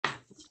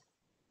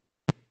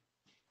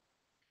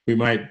we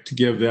might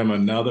give them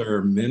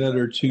another minute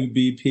or two,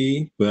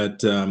 BP,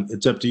 but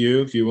it's up to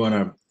you if you want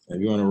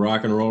to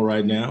rock and roll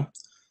right now.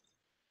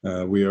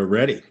 We are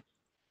ready.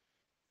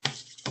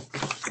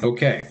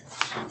 Okay,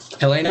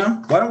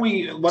 Helena, why don't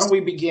we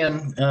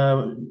begin?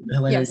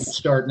 Helena, Yes. you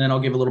start, and then I'll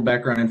give a little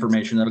background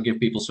information that'll give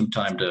people some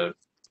time to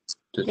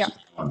Yeah.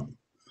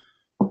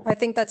 I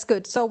think that's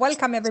good. So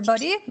welcome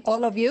everybody,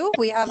 all of you.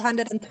 We have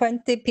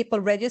 120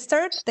 people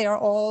registered. They are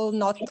all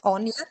not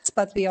on yet,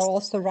 but we are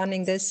also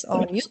running this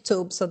on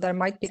YouTube, so there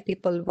might be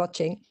people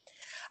watching.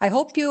 I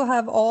hope you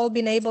have all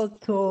been able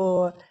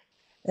to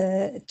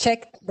check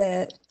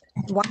the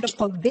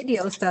wonderful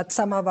videos that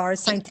some of our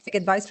scientific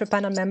advisory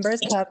panel members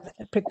have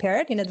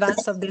prepared in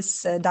advance of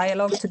this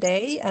dialogue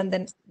today and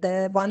then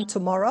the one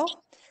tomorrow.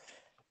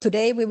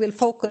 Today we will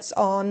focus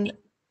on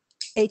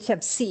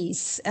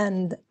HFCs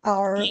and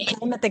our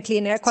Climate and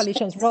Clean Air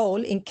Coalition's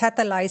role in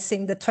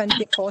catalyzing the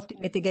 2040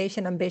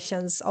 mitigation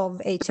ambitions of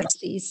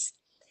HFCs.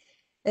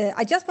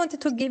 I just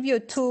wanted to give you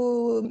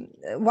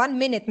 1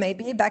 minute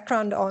maybe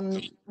background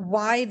on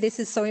why this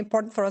is so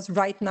important for us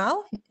right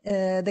now.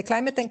 The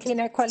Climate and Clean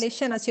Air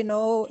Coalition, as you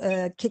know,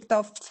 kicked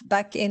off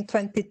back in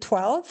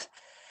 2012,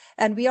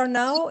 and we are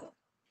now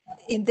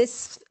in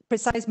this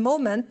precise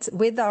moment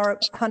with our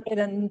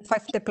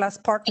 150 plus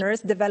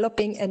partners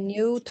developing a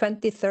new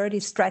 2030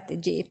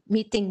 strategy,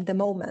 meeting the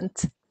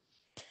moment.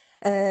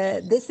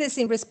 This is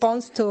in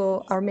response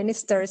to our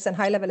ministers and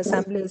high-level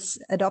assemblies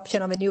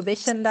adoption of a new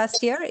vision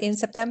last year in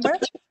September.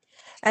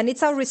 And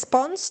it's our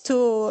response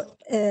to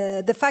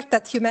the fact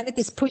that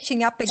humanity is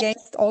pushing up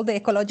against all the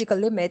ecological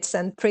limits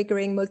and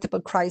triggering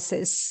multiple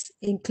crises,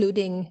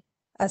 including,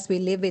 as we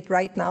live it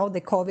right now, the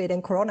COVID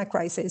and Corona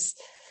crisis.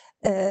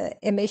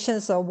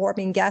 Emissions of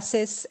warming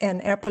gases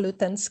and air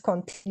pollutants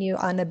continue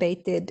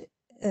unabated,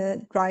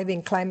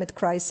 driving climate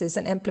crisis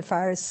and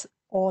amplifiers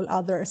all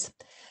others.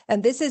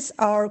 And this is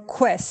our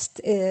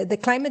quest. The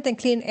Climate and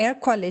Clean Air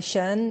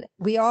Coalition,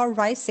 we are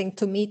rising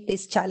to meet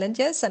these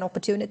challenges and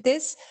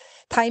opportunities.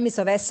 Time is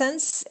of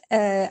essence,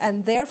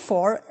 and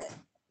therefore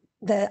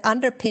the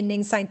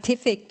underpinning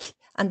scientific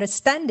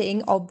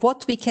understanding of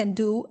what we can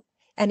do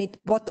and in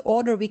what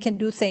order we can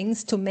do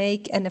things to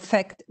make and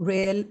affect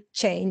real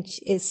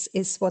change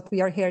is what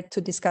we are here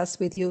to discuss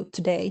with you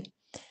today.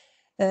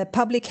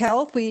 Public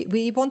health,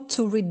 we want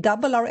to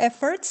redouble our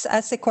efforts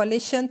as a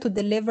coalition to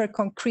deliver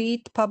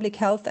concrete public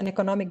health and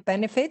economic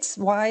benefits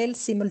while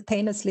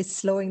simultaneously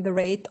slowing the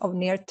rate of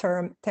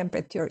near-term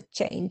temperature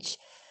change.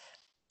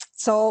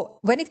 So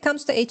when it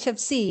comes to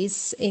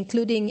HFCs,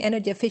 including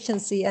energy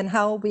efficiency and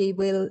how we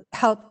will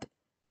help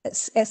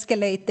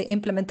escalate the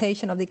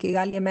implementation of the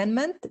Kigali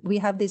Amendment, we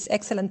have these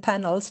excellent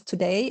panels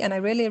today, and I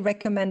really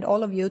recommend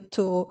all of you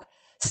to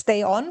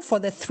stay on for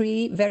the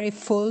 3 very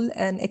full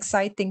and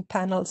exciting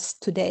panels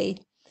today.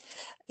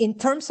 In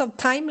terms of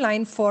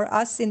timeline for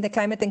us in the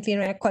Climate and Clean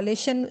Air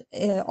Coalition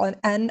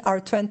and our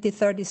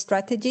 2030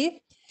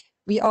 strategy,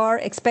 we are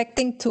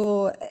expecting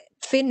to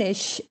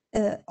finish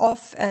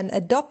off and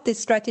adopt this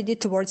strategy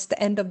towards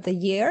the end of the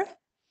year.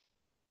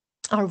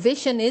 Our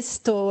vision is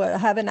to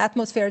have an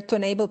atmosphere to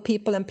enable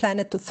people and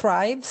planet to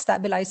thrive,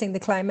 stabilizing the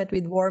climate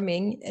with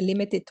warming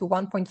limited to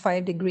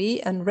 1.5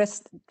 degrees and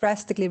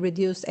drastically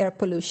reduce air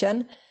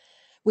pollution.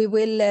 We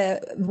will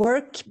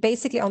work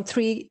basically on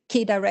 3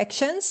 key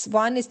directions.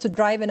 One is to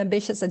drive an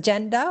ambitious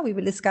agenda. We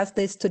will discuss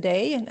this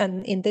today.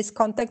 And in this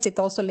context, it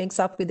also links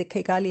up with the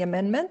Kigali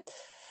Amendment.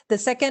 The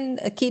second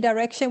key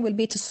direction will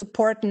be to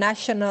support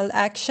national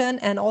action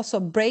and also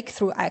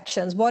breakthrough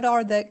actions. What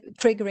are the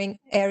triggering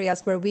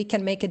areas where we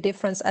can make a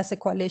difference as a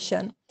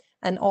coalition?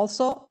 And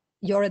also,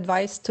 your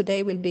advice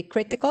today will be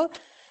critical.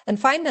 And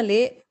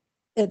finally,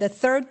 the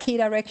third key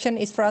direction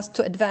is for us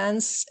to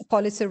advance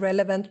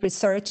policy-relevant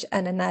research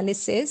and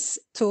analysis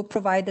to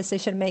provide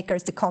decision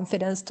makers the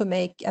confidence to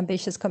make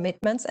ambitious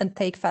commitments and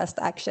take fast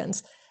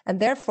actions.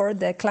 And therefore,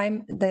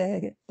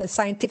 the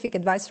scientific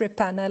advisory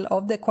panel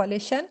of the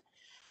coalition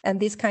and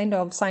these kind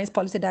of science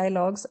policy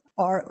dialogues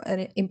are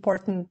an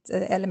important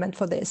element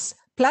for this.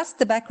 Plus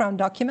the background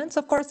documents,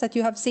 of course, that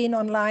you have seen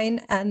online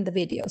and the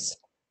videos.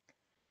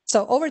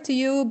 So over to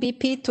you,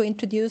 BP, to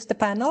introduce the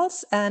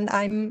panels, and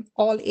I'm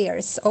all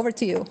ears. Over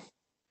to you.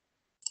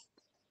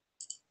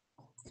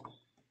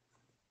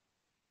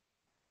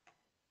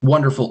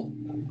 Wonderful.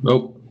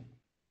 Oh,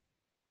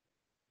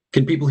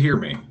 can people hear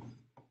me?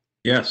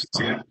 Yes.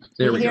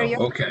 There we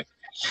go. Okay.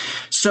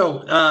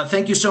 So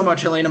thank you so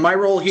much, Helena. My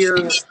role here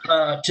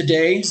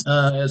today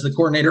as the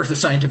coordinator of the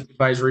scientific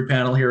advisory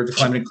panel here at the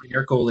Climate and Clean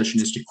Air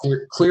Coalition is to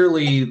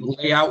clearly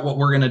lay out what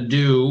we're going to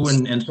do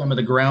and some of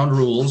the ground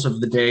rules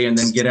of the day, and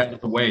then get out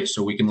of the way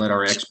so we can let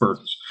our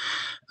experts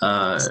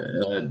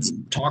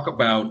talk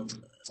about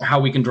how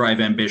we can drive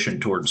ambition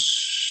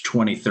towards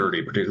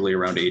 2030, particularly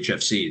around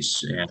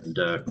HFCs and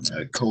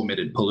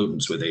co-emitted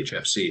pollutants with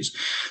HFCs.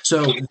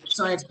 So the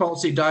science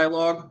policy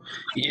dialogue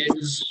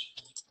is,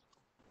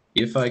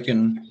 if I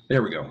can,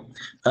 there we go.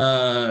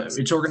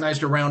 It's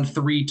organized around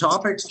 3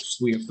 topics.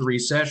 We have 3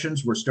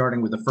 sessions. We're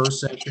starting with the first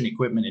session,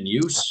 equipment and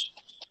use.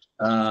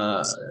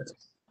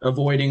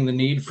 avoiding the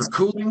need for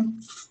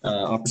cooling,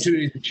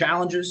 opportunities and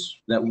challenges.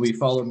 That will be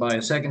followed by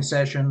a second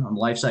session on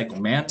life cycle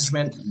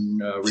management,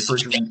 and,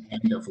 refrigerant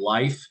end of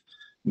life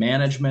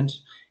management.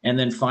 And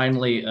then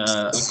finally,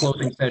 a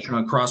closing session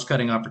on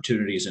cross-cutting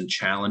opportunities and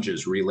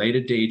challenges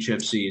related to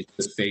HFCs,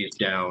 the phase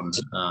down,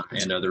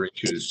 and other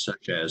issues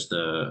such as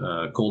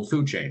the cold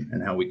food chain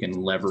and how we can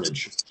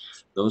leverage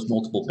those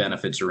multiple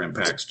benefits or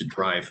impacts to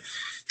drive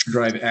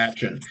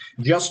action.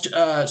 Just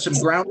some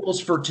ground rules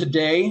for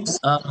today.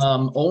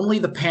 Only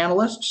the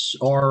panelists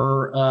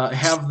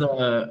have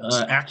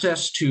the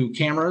access to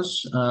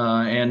cameras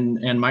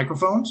and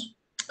microphones.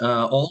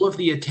 All of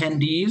the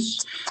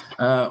attendees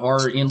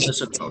are in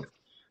listen mode.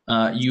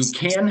 You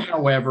can,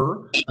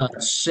 however,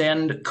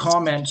 send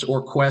comments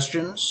or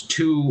questions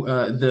to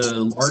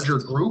the larger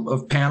group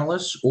of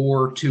panelists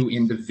or to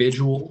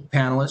individual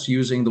panelists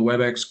using the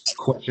WebEx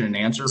question and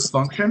answer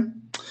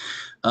function.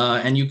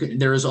 And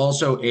there is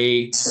also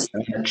a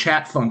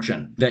chat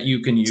function that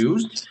you can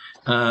use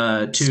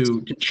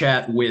to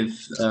chat with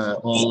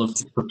all of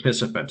the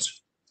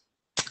participants.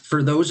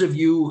 For those of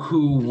you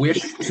who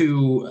wish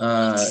to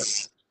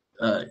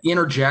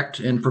interject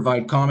and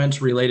provide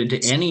comments related to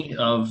any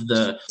of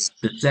the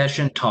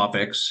session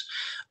topics,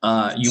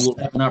 you will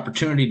have an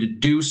opportunity to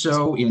do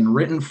so in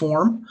written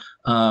form.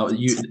 At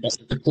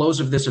the close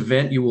of this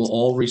event, you will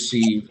all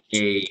receive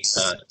a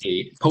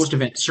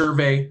post-event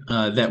survey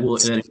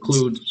that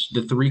includes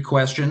the 3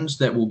 questions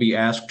that will be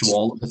asked to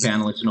all of the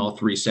panelists in all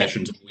 3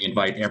 sessions. We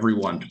invite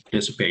everyone to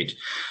participate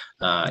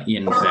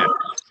in that.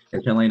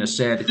 As Helena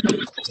said,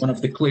 one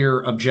of the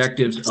clear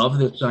objectives of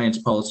the Science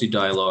Policy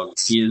Dialogue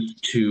is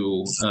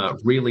to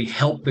really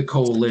help the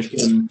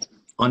coalition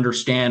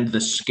understand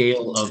the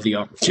scale of the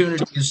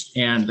opportunities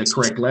and the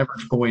correct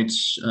leverage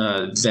points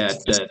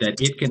that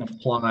it can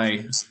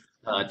apply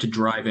to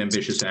drive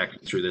ambitious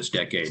action through this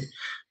decade,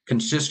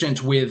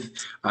 consistent with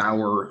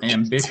our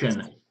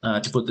ambition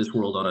to put this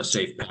world on a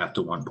safe path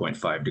to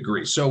 1.5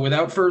 degrees. So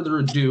without further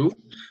ado,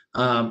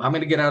 I'm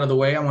going to get out of the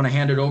way. I want to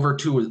hand it over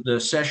to the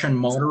session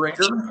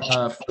moderator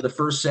for the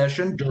first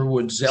session,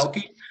 Durwood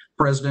Zelke,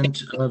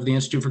 President of the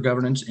Institute for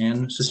Governance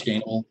and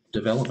Sustainable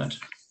Development.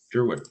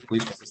 Durwood,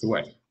 please take us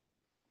away.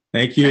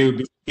 Thank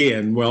you,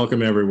 and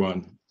welcome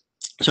everyone.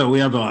 So we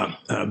have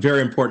a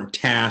very important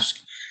task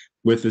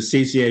with the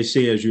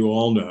CCAC, as you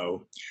all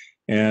know,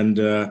 and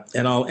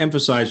I'll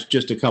emphasize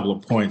just a couple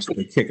of points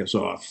to kick us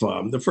off.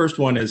 The first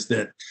one is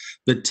that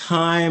the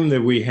time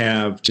that we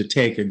have to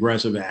take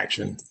aggressive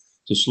action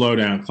to slow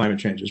down climate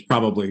change is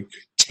probably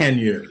 10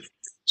 years.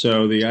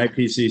 So the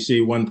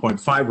IPCC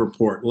 1.5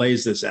 report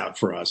lays this out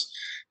for us.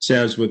 It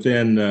says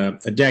within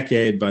a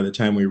decade, by the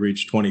time we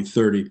reach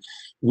 2030,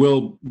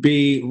 we'll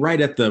be right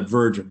at the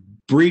verge of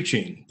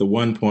breaching the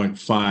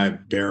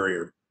 1.5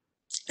 barrier.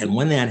 And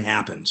when that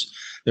happens,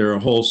 there are a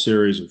whole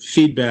series of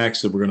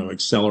feedbacks that we're going to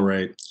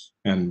accelerate,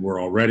 and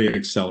we're already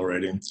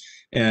accelerating,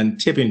 and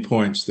tipping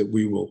points that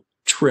we will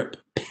trip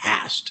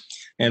past.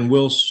 And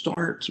we'll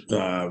start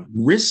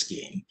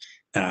risking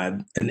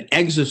an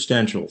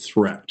existential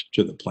threat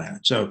to the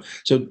planet. So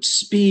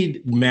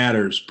speed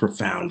matters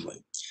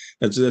profoundly.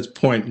 That's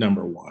point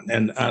number one.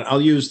 And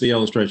I'll use the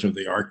illustration of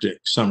the Arctic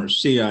summer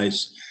sea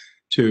ice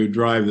to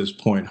drive this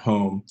point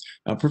home.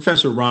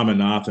 Professor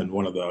Ramanathan,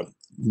 one of the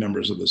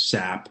members of the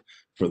SAP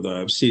for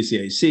the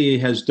CCAC,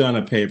 has done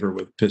a paper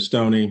with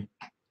Pistone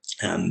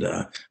and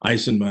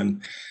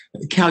Eisenman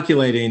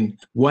calculating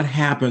what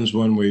happens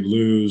when we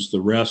lose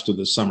the rest of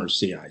the summer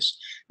sea ice.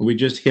 We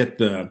just hit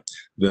the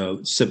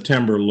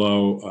September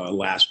low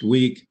last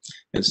week,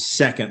 it's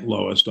second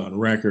lowest on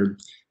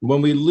record.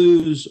 When we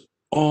lose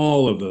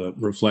all of the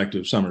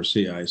reflective summer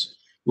sea ice,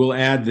 we'll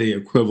add the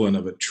equivalent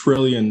of 1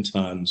 trillion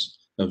tons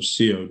of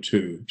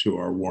CO2 to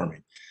our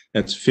warming.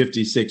 That's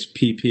 56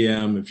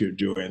 ppm if you're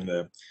doing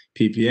the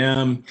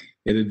ppm.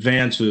 It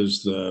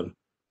advances the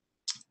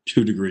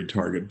 2-degree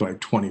target by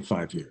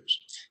 25 years.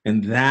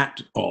 And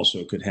that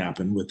also could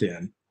happen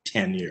within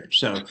 10 years.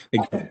 So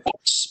again,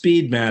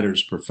 speed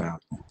matters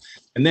profoundly.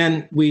 And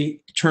then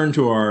we turn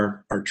to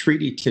our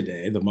treaty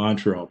today, the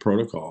Montreal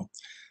Protocol,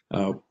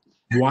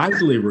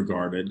 widely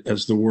regarded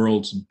as the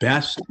world's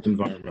best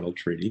environmental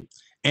treaty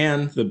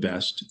and the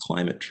best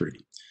climate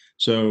treaty.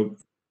 So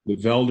the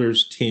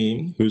Velders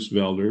team, Hoos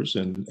Velders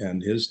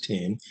and his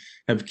team,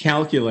 have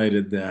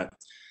calculated that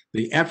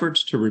the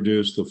efforts to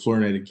reduce the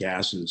fluorinated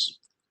gases,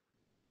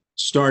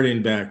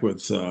 starting back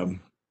with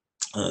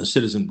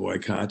citizen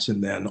boycotts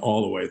and then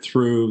all the way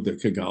through the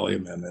Kigali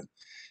Amendment,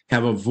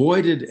 have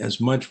avoided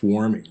as much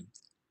warming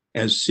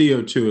as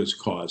CO2 has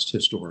caused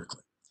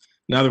historically.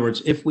 In other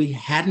words, if we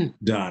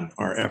hadn't done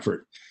our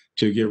effort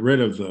to get rid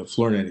of the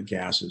fluorinated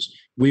gases,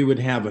 we would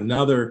have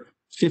another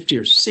 50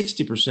 or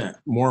 60%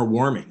 more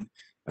warming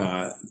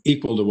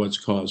equal to what's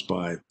caused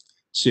by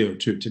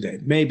CO2 today,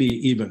 maybe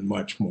even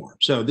much more.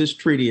 So this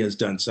treaty has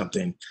done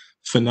something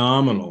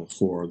phenomenal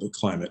for the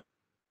climate,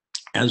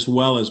 as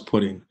well as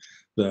putting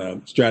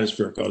the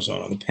stratospheric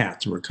ozone on the path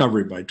to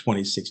recovery by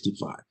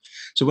 2065.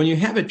 So when you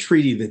have a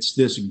treaty that's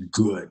this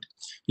good,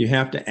 you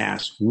have to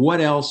ask,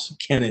 what else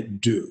can it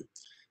do?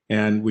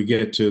 and we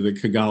get to the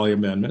Kigali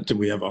Amendment, and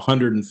we have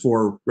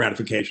 104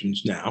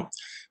 ratifications now.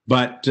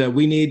 But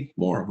we need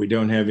more. We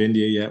don't have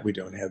India yet. We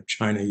don't have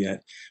China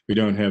yet. We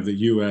don't have the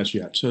U.S.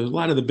 yet. So a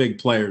lot of the big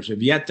players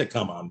have yet to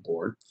come on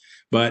board.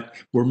 But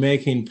we're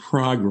making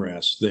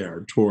progress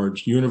there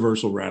towards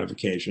universal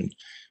ratification,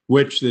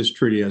 which this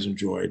treaty has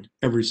enjoyed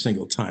every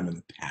single time in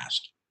the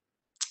past.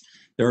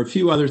 There are a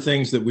few other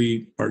things that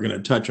we are going to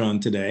touch on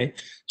today.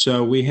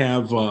 So we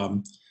have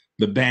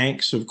the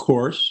banks, of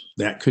course,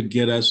 that could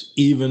get us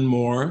even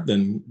more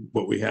than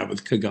what we have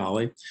with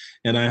Kigali.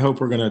 And I hope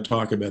we're going to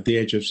talk about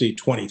the HFC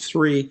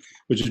 23,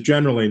 which is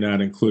generally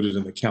not included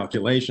in the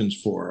calculations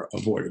for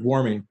avoided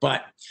warming,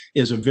 but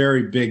is a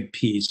very big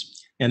piece.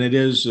 And it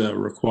is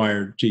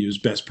required to use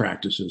best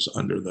practices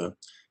under the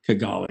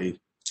Kigali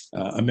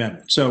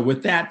Amendment. So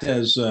with that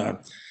as a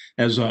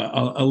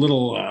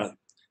little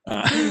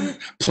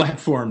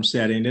platform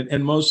setting,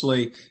 and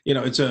mostly,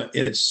 it's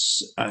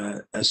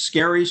a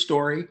scary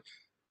story,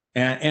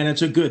 and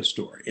it's a good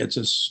story. It's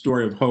a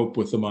story of hope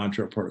with the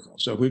Montreal Protocol.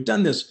 So if we've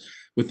done this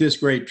with this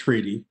great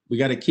treaty, we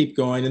got to keep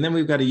going, and then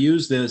we've got to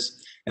use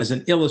this as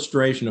an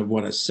illustration of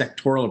what a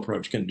sectoral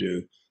approach can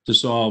do to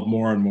solve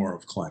more and more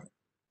of climate.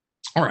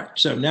 All right,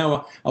 so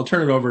now I'll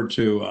turn it over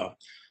to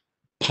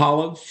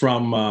Pallav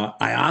from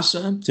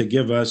IASA to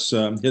give us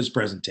his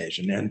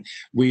presentation. And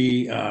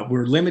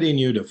we're limiting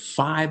you to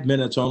 5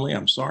 minutes only.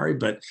 I'm sorry,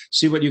 but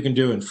see what you can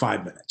do in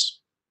 5 minutes.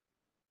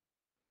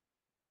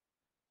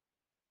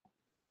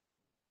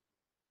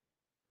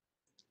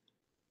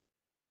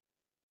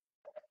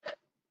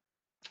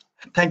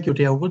 Thank you,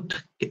 David.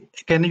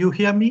 Can you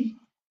hear me?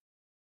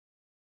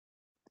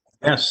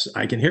 Yes,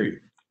 I can hear you.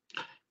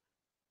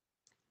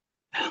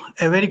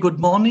 A very good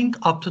morning,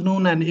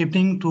 afternoon, and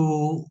evening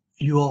to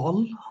you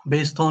all,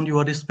 based on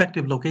your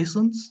respective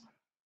locations.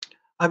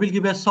 I will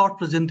give a short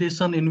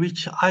presentation in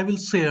which I will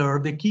share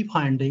the key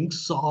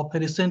findings of a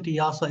recent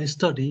IASA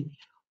study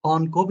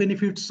on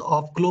co-benefits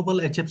of global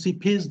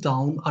HFC phase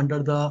down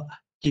under the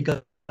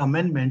Kigali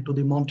Amendment to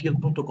the Montreal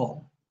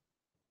Protocol.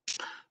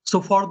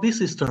 So for this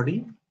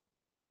study,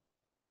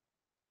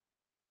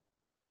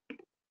 we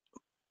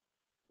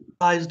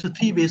utilized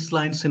 3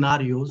 baseline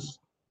scenarios: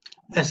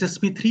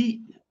 SSP3,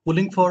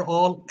 pooling for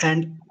all,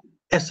 and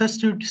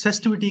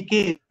sensitivity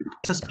K,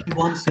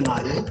 SSP1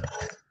 scenario.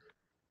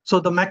 So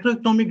the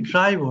macroeconomic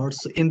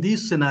drivers in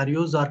these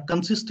scenarios are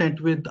consistent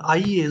with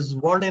IEA's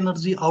World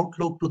Energy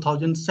Outlook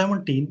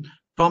 2017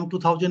 from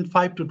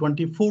 2005 to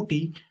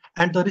 2040,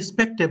 and the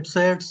respective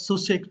shared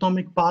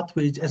socioeconomic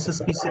pathways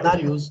SSP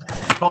scenarios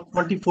from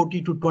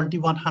 2040 to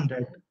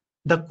 2100.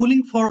 The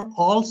cooling for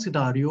all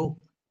scenario,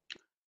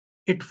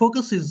 it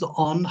focuses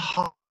on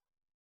how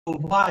to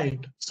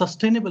provide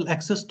sustainable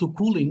access to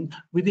cooling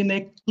within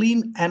a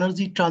clean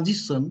energy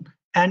transition,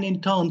 and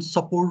in turn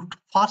support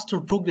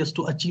faster progress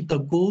to achieve the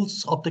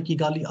goals of the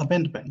Kigali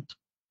Amendment.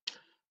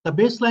 The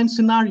baseline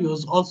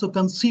scenarios also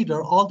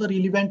consider all the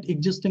relevant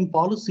existing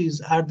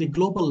policies at the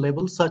global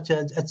level, such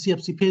as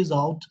HCFC phase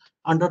out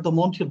under the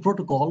Montreal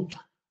Protocol,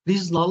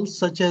 regional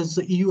such as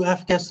EU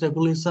F-gas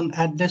regulation,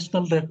 and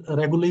national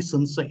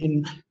regulations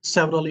in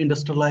several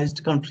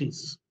industrialized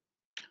countries.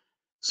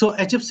 So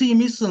HFC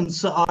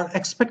emissions are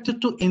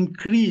expected to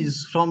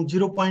increase from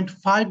 0.5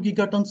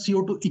 gigaton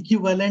CO2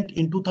 equivalent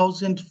in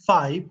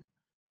 2005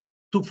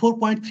 to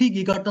 4.3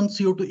 gigaton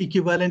CO2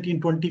 equivalent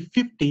in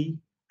 2050,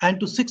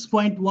 and to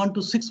 6.1 to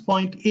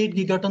 6.8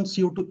 gigaton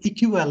CO2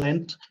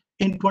 equivalent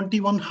in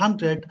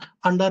 2100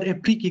 under a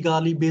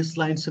pre-Kigali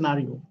baseline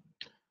scenario.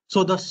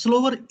 So the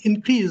slower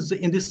increase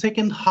in the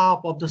second half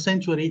of the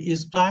century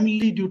is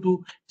primarily due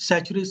to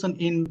saturation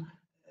in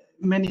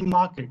many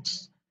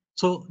markets.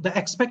 So the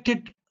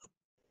expected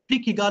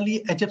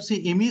pre-Kigali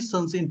HFC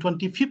emissions in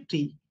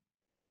 2050,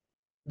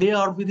 they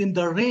are within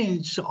the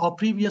range of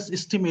previous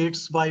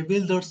estimates by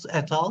Wilders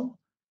et al.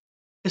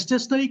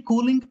 Stationary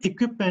cooling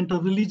equipment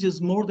releases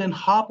more than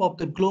half of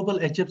the global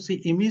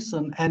HFC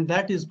emission, and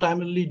that is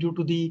primarily due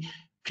to the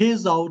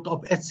phase out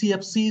of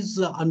HCFCs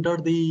under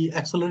the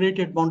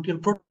accelerated Montreal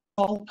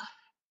Protocol,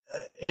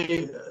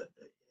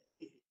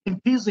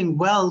 increasing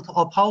wealth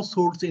of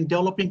households in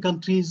developing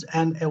countries,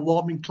 and a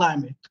warming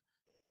climate.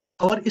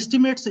 Our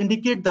estimates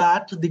indicate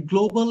that the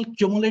global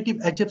cumulative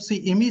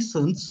HFC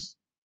emissions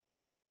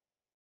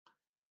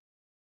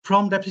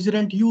from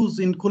refrigerant use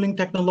in cooling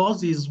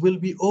technologies will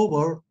be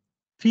over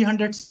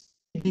 300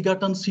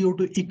 gigaton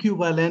CO2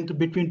 equivalent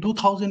between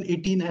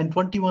 2018 and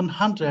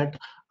 2100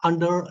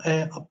 under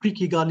a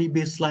pre-Kigali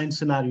baseline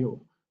scenario.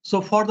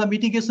 So for the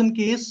mitigation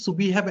case,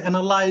 we have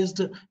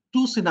analyzed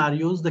 2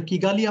 scenarios, the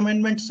Kigali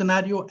Amendment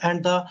scenario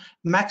and the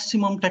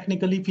maximum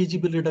technically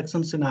feasible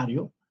reduction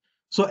scenario.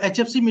 So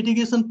HFC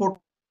mitigation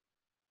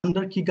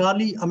under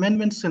Kigali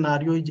Amendment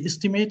scenario is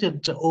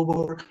estimated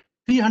over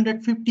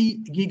 350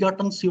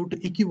 gigaton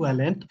CO2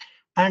 equivalent,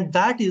 and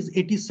that is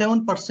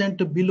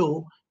 87%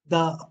 below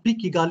the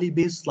pre-Kigali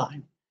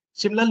baseline.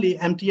 Similarly,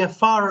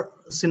 MTFR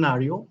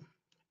scenario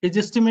is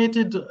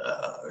estimated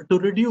to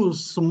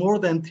reduce more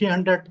than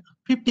 300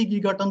 50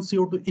 gigaton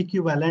CO2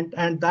 equivalent,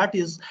 and that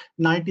is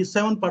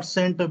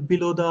 97%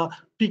 below the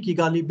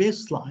pre-Kigali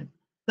baseline.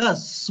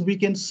 Thus, we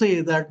can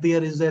say that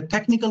there is a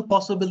technical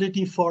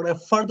possibility for a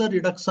further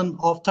reduction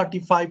of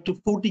 35 to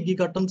 40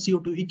 gigaton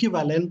CO2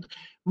 equivalent,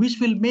 which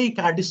will make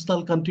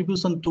additional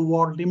contribution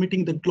toward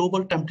limiting the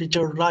global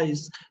temperature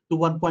rise to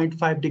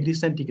 1.5 degrees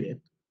centigrade.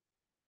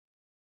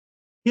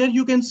 Here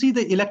you can see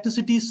the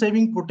electricity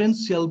saving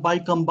potential by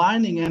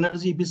combining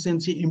energy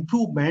efficiency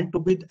improvement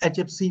with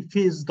HFC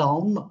phase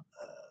down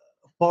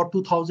for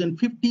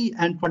 2050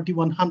 and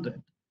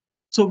 2100.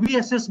 So we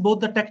assess both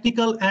the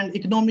technical and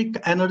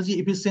economic energy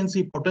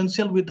efficiency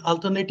potential with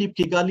alternative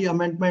Kigali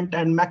Amendment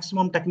and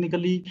maximum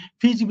technically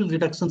feasible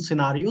reduction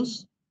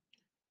scenarios.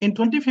 In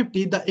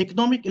 2050, the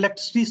economic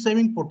electricity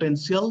saving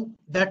potential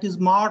that is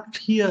marked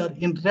here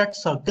in red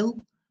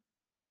circle,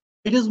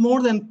 it is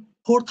more than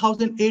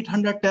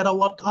 4,800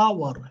 terawatt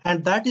hour,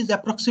 and that is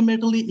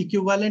approximately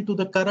equivalent to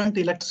the current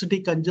electricity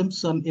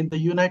consumption in the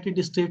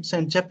United States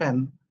and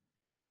Japan.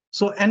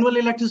 So annual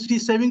electricity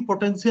saving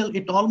potential,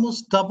 it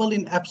almost double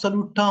in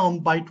absolute term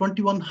by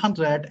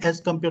 2100 as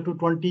compared to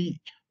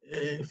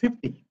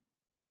 2050.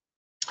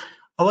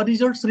 Our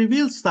results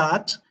reveals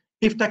that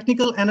if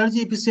technical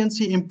energy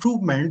efficiency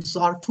improvements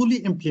are fully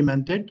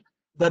implemented,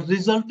 the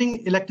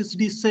resulting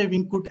electricity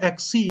saving could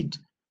exceed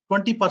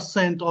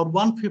 20% or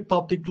 1/5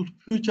 of the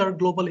future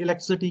global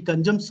electricity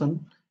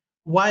consumption,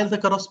 while the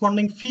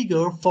corresponding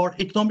figure for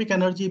economic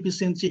energy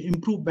efficiency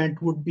improvement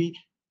would be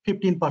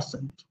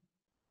 15%.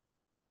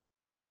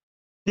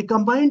 The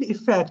combined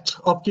effect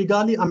of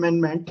Kigali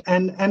Amendment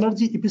and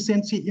energy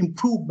efficiency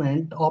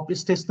improvement of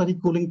stationary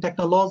cooling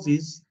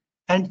technologies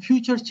and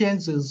future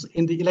changes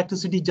in the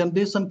electricity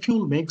generation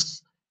fuel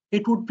mix,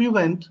 it would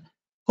prevent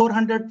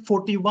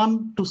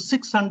 441 to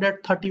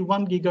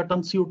 631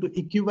 gigaton CO2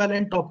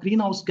 equivalent of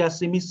greenhouse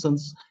gas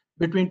emissions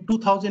between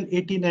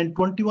 2018 and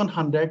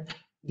 2100,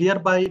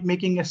 thereby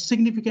making a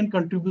significant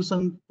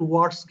contribution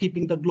towards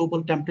keeping the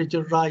global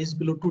temperature rise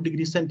below 2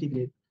 degrees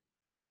centigrade.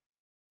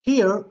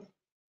 Here,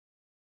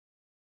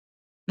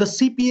 the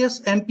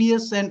CPS,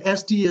 NPS, and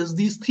SDS,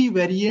 these three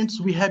variants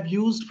we have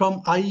used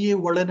from IEA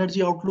World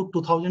Energy Outlook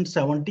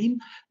 2017.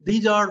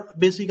 These are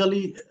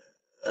basically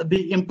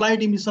the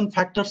implied emission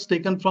factors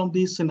taken from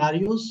these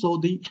scenarios. So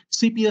the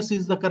CPS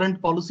is the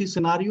current policy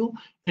scenario.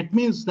 It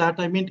means that,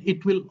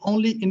 it will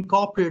only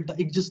incorporate the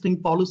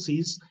existing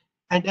policies,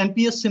 and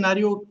NPS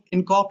scenario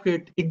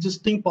incorporate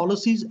existing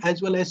policies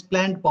as well as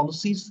planned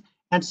policies,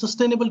 and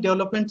sustainable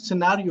development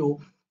scenario,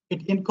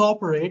 it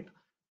incorporate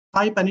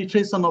high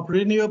penetration of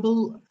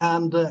renewable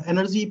and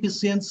energy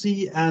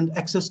efficiency and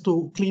access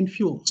to clean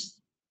fuels.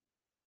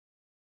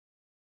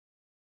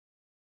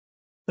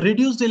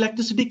 Reduced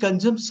electricity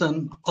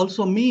consumption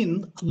also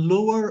mean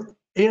lower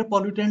air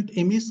pollutant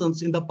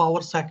emissions in the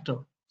power sector.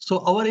 So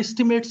our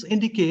estimates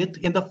indicate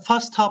in the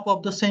first half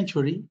of the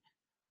century,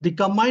 the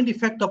combined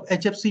effect of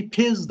HFC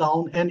phase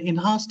down and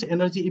enhanced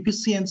energy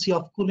efficiency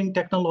of cooling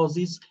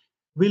technologies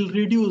will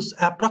reduce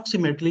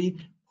approximately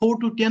 4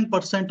 to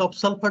 10% of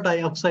sulfur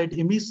dioxide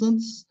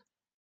emissions,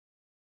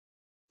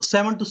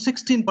 7 to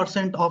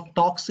 16% of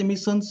NOx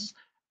emissions,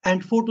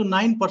 and 4 to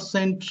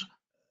 9%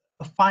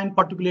 fine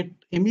particulate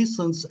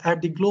emissions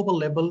at the global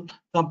level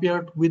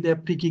compared with a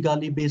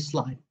pre-Kigali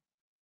baseline.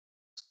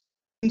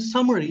 In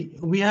summary,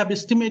 we have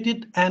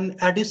estimated an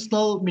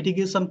additional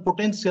mitigation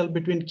potential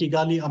between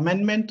Kigali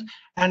Amendment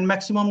and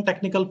maximum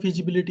technical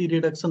feasibility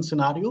reduction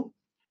scenario,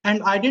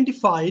 and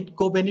identified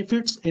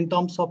co-benefits in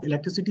terms of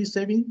electricity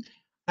saving,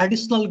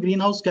 additional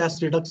greenhouse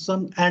gas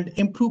reduction, and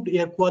improved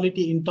air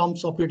quality in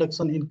terms of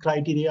reduction in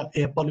criteria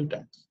air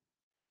pollutants.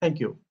 Thank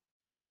you.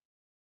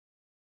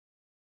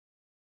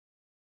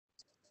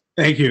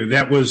 Thank you.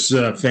 That was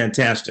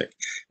fantastic.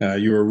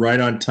 You were right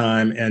on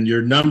time, and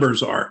your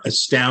numbers are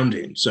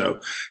astounding. So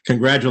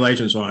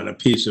congratulations on a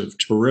piece of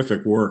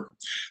terrific work.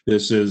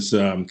 This is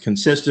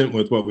consistent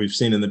with what we've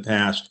seen in the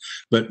past,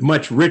 but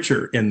much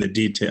richer in the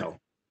detail.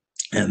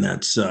 And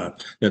that's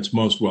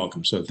most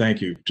welcome. So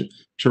thank you.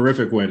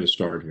 Terrific way to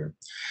start here.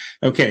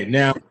 Okay,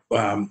 now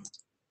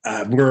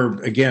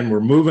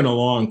we're moving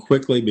along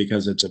quickly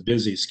because it's a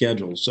busy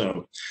schedule.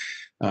 So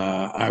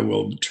I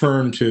will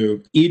turn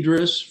to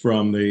Idris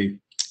from the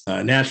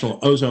National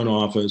Ozone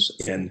Office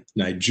in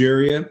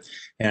Nigeria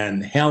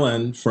and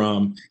Helen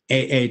from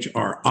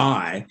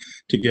AHRI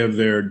to give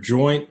their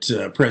joint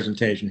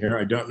presentation here.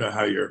 I don't know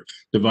how you're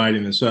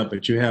dividing this up,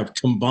 but you have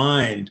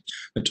combined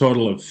a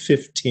total of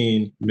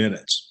 15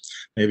 minutes,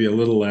 maybe a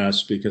little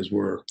less because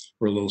we're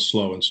a little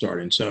slow in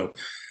starting. So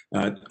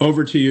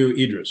over to you,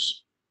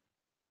 Idris.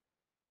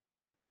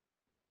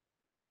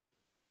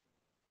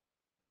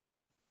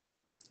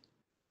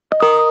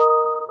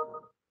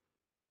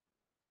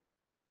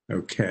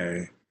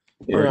 Okay.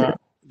 Yeah.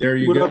 There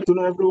you go. Good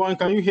afternoon, everyone.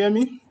 Can you hear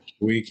me?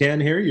 We can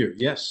hear you.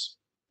 Yes.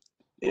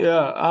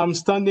 Yeah, I'm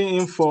standing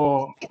in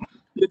for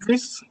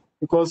Idris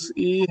because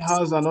he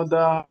has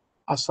another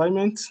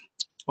assignment,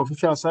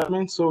 official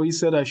assignment. So he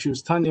said I should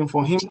stand in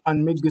for him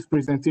and make this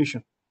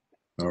presentation.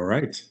 All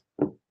right.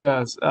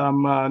 Yes,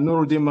 I'm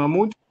Nuruddin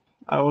Mahmoud.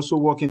 I also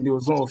work in the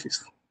Ozone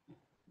Office.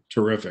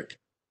 Terrific.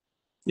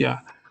 Yeah.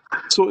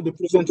 So the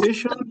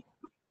presentation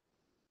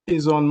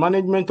is on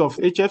management of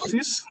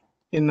HFCs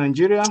in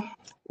Nigeria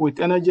with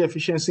energy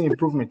efficiency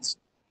improvements.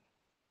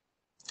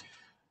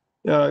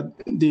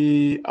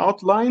 The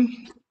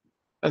outline,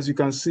 as you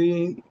can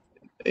see,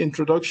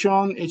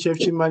 introduction,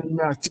 HFC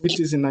management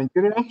activities in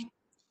Nigeria.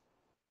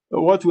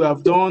 What we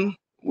have done,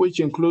 which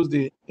includes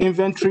the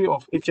inventory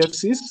of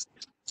HFCs,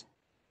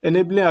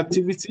 enabling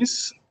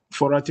activities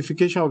for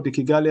ratification of the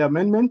Kigali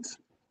Amendment,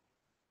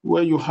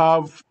 where you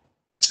have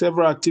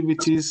several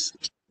activities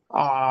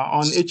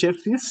on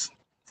HFCs,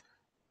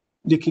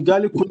 the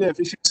Kigali Cooling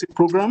Efficiency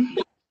Program,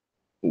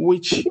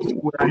 which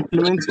we are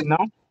implementing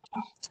now,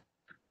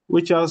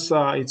 which has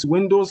its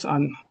windows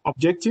and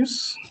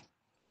objectives,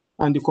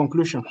 and the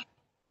conclusion.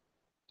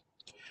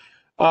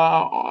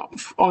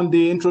 On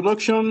the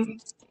introduction,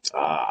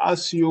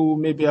 as you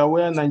may be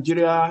aware,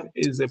 Nigeria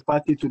is a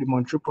party to the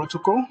Montreal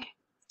Protocol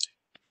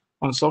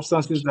on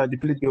substances that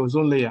deplete the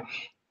ozone layer.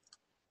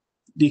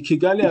 The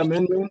Kigali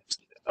Amendment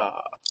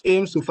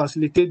aims to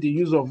facilitate the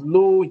use of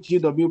low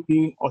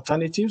GWP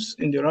alternatives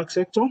in the RAC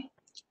sector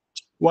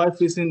while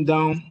facing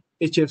down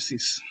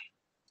HFCs.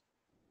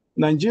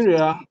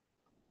 Nigeria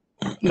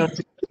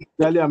ratified the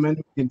Kigali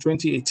Amendment in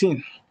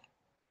 2018.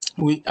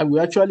 We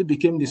actually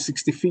became the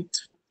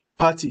 65th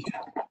party to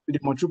the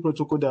Montreal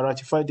Protocol that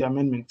ratified the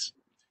amendment.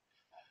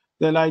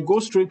 Then I go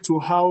straight to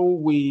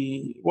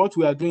what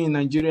we are doing in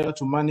Nigeria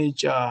to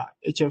manage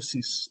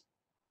HFCs.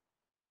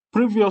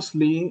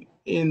 Previously,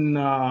 in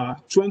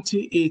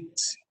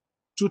 2008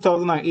 to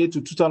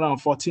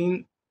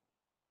 2014,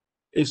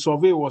 a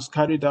survey was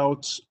carried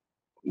out,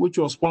 which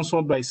was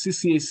sponsored by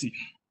CCAC,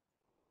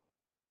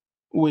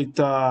 with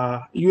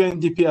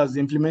UNDP as the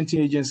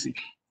implementing agency.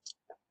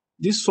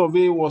 This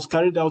survey was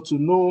carried out to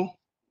know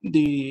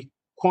the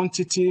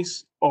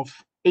quantities of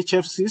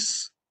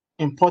HFCs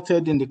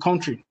imported in the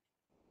country.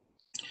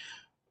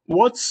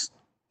 What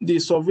the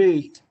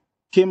survey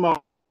came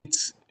out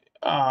with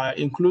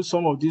includes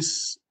some of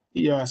this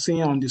you are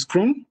seeing on the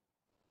screen.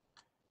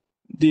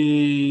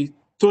 The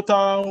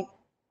total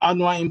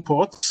annual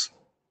imports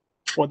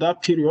for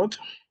that period,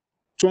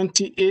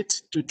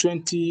 28 to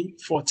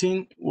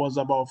 2014, was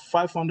about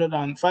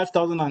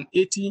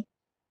 5,080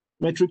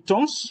 metric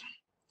tons.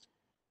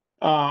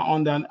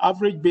 On an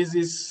average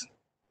basis,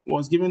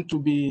 was given to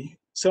be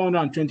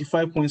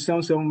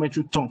 725.77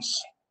 metric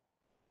tons.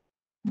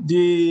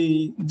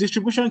 The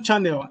distribution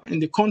channel in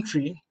the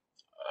country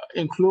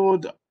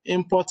include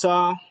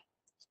importer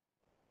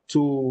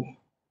to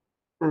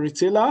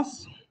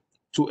retailers,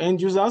 to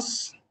end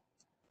users,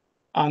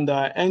 and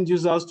end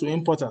users to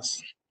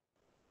importers.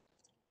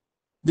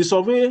 The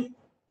survey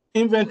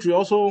inventory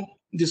also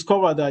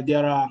discovered that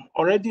there are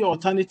already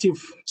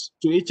alternatives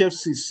to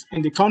HFCs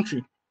in the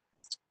country,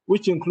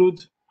 which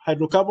include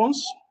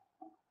hydrocarbons,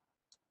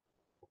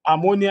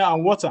 ammonia,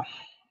 and water.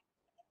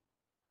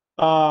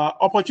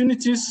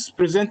 Opportunities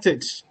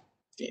presented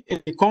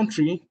in the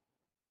country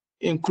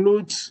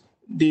include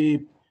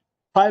the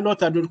pilot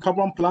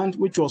hydrocarbon plant,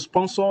 which was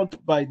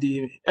sponsored by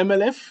the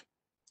MLF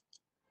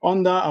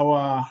under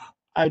our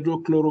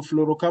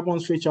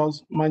hydrochlorofluorocarbons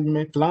features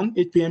management plan,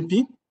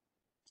 HPMP.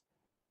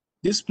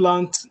 This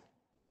plant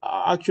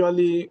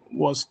actually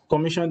was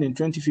commissioned in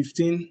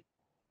 2015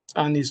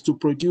 and is to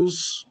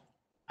produce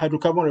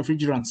hydrocarbon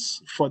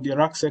refrigerants for the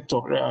RAC sector,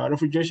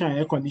 refrigeration and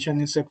air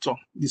conditioning sector,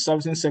 the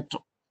servicing sector.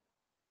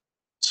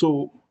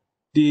 So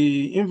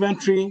the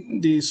inventory,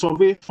 the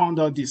survey found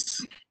out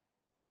this.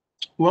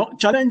 Well,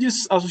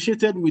 challenges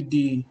associated with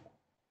the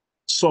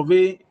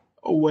survey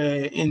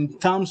were in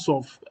terms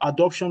of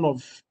adoption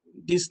of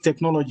these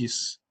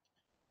technologies.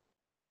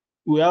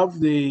 We have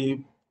the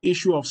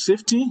issue of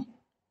safety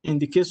in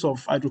the case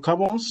of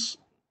hydrocarbons,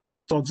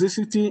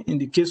 toxicity in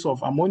the case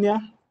of ammonia,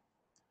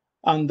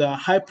 and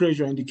high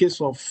pressure in the case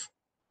of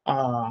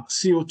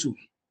CO2.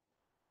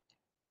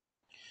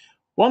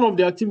 One of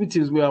the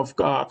activities we have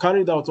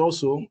carried out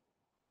also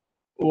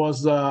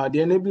was the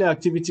enabling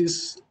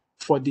activities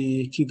for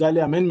the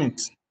Kigali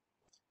Amendment.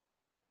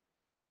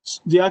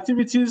 The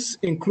activities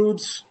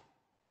include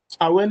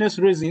awareness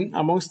raising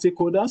among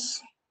stakeholders,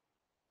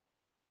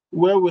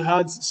 where we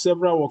had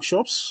several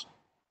workshops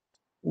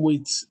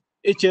with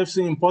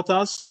HFC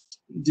importers,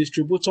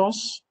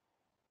 distributors,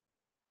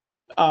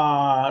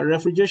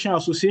 refrigeration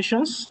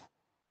associations,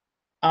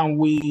 and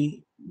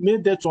we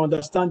made them to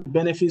understand the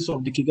benefits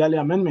of the Kigali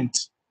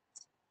Amendment.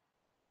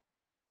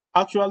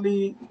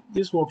 Actually,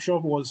 this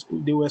workshop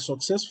they were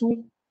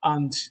successful,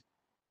 and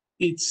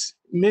it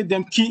made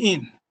them key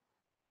in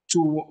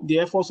to the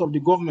efforts of the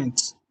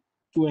government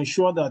to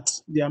ensure that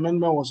the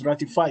amendment was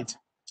ratified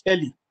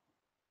early.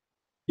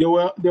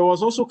 There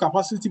was also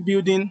capacity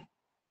building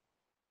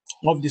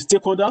of the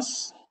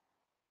stakeholders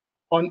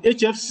on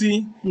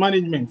HFC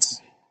management.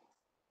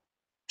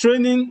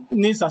 Training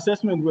needs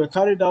assessment were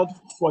carried out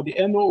for the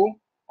NOO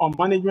on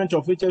management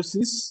of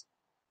HFCs.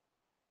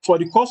 For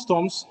the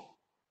customs,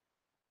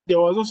 there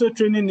was also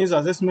training needs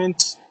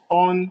assessment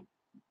on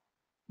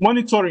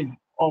monitoring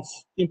of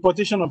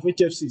importation of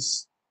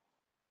HFCs.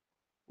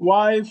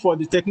 While for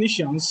the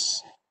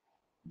technicians,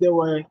 there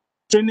were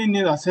training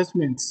need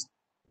assessments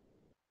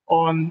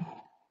on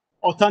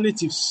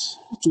alternatives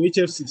to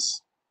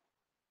HFCs.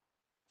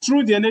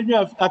 Through the energy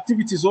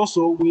activities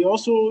also, we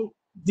also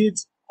did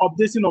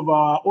updating of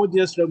our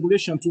ODS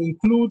regulation to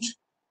include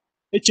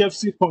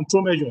HFC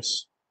control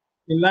measures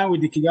in line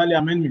with the Kigali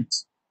Amendment.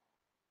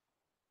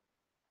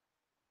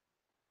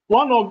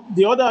 One of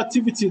the other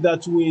activities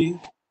that we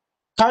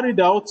carried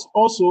out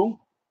also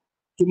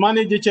to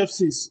manage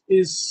HFCs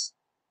is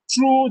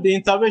through the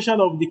intervention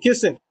of the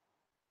CCAC,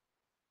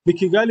 the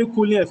Kigali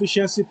Cooling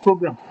Efficiency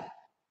Program.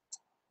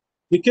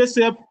 The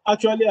CCAC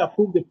actually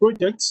approved the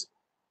project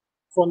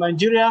for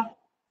Nigeria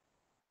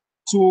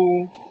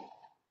to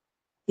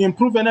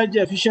improve energy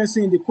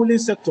efficiency in the cooling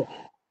sector.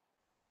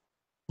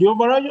 The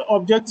overall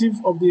objective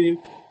of the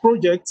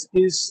project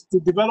is to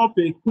develop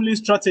a cooling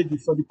strategy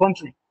for the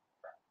country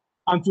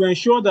and to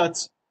ensure that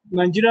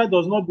Nigeria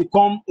does not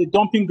become a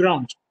dumping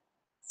ground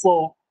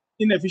for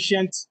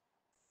inefficient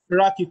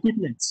rack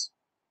equipment.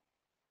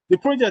 The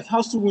project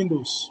has two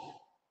windows.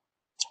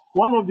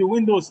 One of the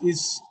windows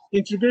is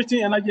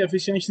integrating energy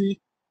efficiency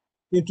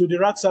into the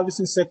rack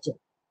servicing sector.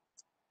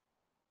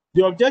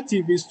 The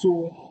objective is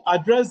to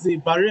address the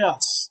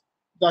barriers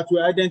that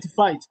were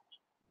identified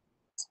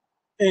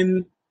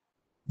in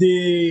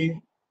the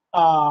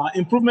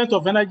improvement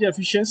of energy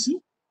efficiency,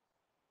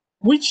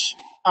 which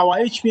our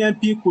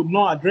HPMP could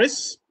not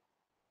address.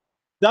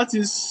 That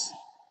is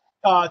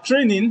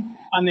training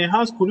and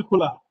enhanced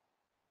curricula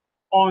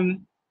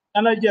on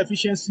energy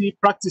efficiency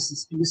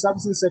practices in the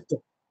servicing sector.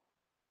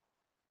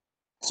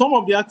 Some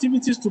of the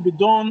activities to be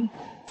done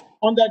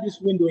under this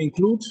window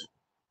include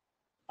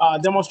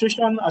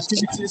demonstration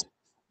activities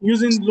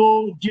using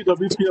low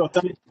GWP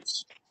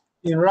alternatives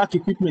in rack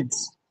equipment,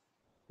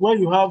 where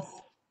you have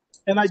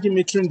energy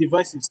metering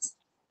devices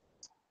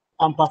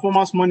and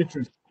performance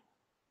monitoring.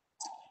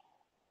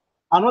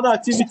 Another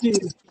activity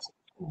is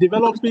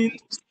developing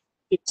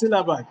a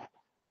syllabus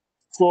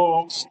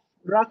for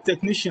rack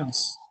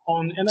technicians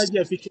on energy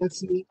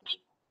efficiency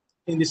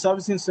in the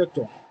servicing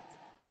sector.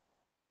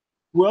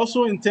 We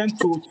also intend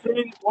to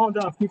train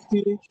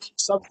 150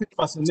 servicing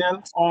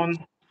personnel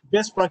on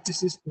best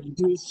practices to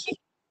reduce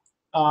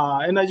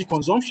energy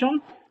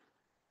consumption,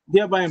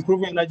 thereby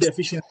improving energy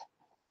efficiency.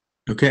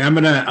 Okay, I'm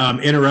going to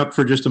interrupt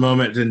for just a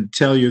moment and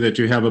tell you that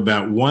you have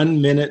about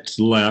 1 minute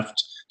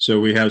left, so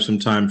we have some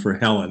time for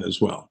Helen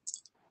as well.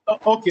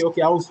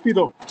 Okay, I will speed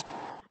up.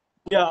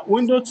 Yeah,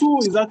 window 2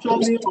 is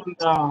actually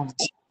on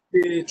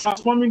the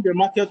transforming the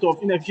market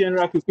of inefficient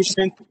rack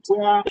equipment,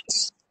 where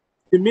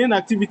the main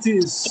activity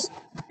is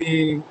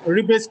the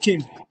rebate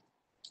scheme,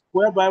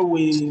 whereby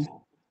we,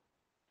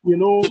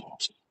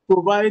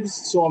 provide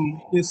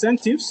some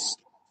incentives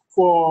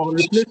for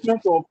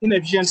replacement of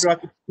inefficient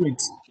rack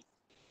equipment.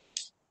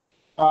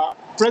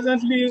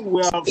 Presently,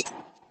 we have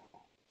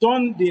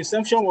done the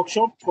inception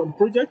workshop for the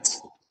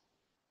project.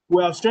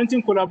 We have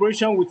strengthened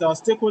collaboration with our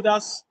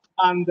stakeholders,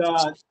 and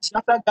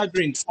data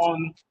gathering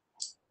on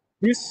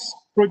this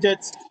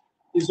project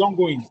is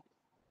ongoing.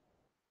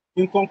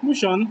 In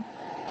conclusion,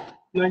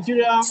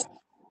 Nigeria,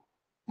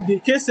 the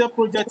KSF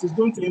project is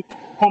going to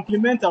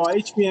complement our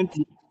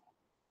HPMP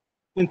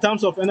in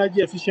terms of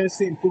energy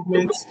efficiency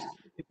improvements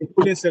in the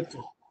cooling sector.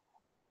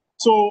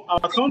 So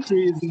our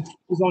country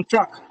is on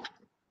track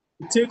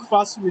to take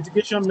fast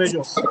mitigation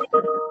measures,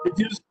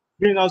 reduce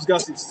greenhouse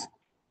gases,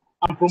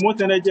 and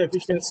promote energy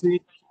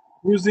efficiency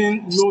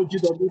using low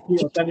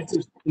GWP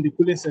alternatives in the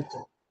cooling sector.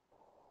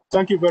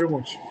 Thank you very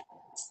much.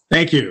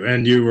 Thank you,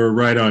 and you were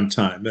right on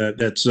time.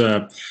 That's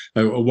a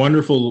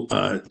wonderful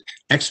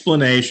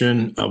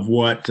explanation of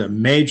what a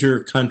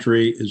major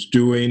country is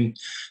doing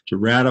to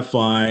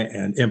ratify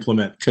and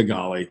implement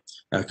Kigali.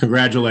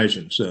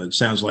 Congratulations. It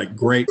sounds like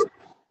great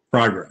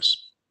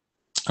progress.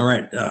 All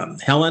right,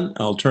 Helen,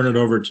 I'll turn it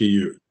over to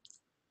you.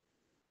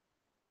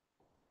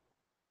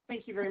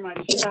 Thank you very much.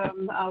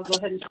 I'll go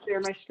ahead and share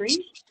my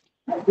screen.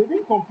 They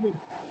didn't complain.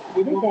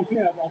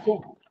 About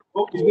all.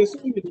 Okay, they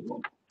saw me.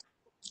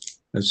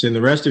 Let's see,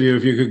 the rest of you,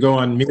 if you could go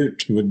on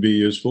mute, would be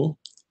useful.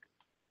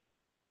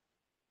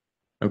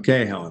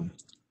 Okay, Helen.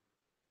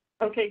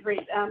 Okay,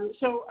 great.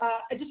 So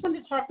I just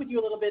wanted to talk with you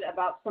a little bit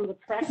about some of the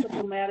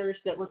practical matters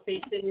that we're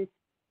facing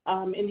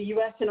in the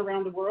U.S. and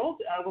around the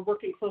world. We're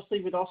working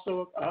closely with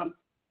also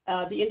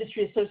the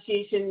Industry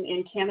Association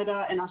in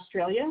Canada and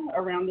Australia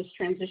around this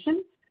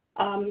transition.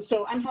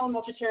 So I'm Helen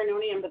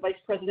Mulcitaranoni. I'm the Vice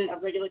President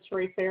of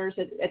Regulatory Affairs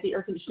at the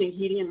Air Conditioning,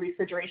 Heating, and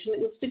Refrigeration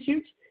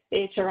Institute,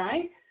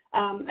 AHRI.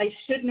 I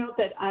should note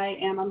that I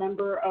am a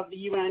member of the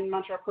UN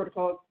Montreal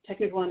Protocol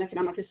Technical and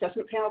Economic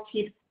Assessment Panel,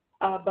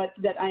 but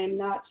that I am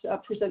not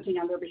presenting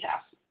on their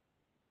behalf.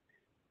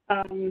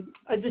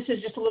 This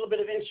is just a little bit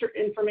of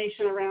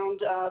information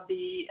around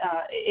the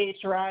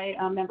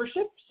AHRI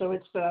membership. So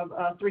it's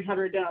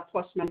 300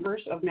 plus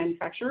members of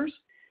manufacturers.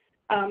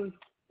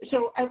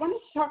 So I wanted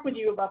to talk with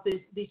you about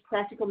these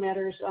practical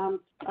matters.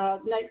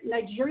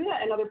 Nigeria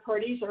and other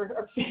parties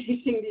are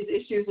facing these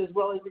issues as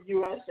well as the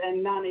US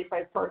and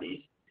non-A5 parties.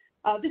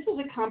 This is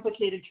a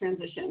complicated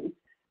transition.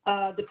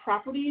 The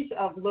properties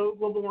of low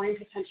global warming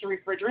potential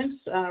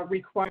refrigerants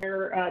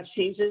require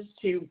changes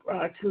to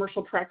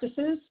commercial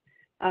practices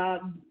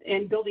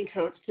and building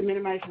codes to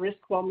minimize risk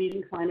while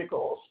meeting climate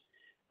goals.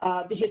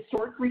 The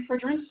historic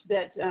refrigerants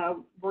that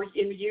were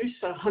in use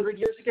 100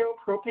 years ago,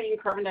 propane,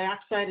 carbon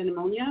dioxide, and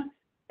ammonia,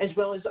 as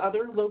well as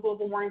other low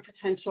global warming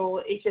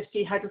potential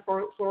HFC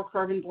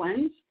hydrofluorocarbon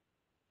blends,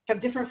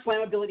 have different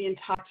flammability and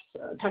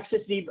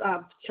toxicity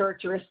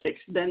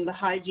characteristics than the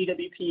high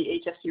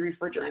GWP HFC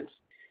refrigerants.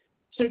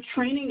 So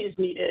training is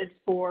needed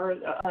for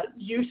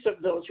use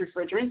of those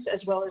refrigerants,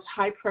 as well as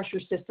high pressure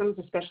systems,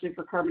 especially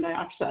for carbon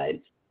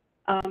dioxide.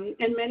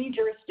 And many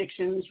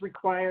jurisdictions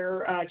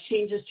require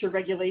changes to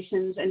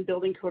regulations and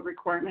building code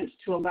requirements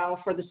to allow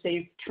for the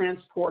safe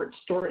transport,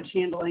 storage,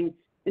 handling,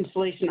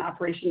 installation,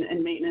 operation,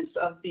 and maintenance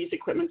of these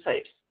equipment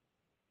types.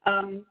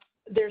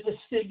 There's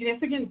a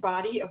significant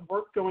body of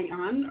work going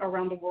on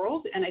around the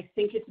world, and I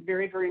think it's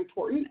very, very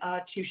important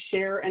to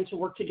share and to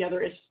work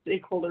together as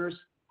stakeholders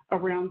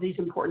around these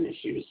important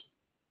issues,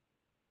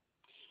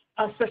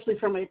 especially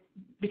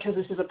because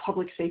this is a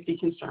public safety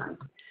concern.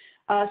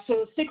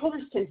 So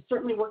stakeholders can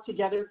certainly work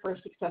together for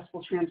a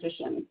successful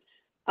transition.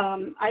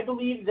 I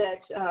believe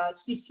that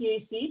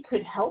CCAC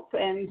could help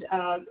and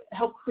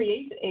help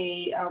create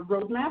a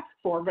roadmap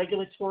for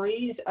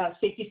regulatory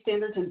safety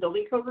standards and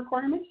building code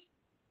requirements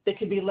that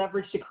could be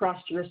leveraged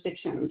across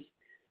jurisdictions.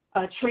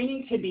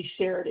 Training could be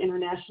shared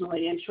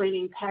internationally, and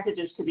training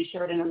packages could be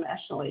shared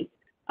internationally.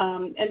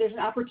 And there's an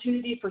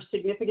opportunity for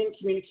significant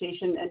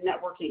communication and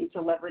networking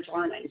to leverage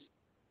learnings.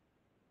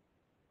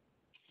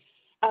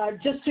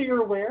 Just so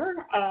you're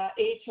aware,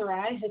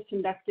 AHRI has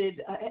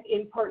conducted,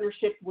 in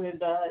partnership with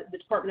the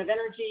Department of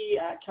Energy,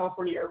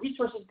 California Air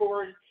Resources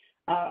Board,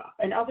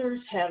 and others,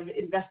 have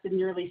invested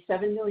nearly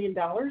 $7 million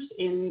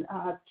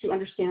to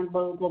understand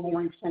low global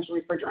warming potential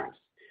refrigerants.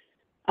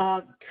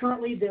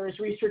 Currently, there is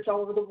research all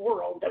over the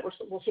world that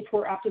will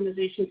support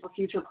optimization for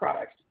future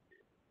products.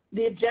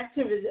 The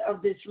objective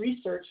of this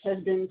research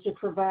has been to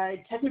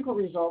provide technical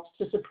results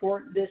to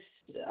support this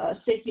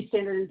safety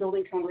standard and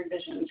building code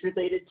revisions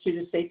related to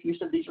the safe use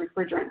of these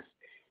refrigerants,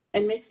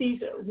 and make these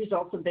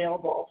results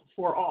available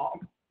for all.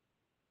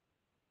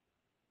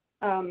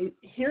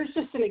 Here's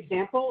just an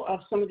example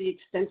of some of the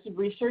extensive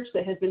research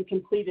that has been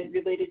completed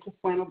related to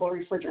flammable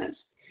refrigerants.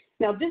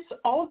 Now,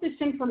 all of this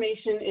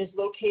information is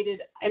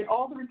located, and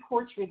all the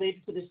reports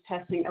related to this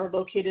testing are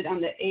located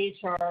on the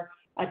AHR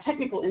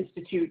Technical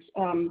Institute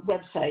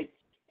website,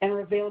 and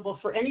are available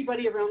for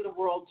anybody around the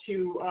world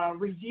to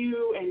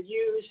review and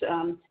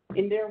use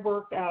in their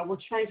work. We're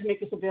trying to make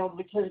this available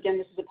because, again,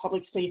 this is a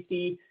public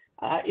safety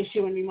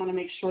issue, and we want to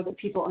make sure that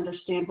people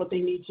understand what they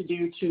need to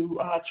do to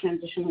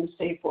transition in a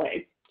safe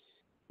way.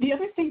 The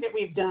other thing that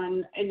we've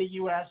done in the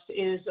U.S.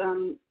 is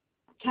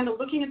kind of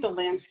looking at the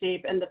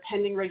landscape and the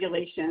pending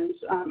regulations.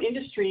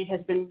 Industry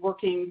has been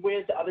working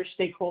with other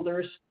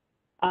stakeholders,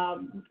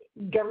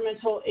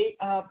 governmental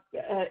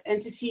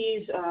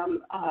entities,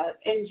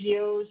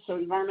 NGOs, so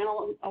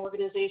environmental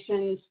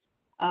organizations,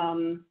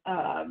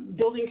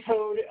 building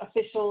code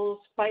officials,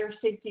 fire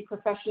safety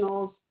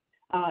professionals,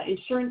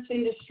 insurance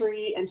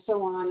industry, and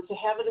so on, to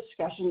have a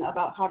discussion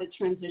about how to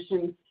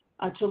transition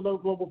to low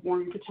global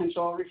warming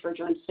potential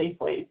refrigerants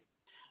safely.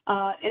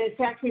 And in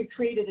fact, we've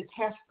created a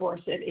task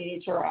force at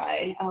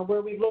AHRI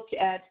where we look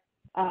at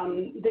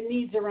the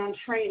needs around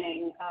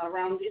training,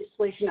 around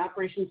installation,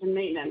 operations, and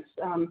maintenance,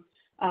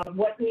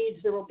 what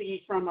needs there will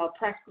be from a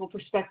practical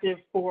perspective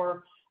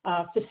for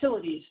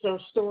facilities, so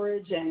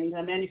storage and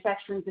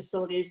manufacturing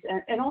facilities,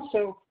 and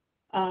also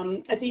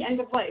at the end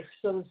of life,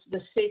 so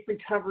the safe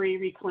recovery,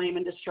 reclaim,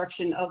 and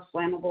destruction of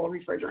flammable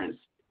refrigerants,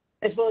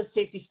 as well as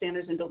safety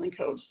standards and building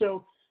codes.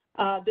 So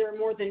there are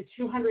more than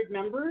 200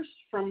 members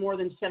from more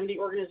than 70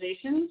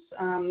 organizations.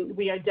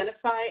 We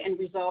identify and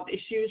resolve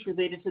issues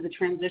related to the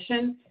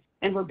transition,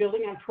 and we're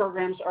building on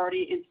programs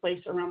already in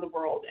place around the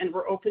world, and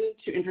we're open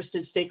to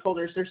interested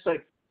stakeholders. There's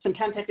some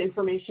contact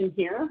information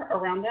here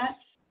around that.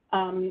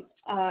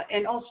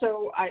 And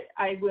also,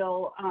 I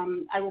will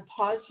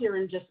pause here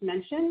and just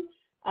mention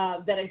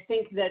that I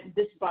think that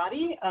this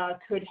body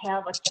could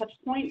have a touch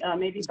point,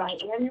 maybe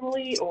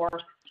biannually or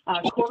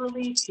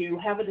quarterly, to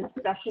have a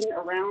discussion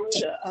around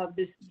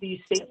these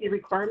safety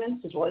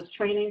requirements as well as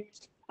training,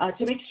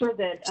 to make sure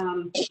that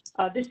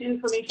this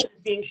information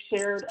is being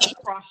shared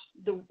across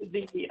the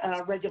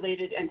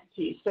regulated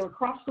entities. So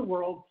across the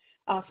world,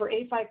 for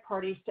A5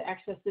 parties to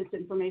access this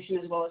information,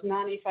 as well as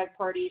non-A5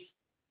 parties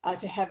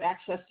to have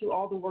access to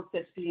all the work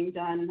that's being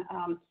done.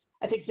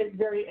 I think it's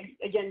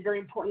very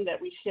important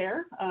that we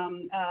share.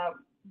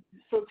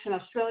 Folks in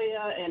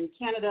Australia and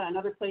Canada and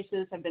other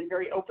places have been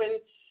very open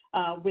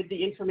with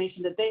the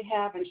information that they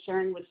have and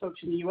sharing with folks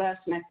in the US,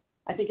 and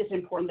I think it's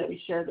important that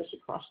we share this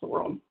across the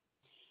world.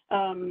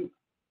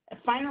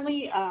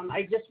 Finally,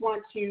 I just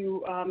want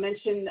to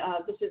mention,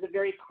 this is a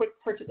very quick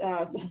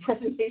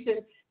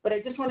presentation, but I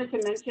just wanted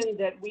to mention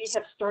that we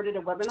have started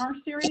a webinar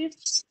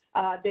series.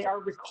 They are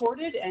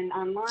recorded and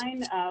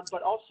online,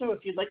 but also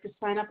if you'd like to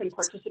sign up and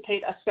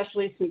participate,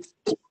 especially since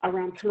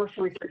around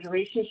commercial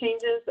refrigeration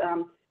changes,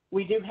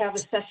 we do have a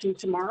session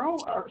tomorrow,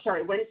 or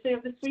sorry, Wednesday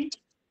of this week,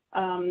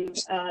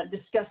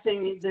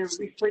 discussing the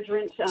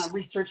refrigerant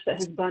research that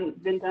has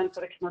been done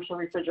for the commercial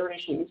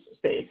refrigeration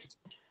space.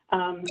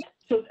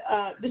 So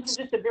this is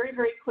just a very,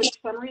 very quick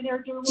summary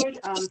there, Durwood.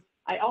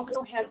 I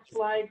also have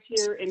slides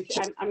here, and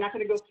I'm not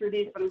going to go through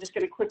these, but I'm just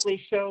going to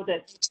quickly show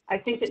that I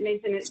think that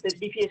Nathan, that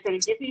BP is going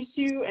to give these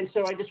to you, and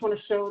so I just want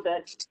to show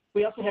that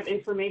we also have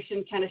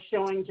information kind of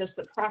showing just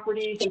the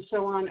properties and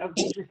so on of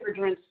these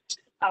refrigerants,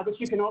 which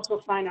you can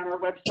also find on our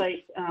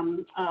website.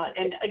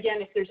 And again,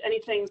 if there's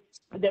anything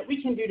that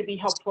we can do to be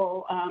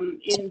helpful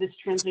in this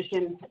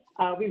transition,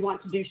 we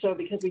want to do so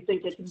because we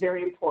think it's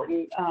very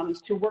important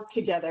to work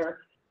together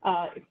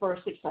for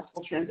a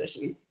successful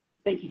transition.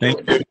 Thank you.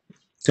 Thank you.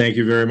 Thank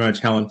you very much,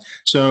 Helen.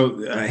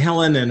 So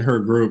Helen and her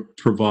group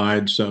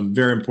provide some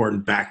very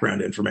important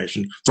background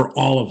information for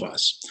all of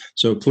us.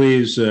 So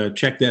please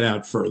check that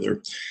out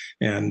further,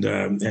 and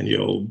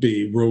you'll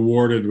be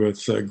rewarded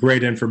with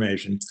great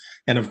information.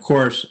 And of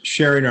course,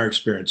 sharing our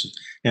experiences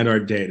and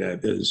our data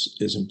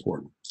is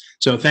important.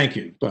 So thank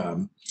you.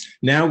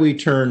 Now we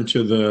turn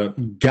to the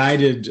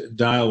guided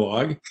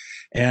dialogue,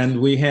 and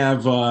we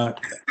have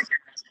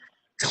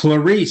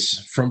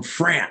Clarice from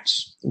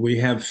France. We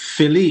have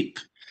Philippe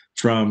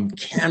from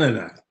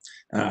Canada,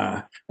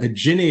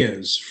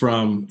 Aginias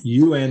from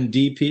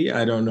UNDP.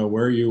 I don't know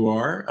where you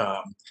are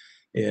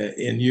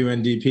in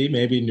UNDP,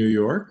 maybe New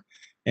York,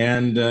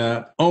 and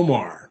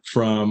Omar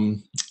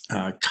from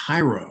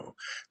Cairo.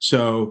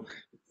 So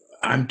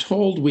I'm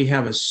told we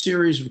have a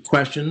series of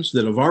questions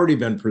that have already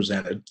been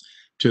presented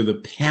to the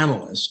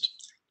panelists,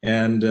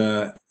 and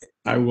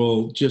I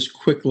will just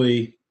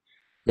quickly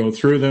go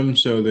through them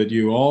so that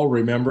you all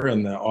remember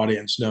and the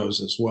audience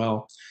knows as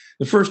well.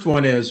 The first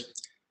one is,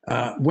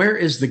 where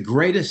is the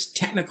greatest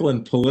technical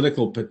and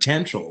political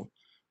potential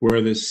where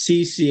the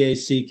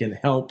CCAC can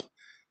help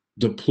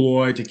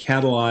deploy to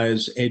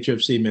catalyze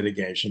HFC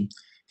mitigation,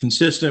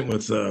 consistent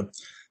with the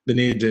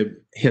need to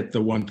hit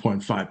the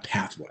 1.5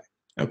 pathway?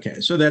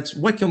 Okay, so that's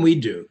what can we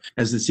do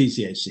as the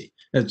CCAC?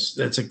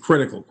 That's a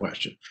critical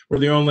question. We're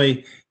the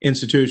only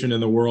institution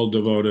in the world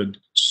devoted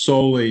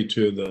solely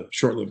to the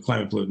short-lived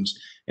climate pollutants,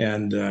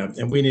 and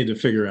we need to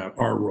figure out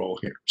our role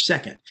here.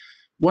 Second,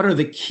 what are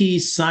the key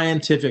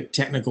scientific,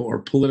 technical, or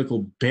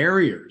political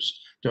barriers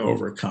to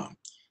overcome?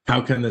 How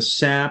can the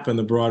SAP and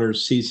the broader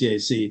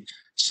CCAC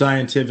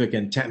scientific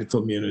and technical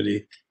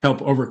community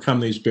help overcome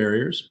these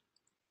barriers?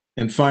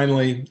 And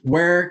finally,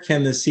 where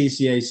can the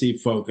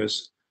CCAC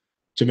focus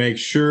to make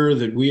sure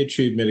that we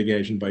achieve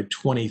mitigation by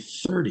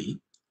 2030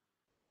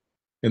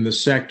 in the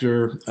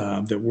sector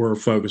that we're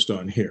focused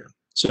on here?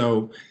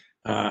 So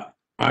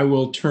I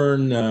will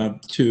turn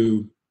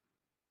to,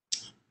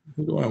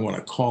 who do I want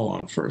to call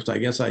on first? I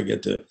guess I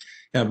get to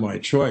have my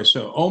choice.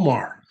 So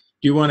Omar,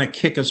 do you want to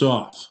kick us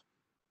off?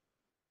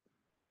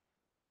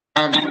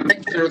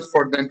 Thank you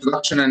for the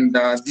introduction and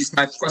these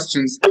nice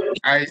questions.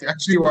 I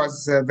actually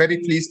was very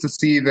pleased to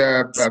see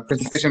the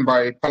presentation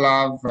by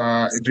Pallav,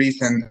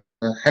 Idris, and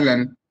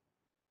Helen.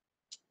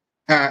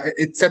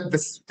 It set the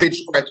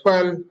stage quite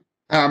well.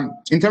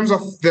 In terms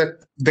of the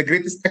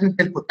greatest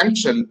technical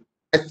potential,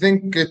 I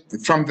think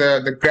from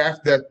the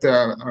graph that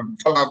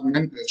Pallav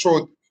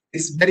showed,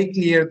 it's very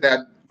clear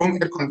that room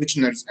air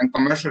conditioners and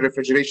commercial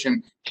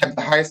refrigeration have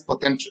the highest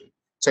potential.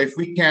 So if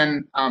we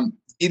can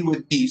deal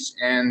with these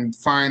and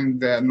find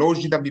the low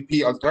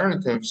GWP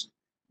alternatives,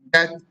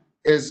 that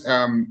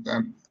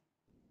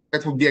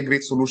would be a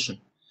great solution.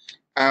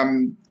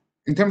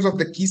 In terms of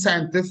the key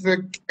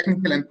scientific,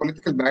 technical, and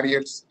political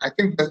barriers, I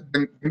think that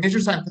the major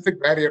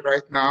scientific barrier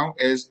right now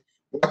is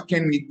what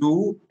can we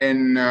do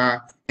in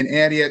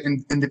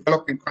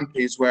developing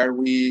countries where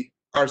we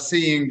are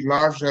seeing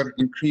larger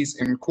increase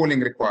in cooling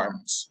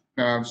requirements.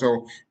 There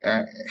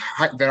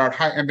are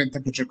high ambient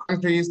temperature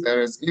countries.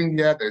 There is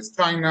India, there is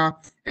China,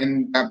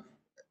 and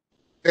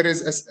there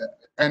is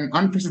an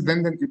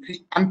unprecedented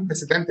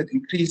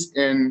increase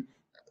in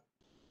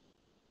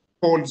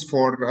calls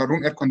for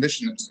room air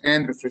conditioners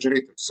and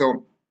refrigerators.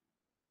 So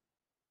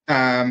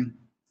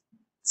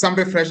some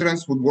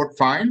refrigerants would work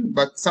fine,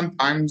 but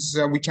sometimes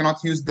we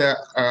cannot use the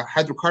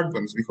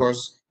hydrocarbons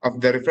because of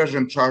the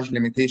refrigerant charge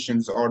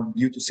limitations or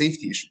due to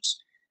safety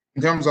issues.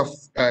 In terms of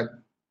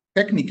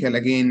technical,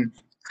 again,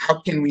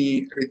 how can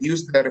we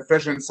reduce the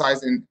refrigerant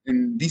size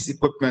in this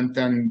equipment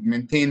and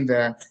maintain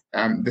the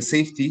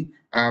safety?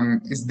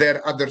 Is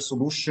there other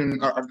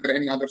solution? Are there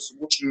any other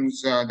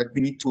solutions that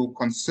we need to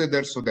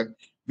consider so that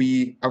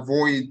we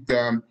avoid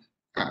the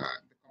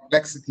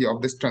complexity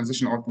of this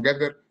transition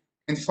altogether?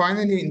 And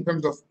finally, in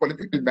terms of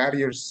political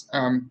barriers,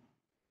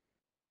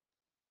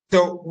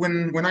 so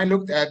when I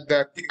looked at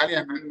the Kigali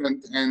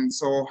Amendment and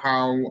saw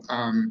how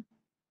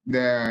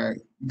the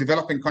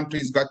developing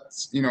countries got,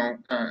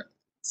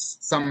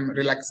 some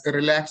relaxed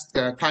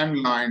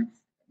timeline,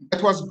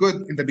 that was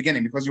good in the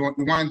beginning because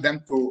we wanted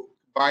them to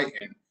buy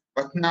in.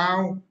 But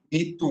now we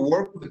need to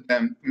work with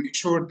them to make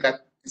sure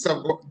that instead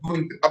of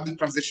doing the double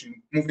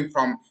transition, moving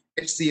from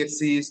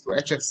HCFCs to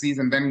HFCs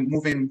and then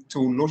moving to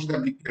low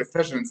GWP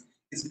refrigerants,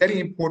 it's very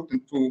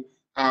important to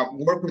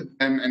work with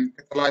them and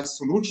catalyze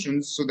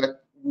solutions so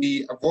that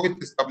we avoid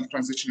this double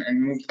transition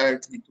and move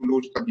directly to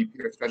low GWP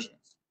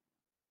refrigerants.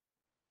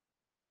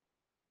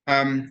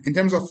 In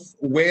terms of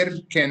where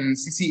can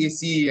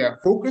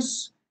CCAC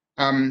focus,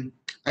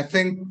 I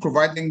think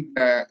providing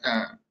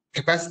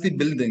capacity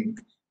building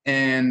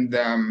and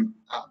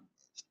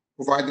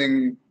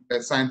providing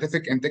the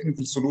scientific and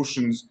technical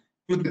solutions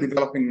to the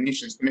developing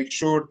nations to make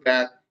sure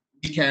that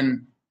we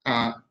can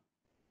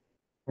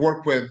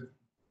work with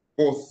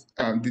both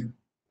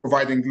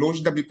providing low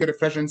GWP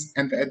refrigerants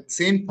and at the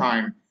same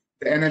time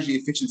the energy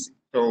efficiency.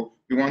 So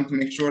we want to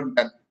make sure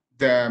that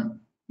the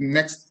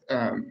next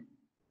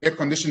air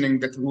conditioner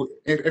that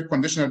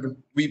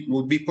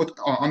will be put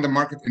on the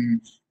market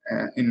in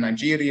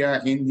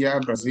Nigeria, India,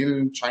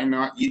 Brazil,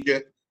 China,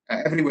 Egypt,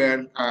 everywhere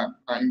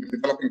in the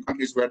developing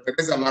countries where there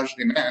is a large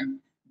demand,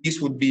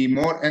 these would be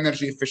more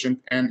energy efficient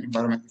and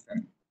environmentally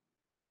friendly.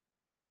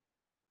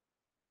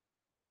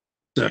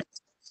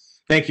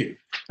 Thank you.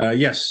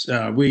 Yes,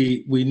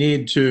 we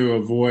need to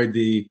avoid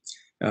the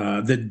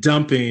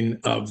dumping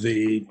of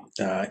the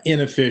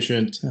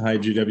inefficient high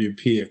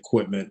GWP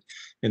equipment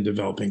in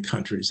developing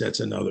countries. That's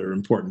another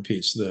important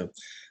piece.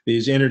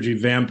 These energy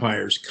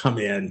vampires come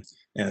in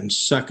and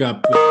suck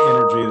up the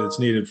energy that's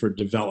needed for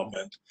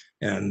development,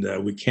 and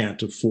we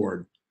can't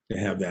afford to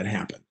have that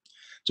happen.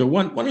 So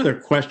one other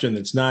question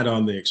that's not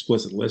on the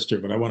explicit list here,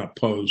 but I want to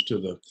pose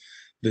to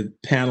the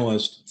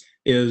panelists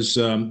is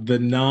the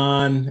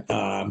non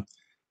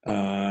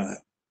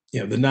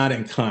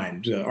in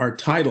kind. Our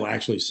title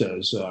actually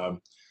says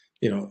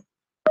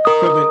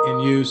equipment in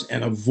use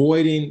and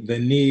avoiding the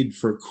need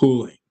for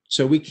cooling.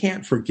 So we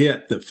can't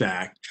forget the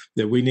fact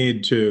that we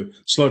need to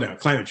slow down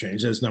climate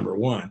change, that's number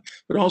one.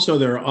 But also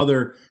there are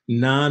other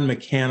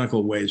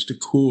non-mechanical ways to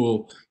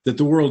cool that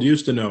the world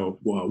used to know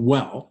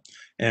well,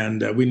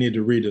 and we need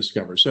to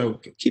rediscover.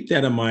 So keep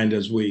that in mind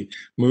as we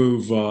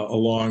move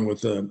along with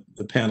the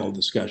panel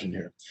discussion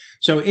here.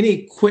 So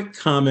any quick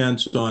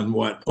comments on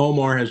what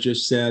Omar has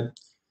just said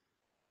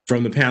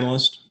from the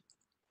panelists?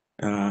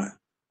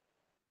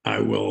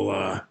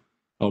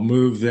 I'll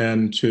move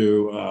then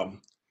to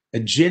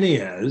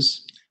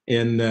Aginias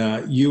in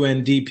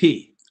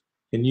UNDP.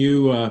 Can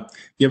you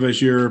give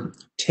us your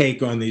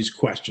take on these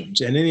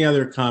questions and any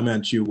other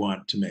comments you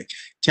want to make?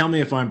 Tell me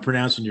if I'm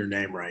pronouncing your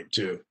name right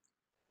too.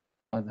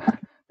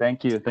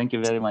 Thank you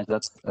very much.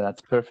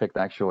 That's perfect,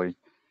 actually.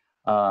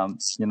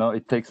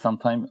 It takes some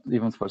time,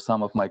 even for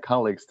some of my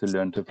colleagues, to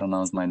learn to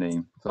pronounce my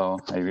name. So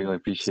I really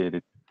appreciate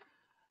it.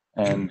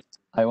 And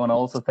I want to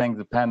also thank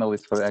the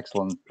panelists for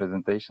excellent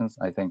presentations.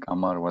 I think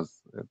Amar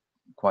was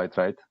quite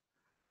right.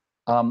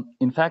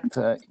 In fact,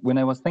 when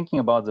I was thinking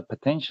about the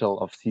potential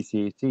of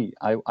CCAC,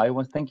 I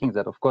was thinking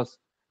that, of course,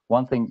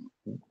 one thing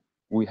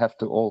we have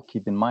to all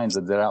keep in mind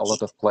that there are a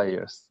lot of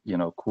players,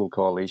 Cool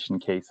Coalition,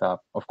 KSAP,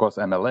 of course,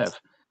 MLF,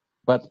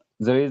 but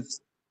there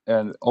is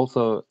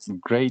also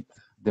great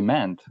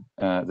demand.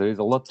 There is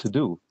a lot to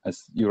do,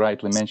 as you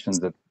rightly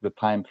mentioned, that the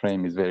time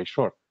frame is very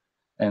short.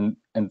 And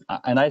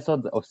I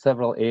thought of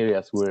several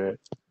areas where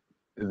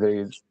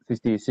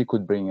CCAC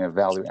could bring a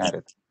value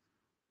added.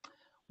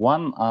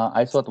 One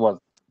I thought was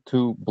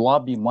to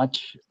lobby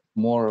much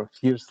more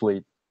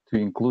fiercely to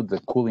include the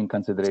cooling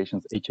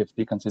considerations,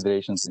 HFC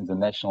considerations in the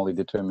nationally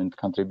determined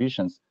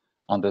contributions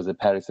under the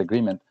Paris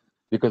Agreement,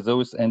 because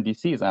those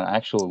NDCs are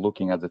actually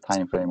looking at the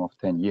time frame of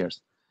 10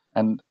 years.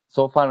 And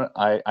so far,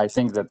 I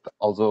think that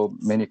although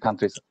many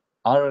countries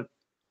are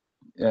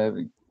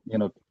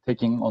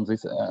taking on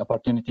this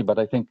opportunity, but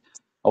I think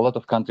a lot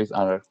of countries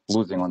are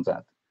losing on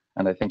that.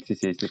 And I think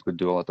CCAC could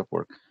do a lot of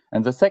work.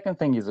 And the second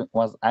thing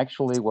was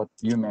actually what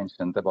you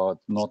mentioned about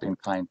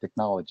not-in-kind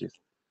technologies.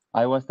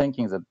 I was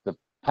thinking that the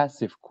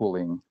passive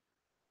cooling,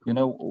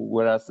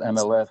 whereas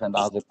MLF and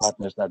other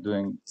partners are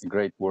doing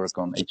great work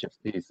on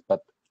HFCs,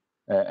 but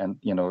and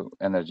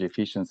energy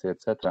efficiency,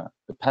 etc.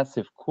 The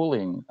passive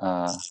cooling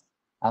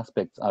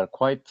aspects are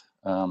quite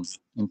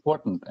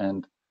important,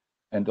 and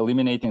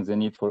eliminating the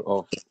need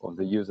of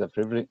the use of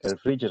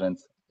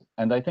refrigerants.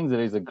 And I think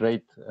there is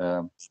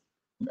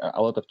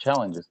a lot of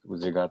challenges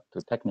with regard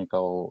to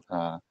technical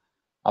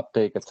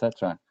uptake,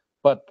 etc.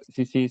 But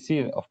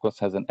CCAC, of course,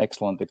 has an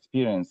excellent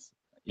experience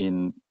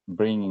in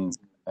bringing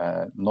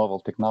novel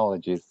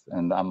technologies,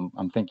 and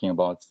I'm thinking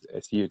about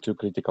CO2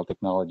 critical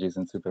technologies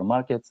in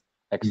supermarkets,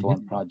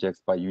 excellent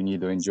projects by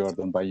UNIDO in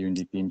Jordan, by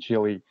UNDP in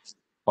Chile,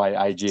 by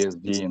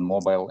IGSD in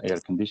mobile air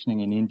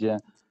conditioning in India.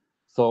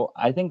 So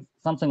I think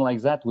something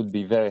like that would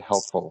be very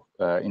helpful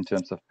in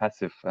terms of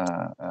passive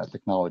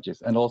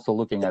technologies, and also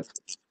looking at,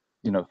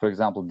 for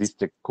example,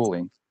 district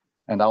cooling.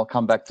 And I'll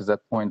come back to that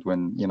point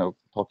when,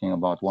 talking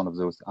about one of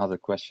those other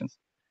questions.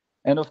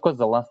 And of course,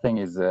 the last thing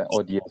is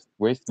ODS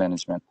waste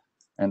management.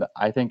 And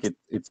I think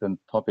it's a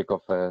topic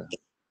of a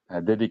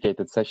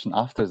dedicated session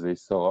after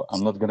this. So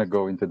I'm not going to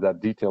go into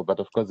that detail, but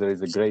of course, there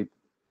is a great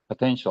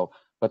potential.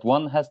 But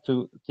one has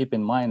to keep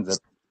in mind that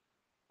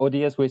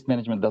ODS waste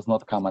management does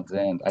not come at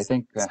the end. I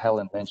think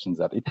Helen mentioned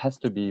that. It has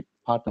to be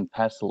part and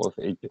parcel of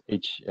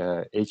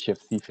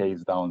HFC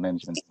phase down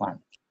management plan.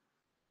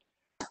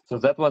 So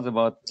that was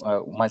about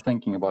my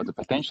thinking about the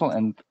potential.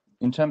 And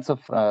in terms of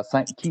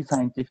key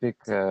scientific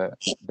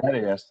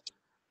barriers,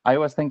 I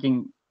was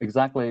thinking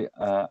exactly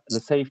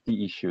the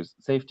safety issues,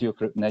 safety of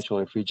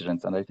natural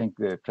refrigerants. And I think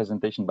the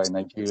presentation by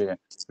Nigeria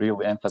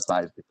really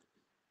emphasized it.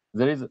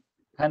 There is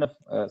kind of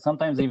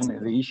sometimes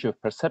even the issue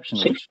of perception,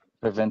 which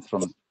prevents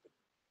from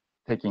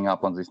taking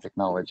up on these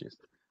technologies.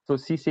 So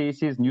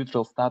CCAC's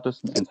neutral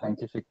status and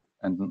scientific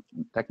and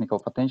technical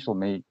potential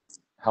may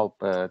help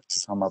to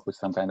come up with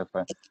some kind of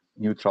a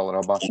neutral,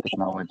 robust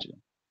technology.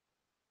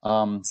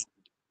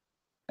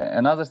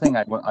 Another thing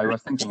I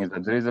was thinking is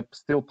that there is a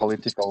still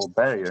political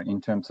barrier in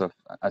terms of,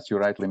 as you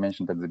rightly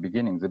mentioned at the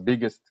beginning, the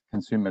biggest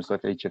consumers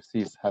of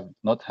HFCs have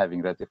not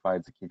having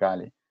ratified the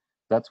Kigali.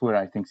 That's where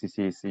I think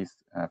CCAC's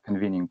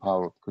convening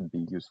power could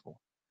be useful.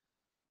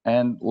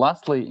 And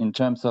lastly, in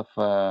terms of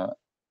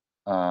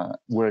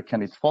where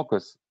can it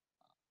focus,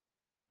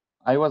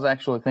 I was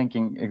actually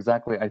thinking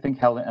exactly, I think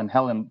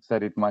Helen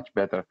said it much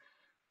better.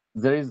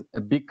 There is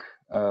a big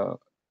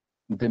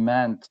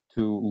demand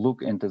to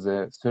look into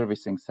the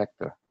servicing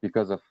sector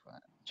because of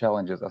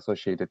challenges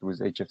associated with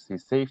HFC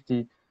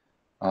safety,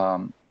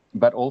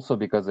 but also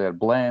because there are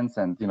blends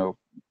and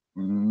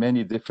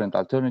many different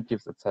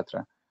alternatives,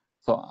 etc.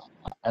 So,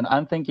 and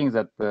I'm thinking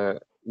that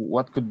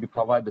what could be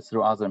provided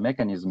through other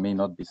mechanisms may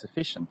not be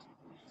sufficient.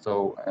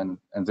 So,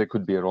 and there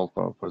could be a role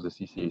for the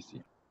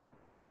CCAC.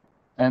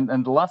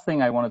 And the last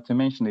thing I wanted to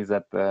mention is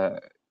that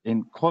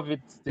in COVID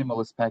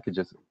stimulus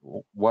packages,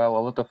 while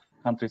a lot of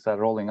countries are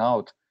rolling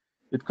out,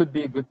 it could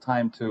be a good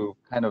time to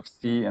kind of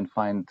see and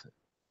find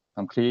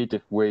some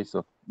creative ways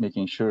of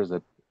making sure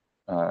that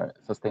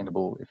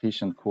sustainable,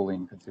 efficient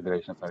cooling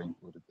considerations are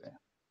included there.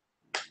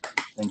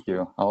 Thank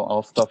you.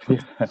 I'll stop here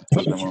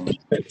for the moment.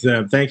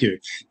 Thank you.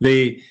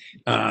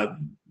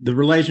 The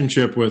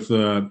relationship with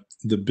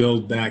the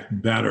Build Back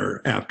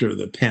Better after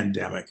the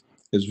pandemic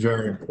is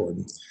very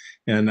important.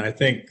 And I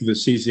think the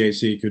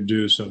CCAC could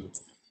do some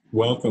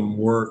welcome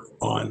work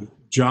on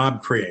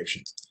job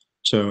creation.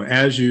 So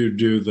as you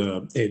do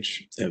the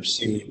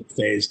HFC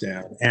phase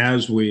down,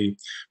 as we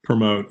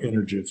promote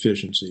energy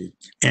efficiency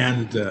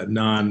and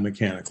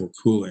non-mechanical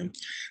cooling,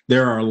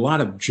 there are a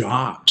lot of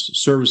jobs,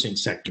 servicing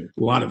sector,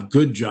 a lot of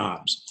good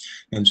jobs.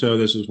 And so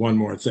this is one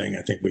more thing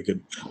I think we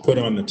could put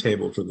on the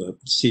table for the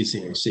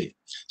CCAC.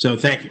 So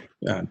thank you.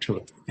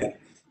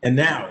 And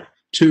now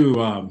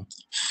to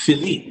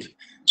Philippe.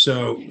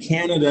 So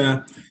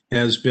Canada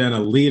has been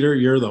a leader.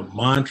 You're the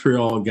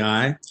Montreal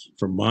guy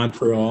from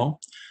Montreal.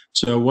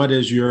 So what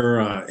is your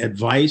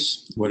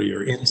advice? What are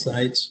your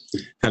insights?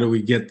 How do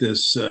we get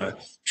this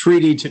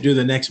treaty to do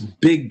the next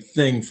big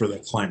thing for the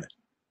climate?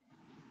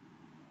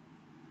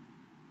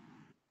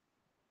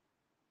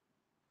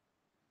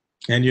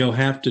 And you'll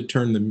have to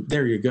turn them,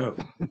 there you go.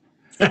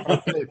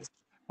 Okay.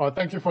 Well,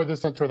 thank you for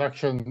this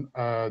introduction,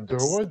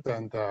 Durwood,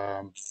 and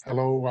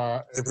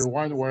hello,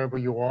 everyone, wherever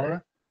you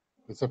are.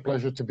 It's a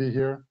pleasure to be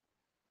here.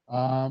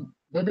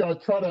 Maybe I'll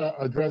try to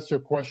address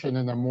your question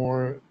in a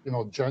more,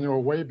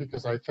 general way,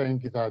 because I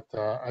think that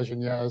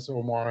Ageniaz,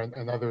 Omar,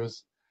 and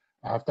others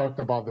have talked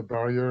about the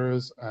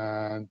barriers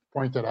and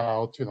pointed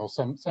out,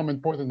 some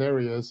important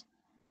areas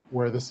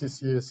where the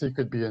CCAC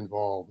could be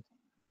involved.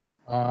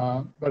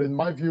 But in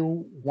my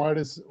view, what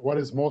is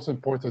most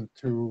important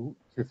to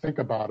think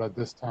about at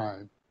this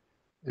time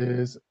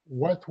is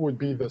what would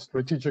be the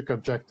strategic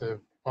objective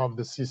of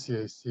the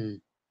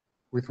CCAC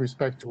with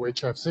respect to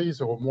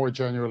HFCs, or more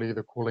generally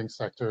the cooling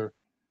sector,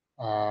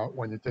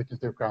 when you take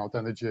into account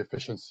energy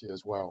efficiency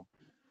as well.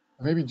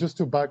 And maybe just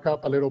to back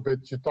up a little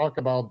bit, you talk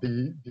about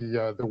the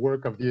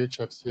work of the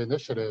HFC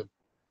initiative.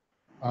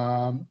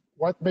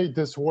 What made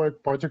this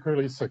work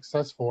particularly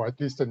successful, at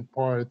least in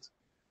part,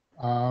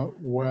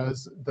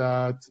 was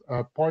that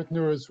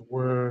partners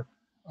were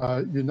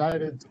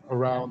united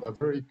around a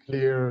very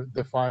clear,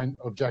 defined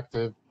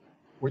objective,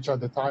 which at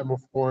the time,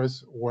 of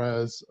course,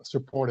 was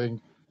supporting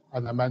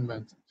an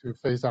amendment to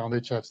phase down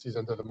HFCs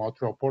under the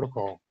Montreal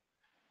Protocol.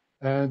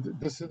 And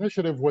this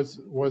initiative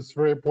was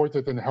very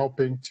important in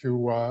helping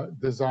to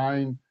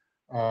design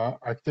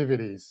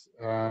activities.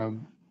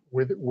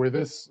 With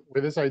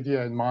this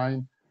idea in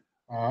mind,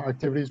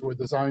 activities were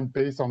designed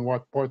based on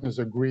what partners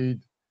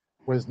agreed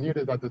was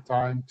needed at the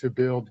time to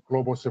build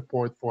global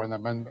support for an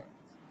amendment.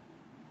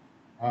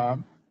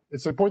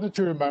 It's important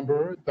to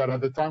remember that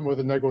at the time of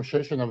the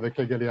negotiation of the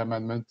Kigali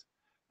Amendment,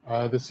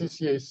 the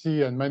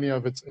CCAC and many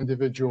of its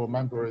individual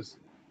members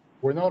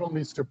were not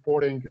only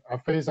supporting a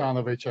phase down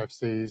of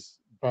HFCs,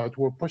 but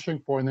were pushing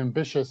for an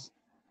ambitious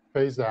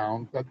phase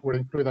down that would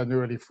include an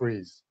early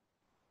freeze.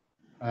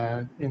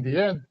 And in the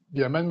end,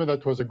 the amendment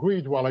that was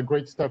agreed, while a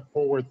great step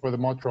forward for the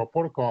Montreal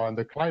Protocol and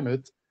the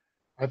climate,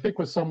 I think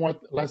was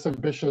somewhat less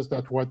ambitious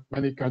than what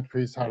many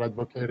countries had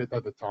advocated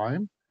at the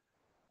time,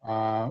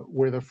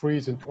 with a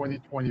freeze in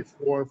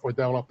 2024 for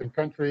developing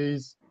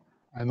countries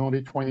and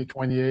only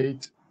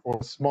 2028 for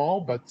a small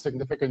but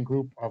significant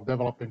group of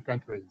developing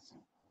countries.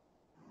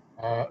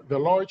 The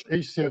large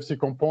HCFC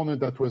component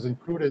that was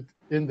included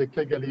in the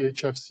Kigali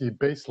HFC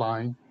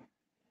baseline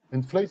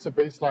inflates the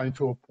baseline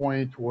to a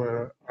point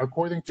where,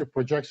 according to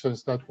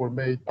projections that were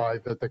made by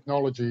the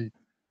Technology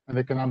and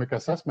Economic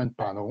Assessment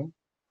Panel,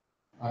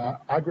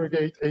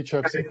 aggregate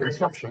HFC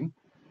consumption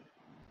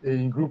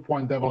in Group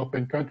 1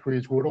 developing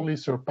countries would only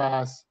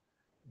surpass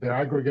their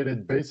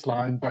aggregated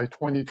baseline by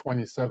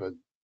 2027.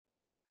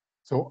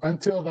 So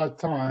until that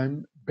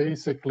time,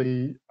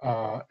 basically,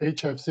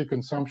 HFC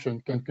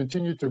consumption can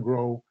continue to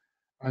grow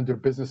under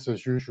business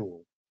as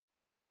usual.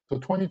 So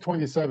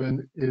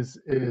 2027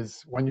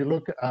 is when you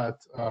look at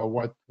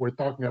what we're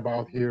talking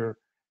about here,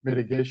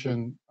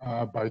 mitigation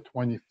by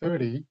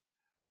 2030.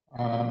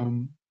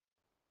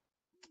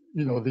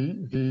 You know,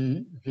 the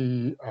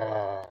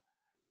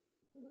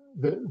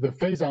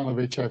phase out of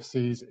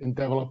HFCs in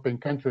developing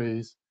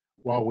countries,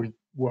 while we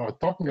were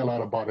talking a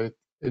lot about it,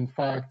 in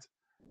fact,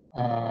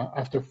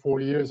 after 4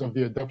 years of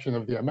the adoption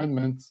of the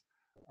amendments,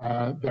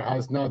 there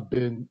has not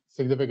been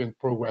significant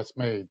progress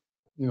made.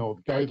 You know,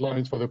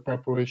 guidelines for the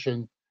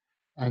preparation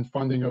and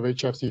funding of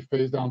HFC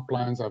phase down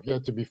plans have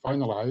yet to be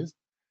finalized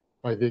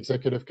by the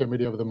Executive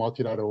Committee of the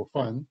Multilateral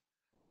Fund.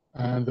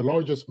 And the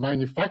largest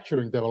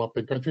manufacturing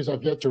developing countries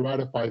have yet to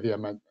ratify the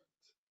amendment.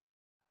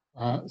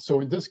 So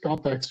in this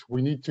context,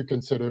 we need to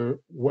consider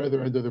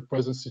whether under the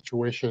present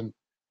situation,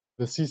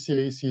 the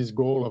CCAC's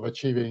goal of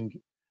achieving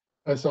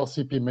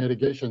SLCP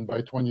mitigation by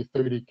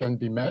 2030 can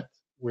be met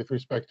with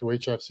respect to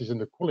HFCs in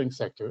the cooling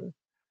sector.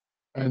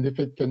 And if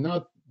it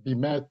cannot be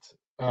met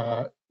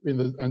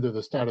under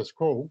the status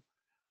quo,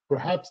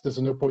 perhaps there's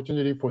an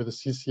opportunity for the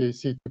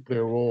CCAC to play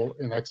a role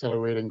in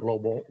accelerating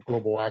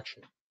global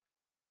action.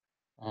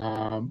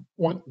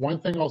 One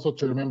thing also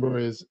to remember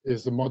is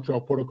the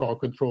Montreal Protocol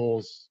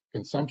controls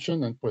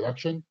consumption and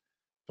production.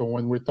 So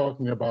when we're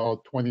talking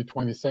about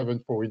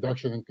 2027 for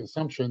reduction in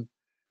consumption,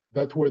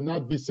 that will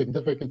not be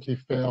significantly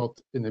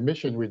felt in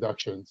emission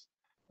reductions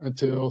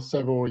until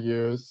several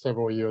years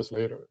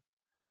later.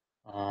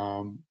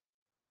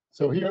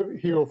 So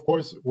here, of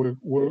course,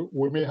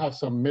 we may have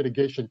some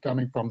mitigation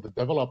coming from the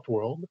developed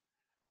world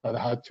that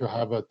had to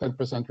have a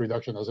 10%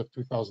 reduction as of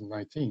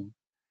 2019.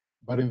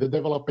 But in the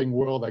developing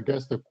world, I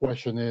guess the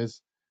question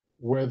is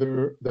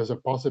whether there's a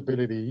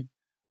possibility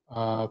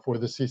for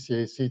the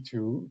CCAC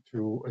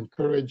to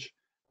encourage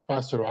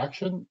faster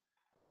action,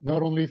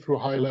 not only through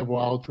high-level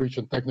outreach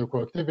and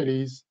technical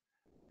activities,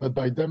 but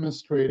by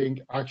demonstrating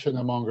action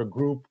among a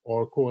group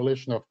or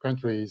coalition of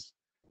countries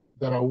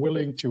that are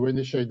willing to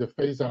initiate the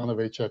phase-down of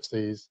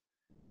HFCs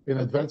in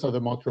advance of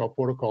the Montreal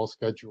Protocol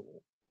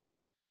schedule.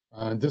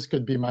 And this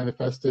could be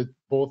manifested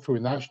both through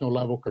national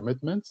level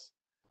commitments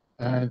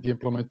and the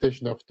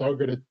implementation of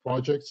targeted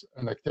projects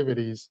and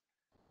activities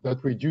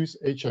that reduce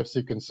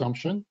HFC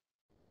consumption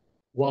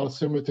while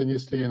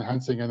simultaneously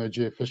enhancing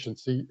energy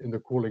efficiency in the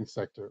cooling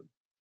sector.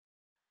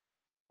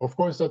 Of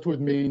course, that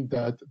would mean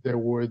that there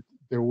would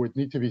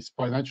need to be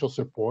financial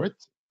support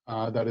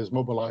that is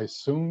mobilized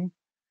soon,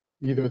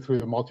 either through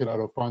the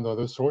Multilateral Fund or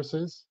other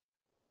sources.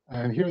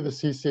 And here the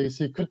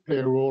CCAC could play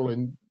a role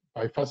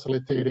by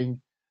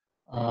facilitating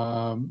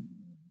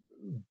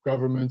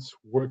governments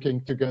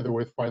working together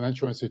with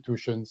financial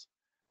institutions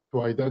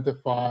to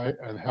identify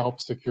and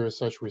help secure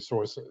such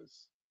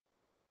resources.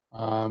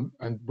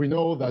 And we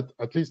know that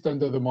at least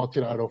under the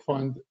Multilateral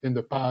Fund in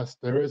the past,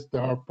 there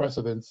are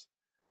precedents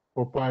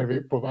for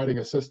providing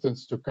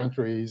assistance to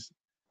countries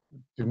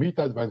to meet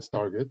advanced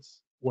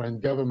targets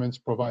when governments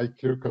provide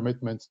clear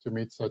commitments to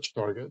meet such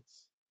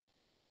targets.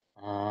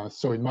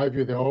 So in my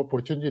view, there are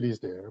opportunities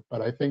there,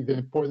 but I think the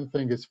important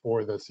thing is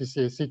for the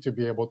CCAC to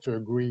be able to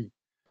agree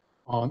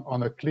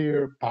on a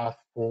clear path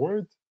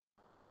forward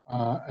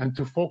and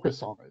to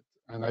focus on it.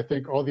 And I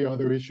think all the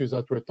other issues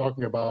that we're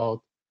talking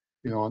about,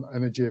 you know, on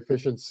energy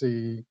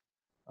efficiency,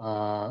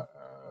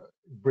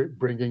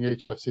 bringing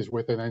HFCs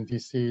within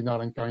NDC,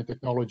 not-in-kind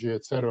technology,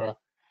 etc.,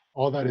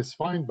 all that is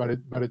fine, but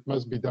it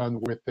must be done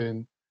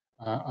within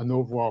an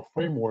overall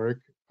framework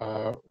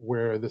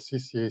where the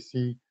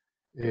CCAC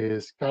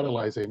is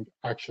catalyzing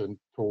action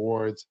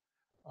towards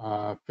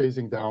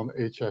phasing down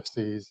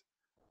HFCs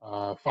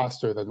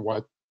faster than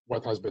what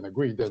has been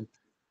agreed. And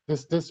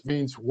this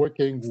means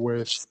working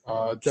with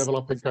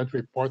developing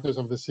country partners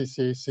of the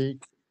CCAC.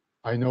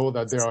 I know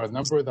that there are a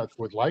number that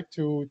would like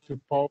to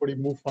probably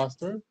move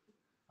faster,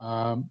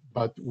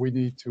 but we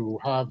need to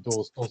have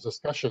those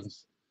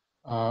discussions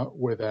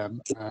with them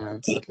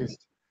and at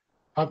least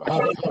have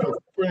a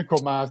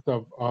critical mass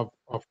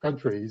of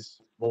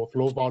countries, both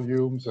low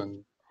volumes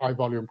and high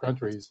volume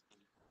countries,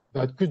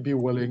 that could be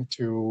willing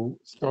to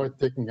start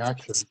taking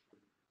action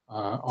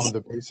on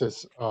the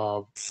basis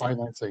of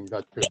financing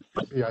that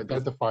could be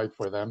identified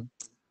for them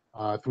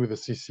through the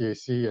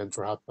CCAC and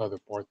perhaps other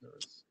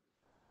partners.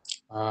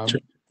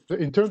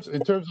 In terms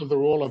of the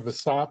role of the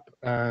SAP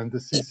and the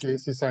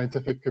CCAC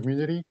scientific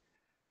community,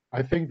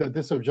 I think that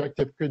this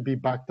objective could be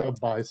backed up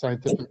by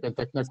scientific and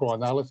technical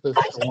analysis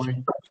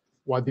showing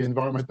what the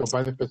environmental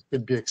benefits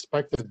could be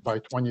expected by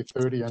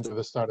 2030 under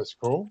the status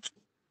quo,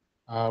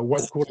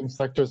 what cooling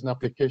sectors and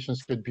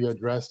applications could be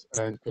addressed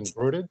and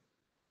converted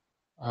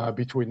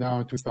between now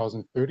and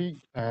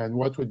 2030, and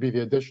what would be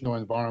the additional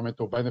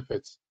environmental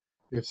benefits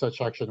if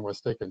such action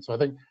was taken. So I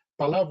think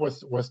Talab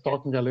was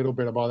talking a little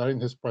bit about that in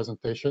his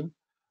presentation,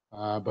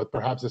 but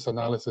perhaps this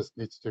analysis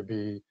needs to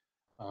be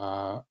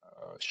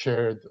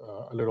shared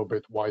a little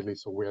bit widely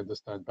so we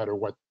understand better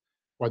what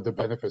the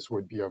benefits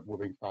would be of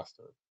moving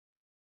faster.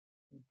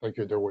 Thank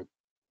you, Durwood.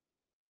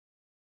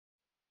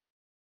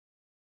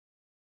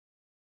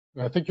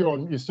 I think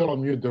you're still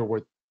on mute,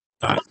 Durwood.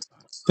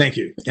 Thank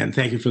you, and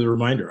thank you for the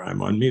reminder.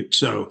 I'm on mute.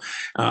 So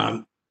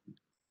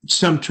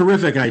some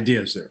terrific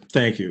ideas there.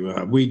 Thank you.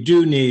 We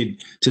do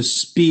need to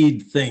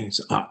speed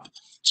things up.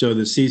 So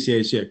the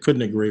CCAC, I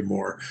couldn't agree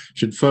more,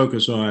 should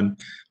focus on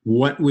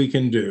what we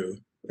can do.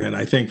 And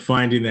I think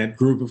finding that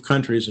group of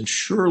countries, and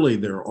surely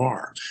there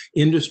are,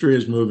 industry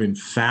is moving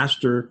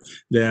faster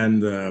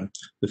than the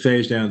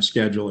phase down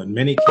schedule in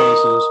many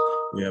cases.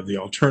 We have the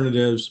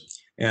alternatives,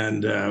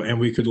 and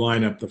we could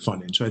line up the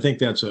funding. So I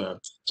think it's a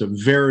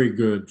very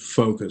good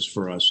focus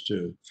for us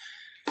to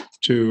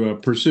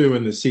pursue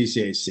in the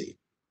CCAC.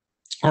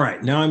 All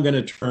right, now I'm going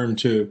to turn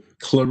to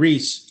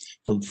Clarice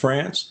from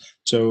France.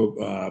 So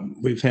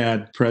we've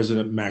had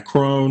President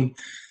Macron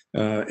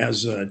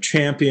as a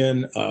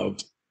champion of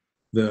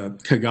the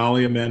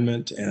Kigali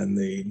Amendment and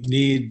the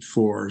need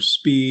for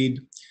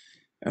speed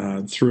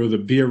through the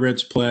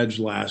Biarritz Pledge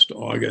last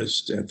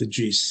August at the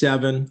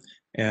G7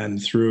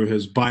 and through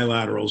his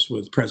bilaterals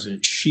with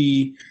President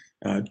Xi,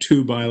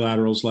 2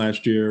 bilaterals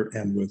last year,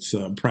 and with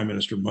Prime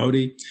Minister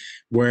Modi,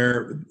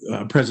 where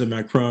President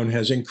Macron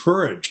has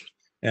encouraged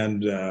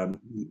and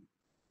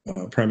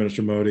Prime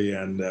Minister Modi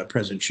and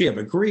President Xi have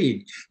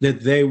agreed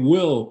that they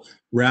will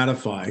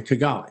ratify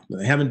Kigali.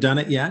 They haven't done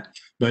it yet,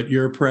 but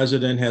your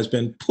president has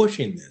been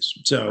pushing this.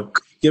 So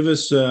give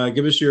us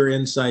your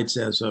insights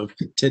as of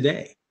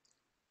today.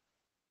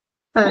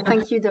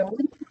 Thank you,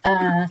 David.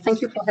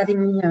 Thank you for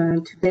having me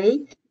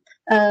today.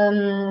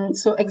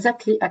 So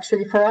exactly,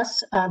 actually, for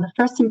us, the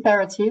first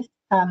imperative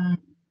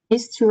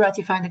is to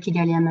ratify the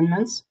Kigali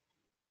Amendments.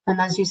 And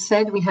as you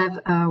said, we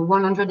have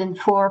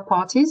 104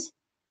 parties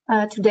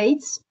to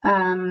date,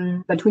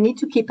 but we need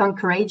to keep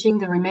encouraging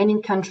the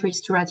remaining countries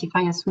to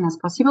ratify as soon as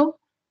possible.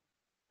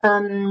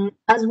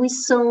 As we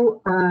saw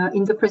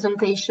in the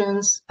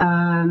presentations,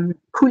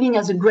 cooling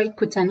has a great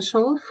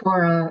potential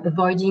for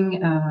avoiding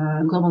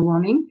global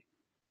warming.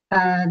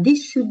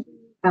 This should be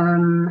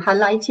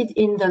highlighted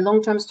in the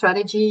long-term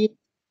strategy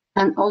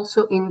and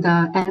also in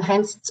the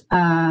enhanced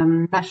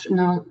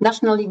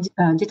nationally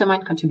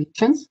determined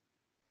contributions.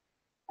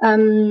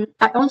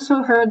 I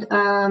also heard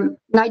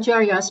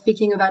Nigeria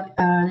speaking about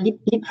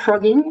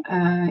leapfrogging.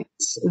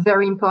 It's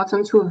very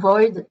important to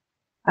avoid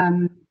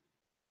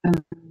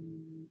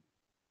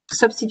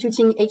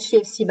substituting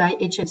HFC by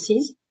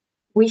HFCs.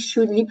 We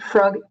should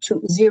leapfrog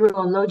to zero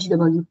or low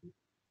GWP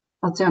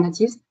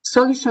alternatives.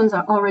 Solutions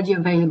are already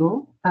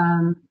available,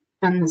 and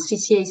the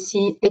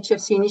CCAC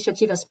HFC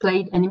initiative has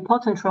played an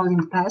important role in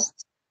the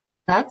past.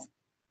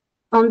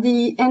 On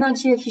the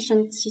energy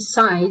efficiency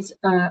side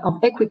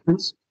of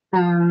equipment,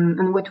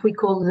 and what we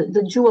call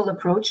the dual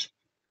approach,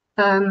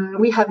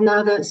 we have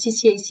now the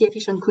CCAC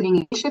Efficient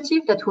Cooling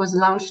Initiative that was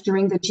launched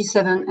during the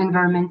G7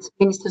 Environment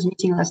Ministers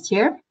meeting last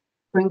year,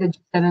 during the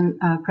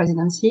G7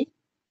 presidency.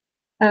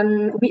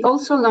 We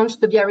also launched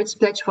the Biarritz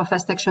Pledge for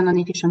Fast Action on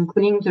Efficient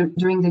Cooling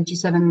during the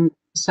G7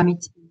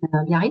 Summit in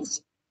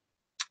Biarritz.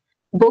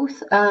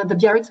 Both the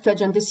Biarritz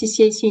Pledge and the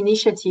CCAC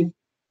initiative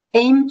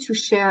aim to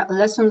share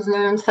lessons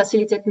learned,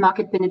 facilitate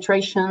market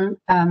penetration,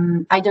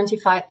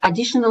 identify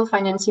additional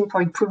financing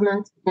for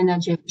improvement in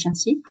energy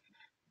efficiency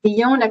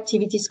beyond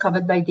activities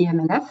covered by the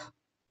MLF.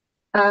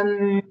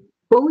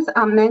 Both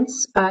are meant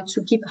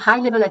to keep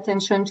high-level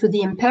attention to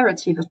the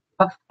imperative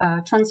of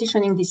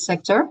transitioning this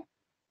sector,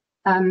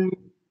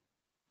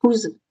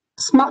 whose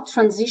smart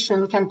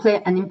transition can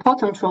play an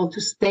important role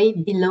to stay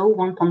below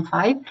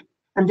 1.5.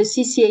 And the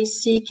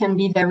CCAC can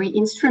be very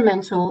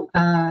instrumental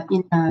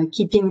in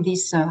keeping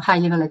this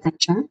high-level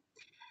attention.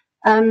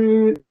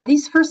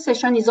 This first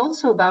session is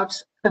also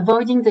about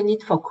avoiding the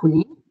need for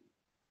cooling.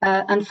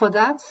 And for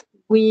that,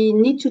 we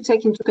need to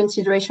take into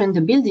consideration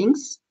the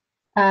buildings.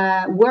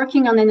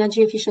 Working on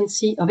energy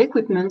efficiency of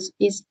equipment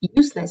is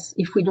useless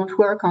if we don't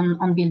work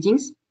on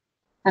buildings.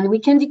 And we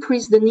can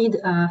decrease the need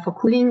for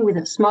cooling with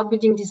a smart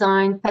building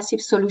design,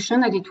 passive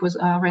solution, as it was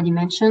already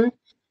mentioned,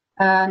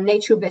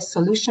 nature-based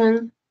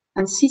solution.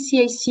 And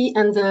CCAC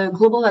and the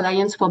Global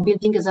Alliance for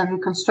Building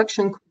and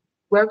Construction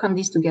work on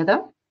this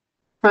together.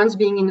 France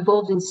being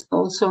involved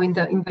also in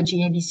the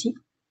GABC.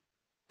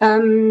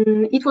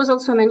 It was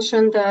also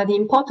mentioned the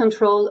important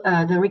role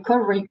the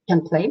recovery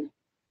can play.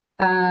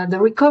 The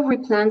recovery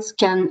plans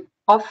can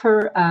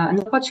offer an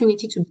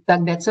opportunity to do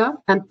that better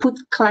and put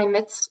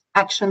climate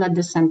action at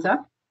the center.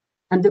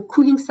 And the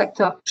cooling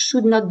sector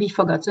should not be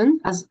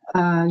forgotten, as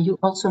you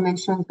also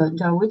mentioned,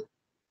 Dawood.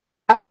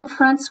 In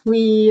France,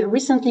 we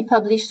recently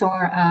published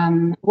our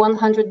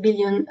 100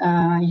 billion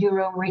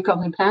euro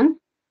recovery plan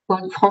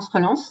called France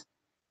Relance.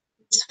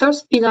 Its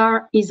first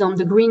pillar is on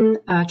the green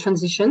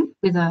transition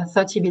with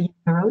 30 billion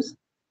euros.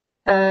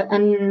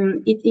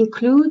 And it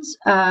includes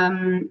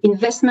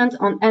investment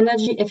on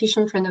energy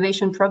efficient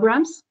renovation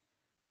programs,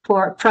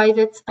 for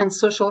private and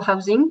social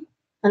housing,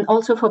 and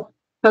also for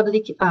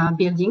public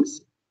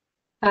buildings.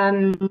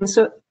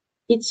 So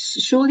it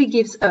surely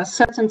gives a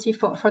certainty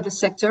for the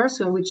sector,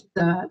 so which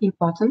is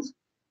important.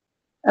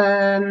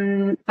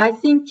 I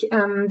think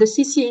the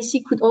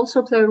CCAC could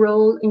also play a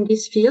role in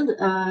this field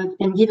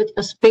and give it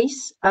a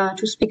space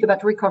to speak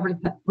about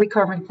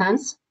recovery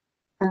plans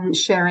and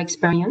share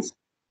experience.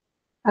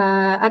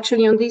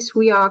 Actually, on this,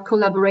 we are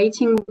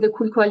collaborating with the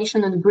Cool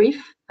Coalition on a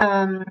brief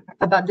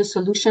about the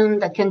solution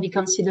that can be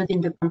considered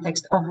in the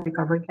context of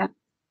recovery plan.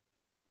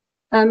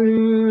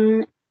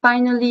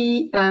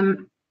 Finally,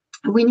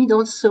 we need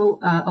also,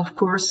 of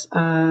course,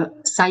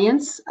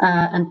 science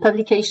and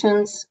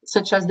publications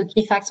such as the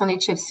key facts on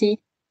HFC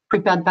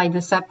prepared by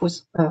the SAP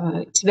was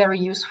it's very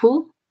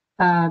useful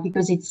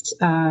because it's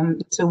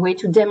a way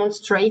to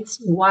demonstrate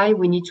why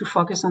we need to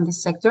focus on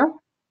this sector.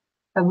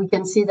 We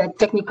can see that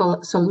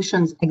technical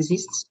solutions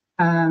exist,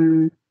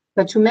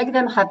 but to make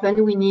them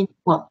happen, we need,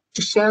 well,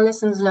 to share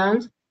lessons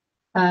learned,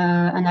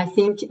 and I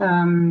think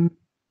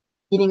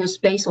giving a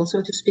space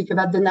also to speak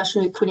about the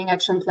national cooling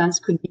action plans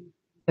could be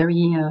very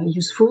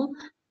useful.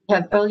 We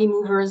have early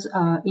movers,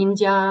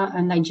 India,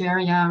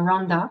 Nigeria,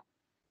 Rwanda.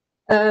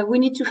 We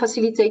need to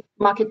facilitate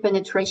market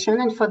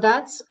penetration, and for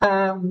that,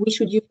 we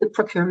should use the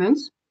procurement,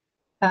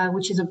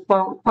 which is a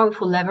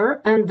powerful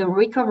lever, and the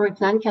recovery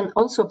plan can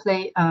also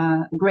play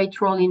a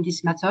great role in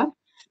this matter.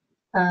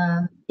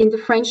 In the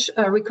French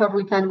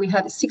recovery plan, we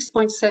have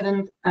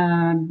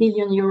 6.7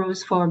 billion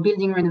euros for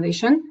building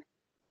renovation.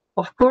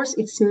 Of course,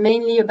 it's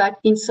mainly about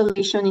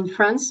insulation in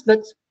France,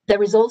 but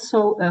there is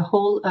also a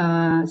whole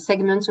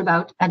segment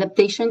about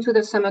adaptation to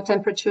the summer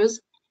temperatures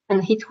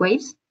and heat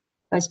waves,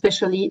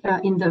 especially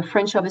in the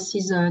French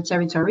overseas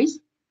territories.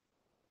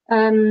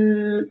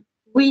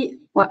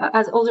 Well,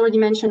 as already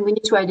mentioned, we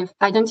need to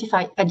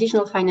identify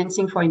additional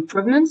financing for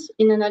improvements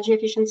in energy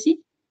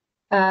efficiency.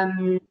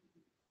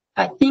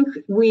 I think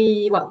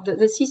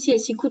the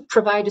CCAC could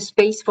provide a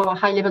space for a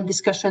high-level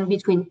discussion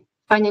between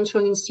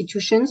financial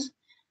institutions,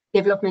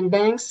 development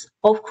banks,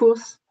 of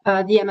course,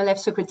 the MLF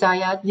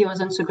Secretariat, the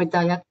Ozone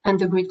Secretariat, and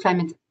the Grid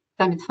Climate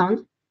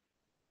Fund.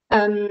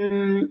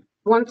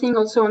 One thing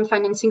also on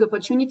financing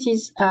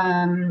opportunities,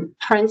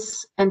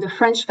 France and the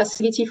French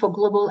Facility for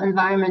Global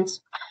Environment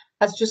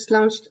has just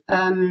launched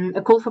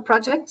a call for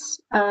projects,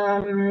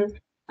 and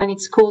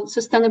it's called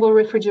Sustainable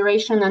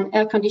Refrigeration and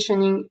Air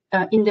Conditioning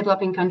in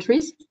Developing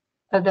Countries.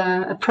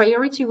 The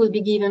priority will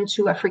be given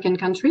to African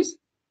countries.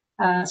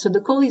 So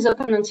the call is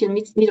open until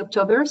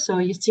mid-October, so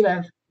you still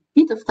have a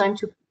bit of time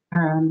to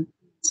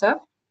serve.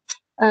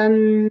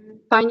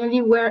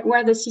 Finally,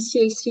 where the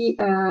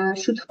CCAC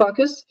should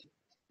focus,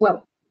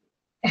 well,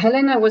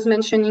 Helena was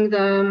mentioning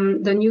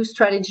the new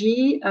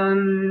strategy.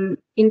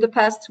 In the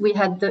past, we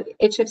had the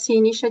HFC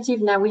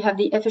initiative. Now we have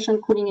the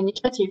efficient cooling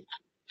initiative.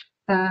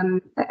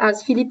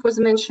 As Philippe was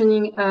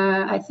mentioning,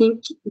 I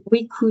think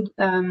we could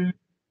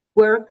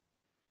work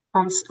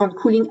on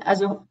cooling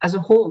as a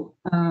whole,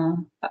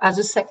 as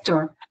a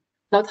sector,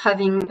 not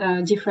having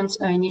different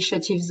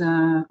initiatives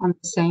on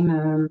the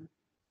same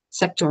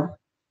sector.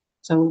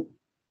 So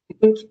I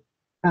think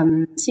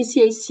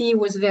CCAC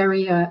was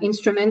very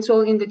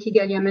instrumental in the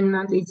Kigali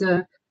Amendment. It's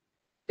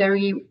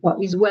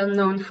is well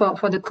known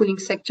for the cooling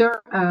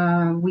sector.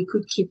 We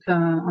could keep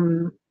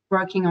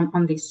working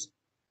on this.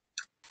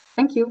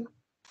 Thank you.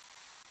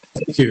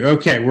 Thank you.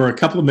 Okay, we're a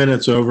couple of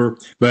minutes over,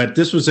 but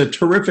this was a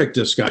terrific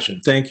discussion.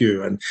 Thank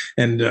you.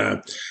 And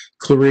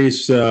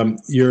Clarice,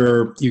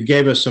 you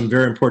gave us some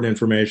very important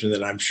information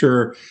that I'm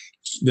sure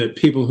that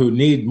people who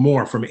need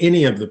more from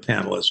any of the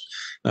panelists,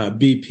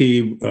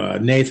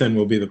 BP, Nathan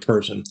will be the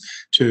person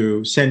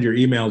to send your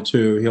email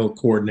to. He'll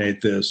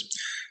coordinate this,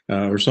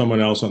 or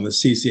someone else on the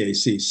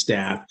CCAC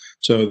staff.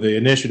 So the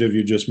initiative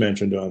you just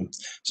mentioned on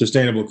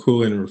sustainable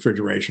cooling and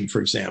refrigeration, for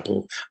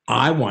example,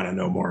 I want to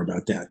know more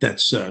about that.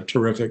 That's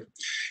terrific.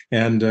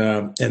 And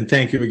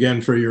thank you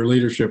again for your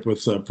leadership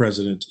with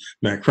President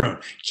Macron.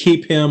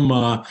 Keep him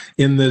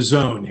in the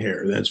zone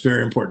here. That's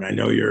very important. I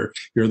know you're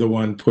the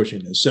one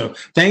pushing this. So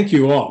thank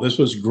you all. This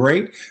was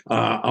great.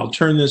 I'll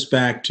turn this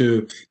back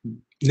to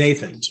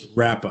Nathan to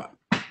wrap up.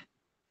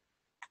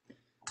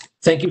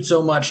 Thank you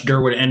so much,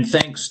 Durwood, and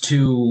thanks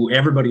to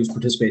everybody who's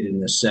participated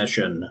in this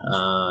session.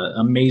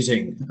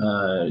 Amazing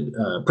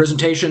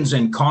presentations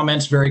and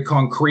comments, very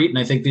concrete, and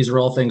I think these are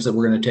all things that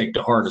we're going to take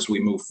to heart as we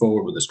move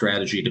forward with the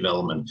strategy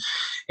development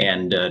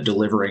and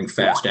delivering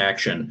fast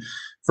action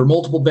for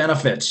multiple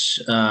benefits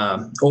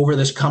over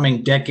this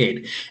coming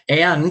decade.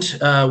 And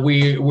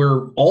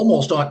we're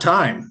almost on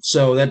time,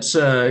 so that's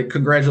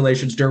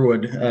congratulations,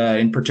 Durwood,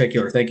 in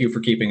particular. Thank you for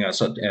keeping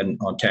us on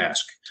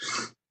task.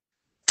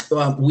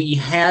 We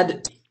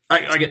had,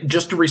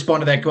 just to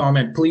respond to that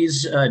comment,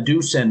 please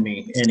do send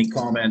me any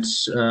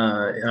comments.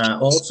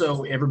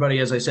 Also, everybody,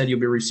 as I said, you'll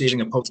be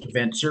receiving a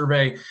post-event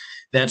survey.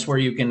 That's where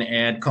you can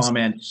add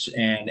comments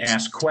and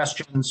ask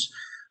questions.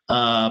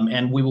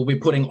 And we will be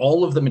putting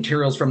all of the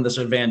materials from this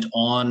event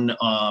on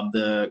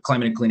the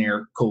Climate and Clean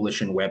Air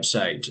Coalition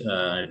website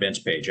events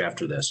page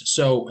after this.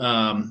 So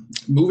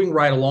moving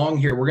right along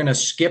here, we're going to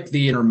skip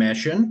the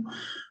intermission.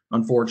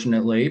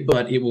 unfortunately,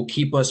 but it will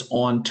keep us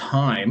on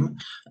time.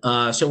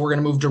 So we're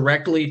going to move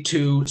directly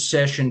to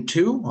session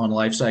 2 on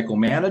lifecycle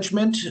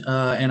management.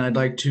 And I'd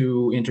like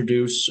to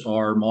introduce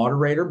our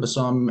moderator,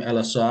 Bassam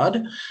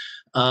El-Assad,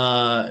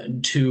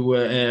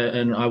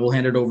 and I will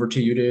hand it over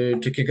to you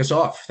to kick us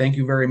off. Thank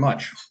you very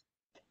much.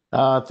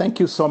 Thank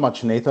you so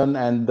much, Nathan,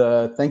 and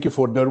thank you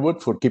for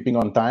Durwood for keeping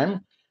on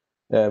time.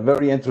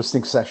 Very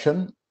interesting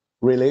session,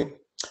 really.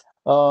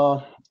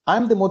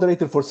 I'm the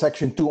moderator for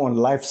section 2 on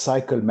life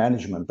cycle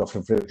management of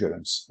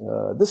refrigerants.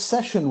 This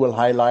session will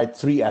highlight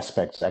 3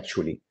 aspects,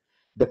 actually.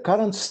 The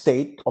current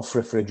state of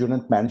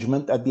refrigerant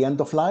management at the end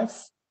of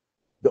life,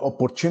 the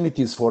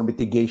opportunities for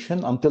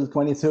mitigation until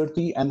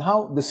 2030, and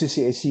how the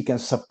CCAC can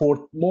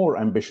support more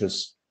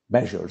ambitious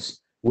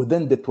measures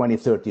within the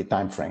 2030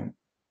 timeframe.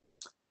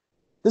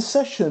 This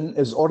session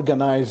is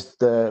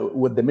organized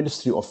with the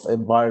Ministry of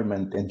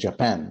Environment in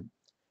Japan.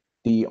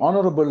 The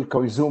Honorable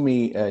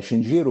Koizumi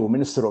Shinjiro,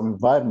 Minister of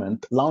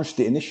Environment, launched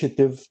the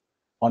initiative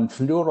on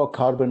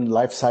fluorocarbon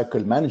life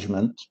cycle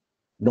management,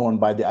 known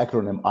by the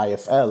acronym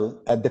IFL,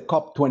 at the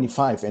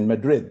COP25 in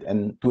Madrid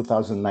in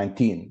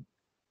 2019.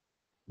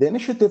 The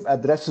initiative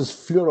addresses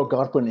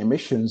fluorocarbon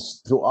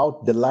emissions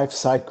throughout the life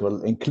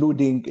cycle,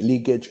 including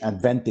leakage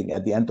and venting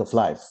at the end of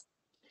life.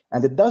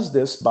 And it does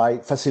this by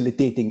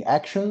facilitating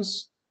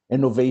actions,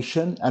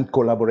 innovation, and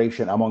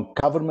collaboration among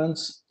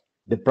governments,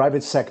 the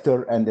private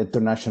sector, and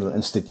international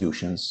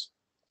institutions.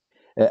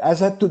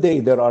 As at today,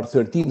 there are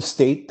 13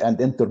 state and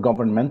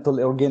intergovernmental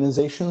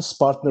organizations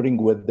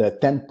partnering with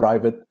 10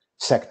 private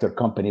sector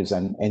companies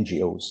and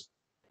NGOs.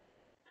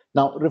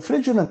 Now,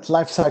 refrigerant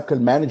life cycle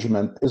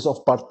management is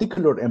of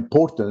particular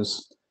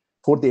importance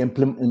for the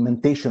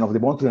implementation of the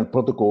Montreal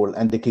Protocol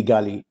and the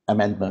Kigali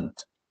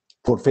Amendment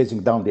for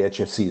phasing down the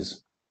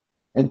HFCs.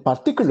 In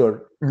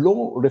particular,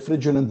 low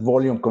refrigerant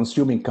volume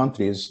consuming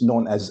countries,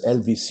 known as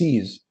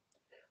LVCs,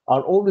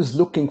 are always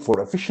looking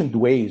for efficient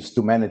ways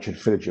to manage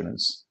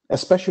refrigerants,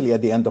 especially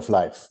at the end of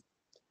life.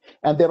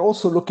 And they're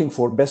also looking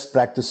for best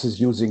practices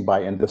using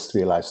by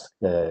industrialized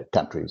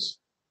countries.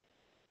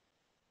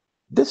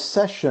 This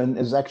session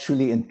is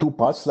actually in 2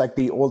 parts, like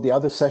all the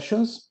other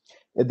sessions.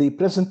 The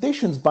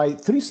presentations by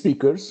 3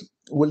 speakers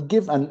will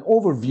give an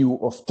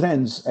overview of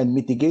trends and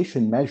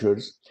mitigation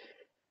measures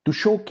to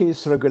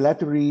showcase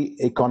regulatory,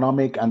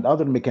 economic, and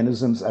other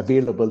mechanisms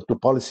available to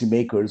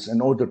policymakers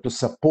in order to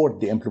support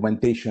the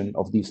implementation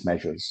of these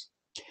measures.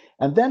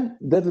 And then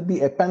there will be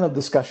a panel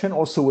discussion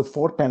also with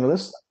 4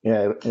 panelists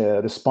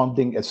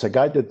responding. It's a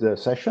guided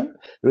session,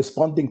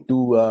 responding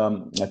to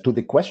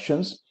the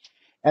questions.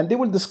 And they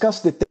will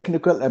discuss the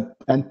technical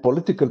and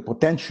political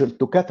potential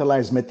to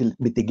catalyze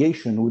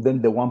mitigation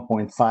within the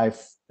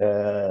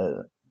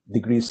 1.5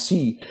 degrees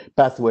C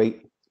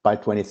pathway by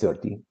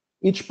 2030.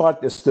 Each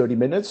part is 30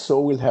 minutes,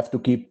 so we'll have to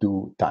keep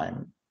to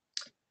time.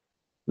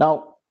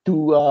 Now,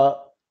 to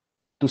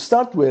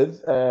start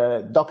with,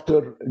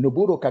 Dr.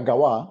 Noboru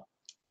Kagawa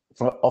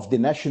of the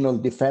National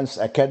Defense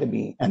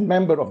Academy and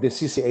member of the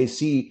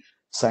CCAC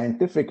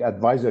Scientific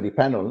Advisory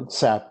Panel,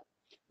 SAP,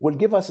 will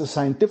give us a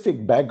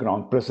scientific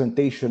background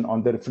presentation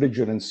on the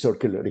refrigerant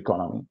circular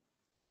economy.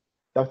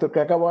 Dr.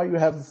 Kagawa, you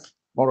have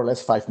more or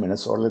less 5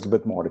 minutes or a little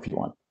bit more if you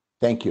want.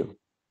 Thank you.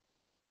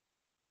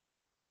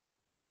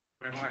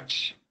 Very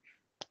much.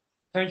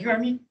 Can you hear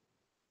me?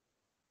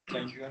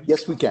 Can you hear me?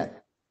 Yes, we can.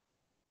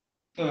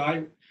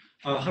 So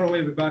hello,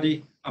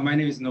 everybody. My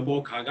name is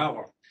Nobuo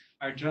Kagawa.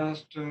 I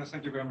just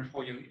thank you very much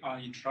for your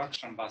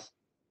introduction, but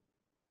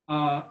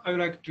I would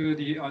like to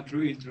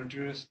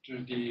introduce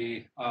to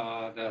the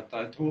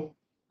title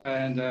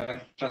and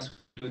just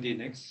to the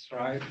next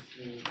slide.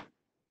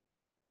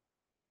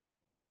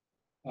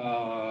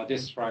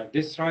 This slide.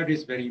 This slide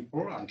is very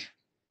important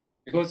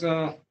because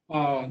there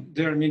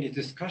are many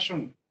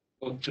discussions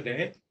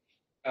today.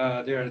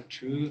 There are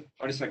 2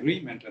 Paris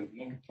Agreement and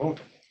Montreal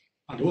Protocol,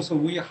 and also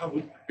we have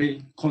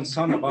a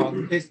concern about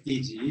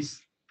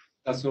SDGs.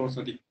 That's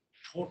also the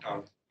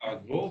total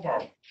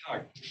global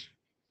target.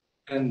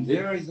 And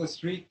there is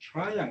 3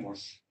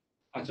 triangles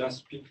I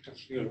just picked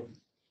here.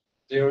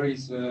 There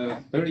is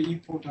very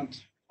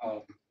important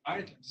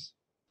items.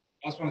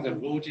 First one, the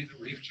low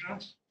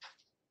refrigerant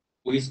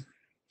with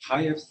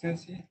high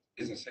efficiency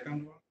is the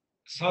second one.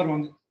 Third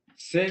one,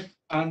 safe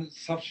and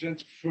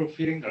sufficient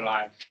fulfilling the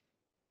life.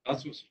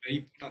 That's also very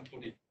important for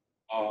the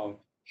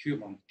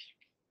human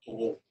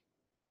people.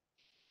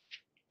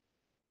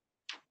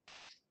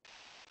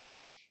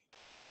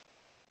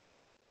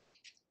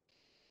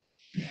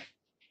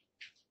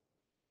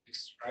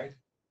 Next slide.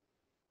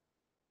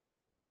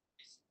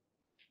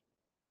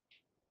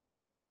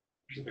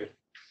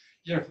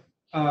 Yeah,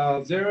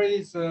 there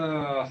is,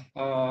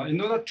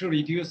 in order to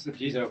reduce the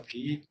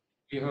GWP,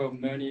 we have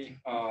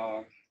many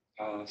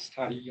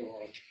study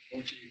or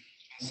technology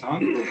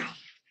concern.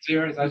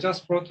 There is, I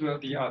just brought the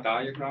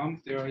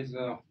diagram. There is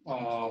a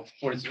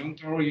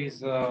horizontal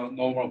is a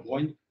normal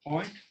boiling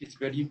point. It's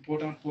very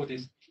important for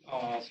this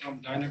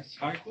thermodynamic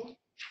cycle.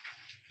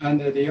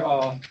 And the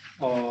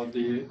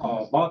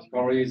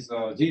vertical is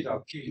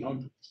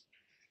GWP.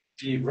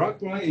 The black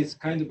line is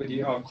kind of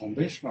the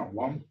conventional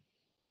one.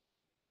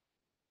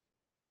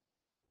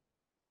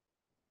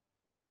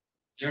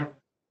 Yeah.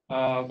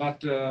 But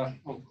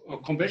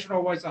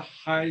conventional was a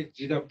high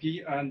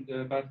GWP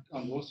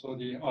and also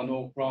the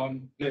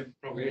from the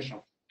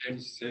propagation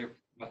very safe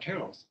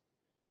materials.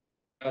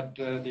 But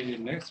the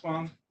next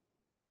one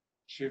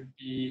should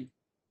be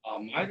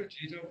mild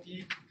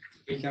GWP.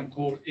 We can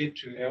call it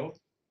to L,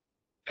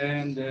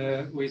 and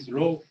with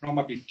low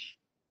flammability,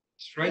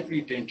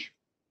 slightly dangerous.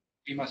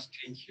 We must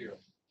take care.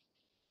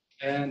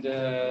 And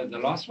the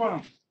last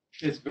one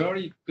is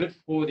very good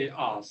for the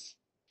Earth.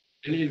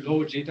 Very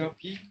low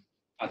GWP,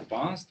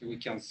 advanced, we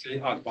can say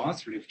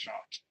advanced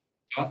refrigerant,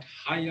 but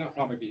higher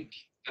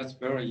flammability. That's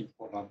very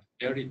important,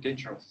 very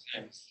dangerous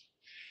things.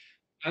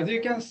 As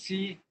you can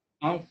see,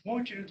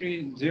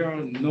 unfortunately, there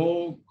are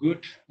no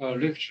good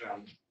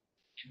refrigerant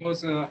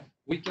because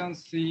we can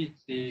see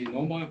the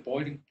normal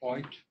boiling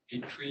point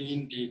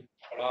between the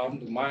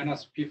around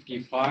minus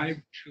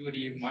 55 to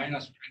the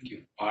minus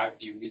 25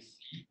 degrees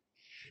C.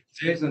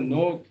 There's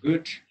no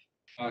good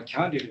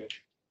candidate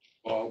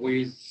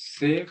with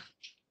safe,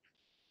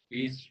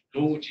 with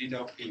low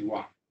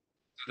GWP1.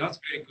 So that's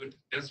very good.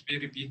 That's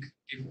very big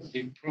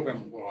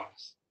problem for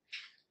us.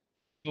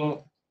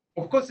 So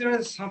of course there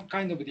is some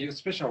kind of the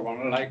special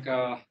one like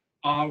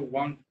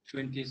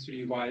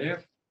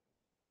R123YF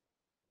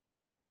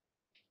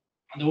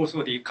and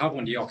also the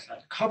carbon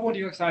dioxide. Carbon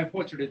dioxide,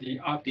 unfortunately,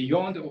 are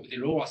beyond of the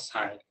lower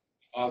side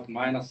of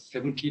minus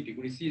 70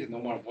 degrees C is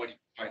normal boiling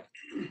point.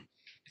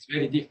 It's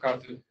very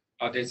difficult to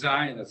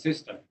design a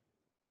system.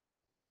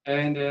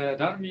 And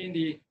that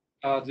means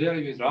there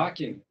is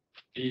lacking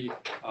the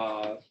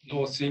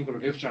no single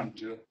refrigerant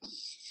to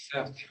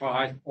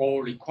satisfy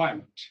all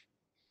requirements.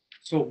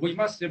 So we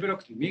must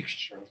develop the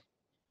mixture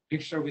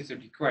with the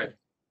required,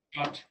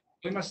 but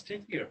we must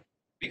take care.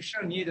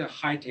 Mixture need a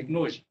high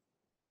technology.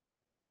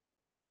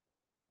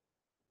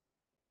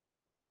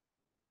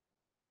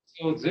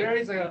 So there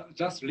is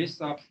just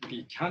list of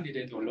the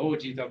candidate or low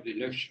GW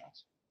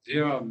refrigerants.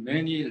 There are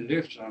many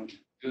refrigerants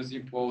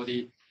using for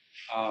the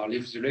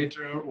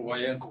refrigerator or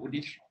air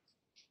conditioner.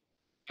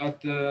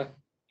 But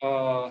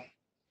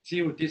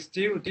still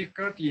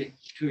difficulty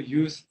to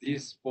use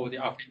this for the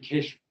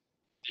application.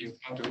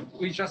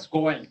 We just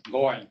going.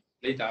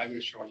 Later I will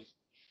show you.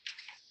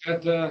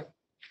 But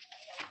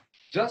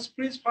just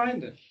please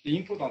find the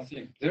important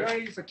thing. There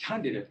is a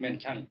candidate, many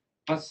candidates,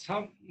 but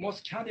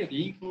most candidates,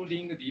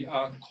 including the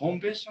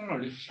conventional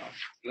refrigerant,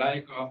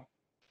 like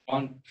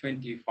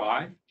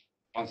 125,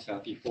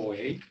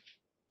 134A,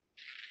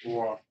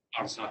 or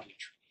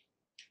R32.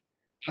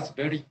 That's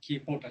very key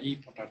important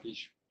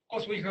issue. Of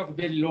course, we have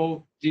very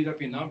low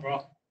GWP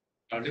number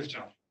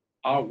refrigerant,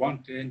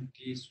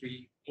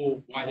 R123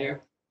 or YF,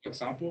 for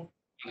example,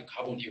 and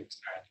carbon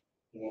dioxide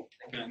or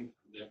propane,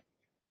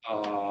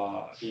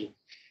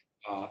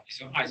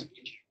 it's an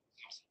isobutane.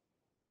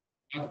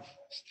 But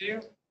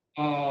still,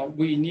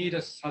 we need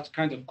such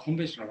kind of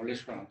conventional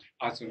refrigerant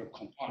as a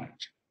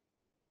component.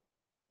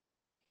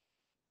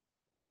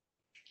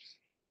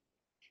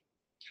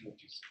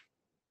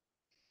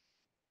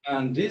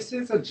 And this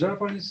is a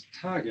Japanese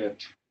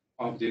target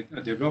of the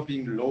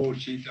developing low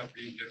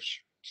GWP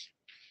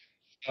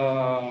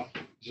refrigerant.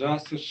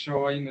 Just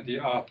showing the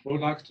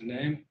product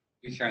name,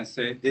 we can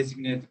say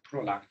designated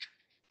product.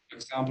 For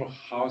example,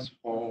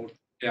 household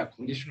air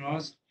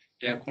conditioners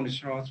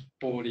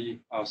for the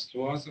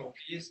stores,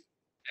 office,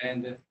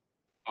 and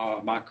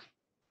Mac,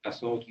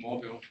 that's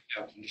automobile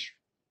air conditioner.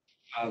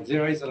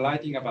 There is a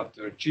writing about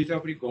the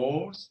GW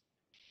goals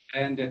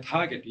and the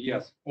target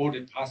years, all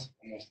the past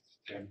almost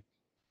them.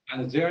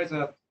 And there is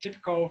a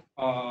typical,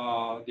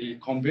 the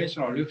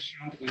conventional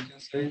refrigerant, we can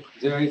say,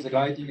 there is a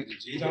writing the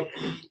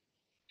GWP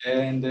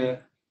and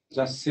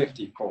just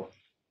safety code.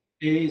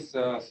 A is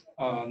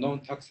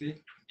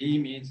non-toxic, B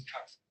means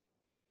toxic.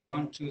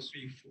 1, 2,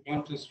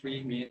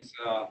 3 means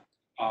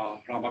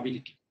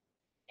flammability.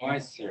 1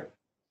 is safe,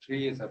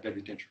 3 is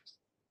very dangerous.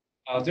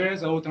 There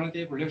is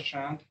alternative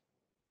refrigerant,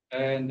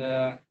 and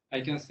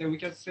we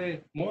can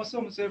say most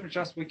of them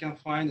just we can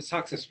find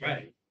success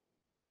way.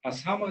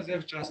 Some of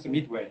them just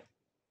midway.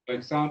 For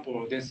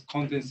example, this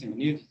condensing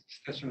unit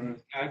stationary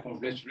type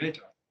of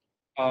refrigerator.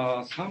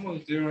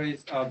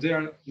 There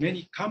are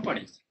many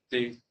companies,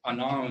 they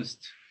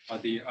announced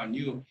the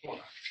new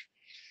product.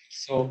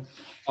 So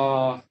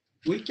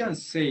we can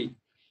say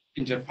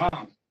in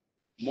Japan,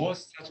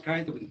 most such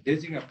kind of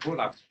designated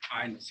products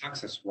find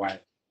success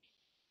wide.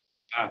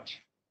 But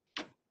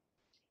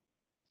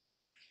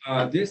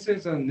this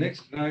is the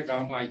next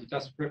diagram I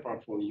just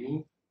prepared for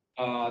you.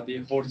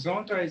 The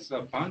horizontal is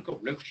a bank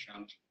of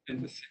refrigerant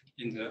in the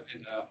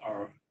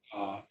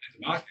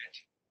market.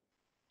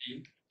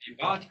 The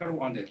vertical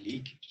one is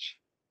leakage.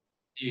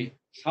 The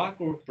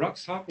black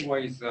circle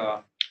is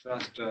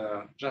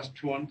just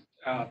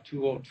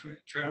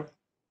 2012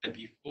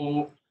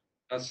 before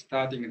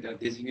starting the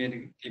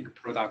designating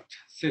product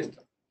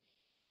system.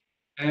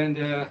 And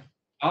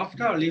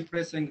after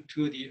replacing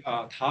to the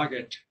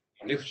target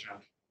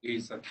refrigerant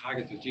with a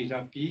target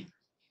GWP,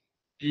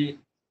 the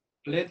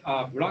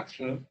black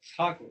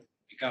circle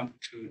become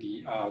to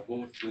the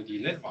go to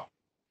the red one.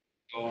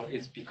 So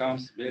it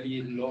becomes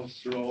very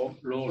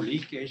low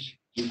leakage,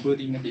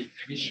 including the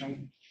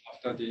emission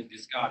after the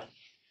discard.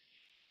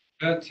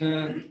 But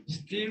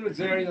still,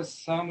 there is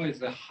some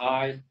is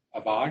high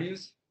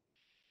values.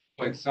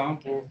 For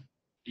example,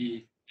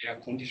 the air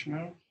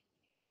conditioner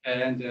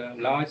and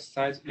large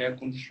size air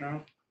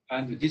conditioner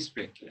and the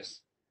display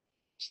case.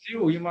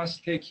 Still, we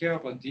must take care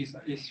of these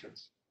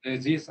issues.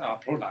 These are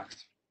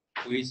products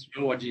with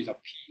lower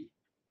GWP.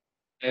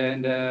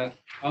 And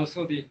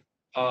also the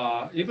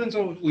even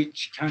though we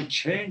can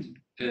change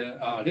the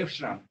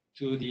refrigerant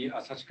to the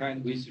such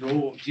kind with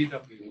low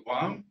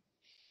GWP1,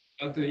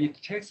 but it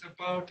takes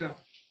about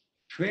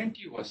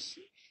 20 or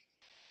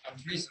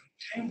at least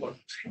 10 or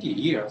 20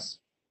 years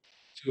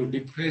to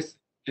replace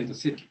in the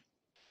city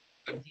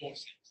the four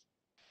things,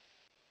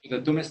 the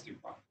domestic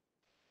one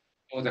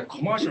or the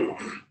commercial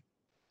one.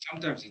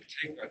 Sometimes it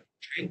takes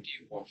 20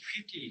 or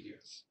 50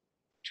 years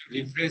to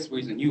replace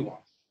with a new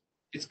one.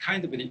 It's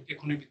kind of an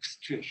economic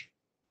situation.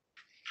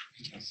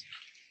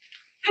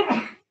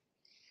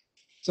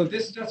 So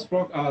this is just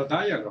for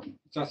diagram,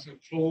 just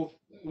flow.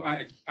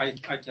 I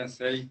can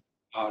say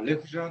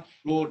refrigerant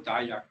flow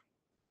diagram.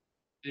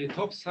 The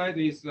top side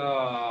is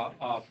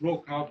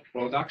flow curve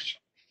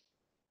production,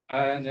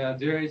 and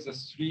there is a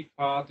three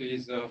part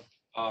is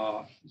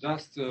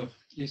just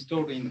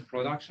installed in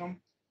production.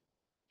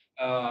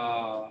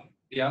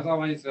 The other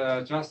one is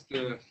just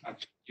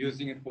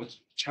using it for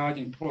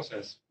charging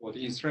process for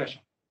the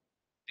installation.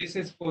 This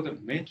is for the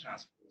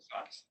maintenance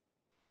process.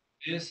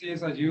 This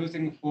is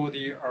using for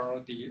the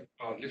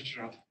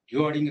refrigerant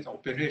during the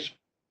operation.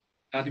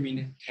 That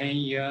means 10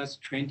 years,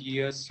 20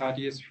 years,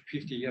 30 years,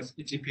 50 years.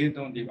 It depends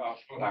on the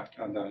product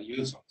and the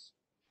users.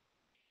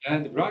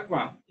 And the black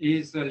one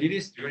is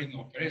released during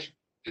operation.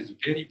 It's a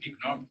very big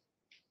number.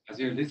 As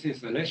this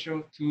is the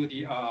ratio to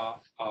the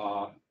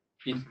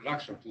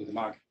introduction to the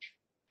market.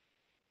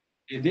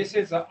 This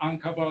is the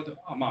uncovered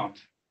amount.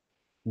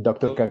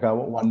 Dr.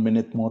 Kagawa, 1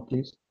 minute more,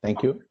 please.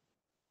 Thank you.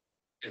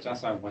 It's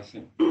just one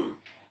thing.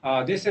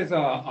 This is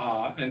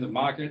in the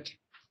market,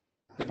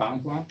 the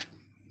bank one.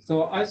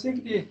 So I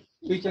think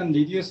we can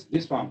reduce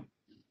this one.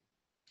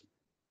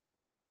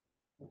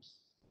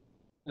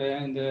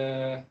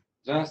 And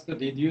just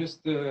reduce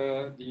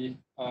the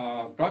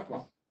black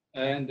one.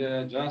 And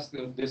just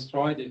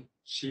destroy the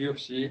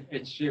CFC,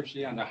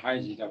 HFC, and the high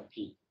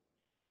GWP.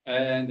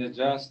 And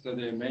just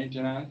the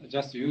maintenance,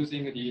 just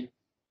using the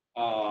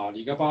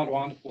Ligabal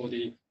one for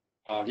the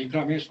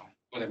reclamation,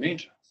 for the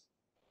maintenance.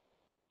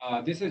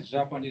 This is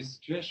Japanese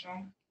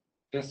situation.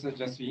 This is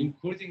just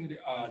including the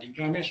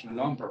reclamation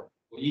number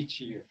for each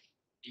year,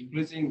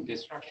 including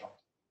destruction.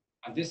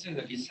 And this is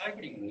the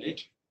recycling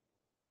rate.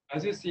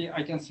 As you see,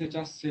 I can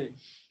just say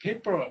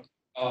paper,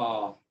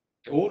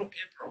 the old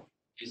paper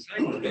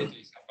recycling rate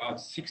is about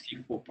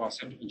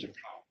 64% in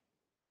Japan.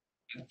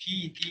 And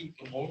PET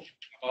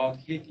about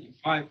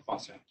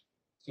 85%.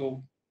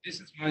 So this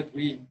is my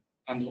dream,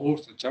 and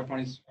also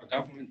Japanese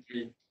government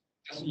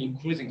just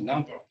increasing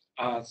number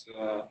as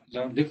the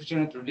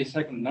refrigerant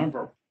recycling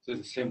number to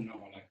the same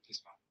number like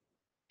this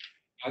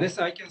one. This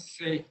I can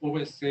say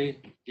always say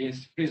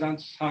is present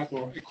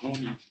cycle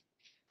economy.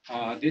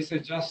 This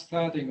is just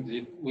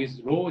starting with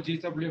low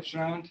GW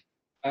refrigerant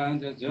and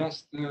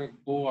just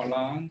go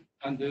around,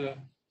 and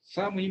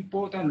some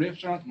important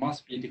refrigerant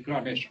must be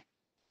reclamation.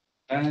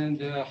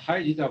 And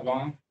high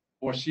GW1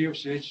 or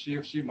CFC,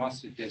 HFC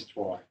must be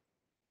destroyed.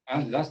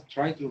 And let's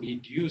try to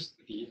reduce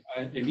the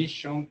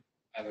emission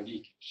and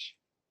leakage.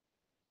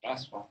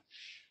 Last one.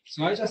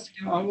 So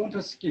I want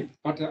to skip,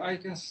 but I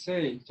can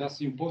say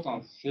just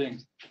important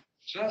things.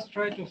 Just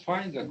try to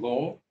find the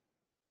goal.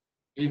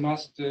 We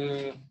must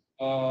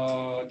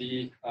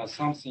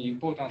something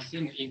important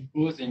thing,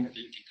 including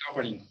the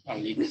recovering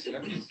leaks.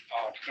 That is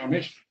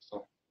reclamation.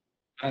 So,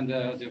 and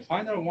the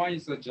final one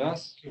is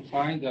just to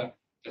find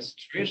the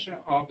situation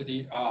of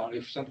the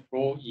refrigerant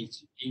flow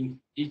in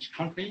each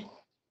country,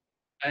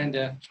 and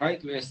try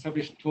to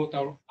establish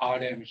total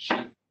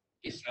RMC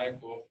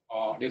cycle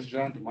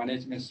refrigerant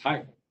management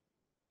cycle,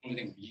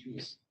 including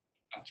use,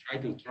 and try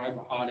to drive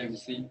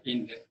RMC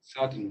in the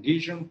certain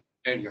region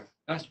area.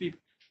 That's we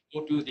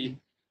go to the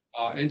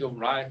end of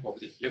life of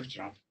the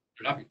refrigerant.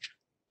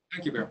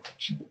 Thank you very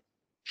much.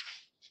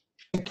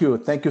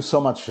 Thank you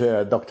so much,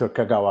 Dr.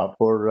 Kagawa,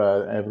 for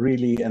a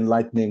really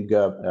enlightening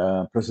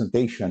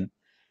presentation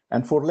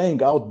and for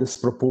laying out this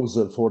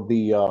proposal for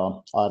the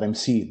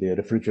RMC, the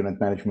refrigerant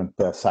management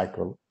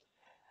cycle.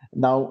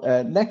 Now,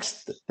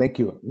 thank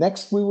you.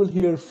 Next, we will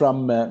hear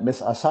from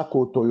Ms.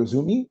 Asako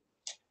Toyozumi,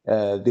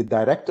 the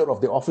Director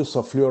of the Office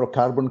of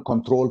Fluorocarbon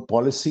Control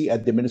Policy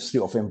at the Ministry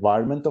of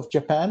Environment of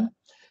Japan,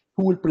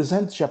 who will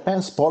present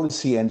Japan's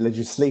policy and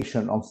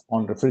legislation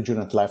on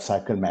refrigerant life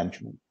cycle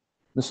management.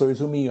 Ms.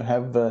 Toyozumi, you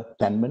have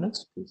 10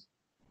 minutes, please.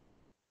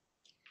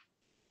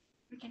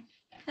 Okay.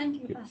 Thank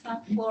you,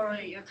 Asa, for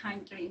your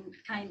kind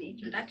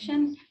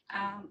introduction.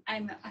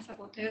 I'm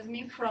Asako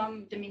Toyozumi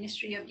from the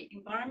Ministry of the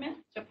Environment,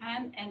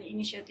 Japan, and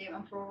Initiative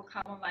on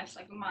Fluorocarbon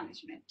Lifecycle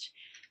Management.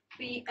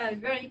 We are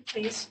very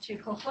pleased to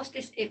co-host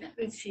this event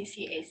with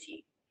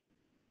CCAC.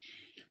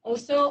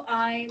 Also,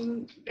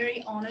 I'm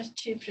very honored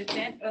to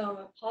present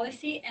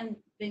policy and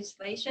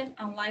legislation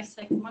on life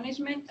cycle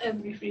management of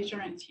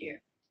refrigerants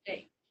here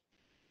today.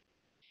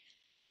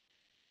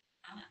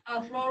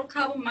 Our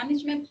fluorocarbon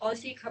management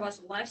policy covers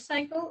the life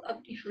cycle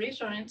of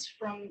refrigerants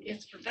from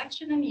its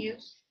production and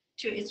use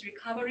to its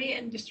recovery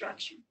and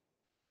destruction.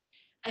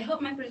 I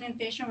hope my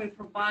presentation will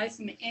provide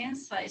some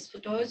insights for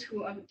those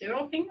who are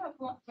developing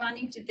or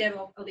planning to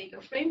develop a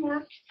legal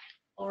framework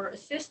or a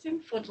system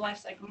for the life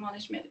cycle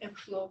management of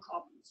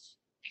fluorocarbons.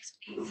 Next,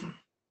 please.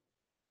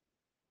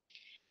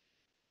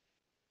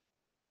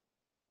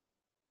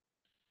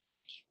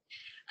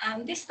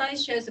 This slide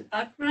shows the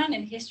background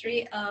and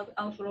history of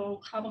our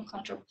fluorocarbon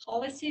control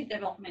policy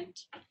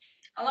development.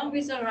 Along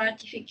with the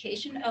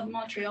ratification of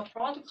Montreal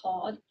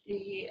Protocol,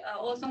 the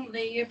ozone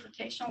layer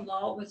protection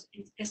law was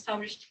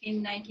established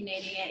in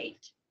 1988.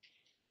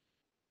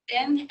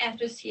 Then,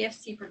 after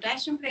CFC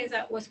production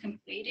phase-out was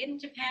completed in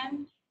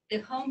Japan, the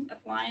home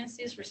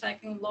appliances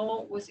recycling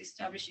law was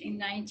established in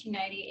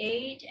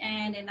 1998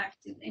 and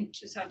enacted in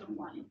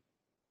 2001.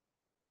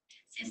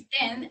 Since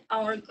then,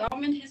 our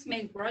government has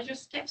made gradual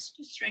steps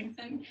to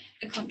strengthen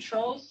the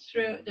controls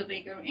through the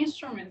legal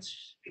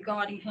instruments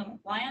regarding home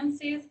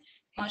appliances,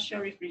 commercial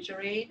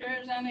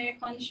refrigerators and air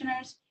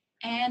conditioners,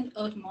 and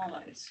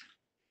automobiles.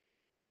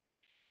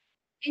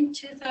 In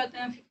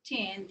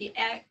 2015, the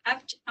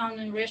Act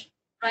on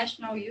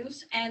Rational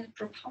Use and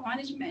Proper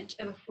Management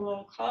of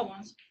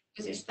Fluorocarbons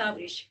was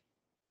established,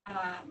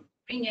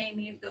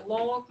 renaming the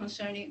law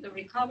concerning the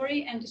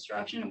recovery and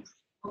destruction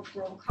of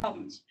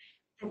fluorocarbons,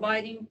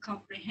 providing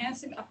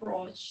comprehensive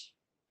approach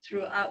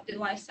throughout the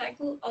life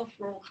cycle of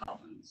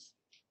fluorocarbons.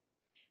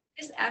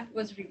 This act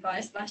was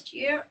revised last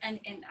year and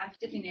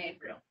enacted in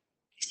April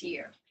this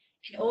year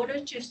in order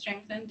to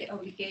strengthen the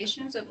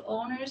obligations of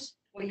owners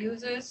or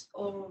users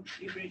of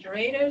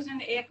refrigerators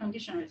and air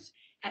conditioners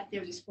at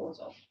their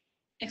disposal.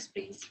 Next,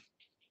 please.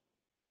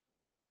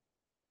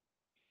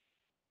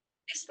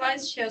 This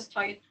slide shows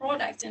target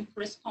products and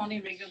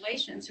corresponding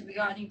regulations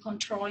regarding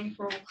controlling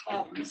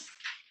fluorocarbons.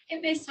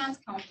 It may sound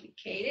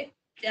complicated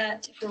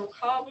that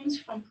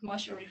fluorocarbons from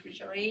commercial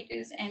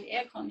refrigerators and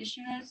air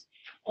conditioners,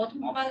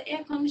 automobile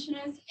air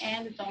conditioners,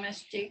 and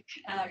domestic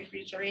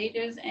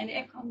refrigerators and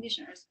air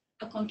conditioners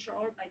are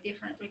controlled by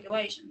different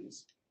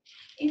regulations.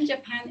 In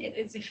Japan, it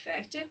is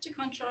effective to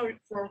control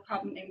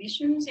fluorocarbon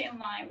emissions in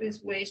line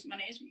with waste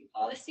management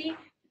policy,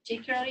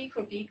 particularly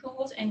for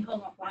vehicles and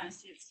home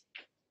appliances.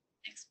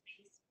 Next,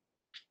 please.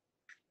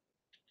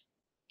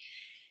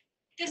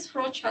 This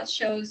flow chart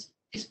shows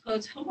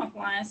disposed home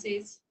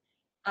appliances,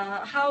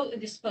 how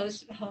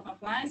disposed home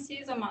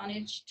appliances are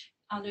managed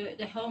under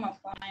the Home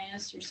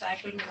Appliance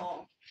Recycling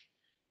Law.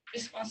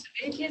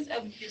 Responsibilities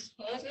of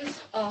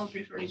disposers of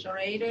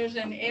refrigerators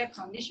and air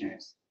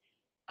conditioners,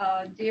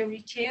 their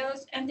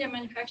retailers and their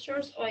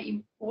manufacturers or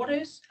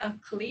importers are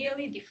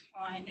clearly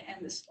defined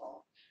in this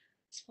law.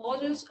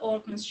 Disposers or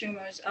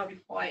consumers are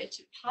required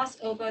to pass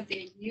over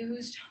their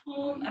used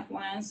home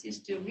appliances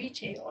to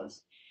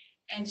retailers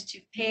and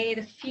to pay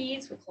the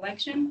fees for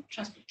collection,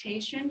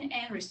 transportation,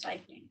 and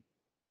recycling.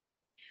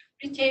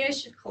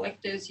 Retailers should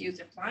collect those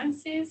used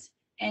appliances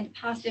and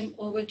pass them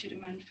over to the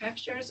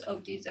manufacturers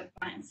of these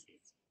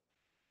appliances.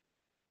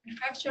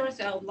 Manufacturers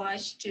are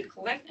obliged to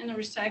collect and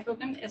recycle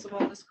them as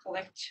well as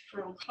collect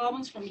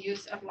fluorocarbons from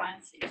used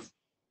appliances.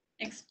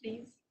 Next,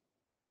 please.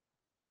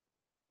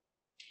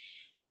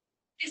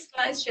 This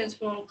slide shows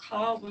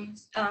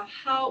fluorocarbons,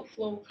 how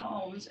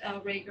fluorocarbons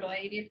are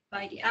regulated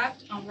by the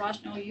Act on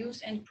Rational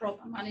Use and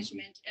Proper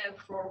Management of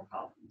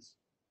Fluorocarbons.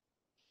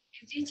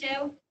 In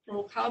detail,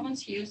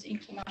 fluorocarbons used in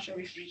commercial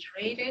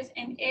refrigerators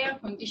and air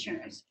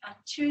conditioners are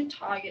two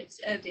targets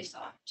of this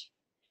Act.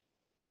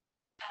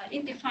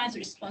 It defines the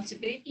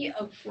responsibility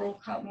of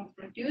fluorocarbon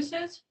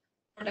producers,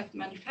 product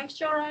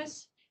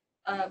manufacturers,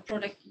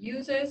 product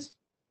users,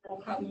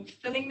 fluorocarbon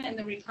filling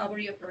and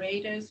recovery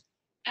operators,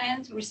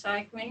 and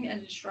recycling and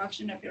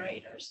destruction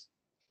operators.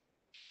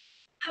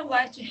 I would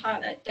like to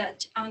highlight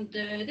that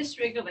under this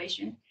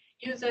regulation,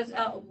 users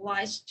are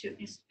obliged to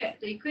inspect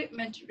the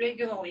equipment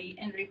regularly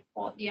and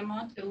report the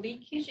amount of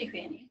leakage, if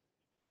any.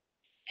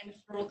 And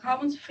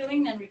fluorocarbons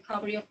filling and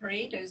recovery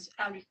operators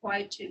are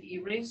required to be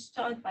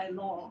registered by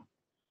law.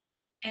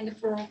 And the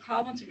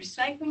fluorocarbons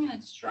recycling and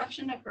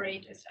destruction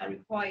operators are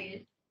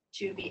required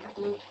to be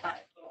approved by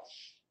law.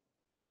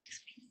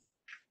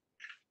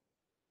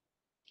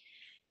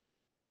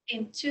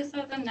 In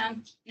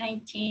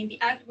 2019, the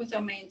Act was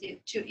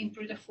amended to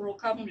improve the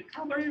fluorocarbon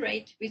recovery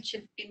rate, which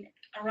had been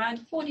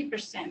around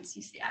 40%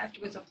 since the Act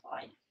was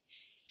applied.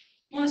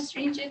 More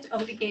stringent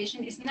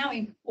obligation is now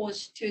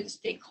imposed to the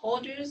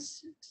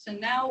stakeholders, so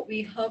now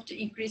we hope to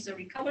increase the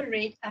recovery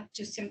rate up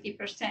to 70%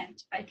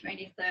 by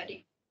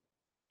 2030.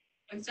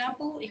 For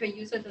example, if a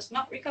user does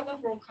not recover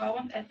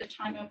fluorocarbon at the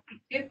time of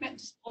equipment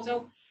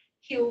disposal,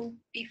 he will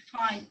be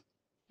fined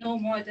no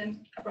more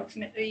than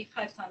approximately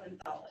 $5,000.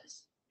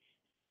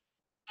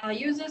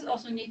 Users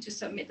also need to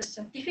submit a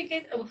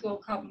certificate of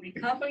fluorocarbon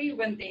recovery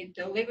when they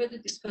deliver the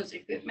disposed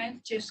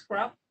equipment to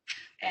scrap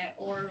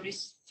or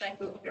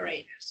recycle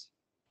operators.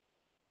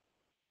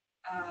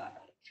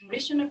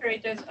 Generation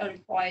operators are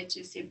required to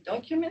receive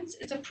documents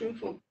as a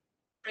proof of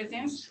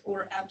presence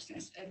or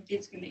absence of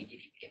designated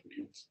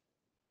equipment.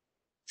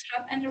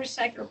 Scrap and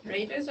recycle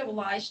operators are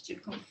obliged to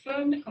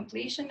confirm the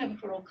completion of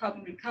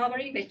fluorocarbon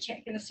recovery by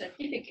checking the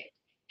certificate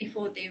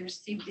before they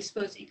receive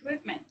disposed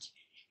equipment,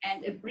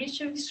 and a breach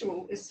of this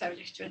rule is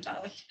subject to a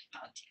direct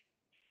penalty.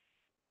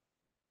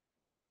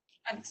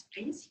 Next,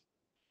 please.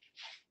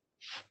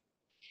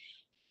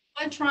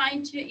 By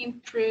trying to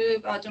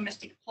improve our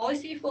domestic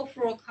policy for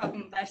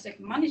fluorocarbon lifecycle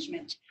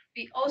management,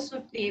 we also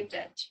believe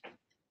that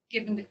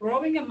given the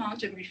growing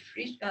amount of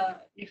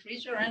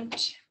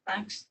refrigerant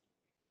banks,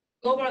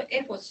 global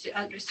efforts to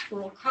address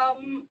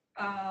fluorocarbon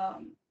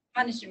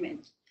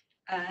management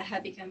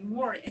have become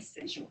more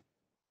essential.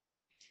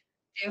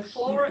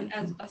 Therefore,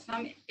 as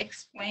Bassam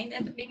explained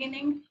at the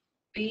beginning,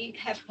 we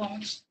have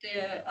launched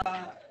the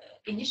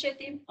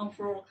initiative on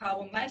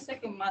fluorocarbon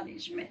lifecycle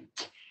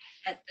management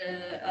at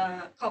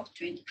the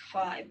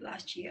COP25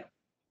 last year.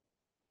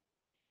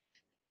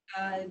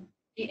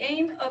 The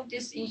aim of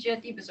this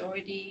initiative is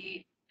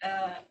already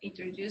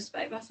introduced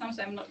by Bassam,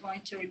 so I'm not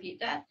going to repeat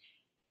that.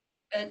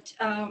 But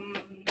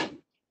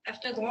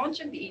after the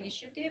launch of the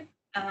initiative,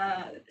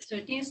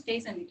 13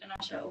 states and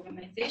international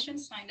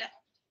organizations signed up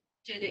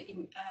to the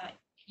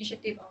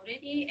initiative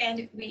already,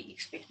 and we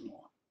expect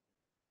more.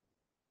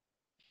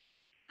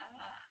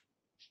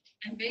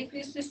 I'm very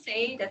pleased to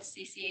say that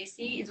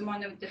CCAC is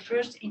one of the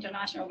first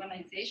international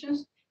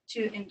organizations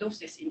to endorse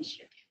this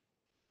initiative.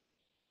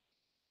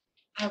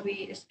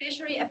 We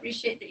especially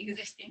appreciate the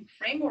existing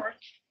framework,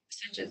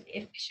 such as the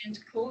Efficient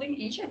Cooling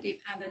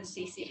Initiative under the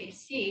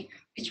CCAC,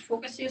 which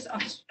focuses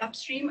on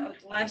upstream of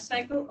the life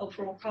cycle of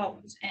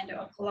fluorocarbons, and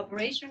our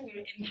collaboration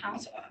will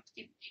enhance our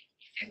activity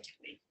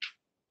effectively.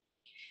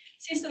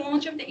 Since the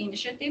launch of the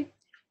initiative,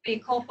 we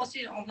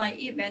co-hosted an online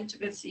event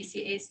with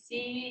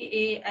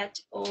CCAC at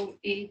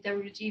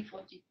OEWG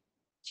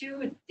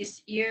 42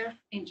 this year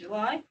in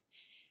July.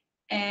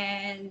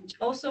 And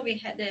also we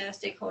had a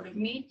stakeholder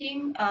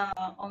meeting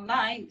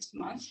online this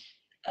month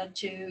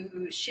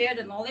to share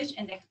the knowledge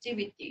and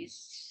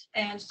activities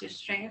and to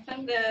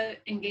strengthen the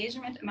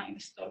engagement among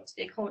the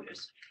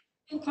stakeholders.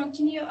 We'll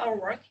continue our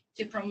work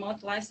to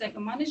promote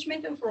lifecycle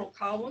management of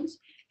fluorocarbons,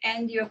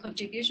 and your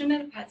contribution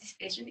and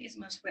participation is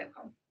most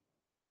welcome.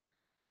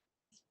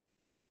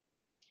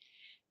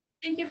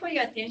 Thank you for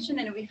your attention,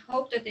 and we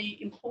hope that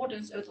the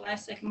importance of the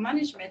lifecycle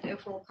management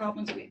of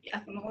fluorocarbons will be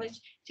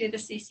acknowledged to the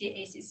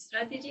CCAC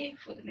strategy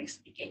for the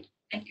next decade.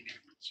 Thank you very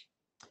much.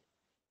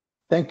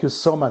 Thank you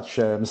so much,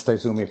 Mr.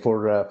 Izumi,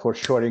 for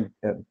sharing.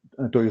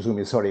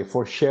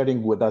 For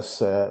sharing with us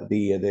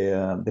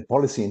the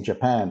policy in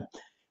Japan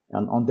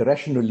and on the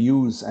rational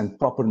use and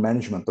proper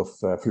management of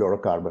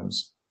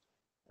fluorocarbons.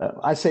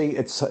 I say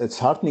it's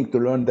heartening to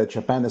learn that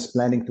Japan is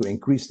planning to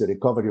increase the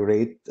recovery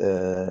rate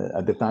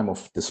at the time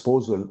of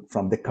disposal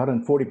from the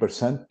current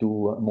 40%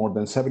 to more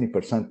than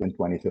 70% in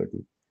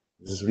 2030.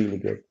 This is really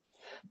good.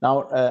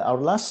 Now, our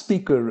last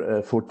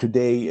speaker for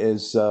today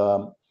is,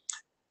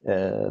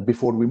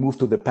 before we move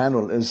to the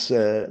panel, is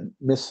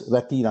Ms.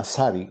 Ratina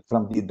Sari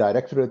from the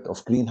Directorate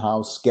of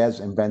Greenhouse Gas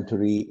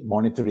Inventory,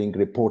 Monitoring,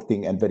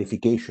 Reporting, and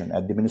Verification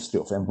at the Ministry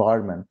of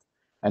Environment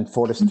and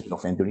Forestry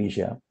of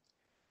Indonesia,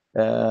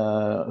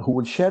 who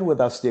will share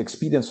with us the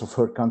experience of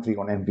her country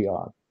on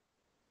MVR.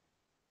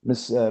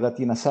 Ms.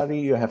 Ratina Sari,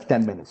 you have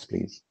 10 minutes,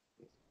 please.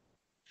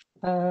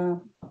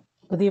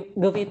 Good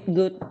evening,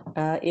 good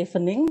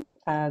afternoon,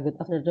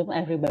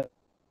 everybody.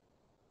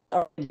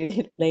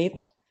 Already late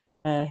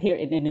here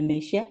in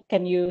Indonesia.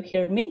 Can you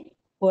hear me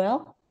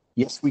well?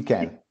 Yes, we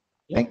can.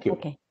 Thank you.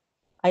 Okay.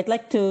 I'd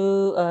like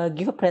to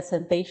give a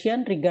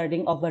presentation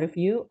regarding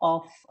overview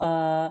of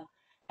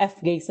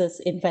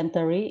F-gases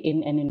inventory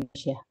in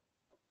Indonesia.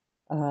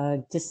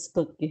 Just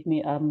could give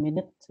me a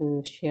minute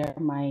to share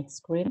my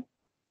screen.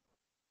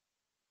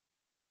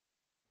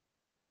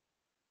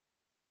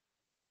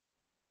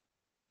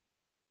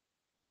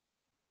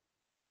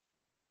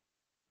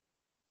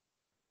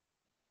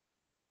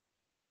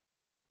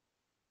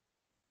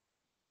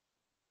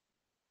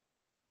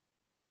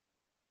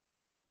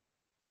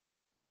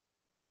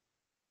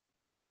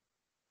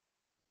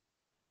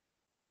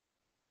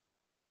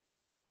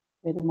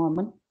 Wait a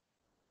moment,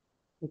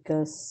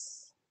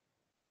 because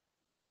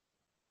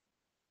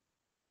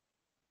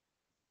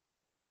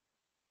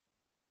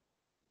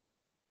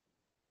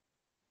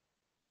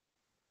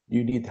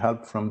you need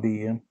help from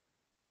the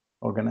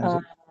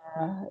organizer?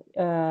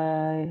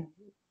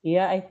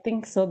 Yeah, I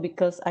think so,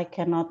 because I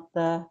cannot.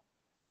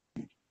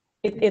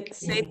 It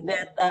said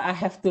that I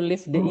have to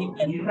leave the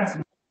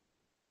event.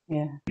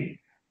 Yeah.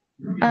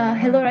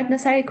 Hello,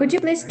 Ratnasari. Could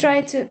you please try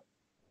to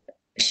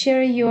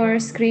share your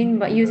screen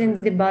by using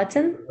the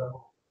button?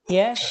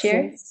 Yes.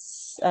 Share.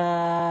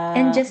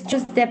 And just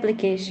choose the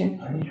application.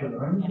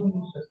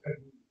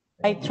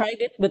 I tried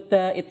it, but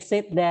it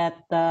said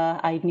that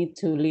I need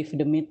to leave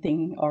the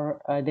meeting, or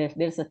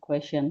there's a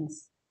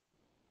questions.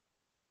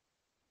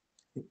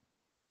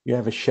 You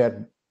have a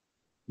share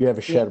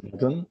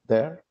button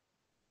there?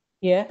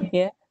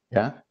 Yeah.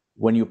 Yeah.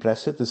 When you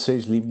press it, it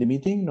says leave the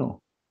meeting?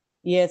 No.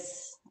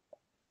 Yes,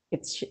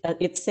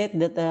 it said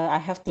that I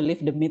have to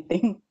leave the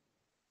meeting.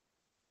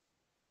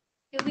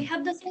 Do we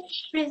have the same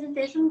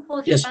presentation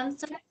for Yes. Japan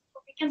side?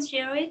 We can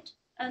share it,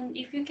 and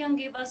if you can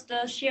give us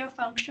the share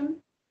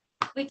function,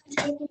 we can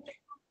share it.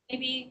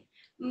 Maybe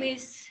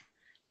Miss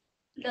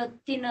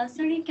Latina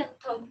Sari can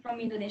talk from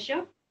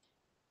Indonesia.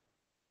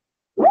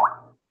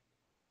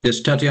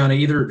 Yes, Tatiana,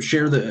 either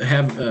share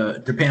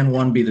have Japan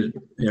 1 be the,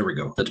 there we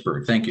go. That's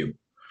perfect. Thank you.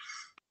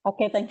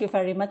 Okay, thank you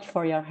very much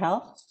for your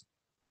help.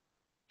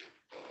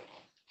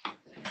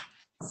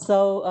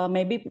 So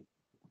maybe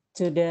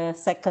to the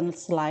second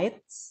slide,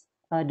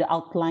 the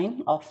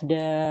outline of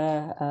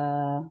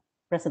the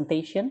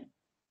presentation.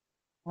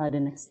 The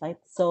next slide.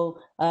 So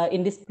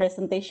in this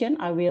presentation,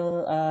 I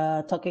will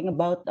talking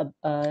about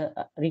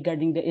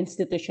regarding the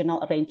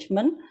institutional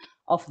arrangement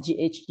of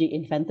GHG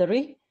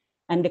inventory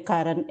and the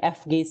current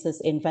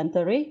F-gases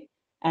inventory,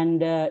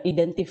 and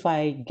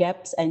identify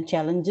gaps and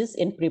challenges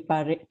in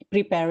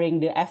preparing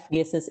the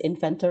F-gases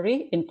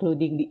inventory,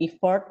 including the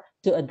effort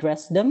to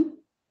address them,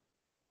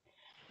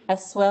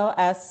 as well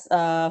as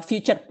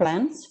future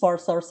plans for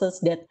sources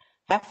that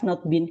have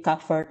not been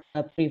covered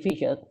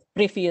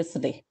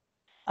previously.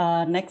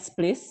 Next,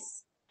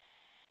 please.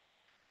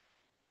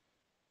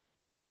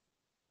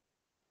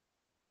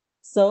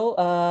 So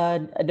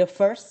the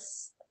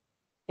first,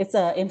 it's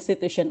an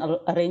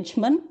institutional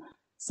arrangement.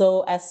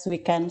 So as we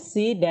can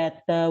see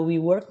that we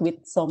work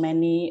with so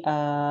many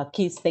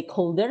key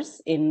stakeholders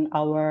in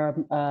our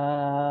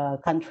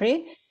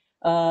country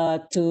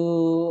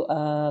to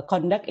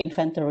conduct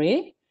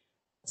inventory,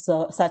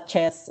 so such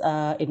as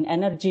in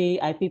energy,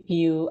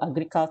 IPPU,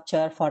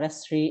 agriculture,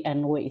 forestry,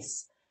 and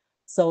waste.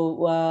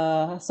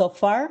 So so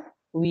far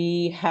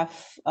we have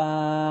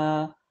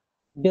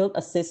built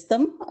a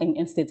system in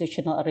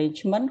institutional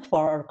arrangement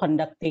for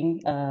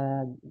conducting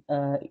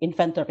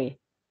inventory.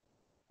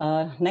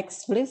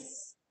 Next,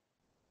 please.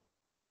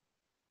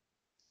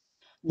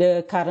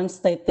 The current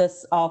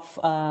status of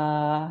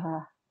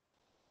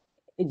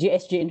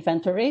GHG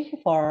inventory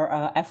for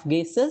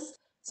F-gases.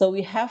 So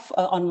we have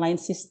an online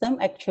system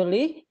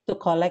actually to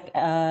collect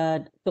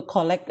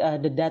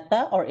the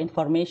data or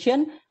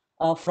information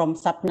from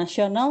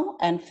subnational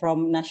and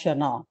from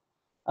national.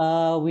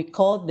 We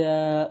call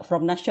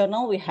from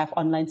national, we have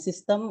online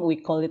system, we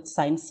call it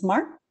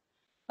ScienceSmart,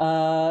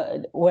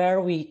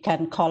 where we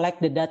can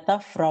collect the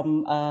data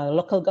from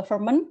local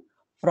government,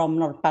 from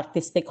non-party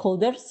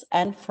stakeholders,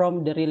 and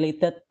from the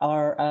related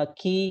or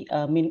key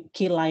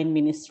line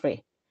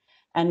ministry.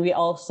 And we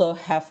also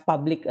have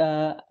public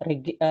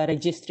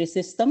registry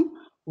system.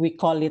 We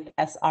call it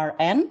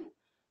SRN.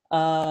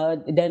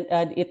 Then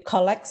it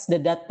collects the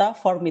data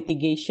for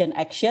mitigation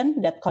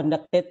action that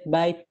conducted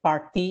by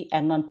party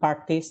and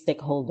non-party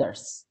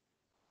stakeholders.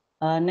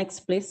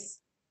 Next, please.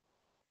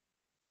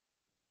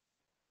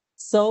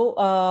 So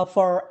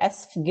for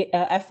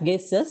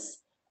F-gases,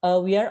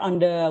 we are on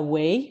the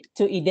way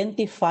to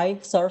identify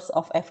source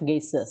of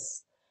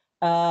F-gases.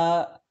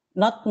 Not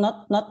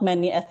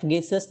many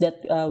F-gases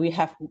that we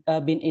have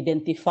been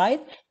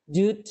identified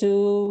due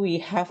to we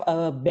have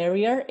a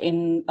barrier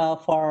in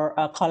for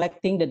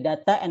collecting the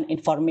data and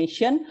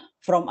information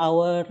from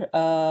our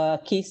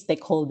key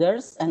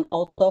stakeholders and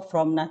also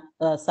from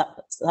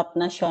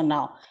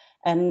subnational.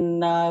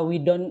 And we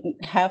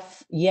don't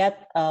have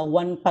yet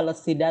one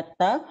policy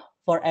data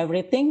for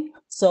everything.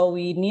 So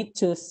we need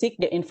to seek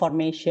the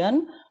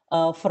information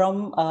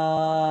from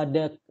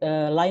the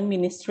line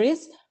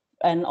ministries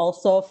and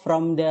also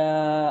from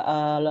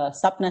the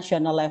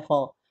subnational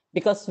level,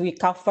 because we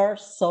cover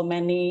so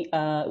many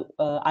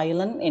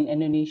islands in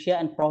Indonesia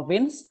and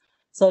province.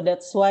 So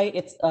that's why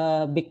it's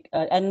big,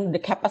 and the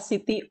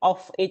capacity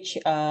of each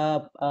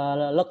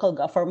local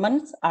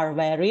governments are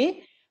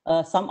vary.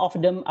 Some of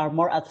them are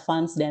more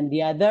advanced than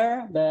the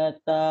other,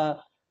 but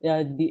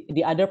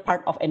the other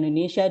part of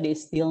Indonesia, they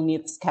still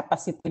needs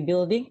capacity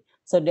building.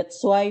 So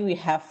that's why we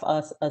have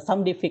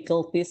some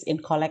difficulties in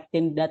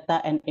collecting data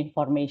and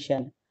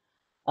information,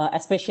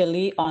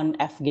 especially on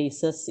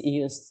F-gases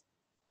use.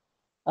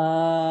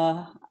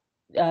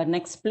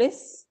 Next,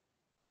 please.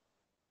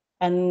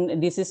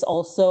 And this is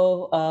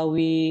also,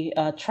 we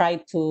try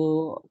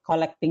to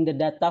collecting the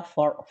data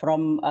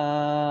from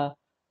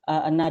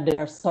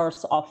another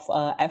source of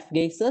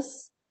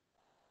F-gases.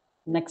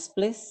 Next,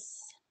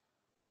 please.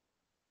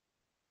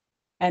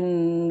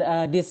 And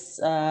this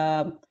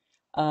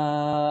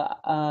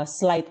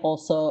slide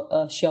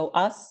also show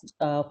us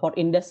for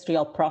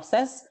industrial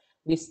process,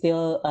 we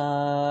still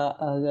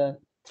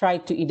try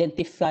to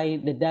identify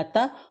the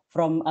data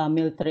from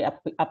military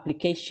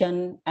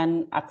application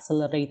and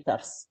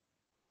accelerators.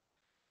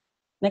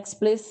 Next,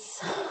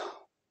 please.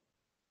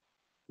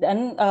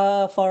 Then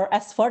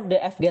as for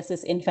the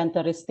F-gases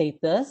inventory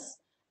status,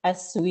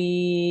 as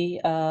you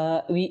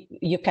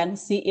can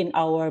see in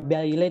our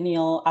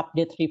biennial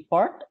update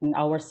report in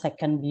our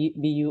second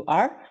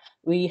BUR,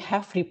 we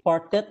have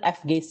reported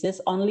F-gases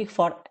only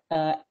for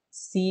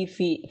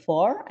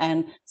CV4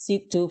 and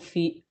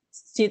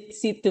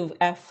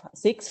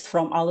C2F6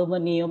 from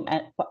aluminum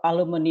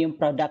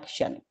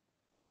production.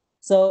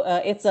 So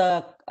it's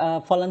a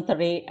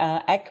voluntary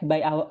act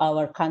by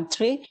our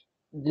country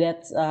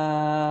that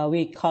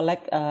we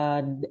collect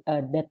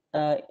that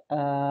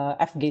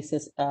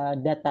F-gases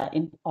data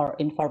or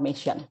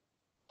information.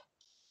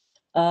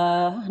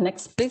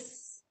 Next,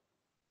 please.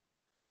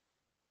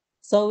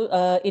 So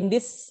in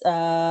this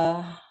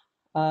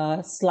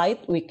slide,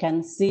 we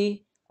can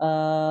see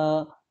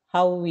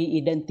how we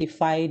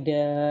identify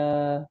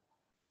the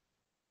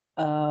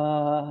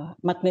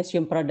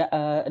magnesium product,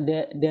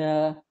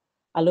 the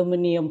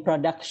aluminum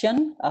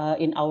production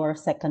in our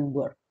second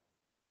work.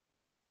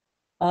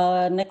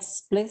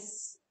 Next,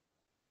 please.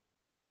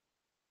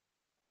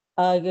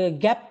 The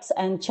gaps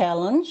and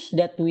challenge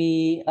that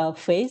we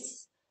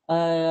face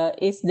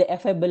is the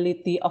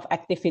availability of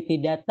activity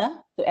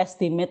data to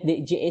estimate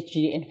the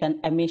GHG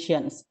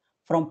emissions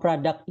from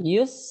product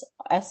use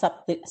as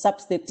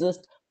substitutes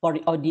for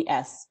the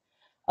ODS.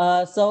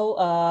 So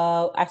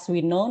as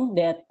we know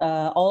that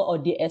all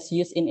ODS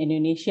used in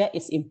Indonesia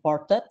is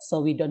imported,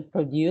 so we don't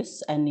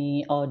produce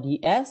any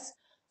ODS.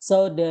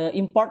 So the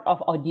import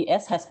of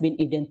ODS has been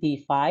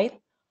identified.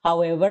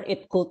 However,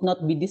 it could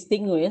not be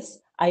distinguished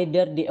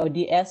either the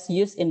ODS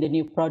used in the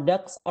new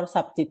products or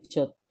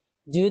substitute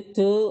due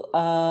to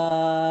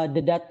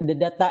the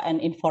data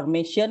and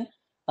information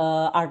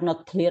are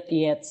not clear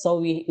yet. So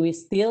we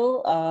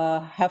still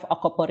have a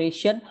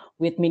cooperation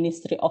with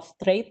Ministry of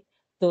Trade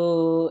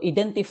to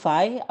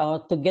identify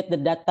or to get the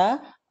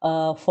data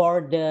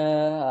for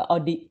the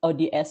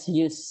ODS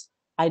use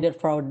either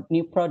for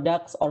new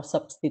products or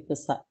substitute.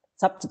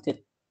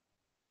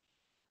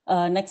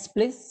 Next,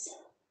 please.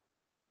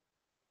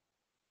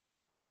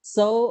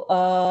 So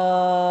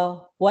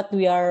what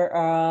we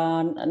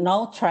are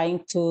now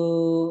trying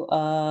to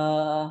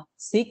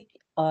seek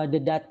the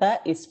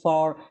data is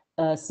for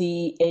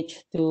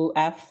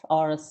CH2F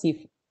or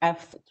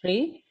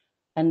CF3,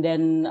 and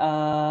then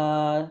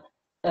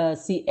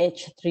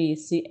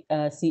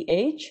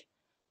CH3CH,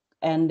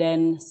 and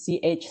then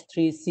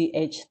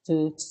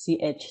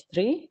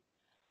CH3CH2CH3,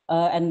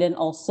 and then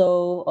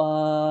also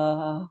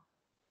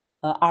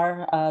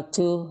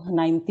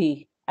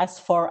R290. As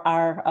for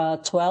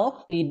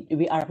R12,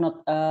 we are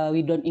not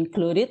we don't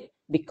include it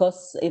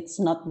because it's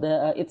not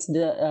the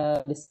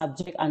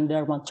subject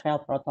under Montreal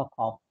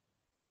Protocol.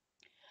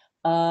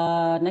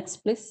 Next,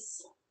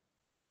 please.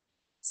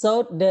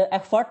 So the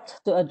effort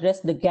to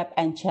address the gap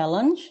and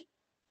challenge.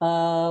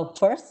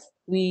 First,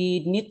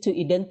 we need to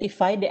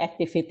identify the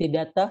activity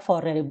data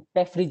for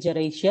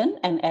refrigeration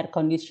and air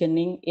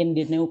conditioning in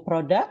the new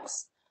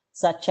products,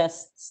 such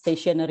as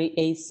stationary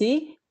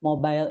AC,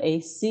 mobile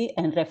AC,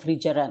 and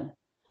refrigerant.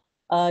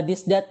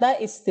 This data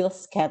is still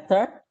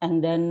scattered,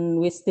 and then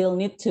we still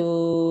need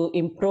to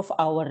improve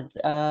our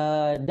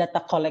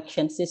data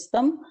collection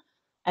system,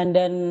 and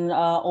then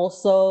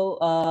also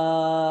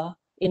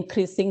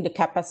increasing the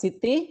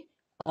capacity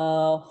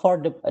for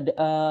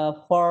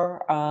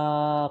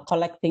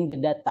collecting the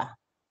data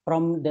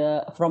from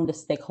the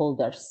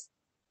stakeholders.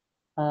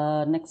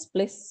 Next,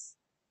 please.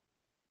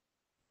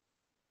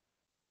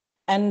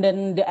 And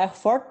then the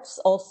efforts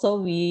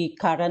also, we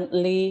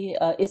currently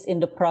is in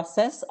the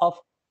process of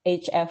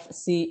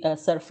HFC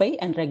survey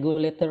and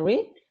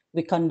regulatory.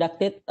 We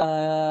conducted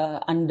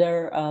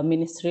under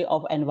Ministry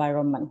of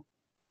Environment.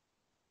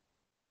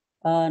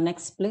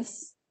 Next,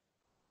 please.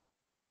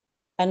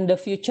 And the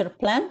future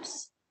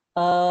plans,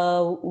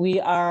 we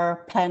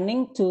are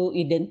planning to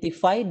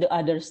identify the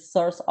other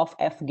source of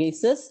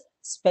F-gases,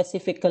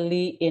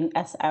 specifically in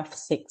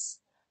SF6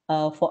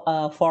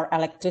 for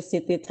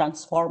electricity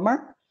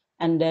transformer.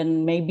 And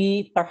then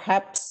maybe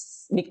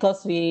perhaps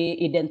because we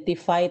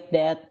identified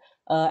that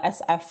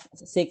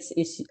SF6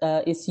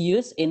 is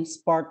used in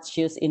sports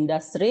shoes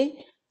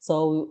industry,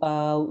 so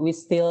we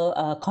still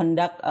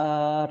conduct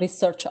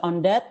research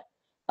on that.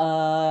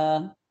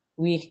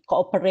 We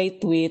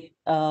cooperate with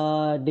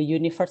the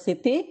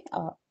university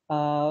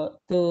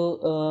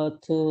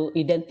to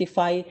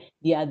identify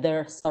the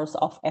other source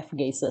of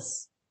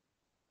F-gases.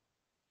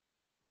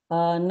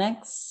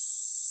 Next.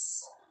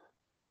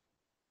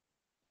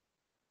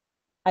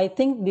 I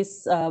think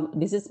this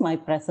is my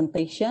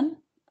presentation,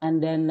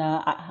 and then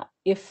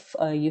if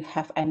you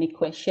have any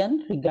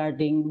question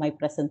regarding my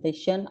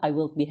presentation, I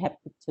will be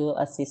happy to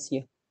assist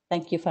you.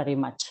 Thank you very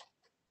much.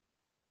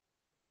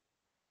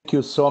 Thank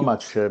you so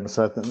much,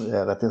 Mr.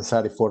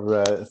 Ratinsari,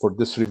 for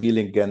this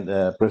revealing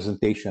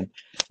presentation.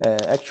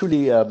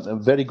 Actually,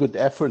 very good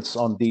efforts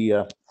on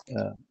the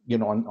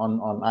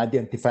on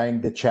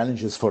identifying the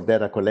challenges for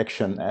data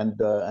collection, and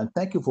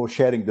thank you for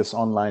sharing this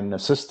online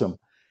system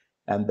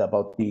and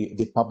about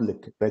the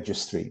public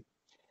registry.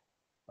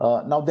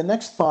 Now, the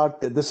next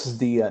part, this is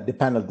the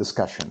panel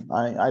discussion.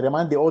 I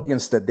remind the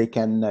audience that they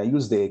can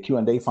use the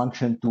Q&A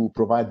function to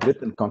provide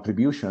written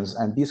contributions,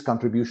 and these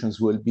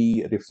contributions will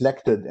be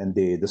reflected in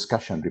the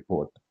discussion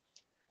report.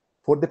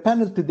 For the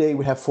panel today,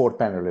 we have 4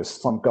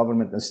 panelists from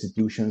government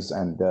institutions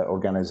and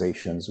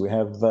organizations. We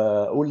have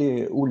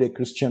Ole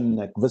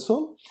Christian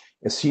Kvissel,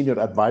 a senior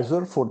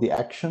advisor for the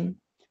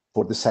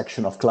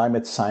section of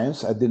climate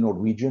science at the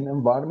Norwegian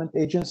Environment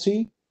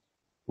Agency.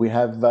 We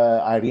have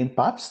Irene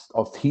Pabst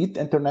of HEAT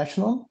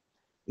International.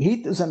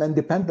 HEAT is an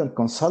independent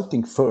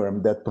consulting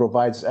firm that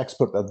provides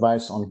expert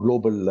advice on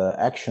global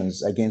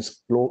actions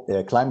against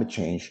climate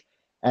change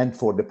and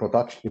for the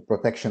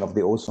protection of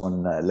the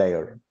ozone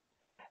layer.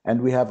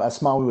 And we have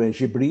Asmawi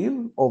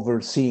Jibril,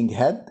 overseeing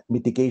head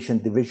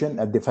mitigation division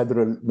at the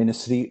Federal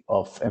Ministry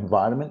of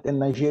Environment in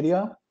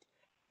Nigeria.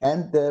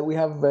 And we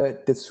have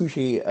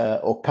Tetsushi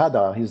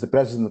Okada. He's the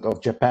president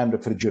of Japan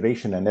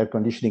Refrigeration and Air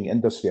Conditioning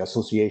Industry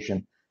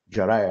Association,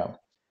 JARAYA.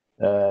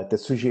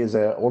 Tetsushi is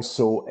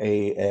also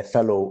a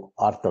fellow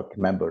RTOC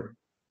member.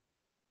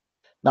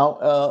 Now,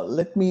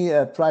 let me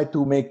try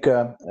to make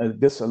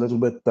this a little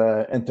bit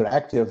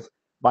interactive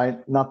by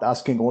not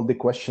asking all the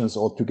questions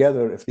all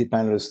together, if the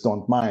panelists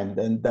don't mind.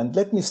 And then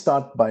let me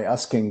start by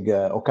asking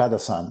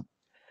Okada-san.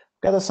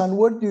 Okada-san,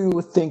 what do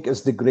you think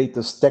is the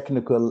greatest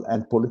technical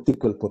and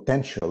political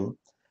potential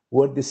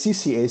where the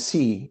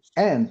CCAC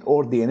and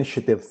or the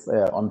Initiative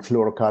on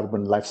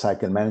Fluorocarbon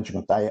Lifecycle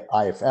Management,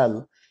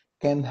 IFL,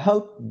 can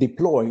help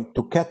deploy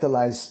to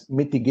catalyze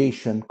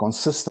mitigation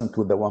consistent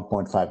with the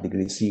 1.5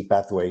 degrees C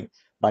pathway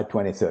by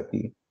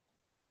 2030?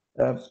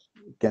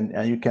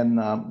 You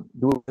can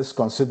do this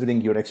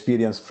considering your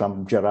experience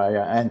from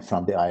JARAYA and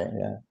from the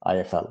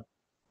IFL.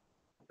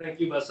 Thank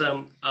you,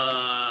 Basam.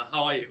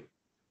 How are you?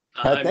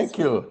 Thank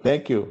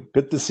you.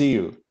 Good to see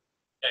you.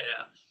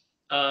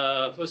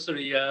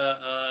 Firstly,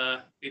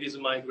 it is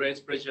my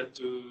great pleasure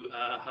to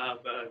have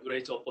a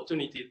great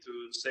opportunity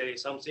to say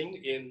something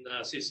in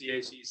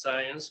CCAC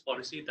Science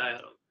Policy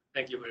Dialogue.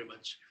 Thank you very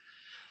much.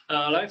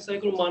 Life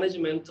cycle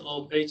management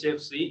of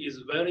HFC is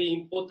very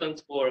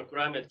important for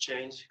climate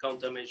change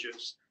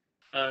countermeasures,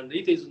 and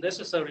it is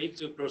necessary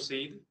to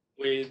proceed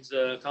with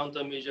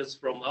countermeasures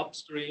from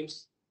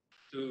upstreams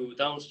to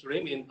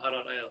downstream in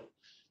parallel,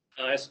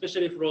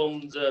 especially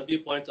from the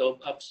viewpoint of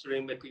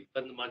upstream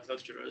equipment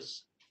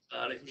manufacturers.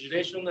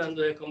 Refrigeration and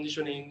air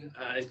conditioning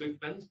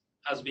equipment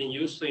has been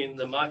used in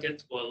the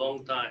market for a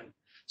long time.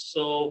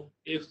 So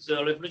if the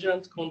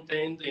refrigerant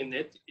contained in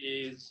it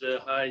is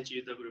high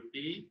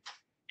GWP,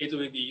 it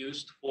will be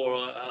used for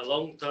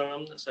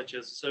long-term, such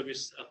as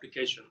service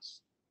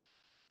applications.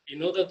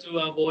 In order to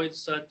avoid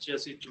such a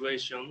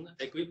situation,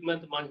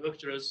 equipment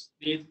manufacturers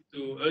need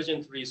to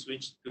urgently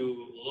switch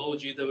to low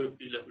GWP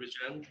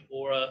refrigerant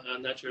or a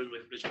natural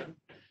refrigerant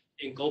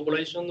in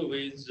cooperation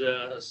with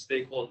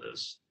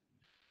stakeholders.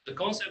 The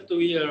concept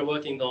we are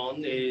working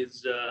on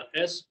is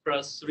S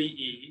plus 3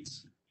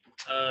 E's.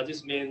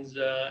 This means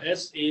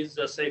S is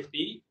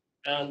safety,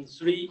 and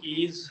 3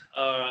 E's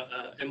are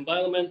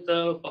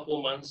environmental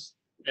performance,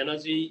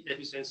 energy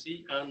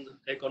efficiency, and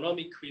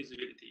economic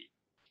feasibility.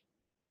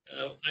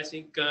 I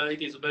think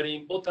it is very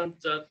important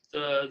that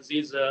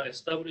these are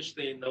established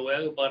in a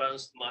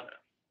well-balanced manner.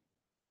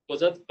 For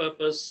that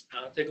purpose,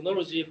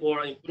 technology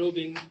for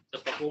improving the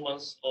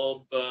performance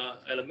of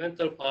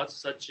elemental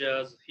parts such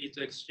as heat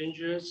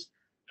exchangers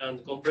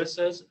and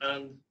compressors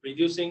and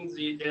reducing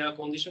the air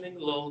conditioning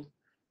load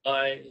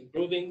by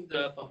improving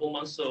the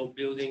performance of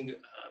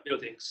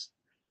buildings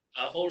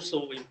are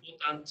also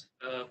important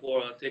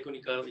for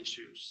technical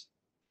issues.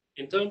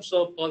 In terms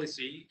of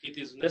policy, it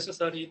is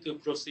necessary to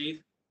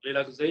proceed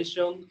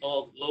relaxation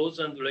of laws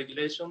and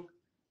regulations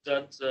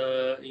that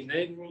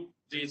enable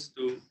these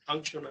to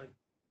function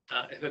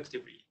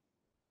effectively.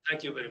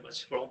 Thank you very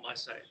much from my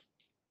side.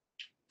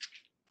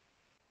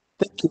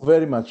 Thank you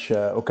very much,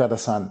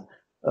 Okada-san.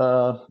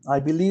 I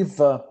believe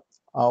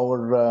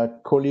our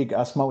colleague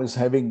Asma is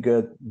having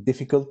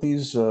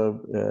difficulties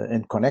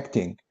in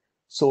connecting.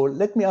 So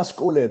let me ask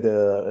Ole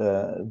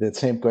the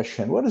same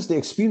question. What is the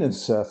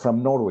experience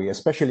from Norway,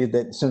 especially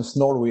since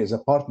Norway is a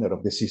partner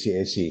of the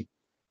CCAC,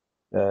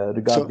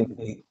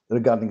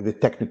 regarding the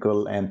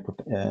technical and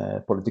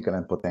political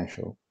and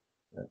potential?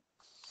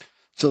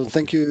 So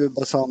thank you,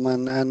 Basam,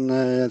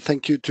 and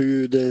thank you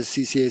to the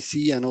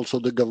CCAC and also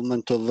the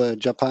government of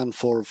Japan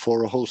for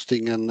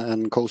hosting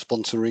and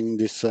co-sponsoring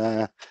this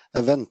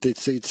event.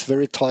 It's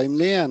very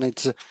timely, and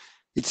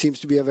it seems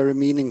to be a very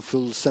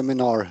meaningful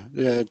seminar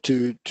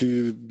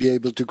to be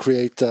able to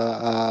create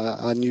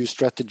a new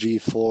strategy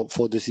for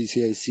the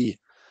CCAC.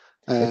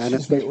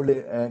 Excuse me,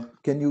 Ole,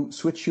 can you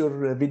switch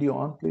your video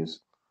on,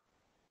 please?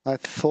 I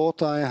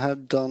thought I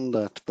had done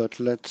that, but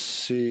let's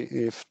see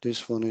if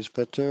this one is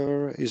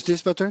better. Is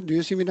this better? Do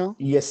you see me now?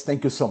 Yes,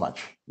 thank you so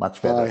much.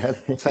 Much better.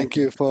 Thank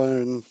you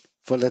for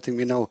letting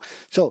me know.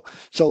 So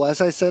as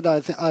I said,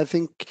 I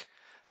think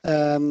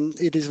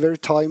it is very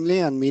timely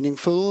and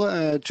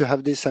meaningful to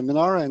have this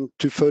seminar and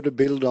to further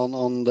build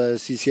on the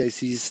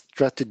CCAC's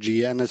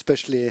strategy, and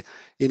especially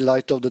in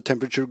light of the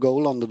temperature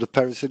goal under the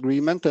Paris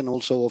Agreement, and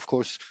also, of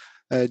course,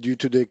 due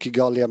to the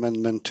Kigali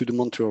Amendment to the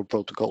Montreal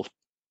Protocol.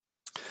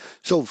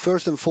 So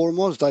first and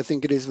foremost, I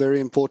think it is very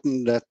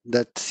important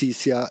that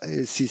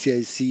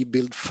CCAC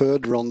build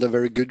further on the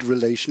very good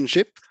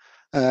relationship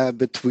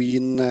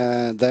between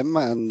them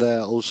and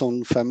the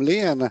ozone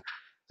family. And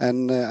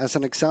as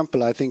an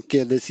example, I think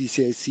the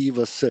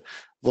CCAC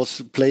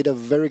played a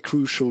very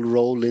crucial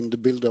role in the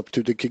build-up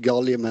to the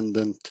Kigali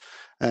Amendment,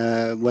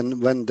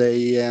 when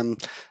they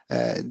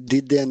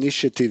did the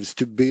initiatives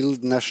to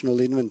build national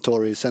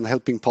inventories and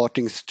helping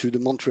parties to the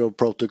Montreal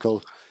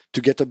Protocol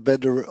to get a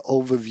better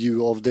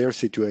overview of their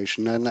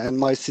situation. And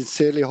my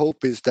sincerely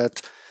hope is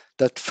that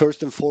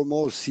first and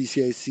foremost,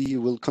 CCAC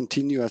will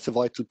continue as a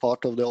vital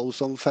part of the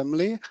ozone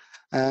family,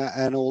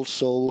 and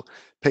also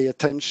pay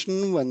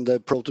attention when the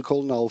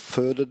protocol now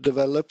further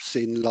develops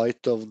in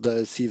light of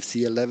the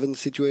CFC 11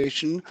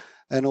 situation,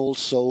 and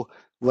also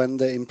when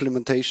the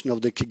implementation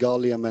of the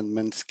Kigali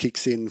amendments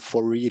kicks in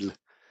for real.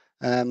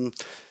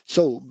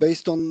 So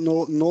based on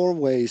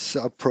Norway's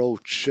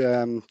approach,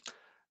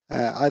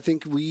 I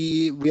think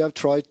we have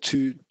tried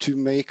to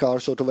make our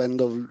sort of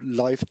end of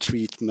life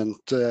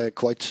treatment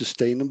quite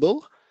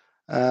sustainable.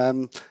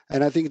 And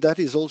I think that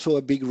is also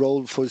a big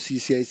role for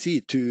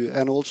CCAC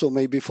and also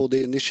maybe for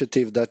the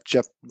initiative that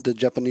the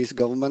Japanese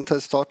government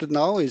has started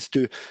now, is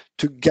to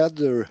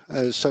gather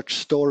such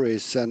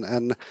stories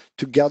and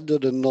to gather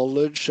the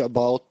knowledge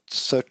about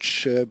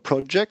such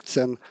projects.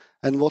 And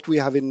what we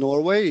have in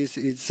Norway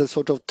is a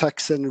sort of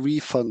tax and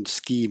refund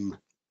scheme.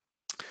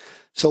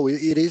 So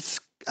it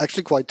is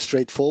actually quite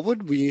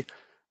straightforward.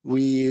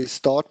 We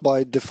start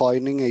by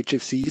defining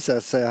HFCs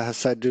as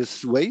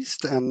hazardous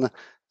waste,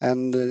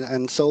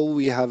 and so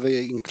we have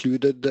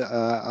included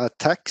a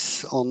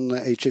tax on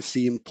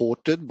HFC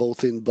imported,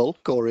 both in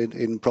bulk or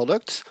in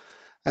products.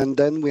 And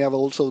then we have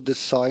also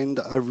designed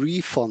a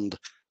refund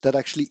that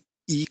actually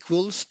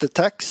equals the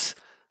tax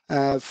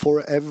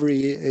for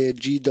every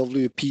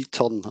GWP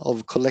ton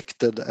of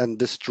collected and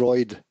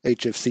destroyed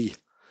HFC.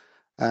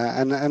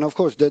 And of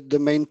course, the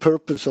main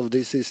purpose of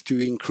this is to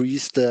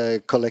increase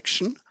the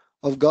collection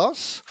of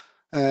gas,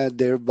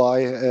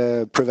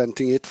 thereby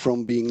preventing it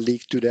from being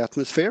leaked to the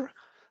atmosphere.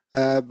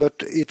 But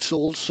it's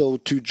also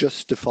to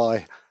justify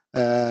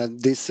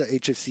this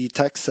HFC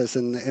tax as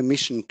an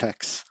emission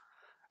tax.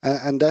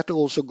 And that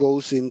also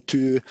goes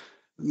into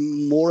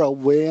more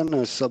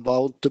awareness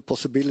about the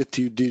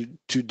possibility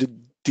to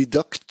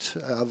deduct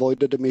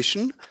avoided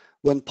emission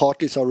when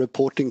parties are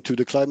reporting to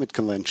the Climate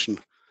Convention.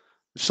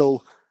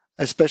 So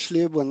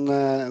especially when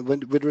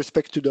with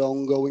respect to the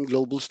ongoing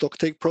global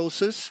stocktake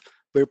process,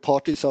 where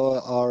parties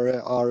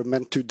are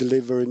meant to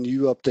deliver a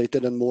new,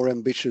 updated, and more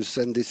ambitious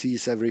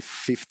NDCs every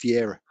 5th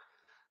year.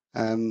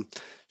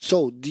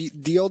 So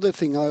the other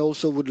thing I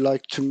also would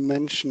like to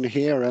mention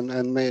here, and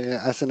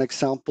as an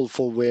example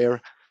for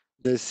where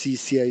the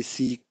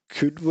CCAC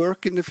could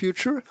work in the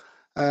future,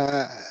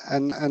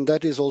 and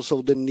that is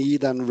also the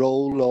need and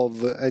role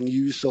of and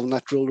use of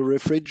natural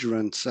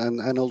refrigerants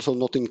and also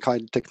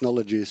not-in-kind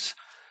technologies.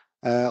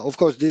 Of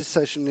course, this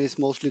session is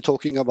mostly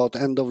talking about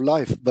end of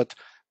life, but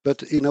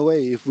in a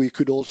way, if we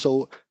could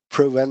also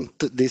prevent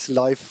this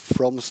life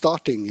from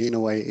starting, in a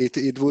way,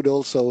 it would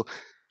also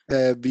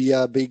be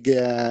a big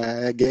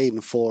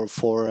gain for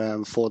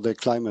the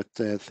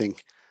climate thing.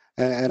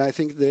 And I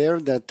think there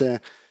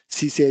that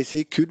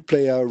CCAC could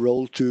play a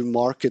role to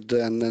market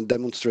and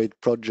demonstrate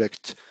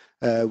projects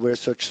where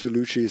such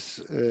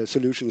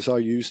solutions are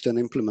used and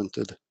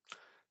implemented.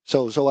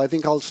 So I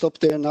think I'll stop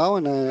there now,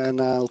 and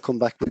I'll come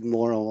back with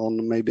more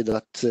on maybe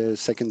that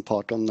second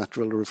part on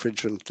natural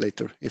refrigerant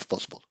later, if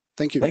possible.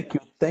 Thank you.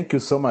 Thank you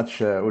so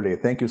much, Ule.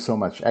 Thank you so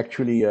much.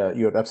 Actually,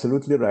 you're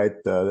absolutely right.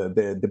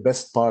 The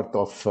best part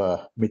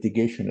of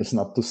mitigation is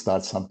not to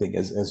start something,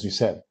 as you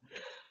said.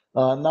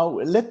 Now,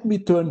 let me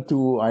turn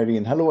to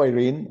Irene. Hello,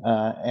 Irene.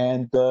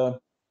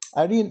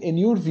 Irene, in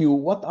your view,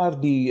 what are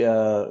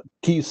the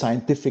key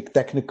scientific,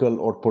 technical,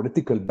 or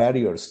political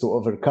barriers to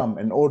overcome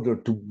in order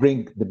to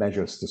bring the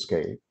measures to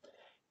scale?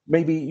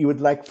 Maybe you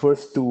would like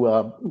first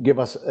to give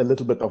us a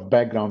little bit of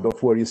background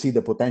of where you see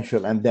the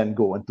potential and then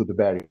go into the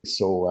barriers.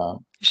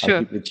 So sure.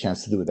 I'll give you a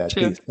chance to do that.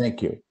 Sure. Please.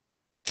 Thank you.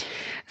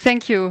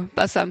 Thank you,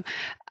 Bassam.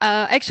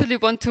 Actually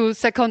want to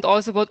second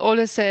also what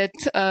Ole said.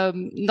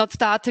 Not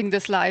starting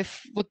this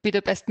life would be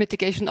the best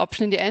mitigation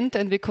option in the end,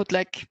 and we could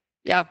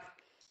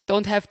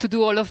don't have to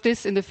do all of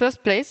this in the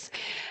first place.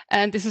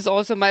 And this is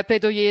also my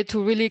plaidoyer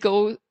to really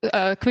go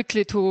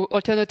quickly to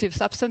alternative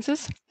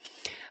substances.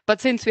 But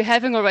since we're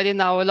having already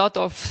now a lot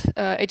of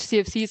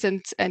HCFCs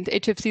and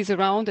HFCs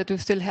around, that we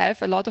still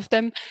have a lot of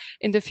them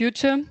in the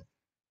future,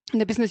 in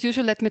the business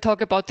usual, let me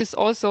talk about this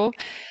also.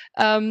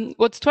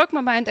 What struck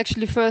my mind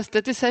actually first,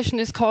 that this session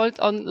is called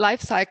on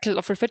life cycle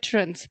of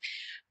refrigerants.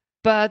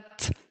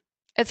 But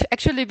it's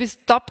actually, we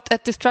stopped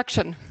at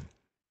destruction.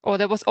 Or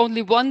there was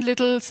only one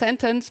little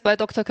sentence by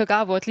Dr.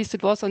 Kagawa, at least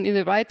it was in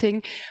the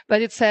writing,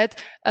 but it said,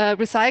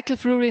 recycle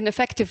fluorine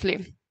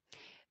effectively.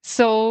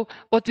 So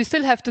what we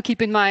still have to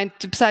keep in mind,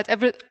 besides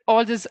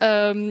all these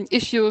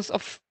issues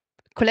of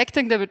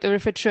collecting the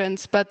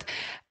refrigerants, but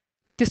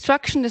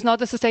destruction is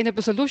not a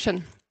sustainable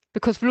solution,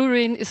 because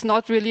fluorine is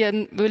not really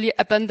a really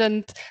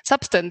abundant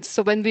substance.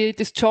 So when we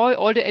destroy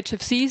all the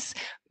HFCs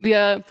we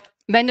are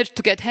managed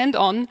to get hand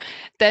on,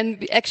 then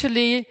we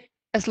actually,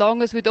 as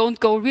long as we don't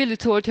go really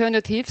to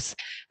alternatives,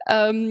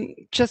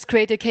 just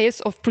create a case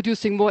of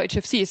producing more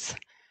HFCs.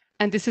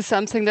 And this is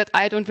something that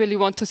I don't really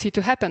want to see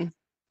to happen.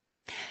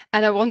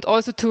 And I want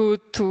also to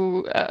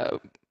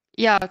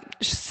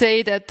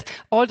say that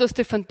all those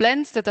different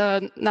blends that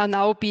are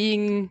now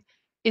being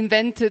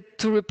invented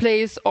to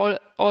replace all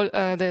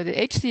the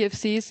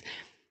HCFCs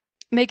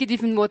make it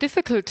even more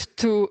difficult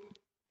to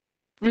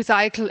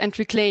recycle and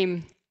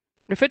reclaim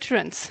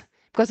refrigerants.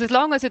 Because as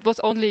long as it was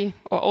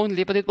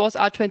but it was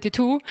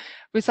R22,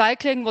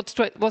 recycling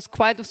was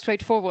quite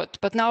straightforward.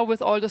 But now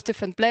with all those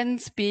different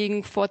blends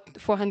being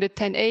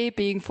 410A,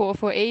 being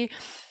 404A,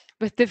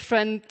 with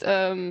different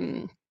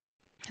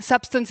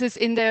substances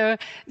in there,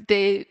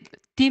 they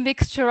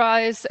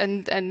demixturize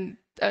and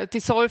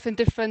dissolve in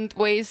different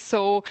ways.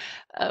 So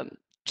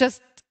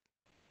just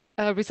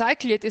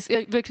recycle it is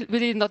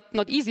really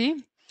not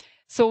easy.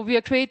 So we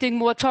are creating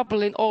more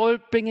trouble in all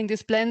bringing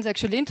these blends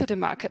actually into the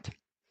market.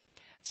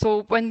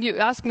 So when you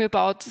ask me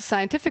about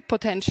scientific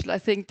potential, I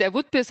think there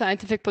would be a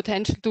scientific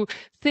potential to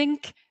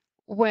think,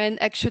 when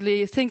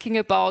actually thinking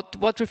about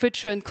what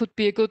refrigerant could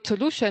be a good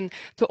solution,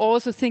 to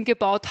also think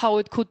about how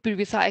it could be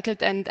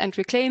recycled and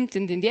reclaimed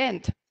in the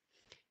end.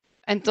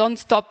 And don't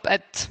stop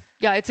at,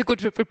 it's a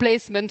good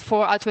replacement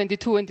for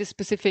R22 in this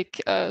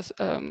specific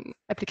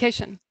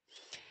application.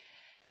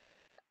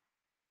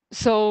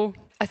 So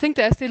I think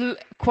there's still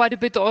quite a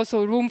bit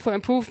also room for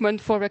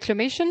improvement for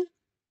reclamation,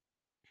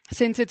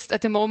 since it's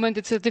at the moment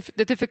it's a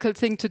difficult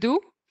thing to do.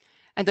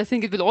 And I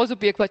think it will also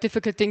be a quite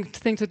difficult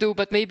thing to do,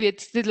 but maybe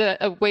it's still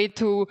a way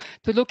to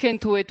look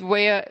into it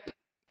where,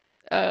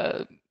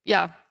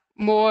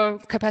 more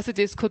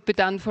capacities could be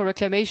done for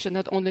reclamation,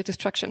 not only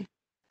destruction.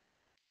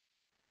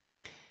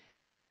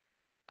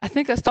 I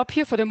think I'll stop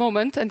here for the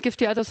moment and give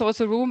the others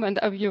also room, and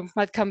you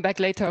might come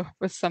back later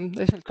with some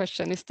additional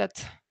question. Is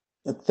that?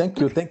 Thank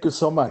you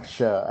so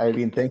much,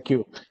 Irene. Thank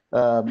you.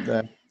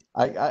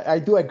 I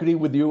do agree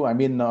with you. I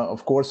mean,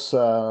 of course,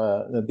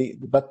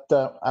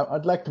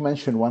 I'd like to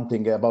mention one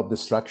thing about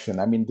destruction.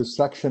 I mean,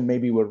 destruction,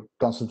 maybe we're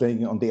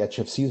concentrating on the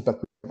HFCs,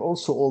 but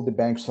also all the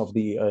banks of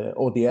the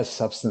ODS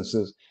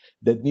substances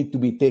that need to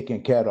be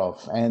taken care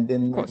of. And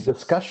in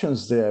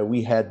discussions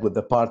we had with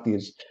the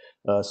parties,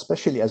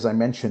 especially, as I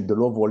mentioned, the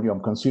low volume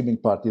consuming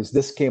parties,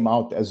 this came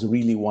out as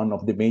really one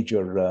of the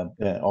major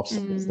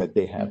obstacles that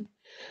they have.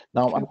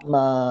 Now,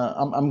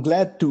 I'm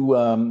glad to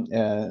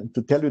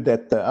tell you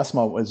that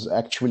Asma was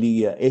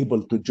actually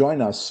able to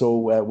join us.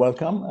 So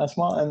welcome,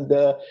 Asma. And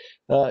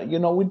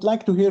we'd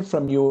like to hear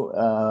from you,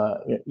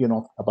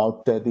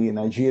 about the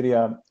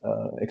Nigeria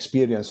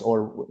experience,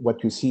 or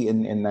what you see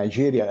in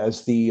Nigeria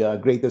as the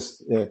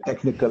greatest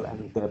technical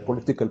and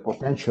political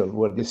potential,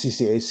 where the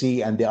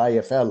CCAC and the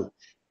IFL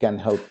can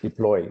help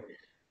deploy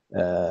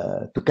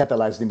to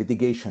catalyze the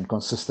mitigation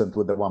consistent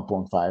with the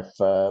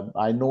 1.5.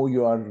 I know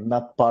you are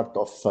not part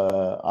of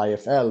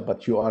IFL,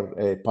 but you are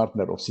a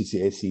partner of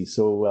CCAC.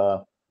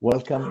 So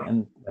welcome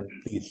and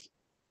please.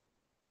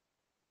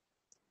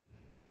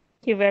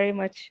 Thank you very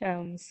much.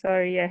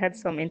 Sorry, I had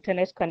some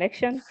internet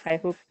connection. I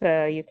hope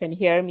you can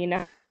hear me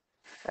now.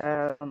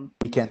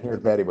 We can hear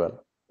very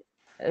well.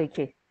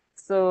 Okay.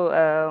 So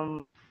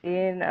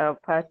being a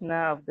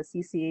partner of the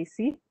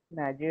CCAC,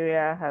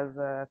 Nigeria has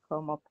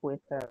come up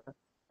with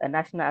a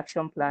national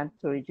action plan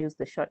to reduce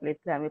the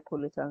short-lived climate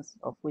pollutants,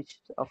 of which,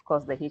 of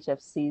course, the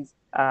HFCs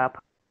are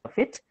part of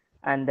it.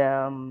 And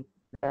the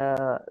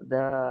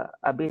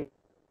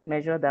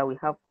measure that we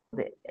have for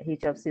the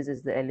HFCs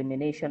is the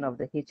elimination of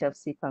the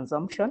HFC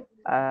consumption.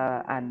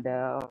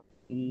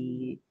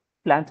 We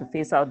plan to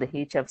phase out the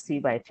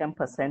HFC by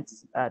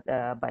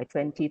 10% by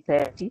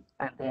 2030,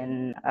 and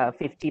then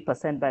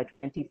 50% by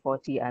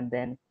 2040, and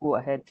then go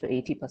ahead to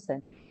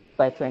 80%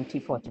 by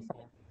 2045.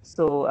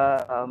 So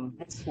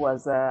this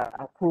was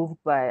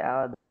approved by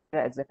our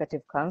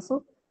Executive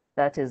Council.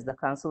 That is the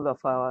Council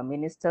of our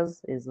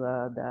Ministers, is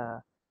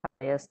the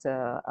highest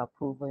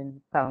approving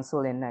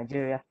council in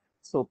Nigeria.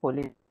 So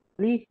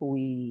politically,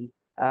 we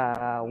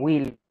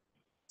will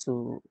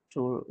to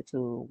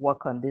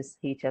work on these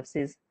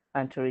HFCs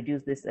and to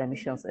reduce these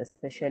emissions,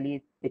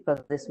 especially because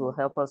this will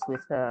help us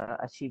with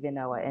achieving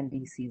our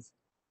NDCs.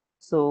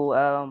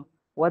 So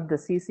what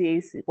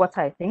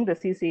I think the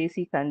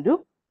CCAC can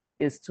do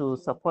is to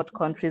support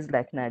countries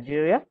like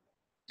Nigeria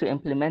to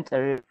implement a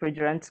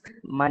refrigerant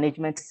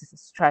management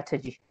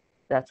strategy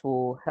that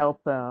will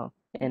help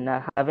in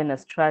having a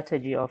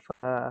strategy of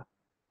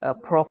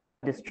proper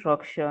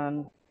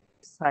destruction,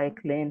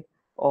 cycling,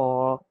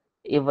 or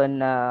even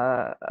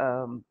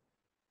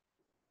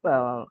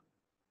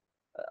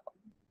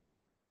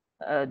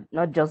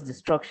not just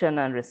destruction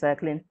and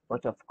recycling,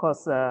 but of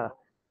course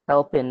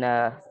help in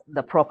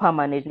the proper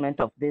management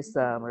of these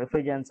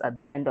refrigerants at the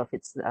end of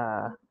its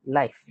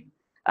life.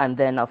 And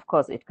then, of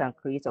course, it can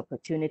create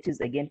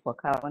opportunities again for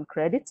carbon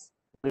credits,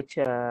 which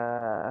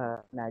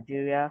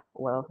Nigeria,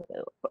 well,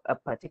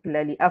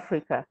 particularly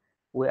Africa,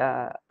 we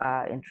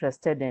are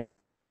interested in,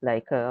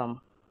 like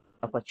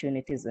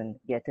opportunities in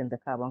getting the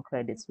carbon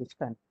credits, which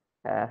can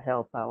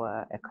help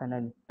our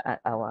economy,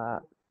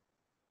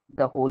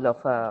 the whole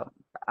of,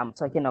 I'm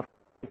talking of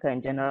Africa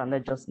in general,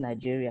 not just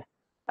Nigeria.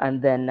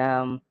 And then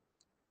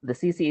the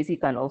CCAC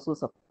can also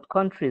support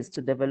countries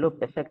to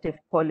develop effective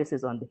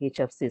policies on the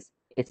HFCs.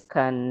 It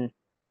can,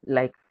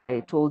 like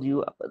told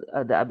you,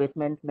 the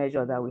abatement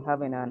measure that we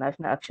have in our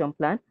national action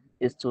plan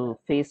is to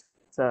face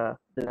the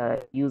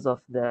use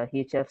of the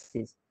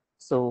HFCs.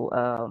 So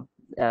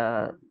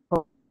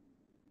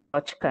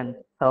much can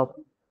help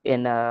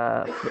in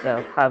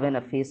having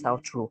a phase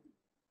out rule.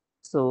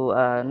 So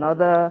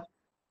another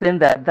thing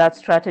that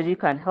strategy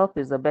can help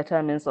is a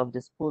better means of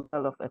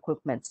disposal of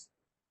equipment,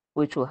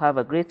 which will have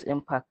a great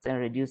impact in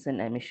reducing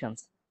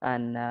emissions.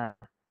 And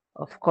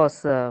of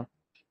course,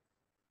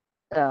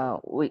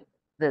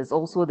 there's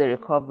also the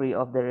recovery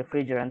of the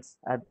refrigerants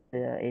at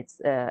its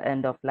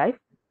end of life,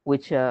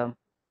 which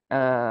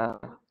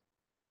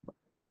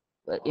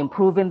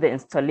improving the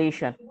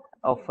installation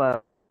of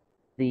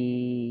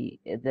the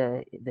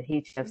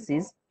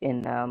HFCs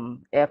in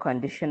air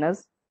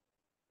conditioners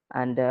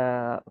and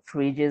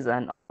fridges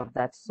and all of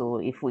that. So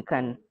if we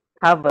can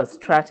have a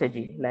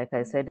strategy, like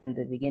I said in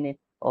the beginning,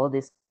 all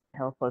this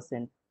help us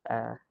in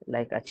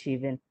like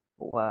achieving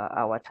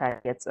our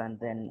targets, and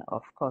then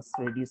of course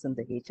reducing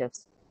the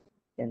HFCs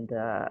in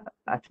the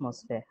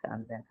atmosphere,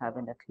 and then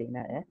having a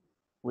cleaner air,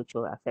 which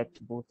will affect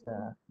both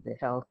the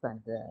health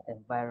and the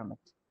environment.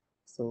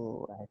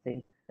 So I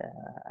think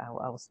I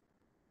was.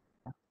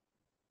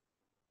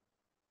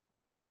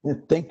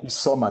 Thank you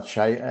so much.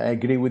 I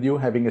agree with you.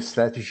 Having a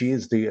strategy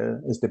is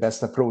the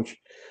best approach.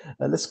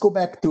 Let's go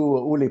back to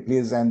Uli,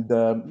 please, and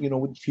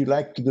would you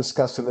like to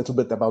discuss a little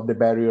bit about the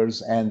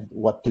barriers and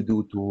what to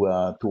do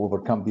to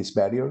overcome these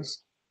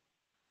barriers?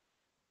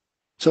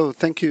 So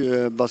thank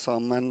you,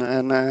 Bassam,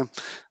 and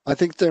I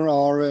think there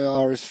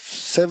are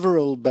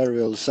several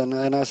barriers, and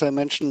as I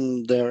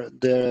mentioned,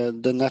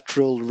 the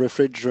natural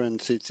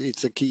refrigerants,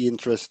 it's a key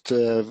interest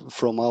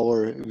from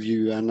our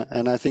view,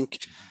 and I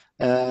think.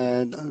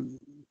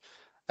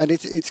 And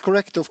it's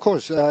correct, of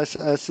course, as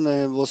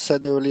was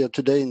said earlier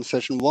today in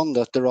session 1,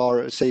 that there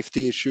are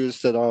safety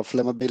issues, that are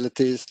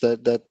flammabilities,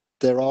 that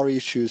there are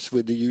issues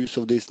with the use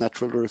of these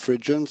natural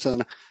refrigerants,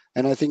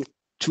 and I think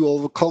to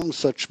overcome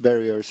such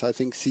barriers, I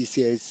think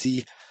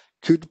CCAC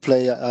could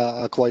play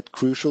a quite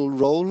crucial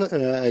role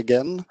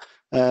again,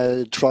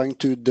 trying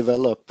to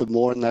develop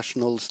more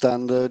national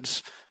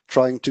standards,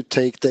 trying to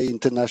take the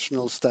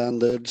international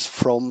standards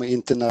from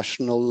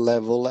international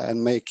level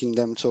and making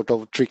them sort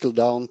of trickle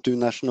down to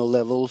national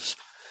levels.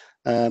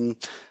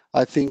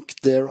 I think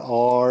there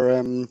are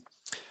an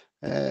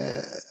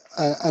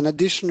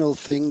additional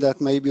thing that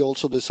maybe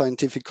also the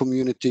scientific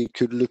community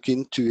could look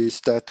into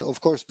is that,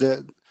 of course,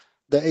 the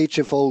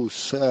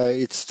HFOs,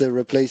 it's the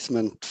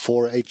replacement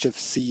for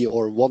HFC,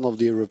 or one of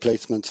the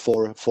replacements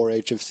for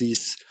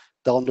HFCs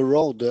down the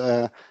road.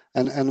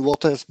 And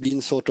what has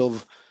been sort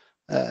of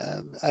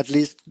at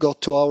least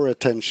got to our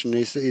attention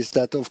is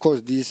that, of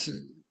course,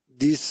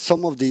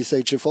 some of these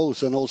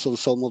HFOs and also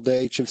some of the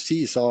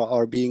HFCs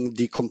are being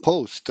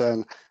decomposed,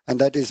 and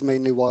that is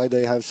mainly why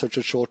they have such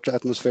a short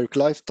atmospheric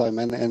lifetime,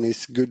 and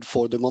is good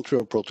for the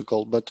Montreal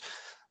Protocol. But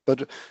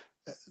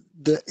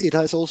it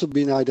has also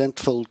been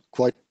identified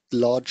quite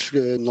large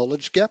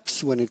knowledge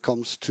gaps when it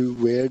comes to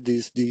where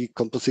these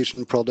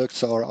decomposition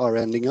products are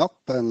ending up,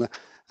 and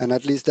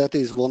at least that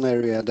is one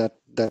area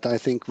that I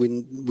think we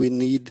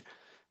need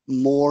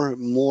more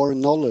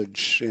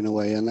knowledge in a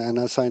way, and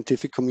a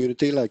scientific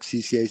community like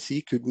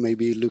CCAC could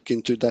maybe look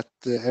into that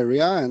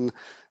area,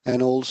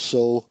 and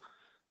also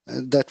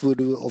that would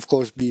of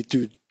course be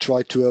to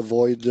try to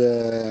avoid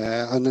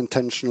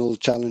unintentional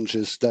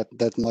challenges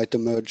that might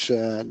emerge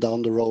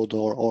down the road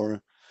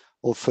or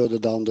further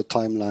down the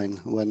timeline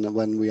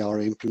when we are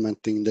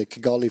implementing the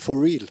Kigali for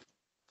real.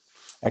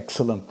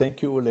 Excellent.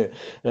 Thank you, Ule.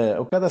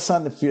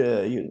 Okada-san, if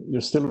you're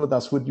still with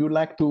us, would you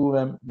like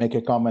to make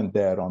a comment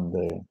there on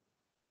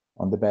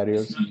the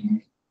barriers?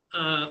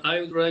 I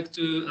would like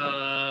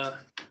to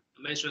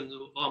mention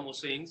one more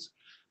things.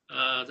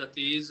 That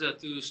is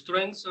to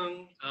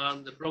strengthen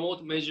and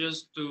promote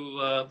measures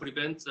to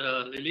prevent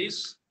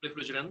release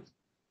refrigerant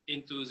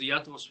into the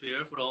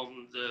atmosphere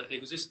from the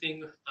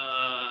existing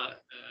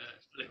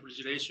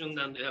refrigeration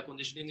and air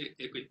conditioning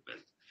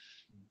equipment.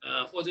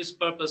 For this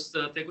purpose,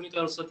 the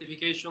technical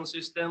certification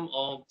system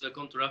of the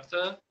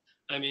contractor,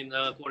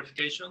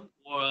 qualification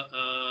or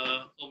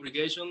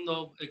obligation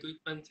of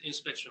equipment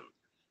inspection,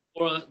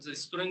 or the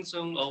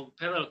strengthening of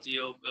penalty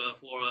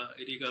for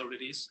illegal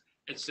release,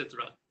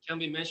 etc., can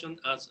be mentioned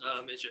as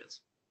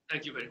measures.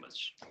 Thank you very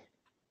much.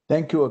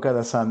 Thank you,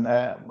 Okada-san.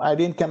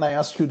 Irene, can I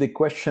ask you the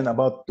question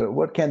about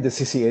what can the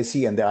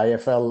CCAC and the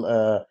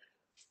IFL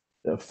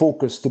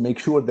focus to make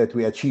sure that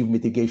we achieve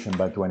mitigation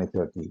by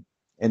 2030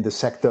 in the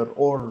sector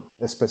or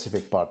a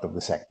specific part of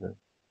the sector?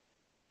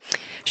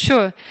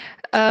 Sure.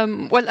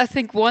 Well, I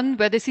think one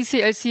where the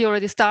CCAC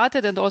already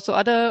started, and also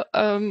other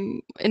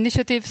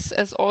initiatives,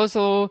 as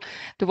also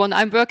the one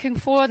I'm working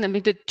for,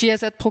 namely the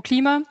GSZ Pro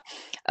Klima,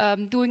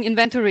 doing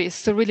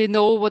inventories to really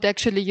know what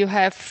actually you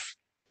have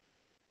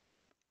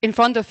in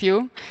front of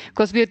you,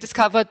 because we have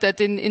discovered that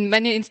in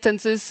many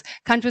instances,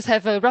 countries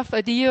have a rough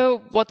idea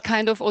what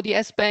kind of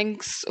ODS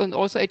banks and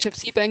also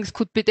HFC banks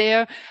could be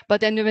there.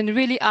 But then when you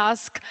really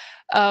ask,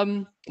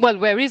 well,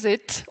 where is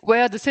it?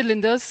 Where are the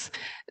cylinders?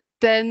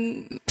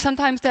 then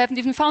sometimes they haven't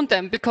even found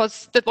them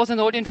because that wasn't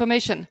all the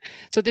information.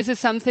 So this is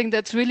something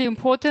that's really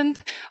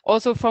important,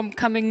 also from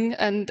coming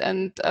and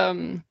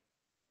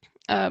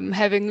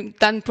having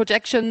done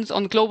projections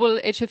on global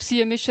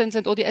HFC emissions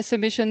and ODS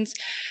emissions.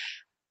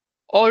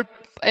 All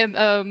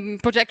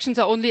projections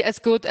are only as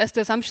good as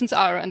the assumptions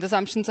are, and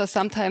assumptions are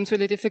sometimes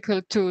really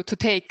difficult to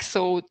take.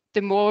 So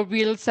the more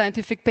real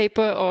scientific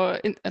paper or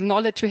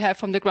knowledge we have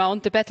from the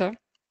ground, the better.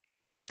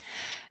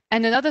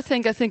 And another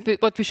thing I think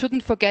what we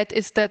shouldn't forget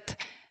is that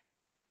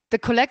the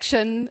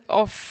collection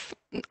of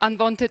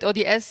unwanted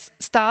ODS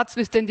starts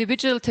with the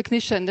individual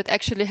technician that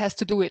actually has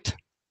to do it.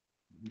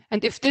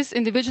 And if this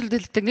individual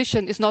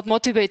technician is not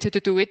motivated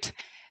to do it,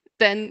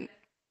 then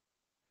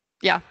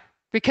yeah,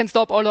 we can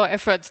stop all our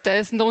efforts.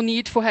 There's no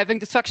need for having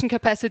destruction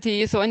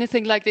capacities or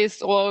anything like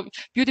this, or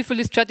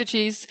beautiful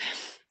strategies.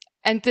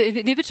 And the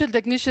individual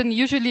technician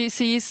usually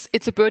sees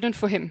it's a burden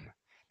for him.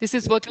 This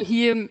is what we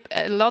hear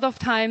a lot of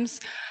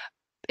times.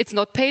 It's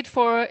not paid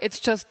for, it's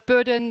just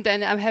burden.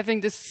 Then I'm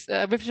having this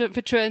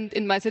refrigerant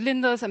in my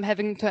cylinders, I'm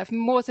having to have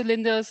more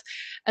cylinders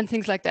and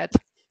things like that.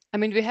 I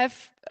mean, we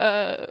have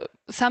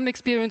some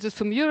experiences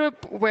from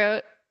Europe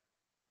where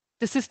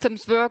the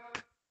systems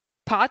work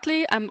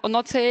partly. I'm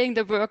not saying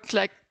they work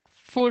like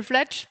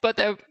full-fledged, but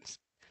they're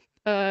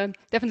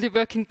definitely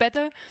working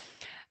better.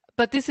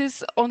 But this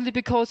is only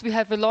because we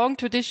have a long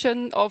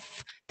tradition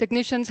of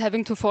technicians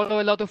having to follow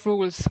a lot of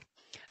rules.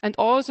 And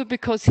also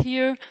because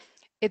here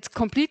it's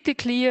completely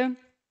clear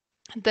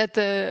that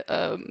the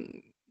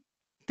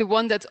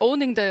one that's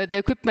owning the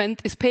equipment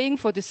is paying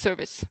for this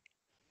service.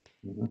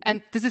 Mm-hmm.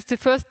 And this is the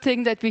first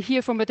thing that we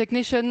hear from a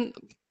technician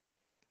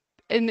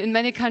in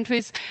many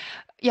countries.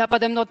 Yeah,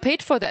 but I'm not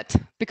paid for that,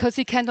 because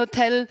he cannot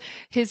tell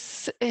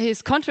his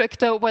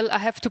contractor, well, I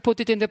have to put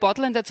it in the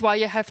bottle, and that's why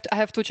I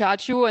have to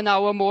charge you an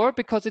hour more,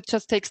 because it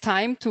just takes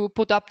time to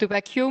put up the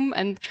vacuum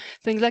and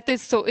things like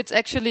this. So it's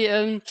actually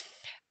an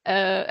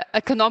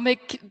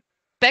economic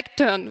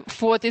backturn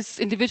for these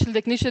individual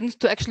technicians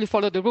to actually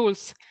follow the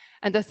rules.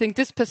 And I think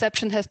this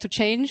perception has to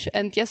change.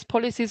 And yes,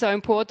 policies are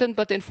important,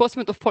 but the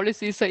enforcement of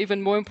policies are even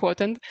more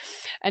important.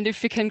 And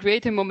if we can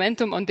create a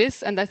momentum on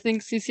this, and I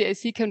think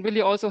CCAC can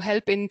really also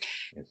help in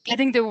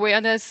getting the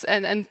awareness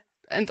and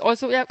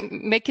also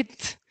make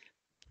it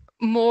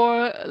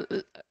more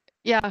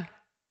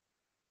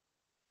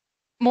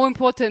more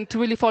important to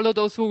really follow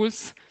those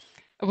rules,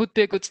 would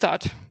be a good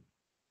start.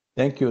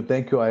 Thank you,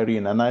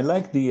 Irene. And I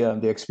like the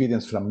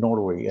experience from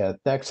Norway,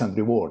 tax and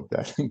reward.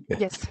 I think.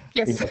 Yes.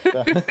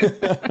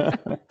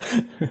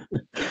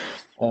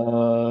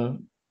 Well,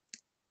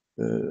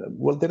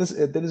 there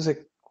is a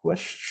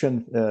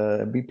question.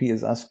 BP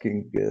is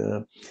asking.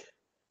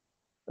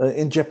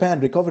 In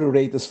Japan, recovery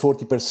rate is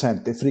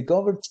 40%. If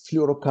recovered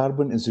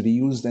fluorocarbon is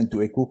reused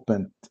into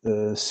equipment,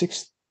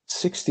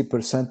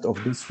 60%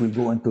 of this will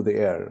go into the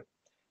air.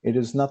 It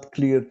is not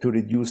clear to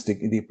reduce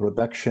the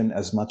production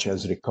as much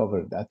as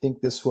recovered. I think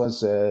this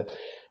was a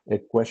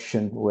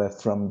question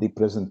from the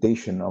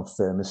presentation of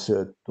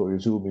Mr.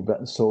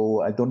 Toyozumi.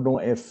 So I don't know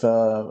if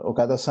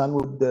Okada-san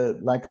would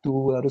like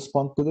to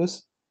respond to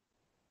this.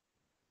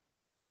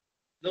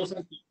 No,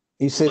 thank you.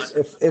 He says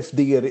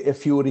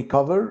if you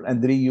recover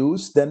and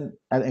reuse, then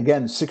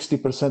again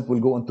 60% will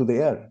go into the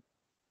air.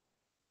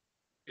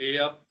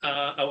 Yep,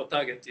 our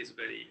target is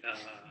very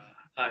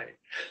high.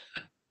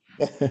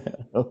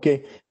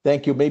 Okay,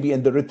 thank you. Maybe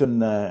in the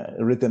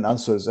written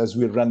answers, as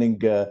we're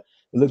running a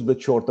little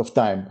bit short of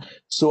time.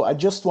 So I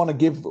just want to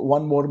give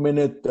one more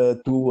minute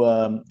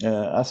to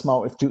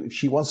Asma, if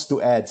she wants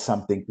to add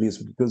something, please,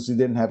 because we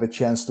didn't have a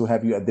chance to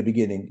have you at the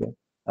beginning.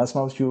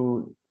 Asma, would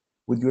you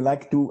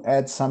like to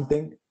add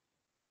something?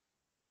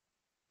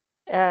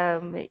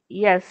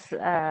 Yes,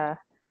 I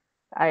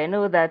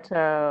know that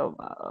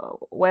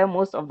where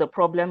most of the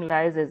problem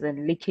lies is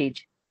in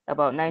leakage.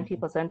 About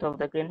 90% of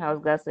the greenhouse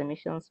gas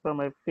emissions from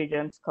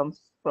refrigerants comes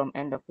from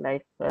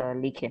end-of-life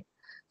leaking.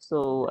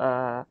 So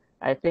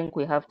I think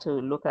we have to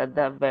look at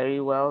that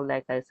very well.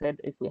 Like I said,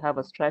 if we have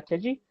a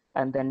strategy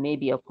and then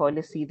maybe a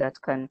policy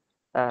that can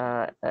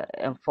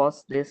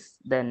enforce this,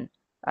 then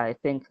I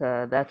think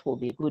that will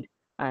be good.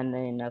 And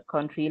in a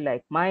country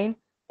like mine,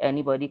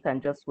 anybody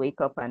can just wake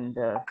up and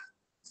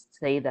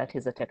say that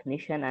he's a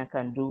technician and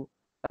can do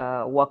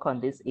work on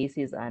these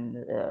ACs and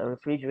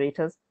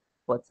refrigerators.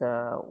 But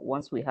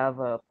once we have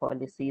a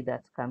policy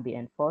that can be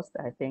enforced,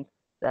 I think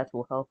that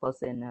will help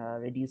us in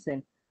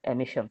reducing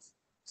emissions.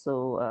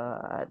 So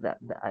I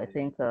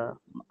think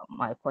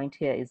my point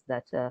here is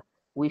that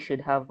we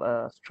should have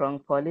a strong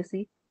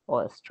policy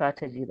or a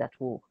strategy that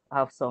will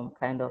have some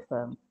kind of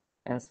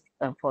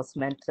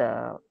enforcement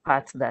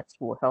part that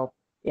will help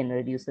in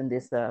reducing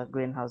these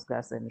greenhouse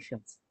gas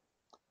emissions.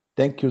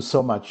 Thank you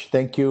so much.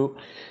 Thank you.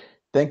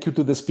 Thank you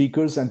to the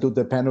speakers and to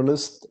the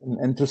panelists. An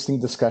interesting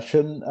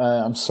discussion.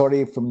 I'm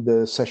sorry from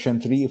the session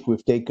 3 if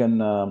we've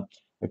taken a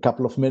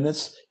couple of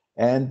minutes.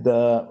 And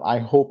I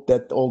hope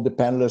that all the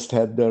panelists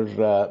had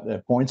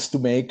their points to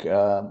make.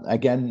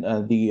 Again,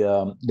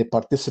 the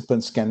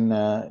participants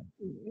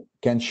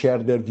can share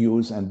their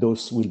views, and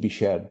those will be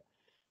shared.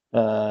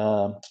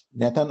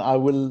 Nathan, I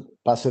will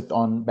pass it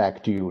on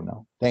back to you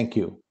now. Thank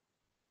you.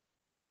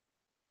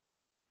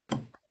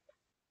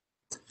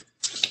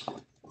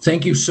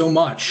 Thank you so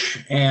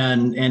much,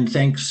 and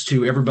thanks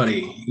to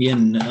everybody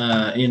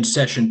in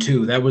session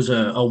 2. That was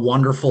a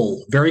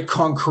wonderful, very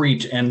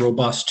concrete and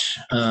robust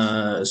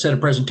set of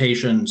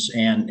presentations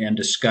and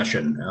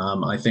discussion.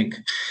 I think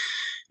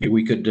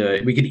we could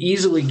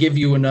easily give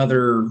you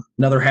another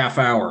half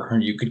hour,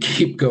 and you could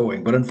keep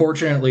going. But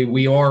unfortunately,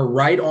 we are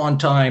right on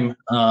time,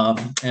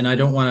 and I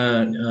don't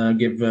want to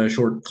give a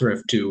short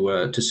thrift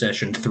to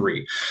session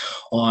 3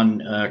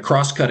 on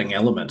cross-cutting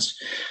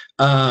elements.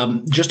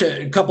 Just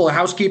a couple of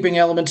housekeeping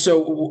elements.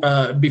 So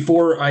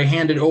before I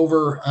hand it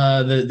over,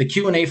 the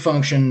Q&A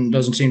function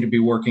doesn't seem to be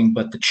working,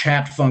 but the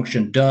chat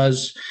function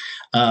does.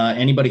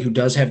 Anybody who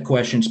does have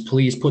questions,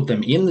 please put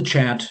them in the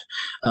chat.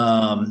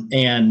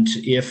 And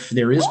if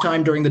there is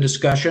time during the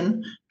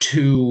discussion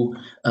to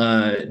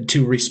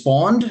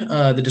respond,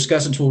 the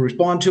discussants will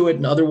respond to it.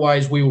 And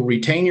otherwise, we will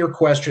retain your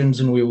questions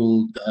and we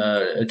will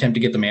attempt to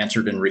get them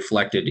answered and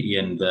reflected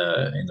in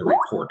the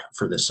report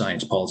for the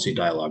Science Policy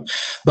Dialogue.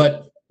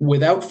 But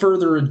without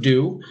further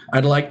ado,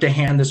 I'd like to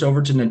hand this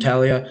over to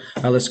Natalia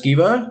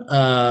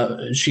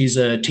Aleskiva. She's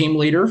a team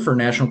leader for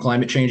National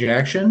Climate Change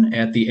Action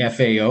at the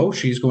FAO.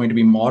 She's going to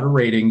be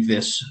moderating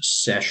this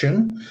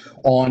session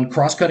on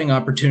cross-cutting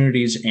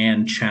opportunities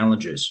and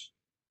challenges.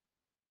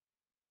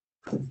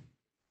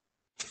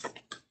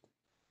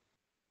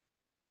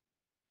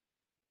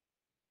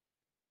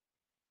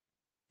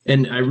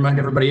 And I remind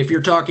everybody, if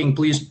you're talking,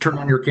 please turn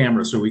on your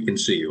camera so we can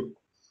see you.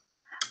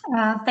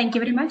 Thank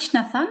you very much,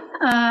 Nathan.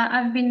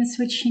 I've been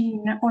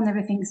switching on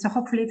everything, so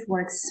hopefully it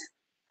works.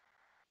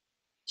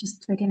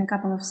 Just waiting a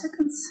couple of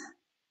seconds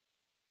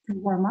to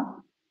warm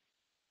up.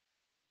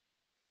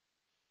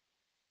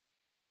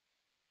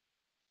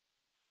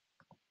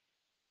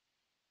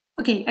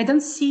 Okay, I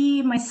don't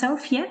see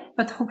myself yet,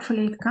 but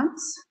hopefully it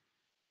comes.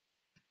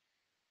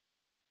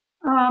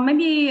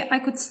 Maybe I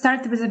could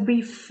start with a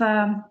brief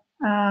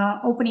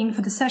opening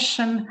for the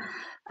session.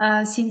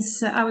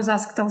 Since I was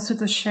asked also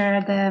to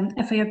share the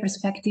FAO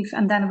perspective,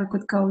 and then we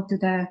could go to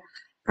the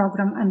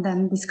program and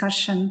then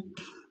discussion.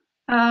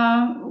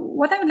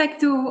 What I would like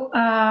to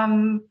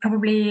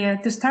probably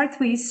to start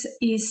with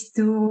is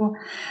to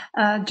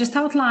just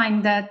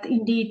outline that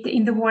indeed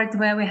in the world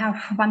where we have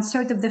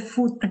 1/3 of the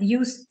food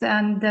produced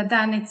and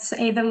then it's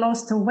either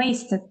lost or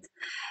wasted,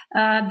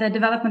 the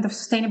development of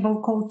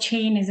sustainable cold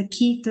chain is a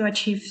key to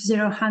achieve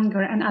zero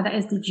hunger and other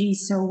SDGs.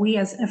 So we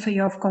as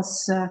FAO, of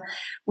course,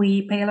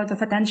 we pay a lot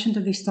of attention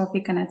to this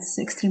topic and it's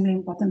extremely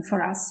important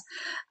for us.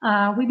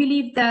 We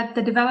believe that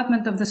the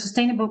development of the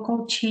sustainable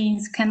cold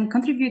chains can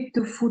contribute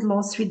to food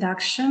loss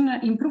reduction,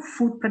 improve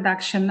food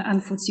production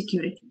and food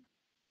security.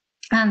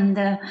 And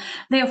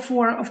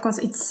therefore, of course,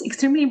 it's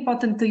extremely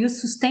important to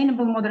use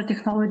sustainable modern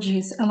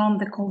technologies along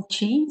the cold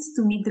chains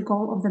to meet the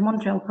goal of the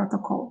Montreal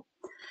Protocol.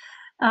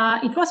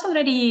 It was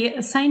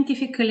already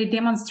scientifically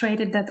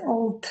demonstrated that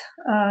old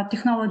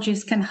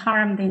technologies can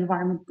harm the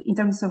environment in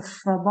terms of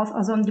both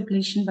ozone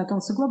depletion, but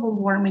also global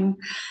warming.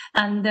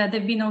 And there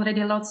have been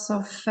already lots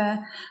of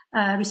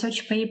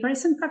research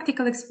papers and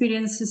practical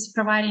experiences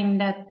providing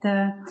that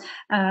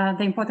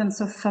the importance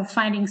of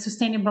finding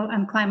sustainable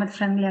and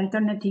climate-friendly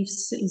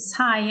alternatives is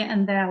high,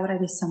 and there are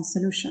already some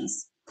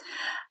solutions.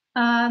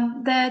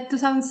 The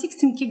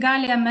 2016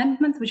 Kigali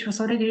Amendment, which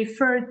was already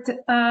referred,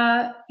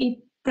 it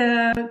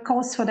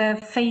calls for the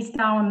phase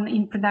down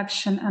in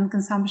production and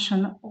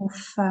consumption of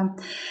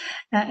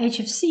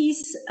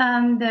HFCs.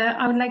 And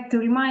I would like to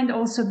remind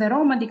also the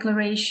Roma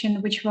Declaration,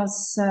 which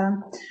was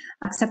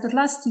accepted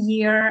last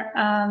year,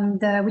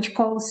 and which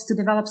calls to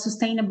develop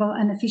sustainable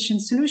and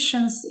efficient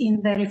solutions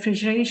in the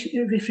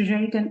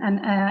refrigeration and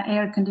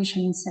air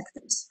conditioning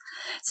sectors.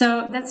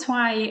 So that's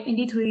why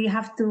indeed we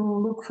have to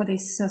look for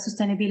these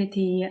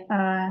sustainability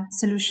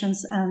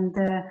solutions and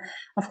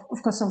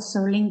of course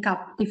also link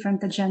up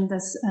different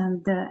agendas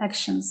and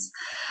actions.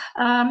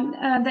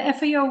 The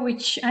FAO,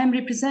 which I'm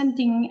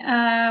representing,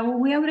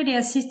 we already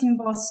assisting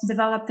both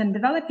developed and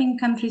developing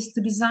countries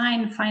to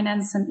design,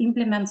 finance and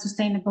implement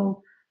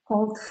sustainable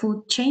cold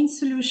food chain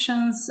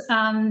solutions,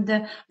 and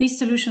these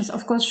solutions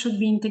of course should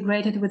be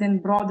integrated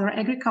within broader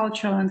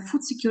agricultural and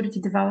food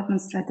security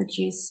development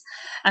strategies,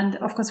 and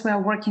of course we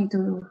are working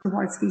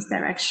towards this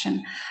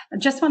direction.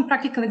 Just one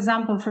practical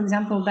example, for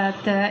example,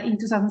 that in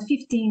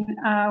 2015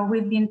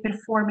 we've been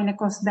performing a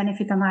cost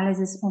benefit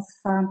analysis of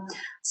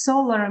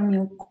solar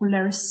milk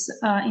coolers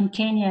in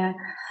Kenya,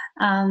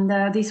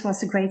 and this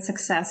was a great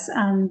success.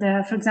 And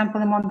for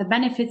example, among the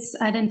benefits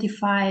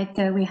identified,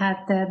 we had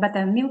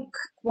better milk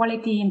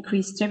quality,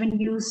 increased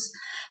revenues,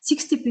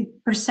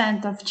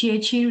 60% of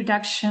GHG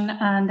reduction,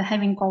 and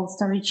having cold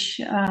storage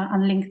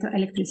unlinked to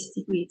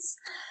electricity grids.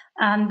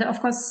 And of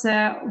course,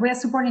 we are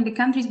supporting the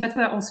countries, but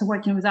we're also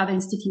working with other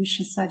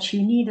institutions such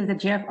UNID, the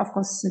GEF, of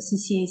course, the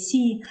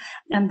CCAC,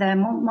 and the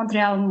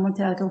Montreal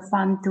Multilateral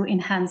Fund to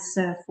enhance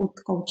food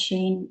cold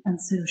chain and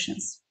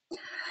solutions.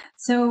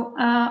 So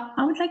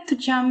I would like to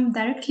jump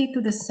directly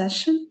to the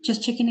session,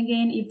 just checking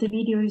again if the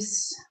video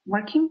is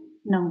working.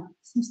 No,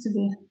 seems to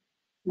be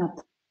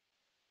not.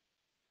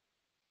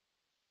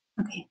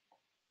 Okay.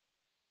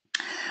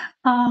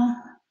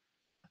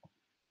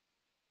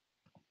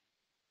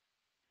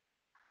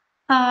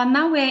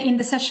 Now we're in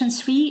the session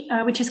 3,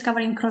 which is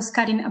covering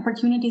cross-cutting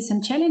opportunities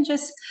and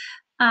challenges.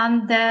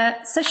 And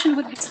the session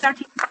would be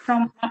starting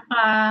from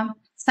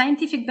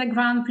scientific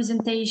background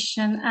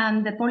presentation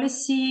and the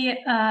policy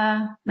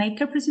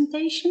maker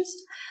presentations.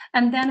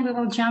 And then we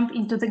will jump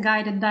into the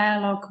guided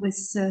dialogue with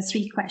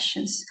 3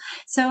 questions.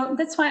 So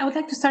that's why I would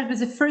like to start with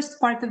the first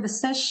part of the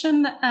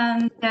session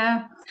and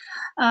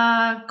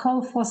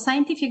call for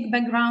scientific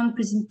background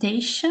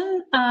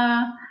presentation.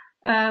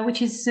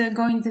 Which is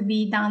going to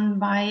be done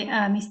by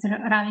Mr.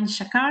 Ravin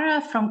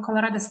Shakara from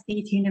Colorado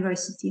State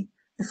University.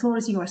 The floor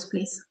is yours,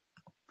 please.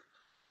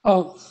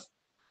 Oh,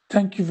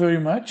 thank you very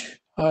much.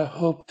 I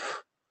hope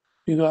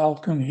you all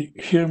can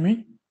hear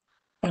me.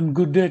 And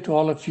good day to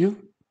all of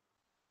you.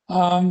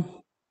 I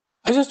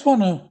just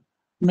want to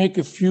make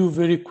a few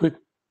very quick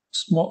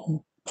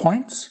small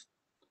points.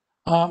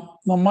 Now,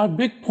 my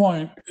big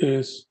point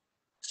is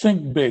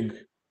think big.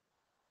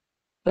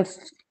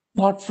 Let's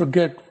not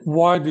forget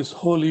why this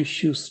whole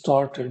issue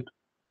started.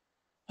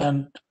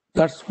 And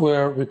that's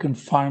where we can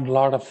find a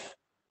lot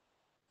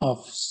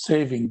of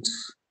savings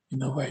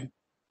in a way.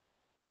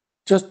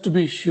 Just to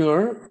be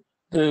sure,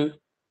 the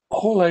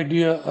whole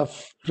idea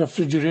of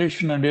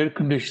refrigeration and air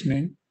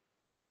conditioning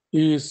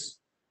is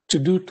to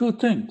do 2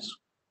 things.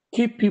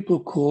 Keep people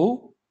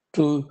cool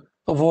to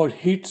avoid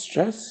heat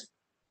stress.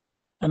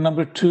 And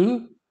number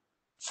 2,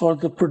 for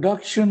the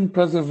production,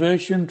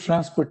 preservation,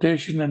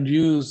 transportation, and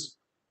use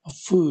of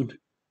food,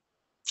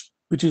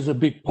 which is a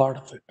big part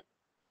of it.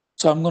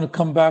 So I'm going to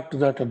come back to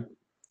that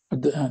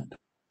at the end.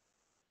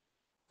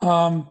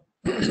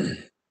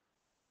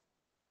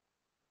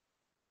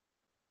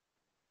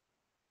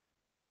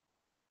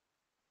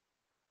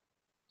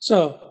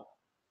 So,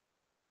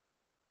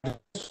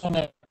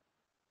 I'm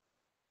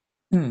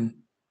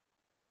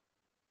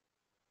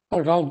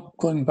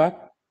going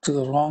back to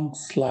the wrong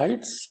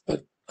slides,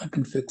 but I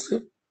can fix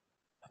it,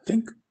 I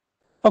think.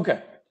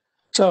 Okay,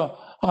 so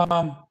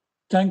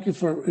thank you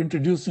for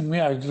introducing me.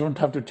 I don't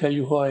have to tell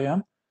you who I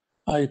am.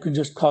 You can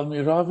just call me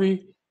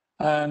Ravi.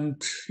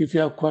 And if you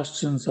have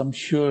questions, I'm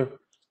sure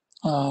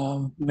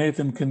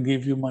Nathan can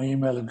give you my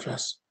email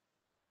address.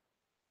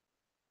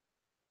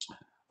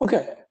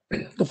 Okay,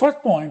 the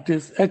first point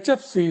is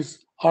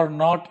HFCs are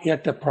not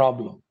yet a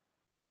problem.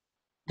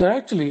 They're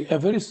actually a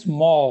very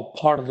small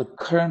part of the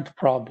current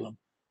problem,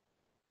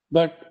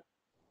 but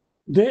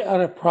they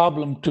are a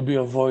problem to be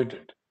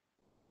avoided.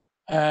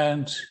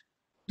 And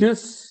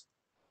this,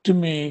 to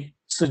me,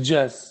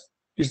 suggests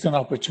it's an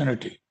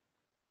opportunity.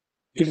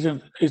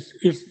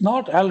 It's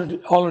not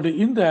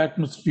already in the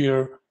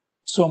atmosphere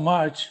so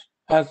much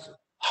as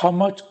how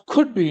much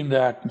could be in the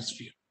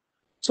atmosphere.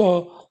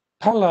 So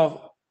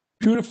Pallav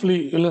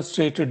beautifully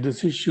illustrated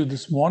this issue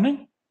this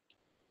morning.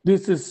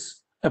 This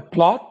is a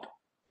plot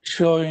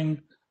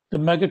showing the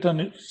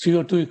megaton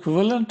CO2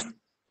 equivalent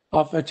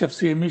of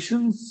HFC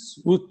emissions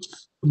with...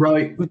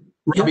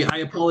 Robbie, I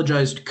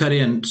apologize to cut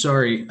in.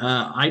 Sorry,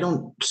 I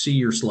don't see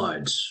your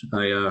slides.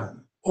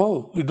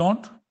 Oh, you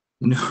don't?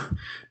 No.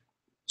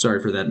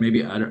 Sorry for that.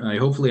 Maybe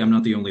hopefully I'm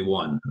not the only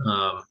one.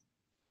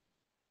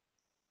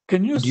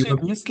 Can you see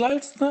these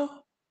slides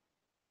now?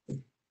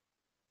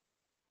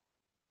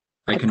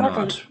 I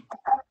cannot.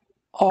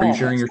 Are you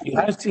sharing your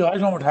I see. I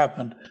know what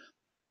happened.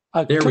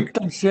 I clicked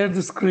and shared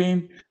the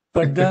screen,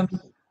 but then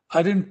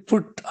I didn't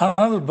put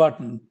another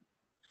button.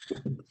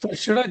 So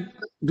should I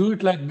do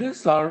it like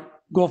this or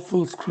go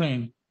full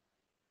screen?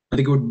 I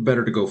think it would be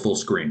better to go full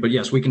screen, but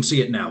yes, we can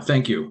see it now.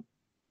 Thank you.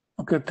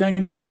 Okay, thank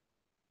you.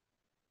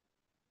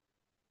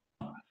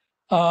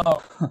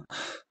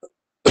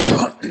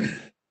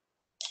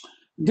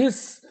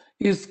 This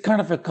is kind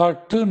of a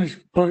cartoonish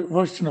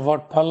version of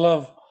what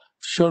Pallav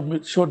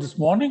showed this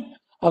morning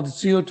of the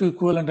CO2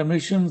 equivalent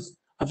emissions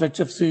of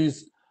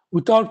HFCs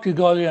without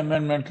Kigali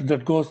amendment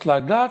that goes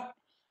like that,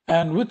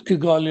 and with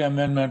Kigali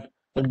amendment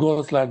that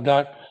goes like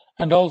that,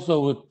 and also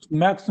with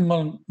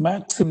maximum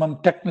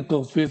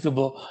technical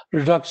feasible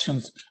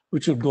reductions,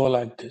 which would go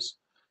like this.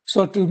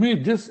 So to me,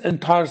 this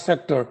entire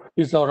sector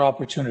is our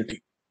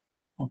opportunity.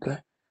 Okay,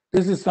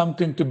 this is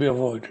something to be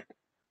avoided.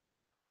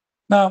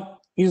 Now,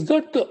 is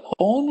that the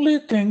only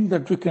thing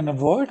that we can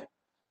avoid?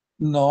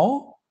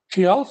 No.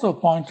 She also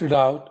pointed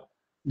out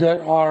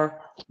there are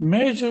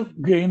major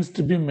gains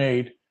to be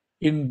made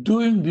in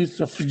doing this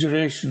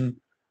refrigeration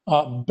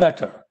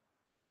better.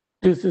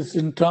 This is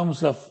in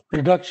terms of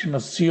reduction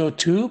of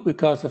CO2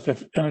 because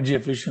of energy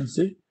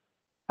efficiency.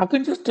 I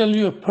can just tell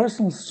you a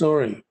personal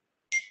story.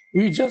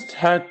 We just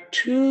had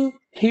 2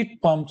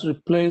 heat pumps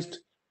replaced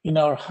in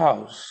our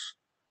house.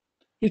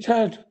 It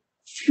had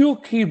few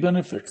key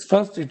benefits.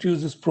 First, it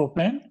uses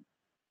propane.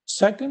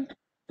 Second,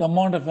 the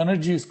amount of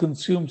energy it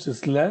consumes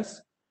is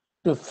less.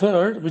 The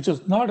third, which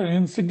is not an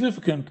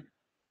insignificant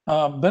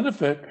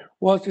benefit,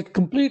 was it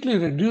completely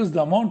reduced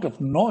the amount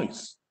of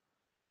noise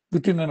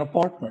within an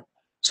apartment.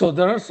 So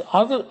there are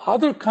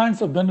other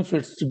kinds of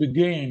benefits to be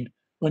gained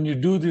when you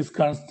do these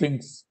kinds of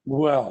things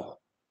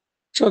well.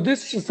 So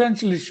this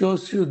essentially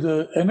shows you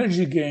the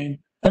energy gain,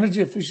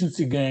 energy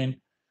efficiency gain,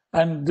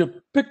 and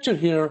the picture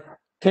here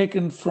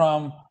taken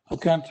from, I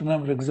can't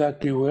remember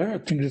exactly where, I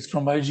think it's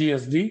from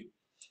IGSD,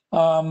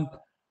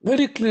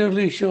 very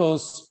clearly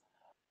shows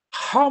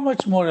how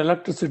much more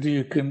electricity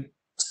you can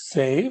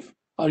save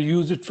or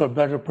use it for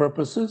better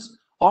purposes,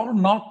 or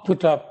not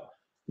put up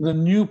the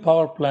new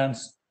power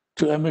plants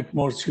to emit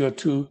more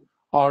CO2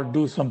 or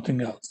do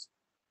something else.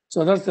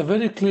 So that's a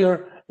very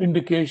clear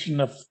indication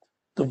of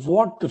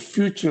what the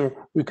future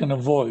we can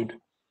avoid.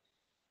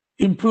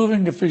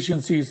 Improving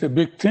efficiency is a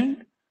big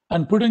thing,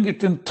 and putting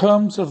it in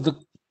terms of the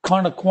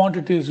kind of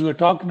quantities we were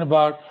talking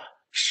about,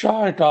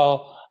 Shah et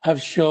al.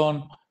 Have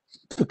shown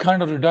the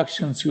kind of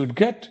reductions you would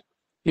get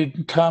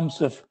in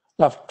terms of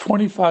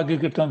 25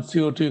 gigaton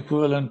CO2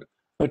 equivalent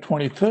by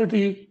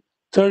 2030,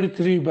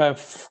 33 by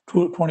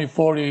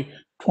 2040,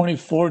 40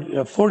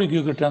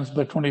 gigatons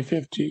by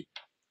 2050,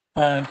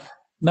 and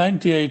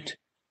 98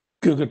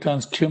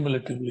 gigatons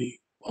cumulatively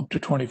up to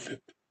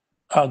 2050,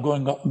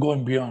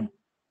 going beyond.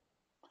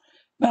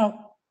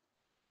 Now,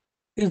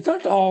 is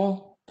that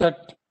all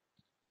that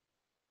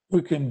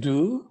we can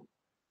do?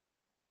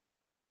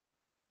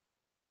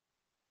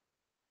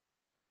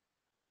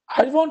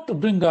 I want to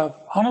bring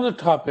up another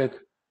topic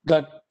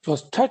that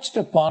was touched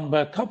upon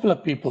by a couple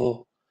of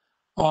people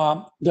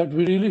that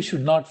we really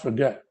should not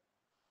forget.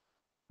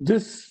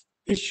 This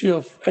issue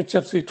of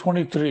HFC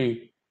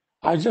 23,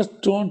 I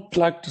just don't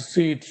like to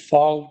see it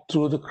fall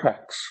through the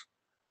cracks.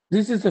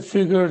 This is a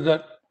figure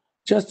that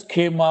just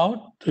came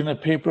out in a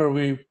paper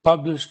we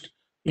published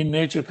in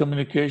Nature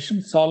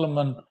Communications.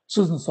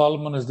 Susan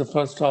Solomon is the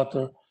first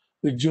author,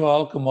 with Joe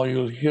Alcamo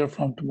you'll hear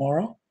from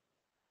tomorrow.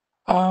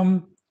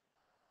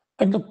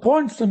 And the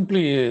point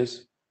simply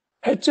is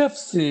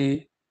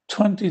HFC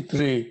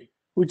 23,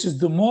 which is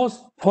the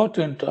most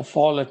potent of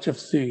all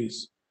HFCs,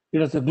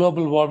 it has a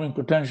global warming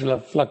potential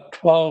of like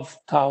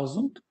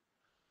 12,000.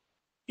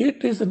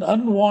 It is an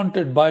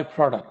unwanted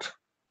byproduct.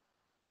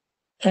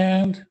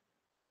 And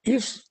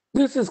if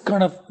this is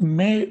kind of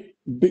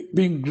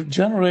being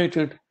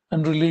generated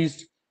and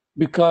released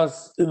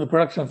because in the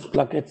production of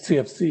like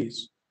HCFCs,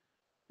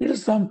 it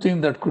is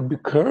something that could be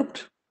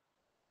curbed.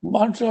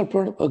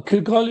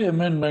 Kigali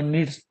Amendment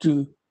needs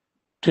to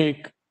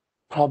take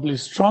probably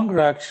stronger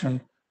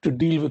action to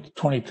deal with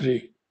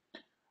 23.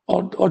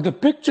 Or the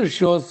picture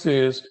shows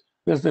is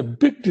there's a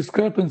big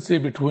discrepancy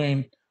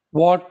between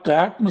what the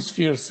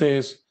atmosphere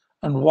says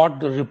and what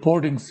the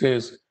reporting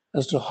says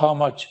as to how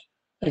much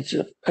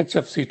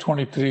HFC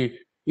 23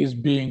 is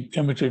being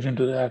emitted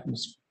into the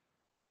atmosphere.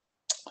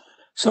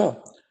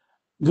 So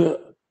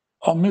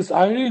Ms.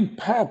 Irene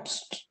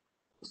Pabst's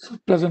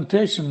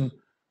presentation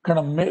kind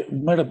of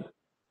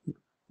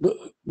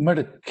made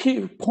a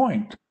key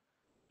point.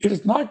 It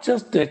is not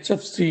just the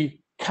HFC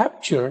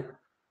capture,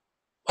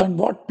 and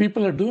what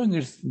people are doing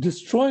is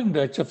destroying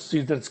the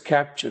HFC that's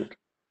captured,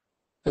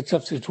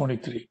 HFC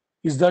 23.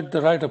 Is that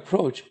the right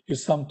approach?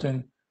 Is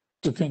something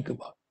to think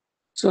about.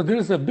 So there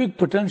is a big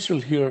potential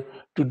here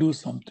to do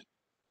something.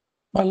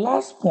 My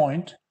last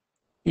point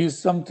is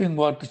something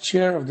what the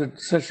chair of the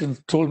session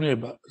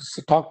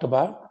talked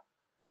about,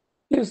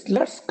 is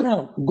let's kind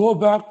of go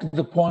back to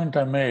the point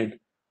I made.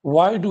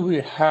 Why do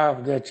we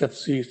have the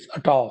HFCs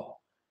at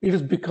all? It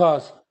is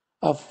because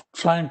of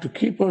trying to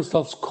keep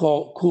ourselves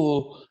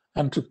cool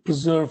and to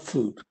preserve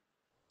food.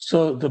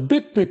 So the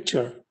big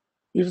picture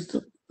is,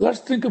 let's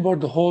think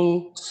about the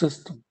whole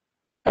system.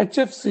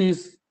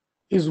 HFCs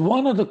is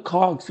one of the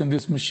cogs in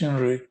this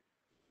machinery.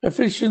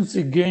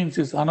 Efficiency gains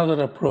is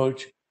another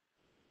approach.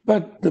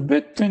 But the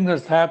big thing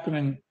that's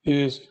happening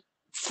is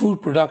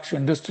food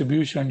production,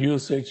 distribution,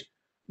 usage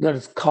that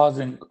is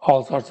causing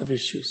all sorts of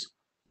issues.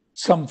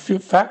 Some few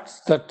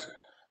facts that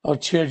our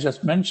chair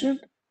just mentioned: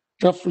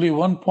 roughly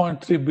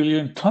 1.3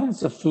 billion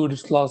tons of food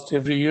is lost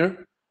every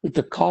year with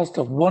the cost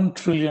of $1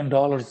 trillion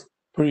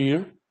per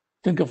year.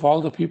 Think of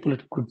all the people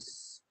it could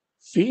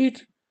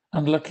feed,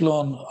 and let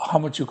alone how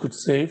much you could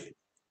save.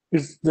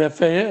 The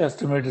FAA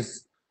estimate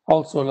is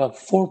also like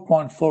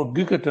 4.4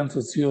 gigatons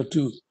of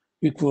CO2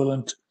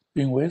 equivalent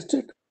being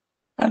wasted.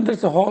 And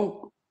there's a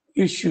whole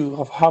issue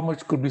of how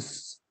much could be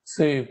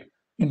saved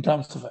in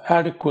terms of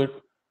adequate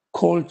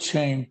cold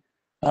chain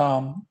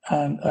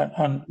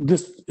and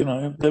this,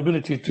 the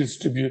ability to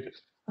distribute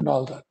and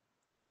all that.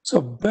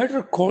 So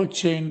better cold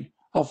chain,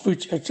 of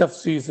which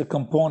HFC is a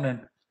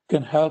component,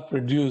 can help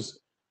reduce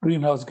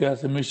greenhouse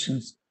gas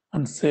emissions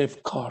and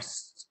save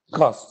costs.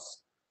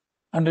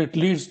 And it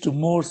leads to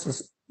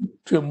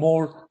a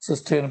more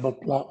sustainable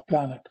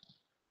planet.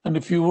 And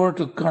if you were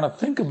to kind of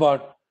think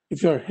about,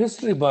 if you're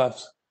history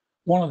buffs,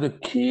 one of the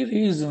key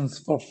reasons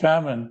for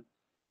famine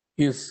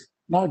is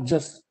not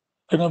just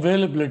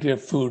unavailability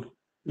of food,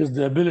 it is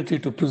the ability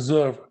to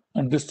preserve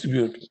and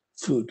distribute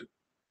food.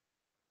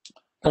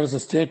 There is a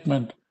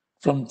statement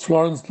from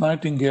Florence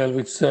Nightingale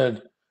which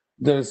said,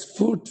 there is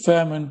food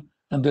famine,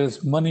 and there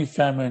is money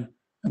famine,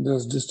 and there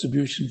is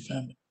distribution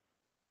famine.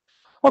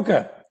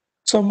 Okay,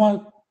 so my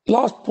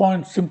last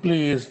point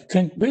simply is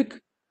think big,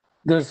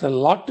 there's a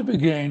lot to be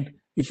gained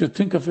if you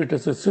think of it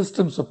as a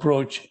systems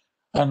approach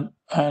and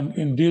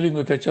in dealing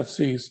with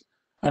HFCs,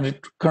 and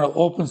it kind of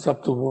opens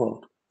up the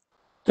world.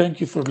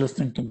 Thank you for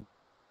listening to me.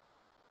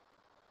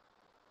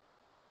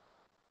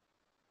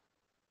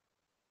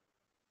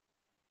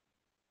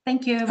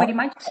 Thank you very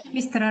much,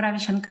 Mr.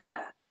 Ravishankar.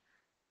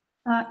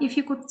 If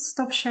you could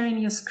stop sharing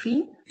your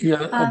screen.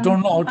 Yeah, I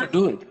don't know how to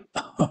do it.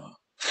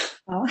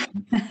 Oh.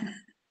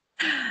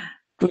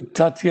 Could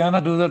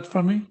Tatiana do that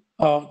for me?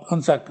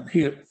 1 second,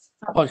 here.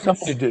 Oh,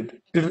 somebody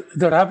did. Did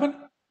that happen?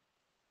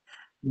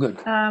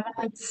 Good.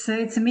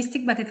 It's a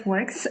mistake, but it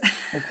works.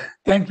 Okay.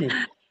 Thank you.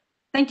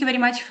 Thank you very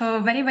much for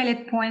very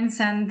valid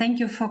points, and thank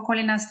you for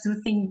calling us to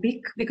think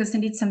big, because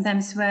indeed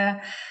sometimes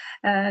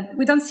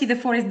we don't see the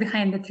forest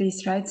behind the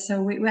trees, right?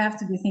 So we have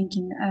to be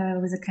thinking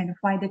with a kind of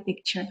wider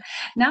picture.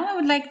 Now I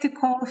would like to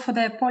call for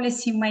the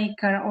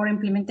policymaker or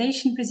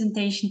implementation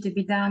presentation to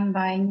be done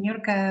by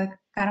Nurka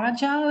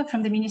Carvajal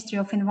from the Ministry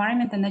of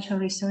Environment and Natural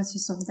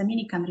Resources of the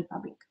Dominican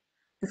Republic.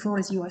 The floor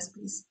is yours,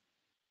 please.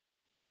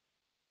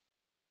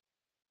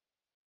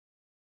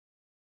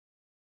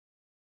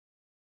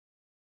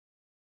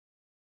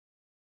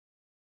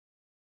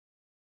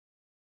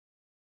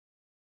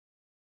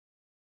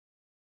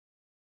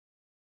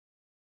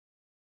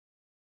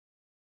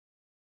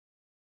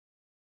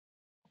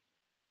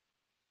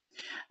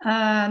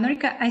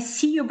 Norika, I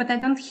see you, but I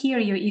don't hear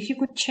you. If you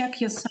could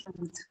check your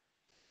sound.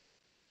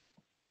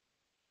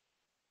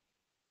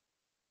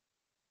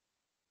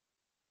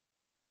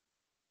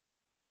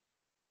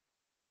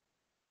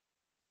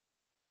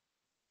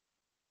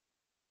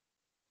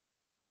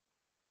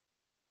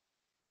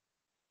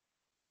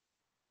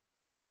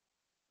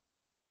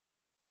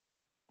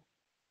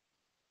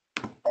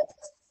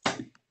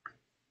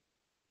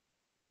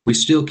 We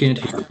still can't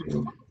hear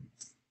you.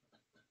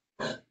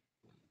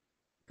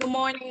 Good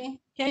morning.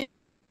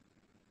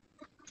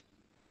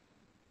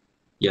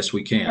 Yes,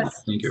 we can.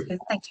 Yes. Thank you.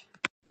 Thank you.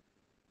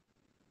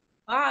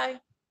 Bye.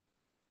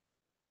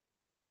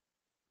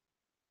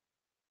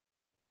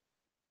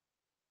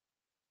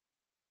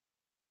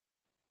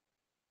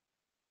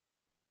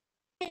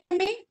 Hear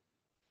me?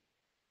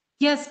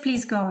 Yes,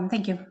 please go on.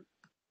 Thank you.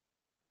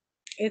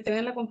 Estoy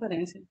en la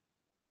conferencia.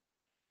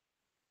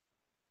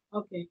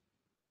 Okay.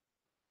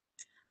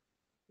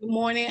 Good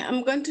morning.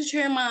 I'm going to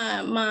share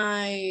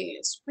my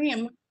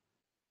screen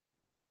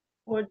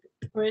for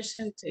the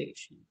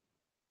presentation.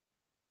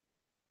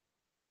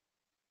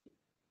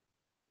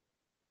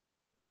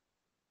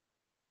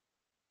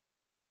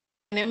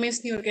 My name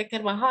is Nurka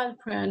Carvajal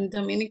from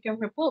Dominican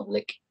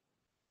Republic.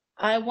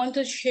 I want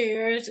to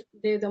share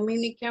the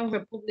Dominican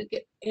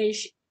Republic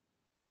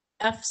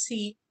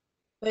HFC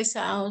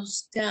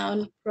South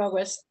Down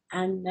Progress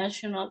and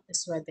National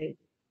Strategy.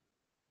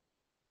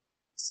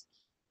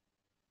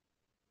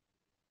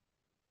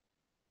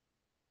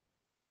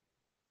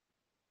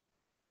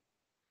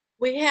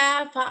 We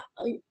have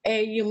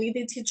a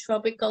humidity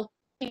tropical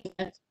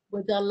climate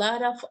with a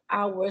lot of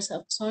hours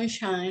of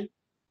sunshine.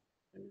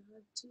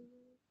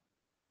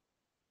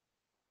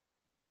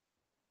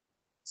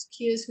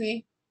 Excuse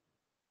me.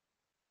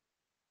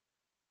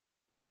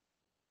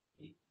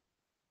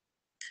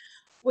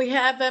 We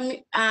have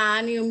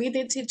an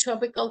humidity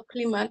tropical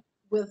climate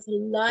with a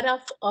lot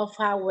of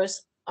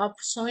hours of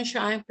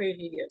sunshine per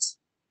year.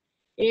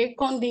 Air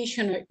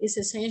conditioner is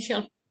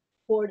essential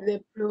for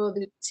the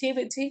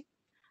productivity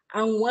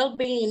and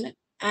well-being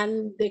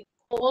and the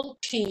cold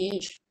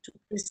change to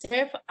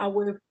preserve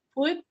our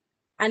food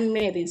and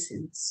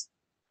medicines.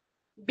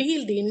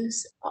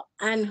 Buildings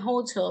and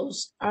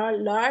hotels are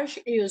large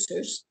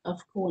users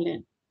of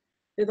cooling.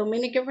 The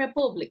Dominican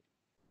Republic,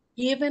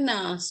 given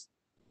us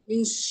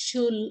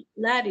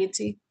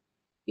insularity,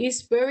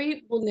 is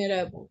very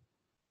vulnerable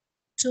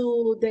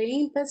to the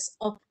impacts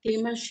of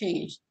climate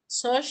change,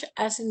 such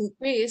as an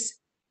increase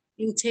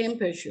in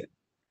temperature,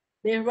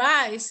 the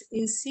rise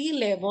in sea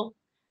level,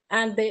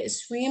 and the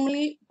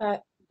extremely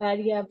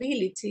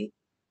variability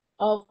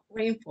of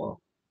rainfall.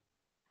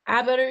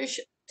 Average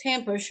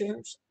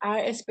temperatures are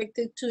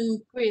expected to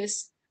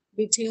increase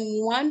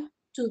between 1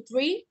 to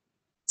 3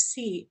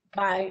 C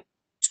by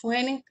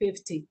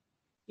 2050,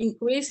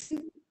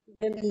 increasing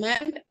the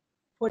demand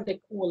for the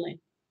cooling.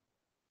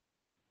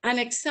 An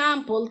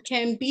example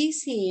can be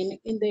seen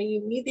in the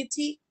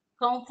humidity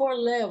comfort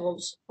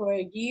levels for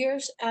a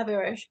year's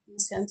average in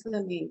Santo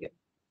Domingo.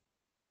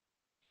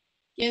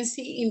 You can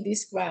see in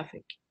this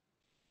graphic.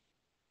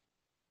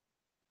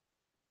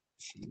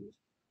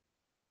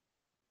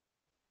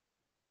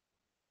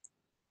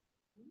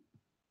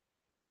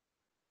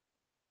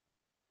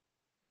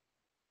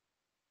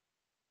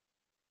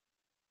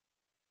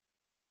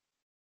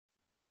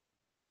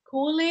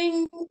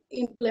 Cooling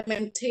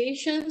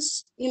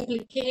implications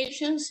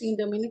in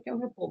Dominican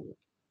Republic.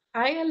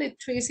 High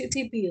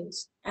electricity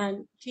bills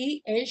and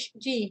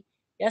GHG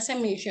gas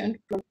emissions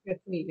from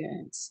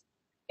refrigerants.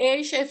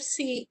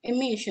 HFC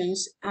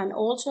emissions and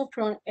also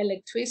from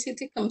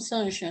electricity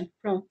consumption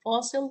from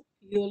fossil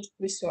fuel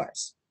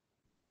resources.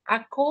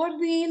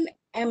 According to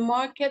a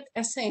market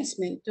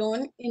assessment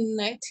done in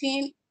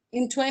 19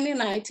 in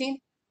 2019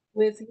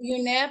 with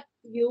UNEP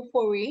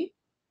U4E,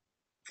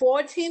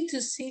 14 to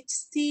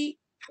 60%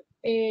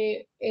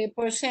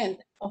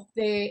 of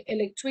the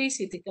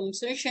electricity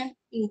consumption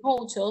in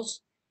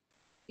hotels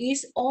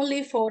is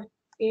only for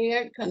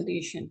air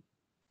conditioning.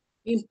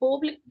 In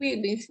public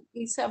buildings,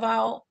 it's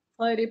about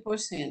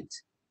 30%.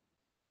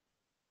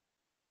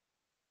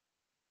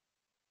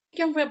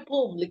 Dominican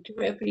Republic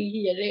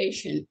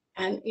refrigeration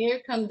and air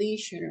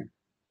conditioner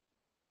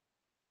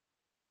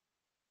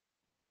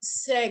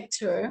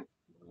sector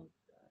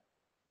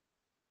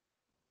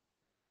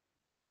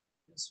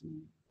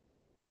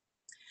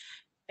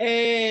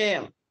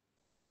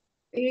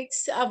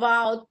it's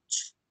about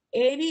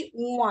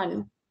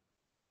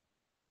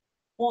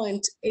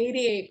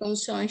 81.88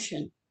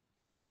 consumption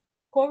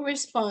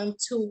correspond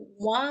to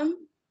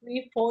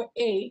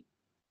 1,348,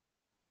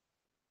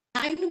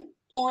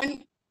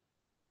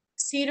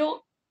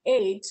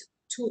 9.08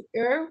 to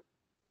air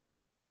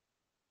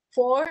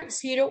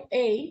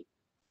 408,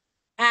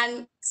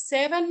 and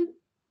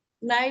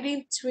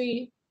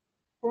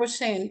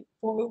 793%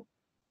 for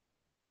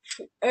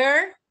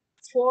air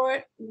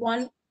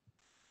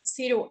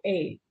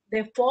 408.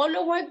 The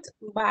followed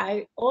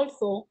by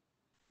also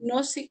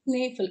not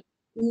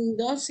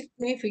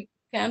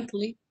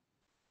significantly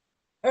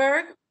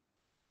air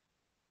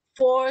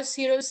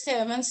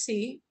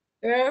 407C,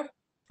 air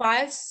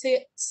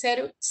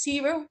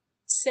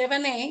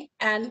 5007A,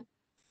 and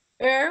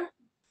air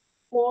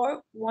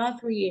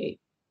 4138.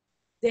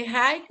 The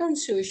high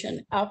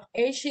consumption of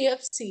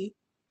HFC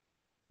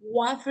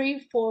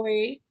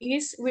 1348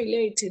 is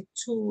related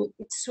to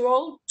its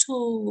role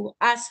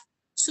as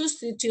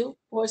substitute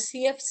for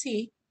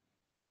CFC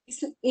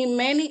in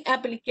many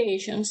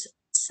applications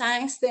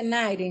since the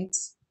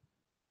 90s,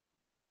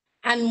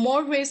 and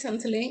more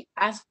recently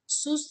as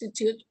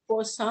substitute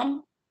for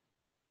some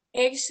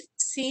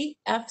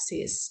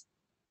HCFCs.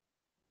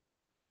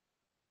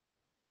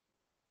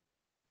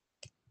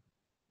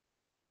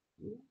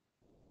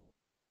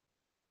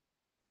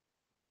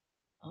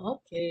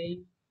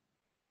 Okay.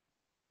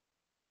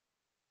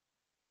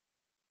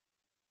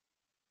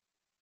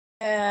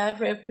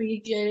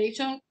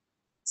 Refrigeration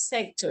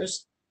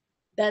sectors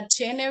that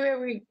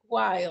generally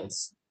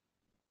requires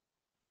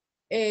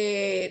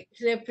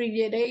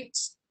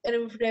refrigerant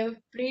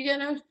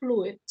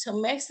fluid,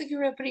 domestic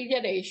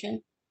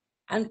refrigeration,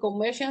 and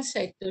commercial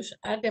sectors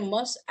are the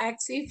most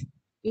active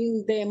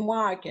in the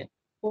market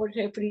for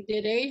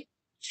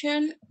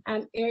refrigeration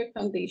and air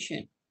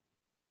conditioning.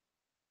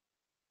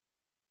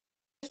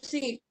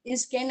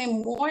 Is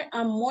gaining more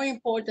and more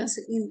importance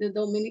in the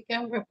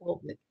Dominican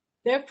Republic.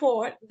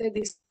 Therefore, the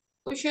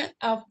discussion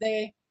of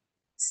the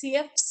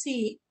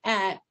CFC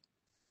Act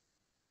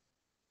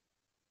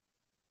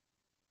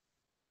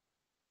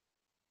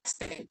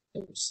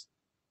sectors.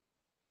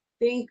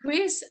 The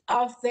increase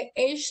of the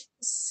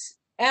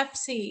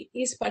HFC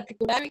is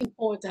particularly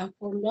important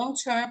for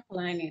long-term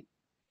planning.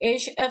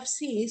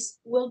 HFCs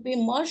will be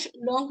much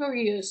longer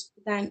used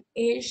than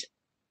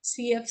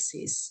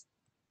HCFCs.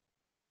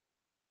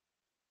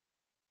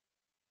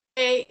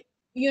 A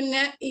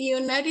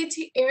United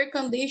air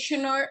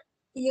conditioner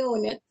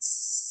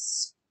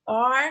units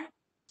are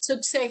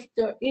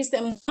subsector is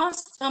the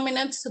most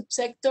dominant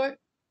subsector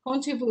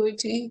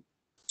contributing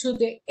to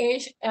the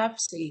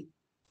HFC.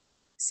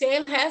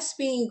 Sale has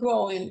been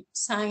growing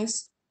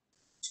since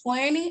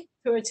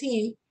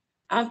 2013,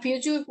 and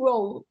future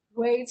growth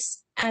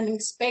rates are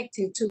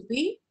expected to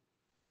be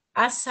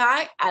as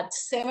high as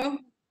 7%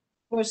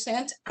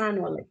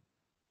 annually.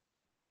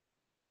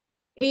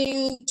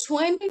 In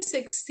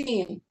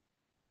 2016,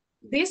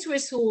 this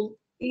result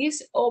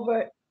is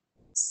over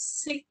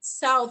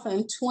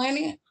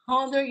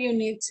 6,200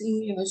 units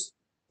in use,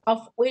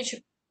 of which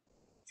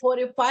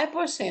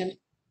 45%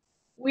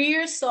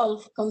 were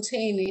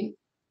self-containing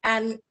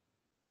and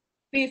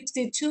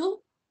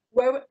 52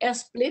 were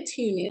split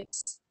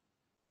units.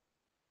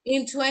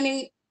 In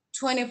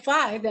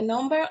 2025, the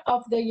number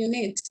of the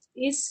units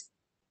is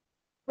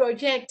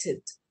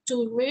projected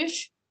to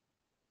reach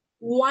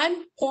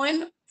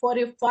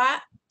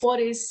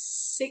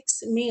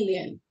 1.46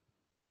 million.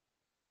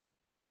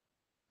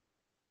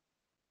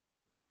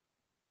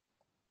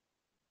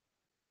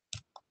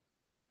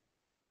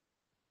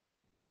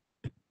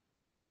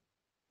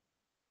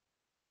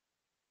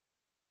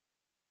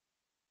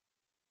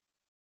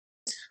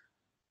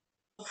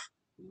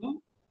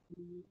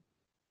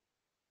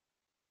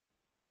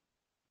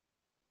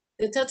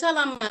 The total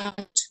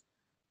amount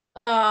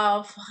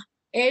of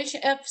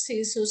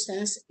HFC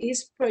substance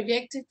is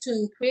projected to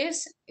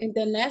increase in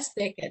the next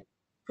decade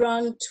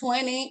from a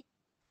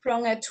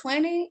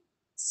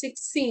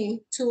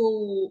 2016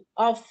 to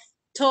of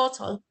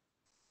total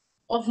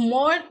of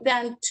more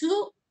than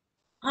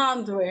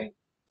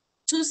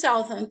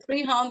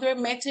 2,300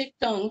 metric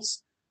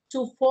tons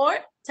to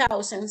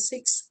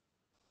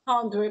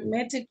 4,600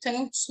 metric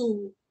tons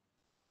to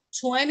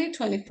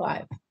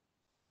 2025.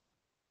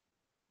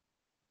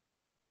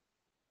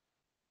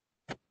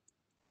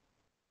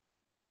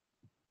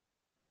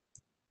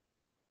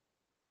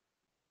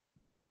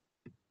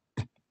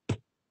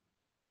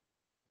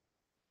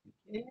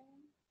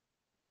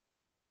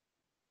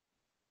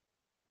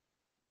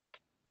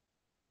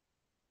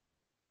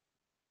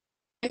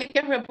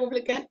 Dominican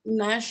Republic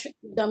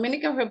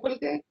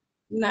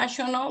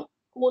National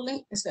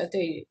Cooling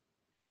Strategy.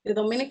 The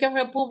Dominican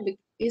Republic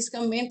is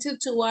committed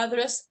to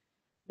address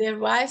the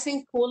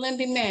rising cooling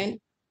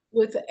demand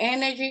with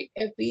energy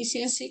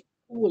efficiency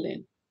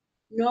cooling,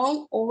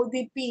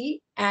 non-ODP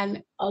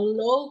and a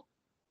low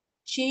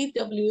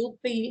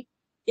GWP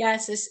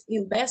gases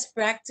in best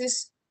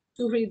practice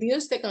to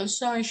reduce the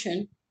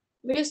consumption.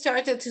 We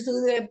started to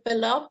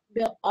develop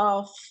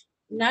of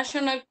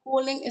national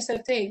cooling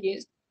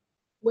strategies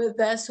with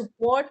the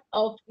support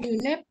of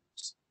UNEP,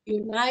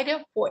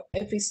 United for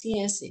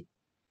Efficiency,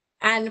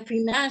 and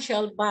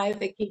financial by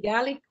the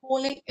Kigali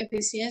Cooling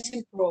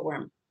Efficiency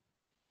Program.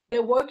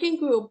 The working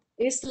group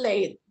is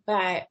led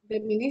by the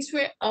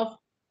Ministry of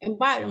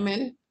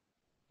Environment,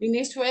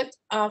 Ministry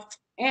of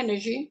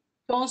Energy,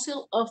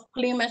 Council of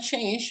Climate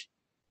Change,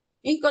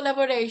 in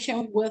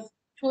collaboration with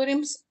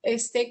tourism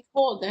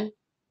stakeholders,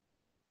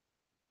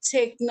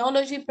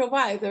 technology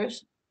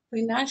providers,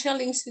 financial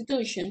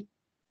institutions,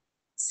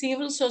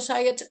 civil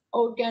society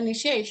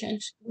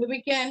organizations. We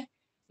began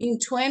in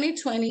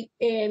 2020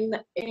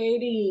 and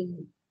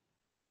 18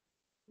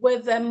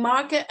 with the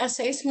market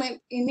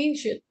assessment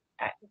initiative,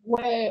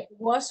 where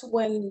was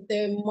when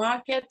the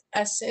market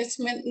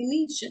assessment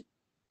initiative.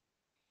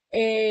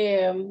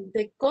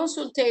 The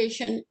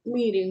consultation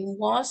meeting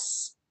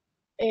was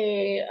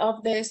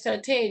of the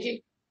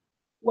strategy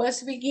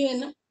was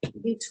begin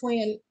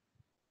between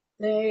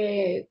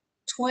the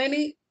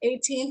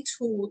 2018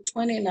 to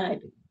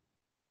 2019.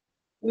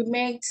 We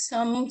make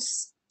some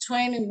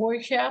training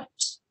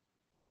workshops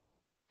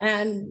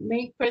and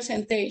make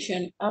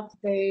presentation of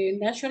the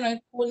national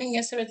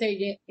cooling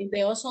strategy in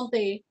the Ozone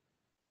Day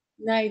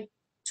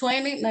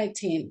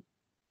 2019.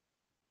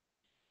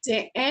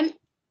 The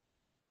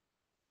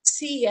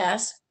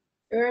NCS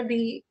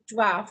early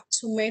draft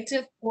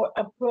submitted for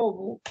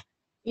approval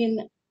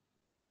in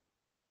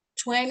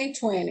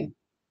 2020.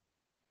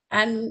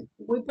 And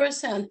we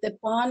present the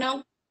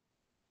panel,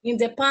 in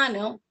the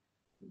panel,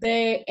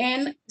 the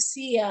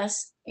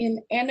NCS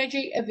in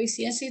Energy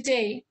Efficiency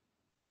Day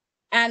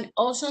and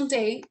Ozone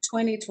Day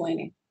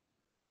 2020.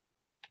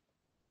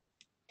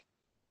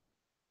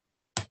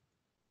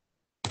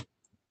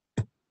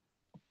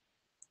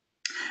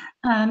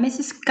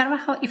 Mrs.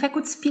 Carvajal, if I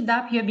could speed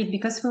up you a bit,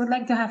 because we would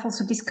like to have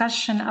also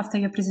discussion after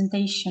your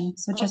presentation.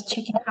 So just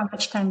checking how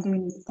much time do you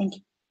need. Thank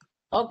you.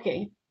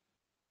 Okay.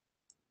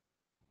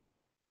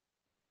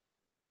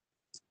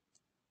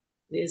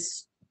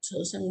 This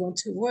doesn't want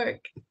to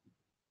work.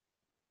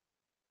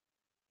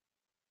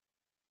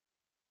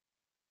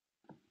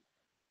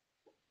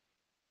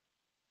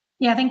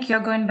 Yeah, I think you're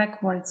going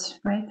backwards,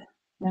 right?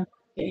 Yeah.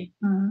 Okay.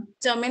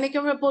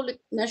 Dominican Republic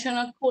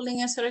National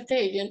Cooling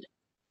Strategy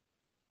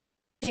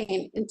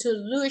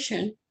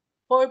introduction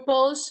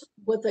purpose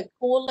with the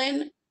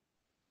cooling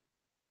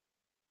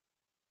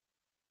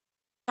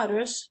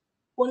matters,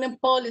 cooling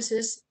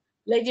policies,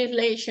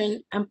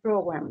 legislation, and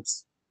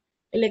programs,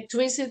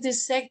 electricity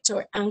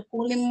sector and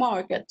cooling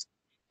market,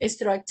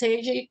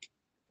 strategic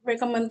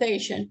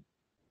recommendation,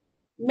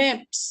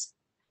 MIPS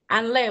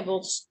and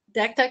levels,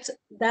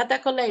 data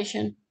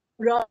collection,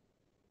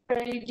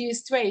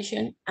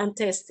 registration, and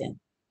testing,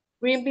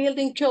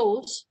 rebuilding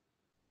codes,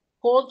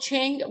 cold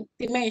chain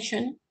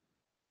optimization,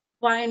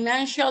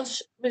 financial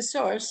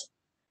resource,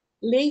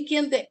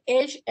 linking the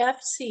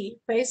HFC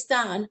phase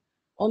down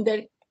on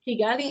the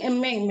Kigali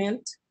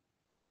Amendment,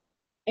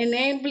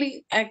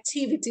 enabling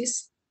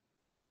activities,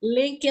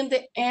 linking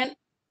the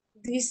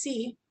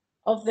NDC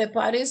of the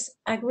Paris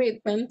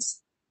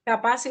Agreements,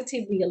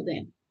 capacity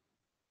building.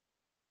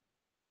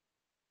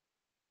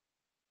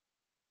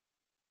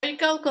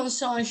 Historical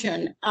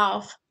consumption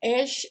of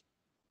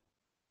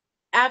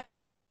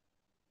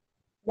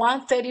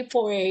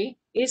HF134A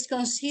is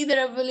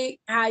considerably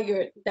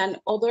higher than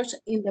others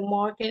in the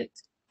market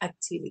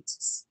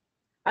activities.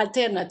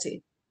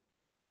 Alternative,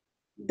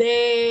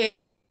 the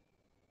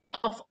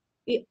of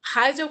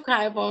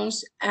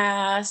hydrocarbons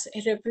as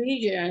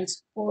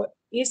refrigerants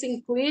is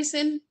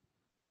increasing.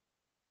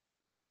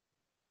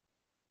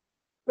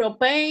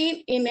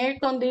 Propane in air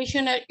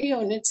conditioner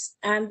units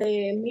and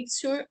the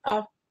mixture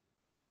of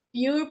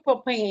pure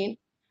propane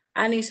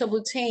and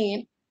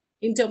isobutane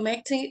in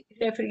domestic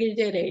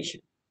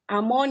refrigeration.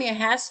 Ammonia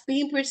has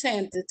been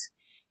presented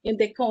in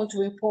the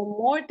country for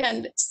more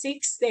than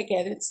 6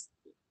 decades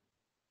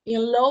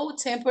in low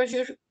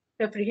temperature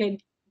refrigeration.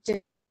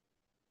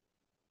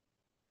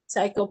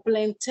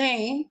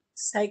 Cyclopentane,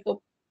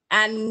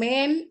 and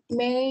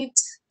man-made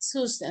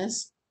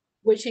substance,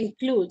 which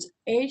includes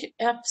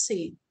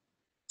HFC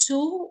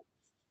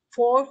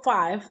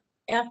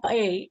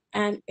 2,4,5-FA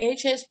and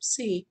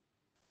HFC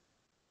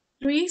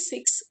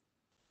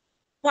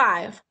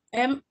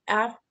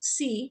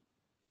 3,6,5-MFC,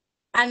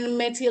 and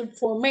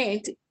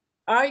methylformate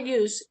are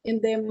used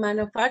in the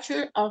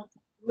manufacture of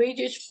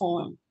rigid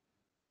foam.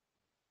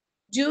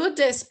 Due to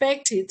the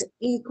expected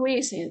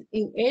increase in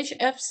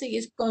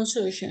HFC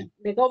consumption,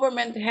 the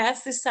government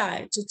has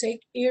decided to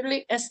take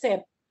early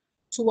steps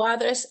to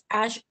address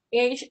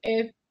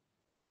HFCs.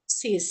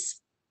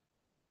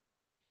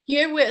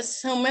 Here we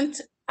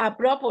submit a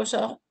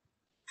proposal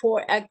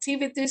for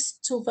activities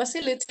to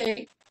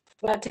facilitate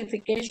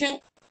ratification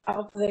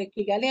of the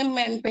Kigali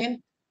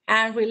Amendment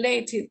and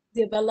related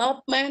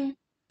development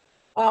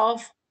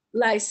of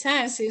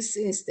licensing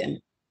system,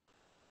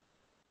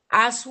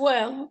 as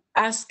well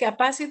as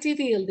capacity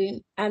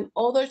building and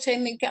other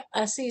technical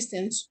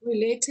assistance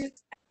related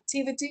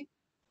activity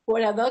for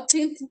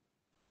adopting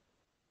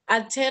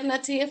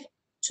alternative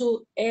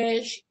to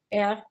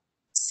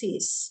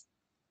HFCs.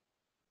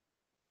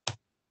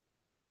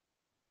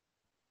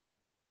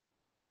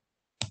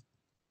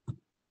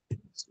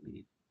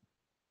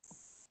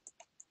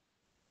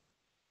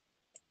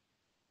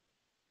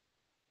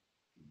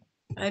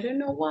 I don't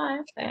know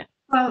why.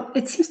 Well,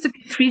 it seems to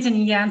be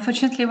freezing. Yeah,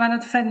 unfortunately, we're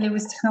not friendly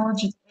with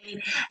technology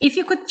today. If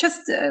you could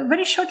just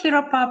very shortly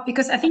wrap up,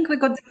 because I think we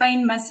got the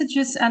main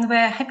messages and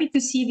we're happy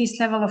to see this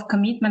level of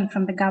commitment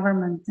from the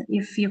government.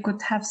 If you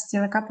could have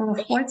still a couple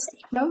of words to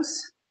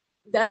close.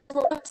 That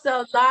was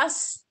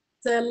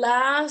the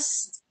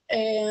last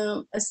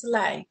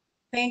slide.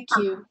 Thank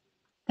you.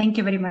 Thank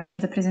you very much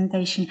for the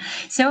presentation.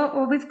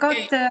 So we've got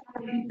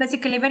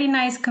basically a very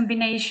nice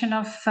combination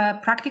of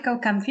practical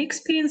country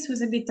experience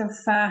with a bit of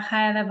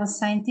high-level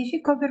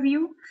scientific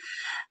overview.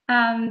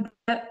 And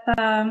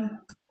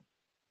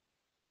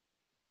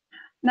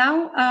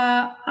now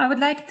I would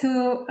like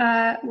to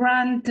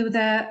run to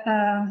the,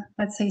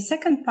 let's say,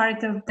 second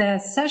part of the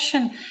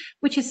session,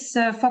 which is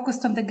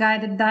focused on the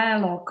guided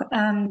dialogue.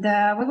 And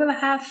we will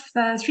have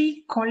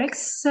three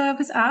colleagues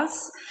with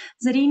us: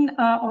 Zareen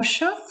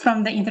Osho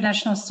from the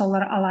International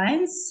Solar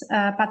Alliance,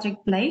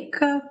 Patrick Blake,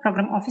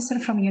 Program Officer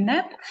from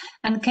UNEP,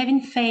 and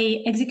Kevin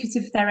Fay,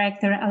 Executive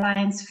Director,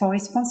 Alliance for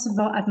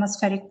Responsible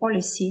Atmospheric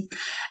Policy.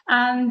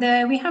 And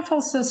we have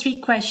also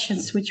three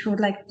questions which we would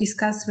like to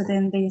discuss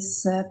within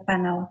this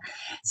panel.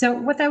 So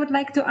what I would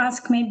like to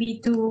ask maybe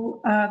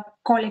to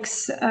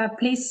colleagues,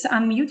 please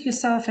unmute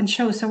yourself and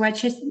show. So we're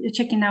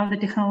checking out the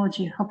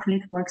technology. Hopefully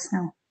it works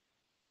now.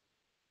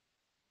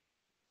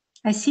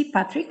 I see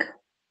Patrick.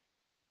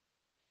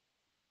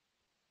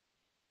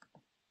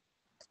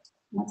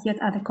 Not yet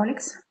other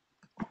colleagues.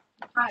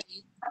 Hi.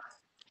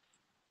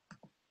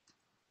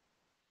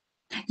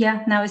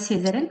 Yeah, now I see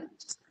Zareen.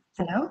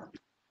 Hello.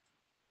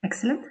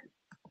 Excellent.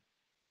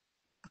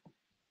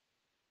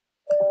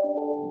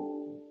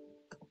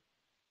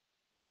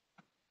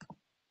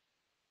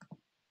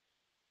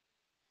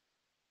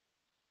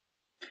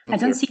 I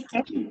don't see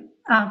Kevin.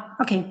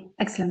 Okay,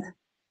 excellent.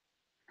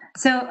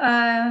 So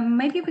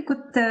maybe we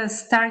could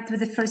start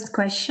with the first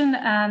question.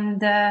 And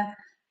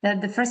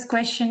the first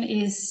question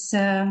is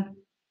where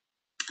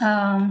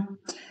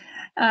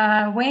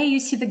you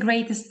see the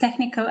greatest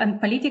technical and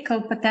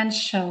political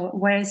potential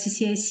where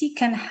CCAC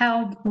can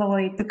help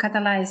deploy to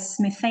catalyze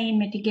methane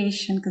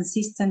mitigation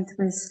consistent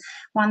with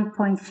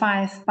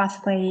 1.5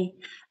 pathway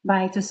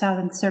by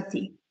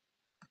 2030.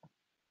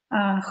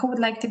 Who would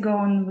like to go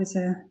on with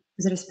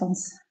the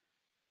response?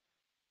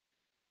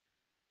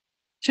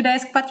 Should I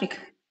ask Patrick?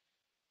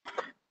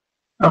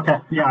 Okay,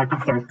 yeah, I can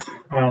start.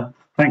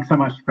 Thanks so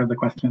much for the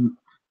question.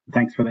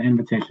 Thanks for the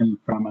invitation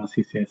from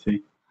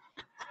CCAC.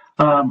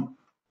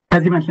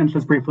 As you mentioned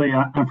just briefly,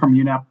 I'm from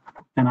UNEP,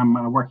 and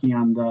I'm working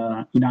on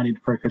the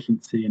United for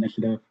Efficiency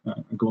initiative,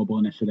 a global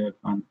initiative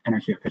on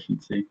energy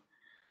efficiency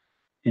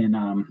in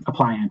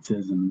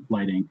appliances and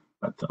lighting,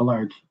 but a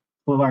large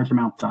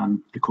amount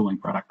on the cooling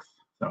products.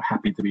 So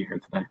happy to be here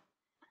today.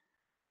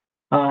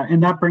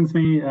 And that brings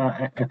me,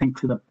 I think,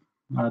 to the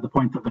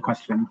point of the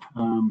question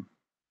on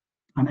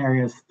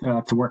areas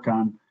to work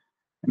on.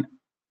 And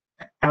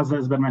as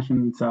has been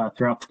mentioned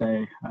throughout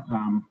today,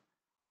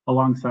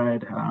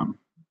 alongside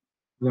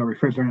the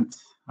refrigerants,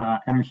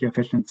 energy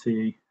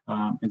efficiency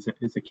is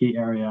a key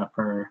area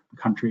for the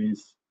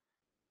country's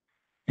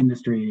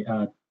industry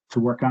to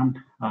work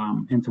on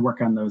and to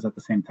work on those at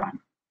the same time.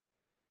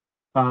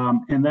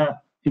 And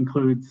that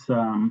includes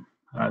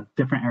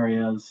different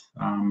areas.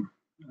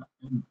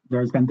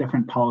 There's been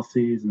different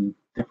policies and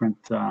different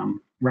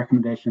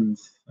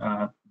recommendations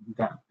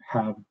that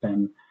have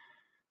been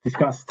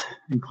discussed,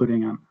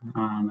 including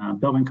on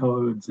building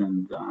codes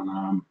and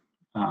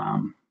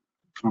on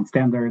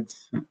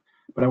standards.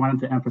 But I wanted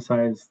to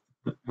emphasize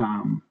the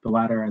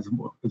latter as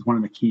one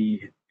of the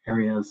key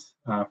areas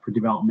for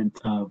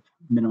development of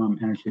minimum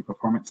energy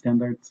performance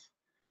standards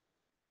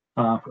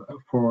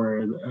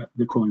for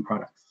the cooling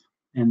products.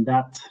 And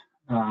that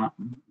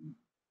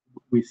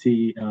we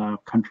see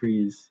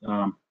countries,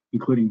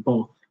 including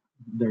both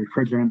the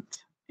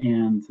refrigerant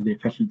and the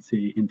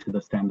efficiency, into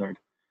the standard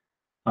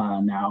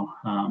now.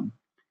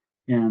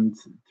 And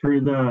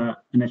through the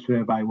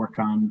initiative I work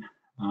on,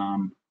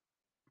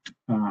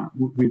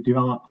 we've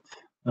developed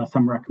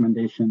some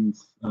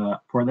recommendations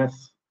for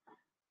this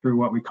through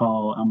what we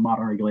call a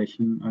model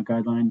regulation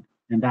guideline.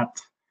 And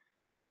that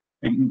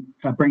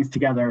brings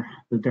together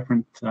the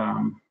different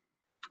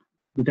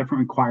the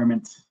different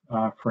requirements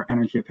for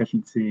energy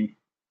efficiency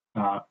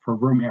for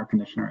room air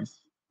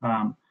conditioners,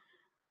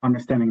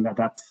 understanding that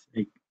that's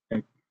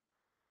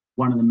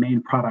one of the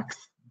main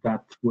products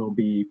that will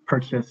be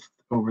purchased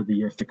over the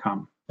years to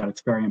come, that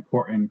it's very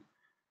important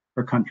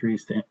for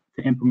countries to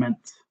implement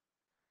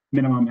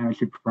minimum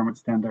energy performance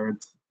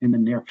standards in the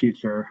near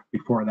future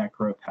before that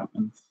growth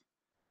happens.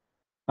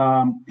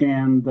 So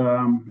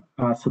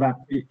that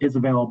is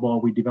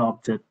available. We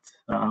developed it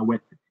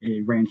with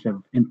a range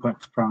of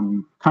inputs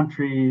from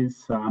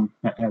countries,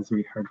 as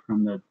we heard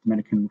from the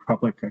Dominican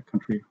Republic, a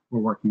country we're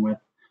working with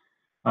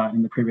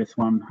in the previous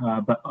one,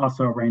 but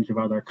also a range of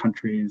other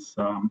countries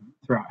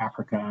throughout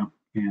Africa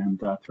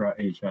and throughout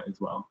Asia as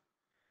well.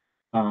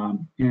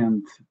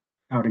 And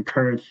I would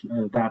encourage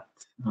that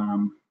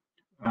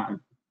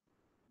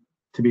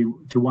to be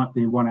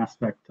one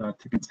aspect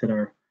to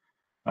consider,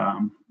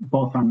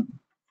 both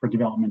for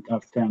development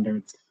of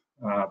standards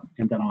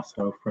and then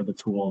also for the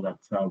tool that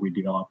we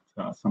developed,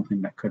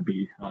 something that could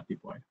be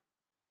deployed.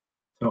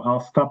 So I'll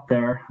stop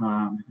there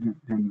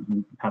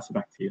and pass it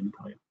back to you,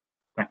 Natalia.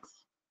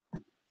 Thanks.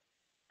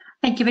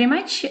 Thank you very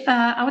much.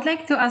 I would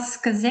like to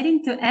ask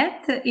Zerin to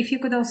add, if you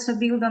could also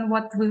build on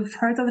what we've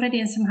heard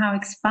already and somehow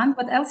expand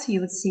what else you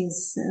would see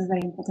is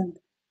very important.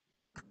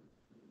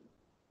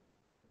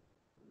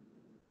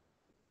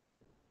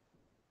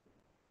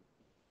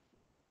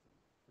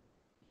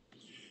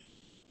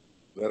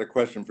 Is that a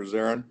question for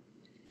Zerin?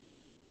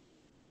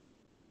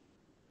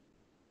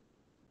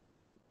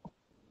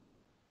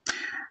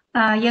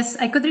 Yes,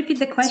 I could repeat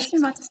the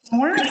question once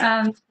more.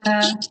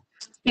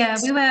 Yeah,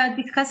 we were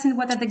discussing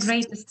what are the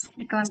greatest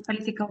technical and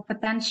political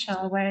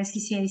potential where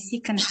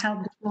CCAC can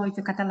help deploy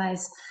to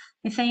catalyze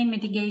methane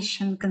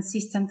mitigation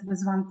consistent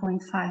with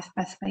 1.5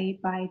 pathway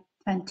by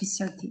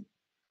 2030.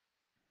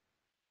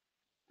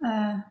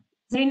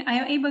 Zerin, are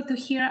you able to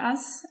hear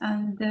us?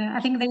 And I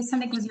think there is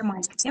something with your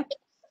mic. Yep.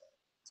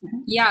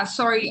 Yeah,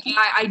 sorry,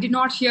 I did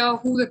not hear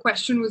who the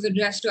question was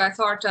addressed to. I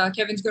thought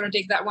Kevin's going to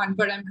take that one,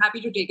 but I'm happy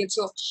to take it.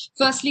 So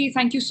firstly,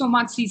 thank you so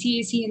much,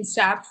 CCAC and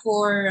SAP,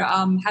 for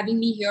having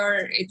me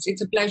here.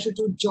 It's a pleasure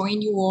to join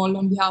you all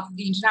on behalf of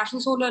the International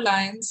Solar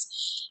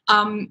Alliance.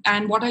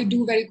 And what I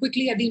do very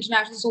quickly at the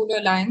International Solar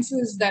Alliance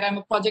is that I'm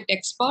a project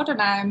expert,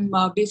 and I'm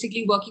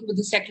basically working with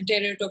the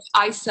Secretariat of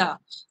ISA,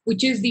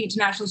 which is the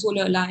International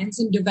Solar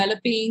Alliance, in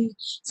developing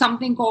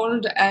something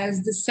called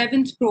as the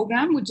 7th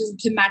program, which is a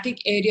thematic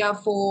area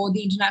for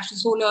the International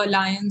Solar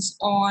Alliance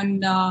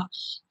on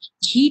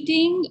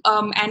heating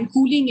and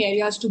cooling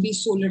areas to be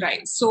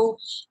solarized. So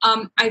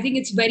I think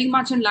it's very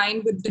much in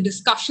line with the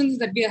discussions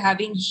that we are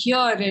having here.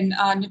 And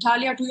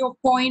Natalia, to your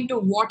point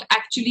of what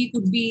actually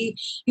could be,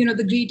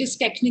 the greatest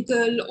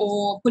technical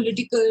or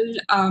political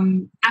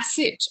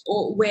asset,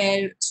 or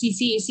where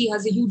CCAC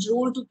has a huge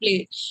role to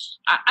play,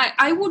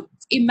 I would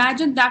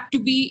imagine that to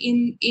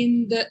be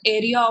in the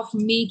area of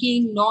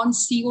making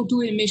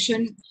non-CO2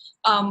 emission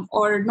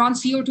or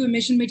non-CO2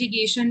 emission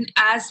mitigation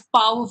as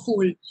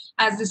powerful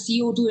as the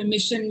CO2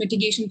 emission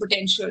mitigation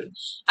potential.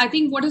 I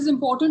think what is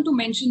important to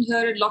mention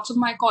here, and lots of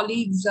my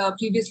colleagues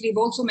previously have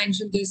also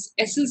mentioned this,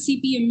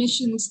 SLCP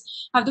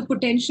emissions have the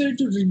potential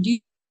to reduce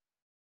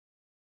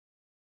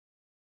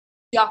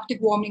the Arctic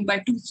warming by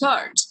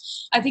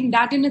 2/3. I think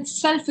that in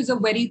itself is a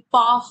very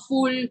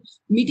powerful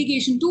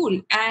mitigation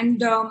tool.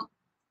 And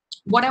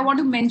what I want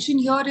to mention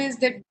here is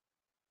that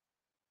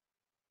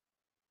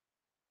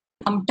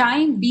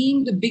time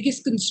being the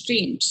biggest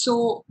constraint.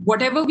 So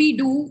whatever we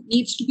do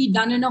needs to be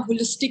done in a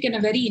holistic and a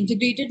very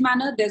integrated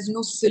manner. There's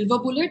no silver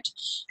bullet,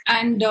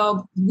 and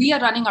we are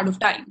running out of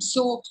time.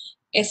 So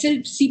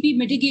SLCP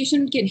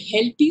mitigation can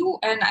help you.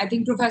 And I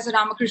think Professor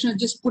Ramakrishna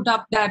just put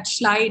up that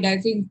slide. I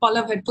think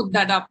Pallav had put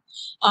that up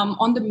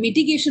on the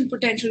mitigation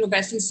potential of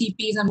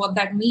SLCPs and what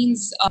that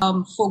means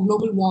for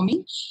global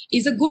warming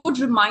is a good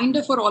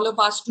reminder for all of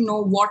us to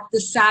know what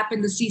the SAP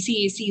and the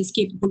CCAC is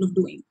capable of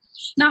doing.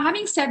 Now,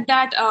 having said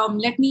that,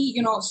 let me,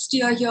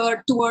 steer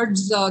here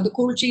towards the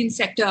cold chain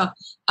sector.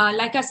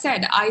 Like I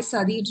said,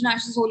 ISA, the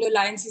International Solar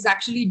Alliance, is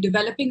actually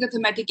developing a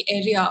thematic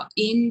area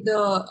in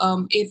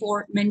the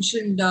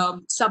aforementioned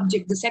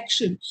subject, the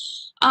section.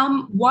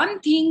 One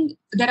thing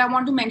that I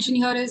want to mention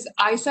here is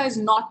ISA is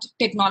not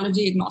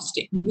technology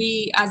agnostic.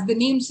 We, as the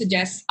name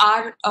suggests,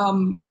 are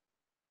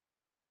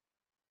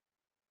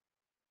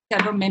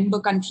several member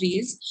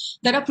countries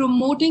that are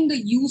promoting the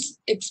use,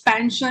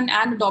 expansion,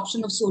 and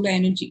adoption of solar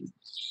energy.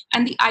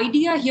 And the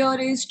idea here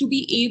is to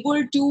be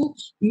able to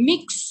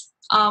mix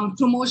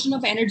promotion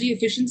of energy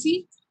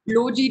efficiency,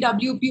 low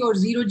GWP or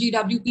zero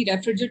GWP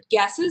refrigerant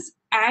gases,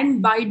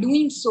 and by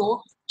doing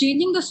so,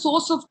 changing the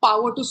source of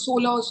power to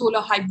solar or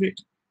solar hybrid.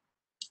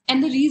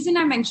 And the reason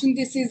I mention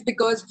this is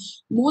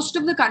because most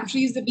of the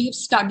countries that we have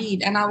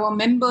studied and our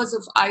members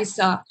of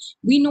ISA,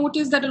 we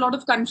noticed that a lot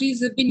of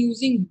countries have been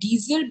using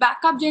diesel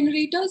backup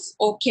generators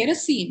or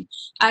kerosene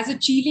as a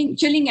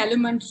chilling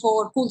element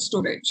for cold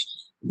storage.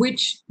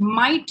 which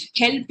might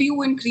help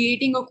you in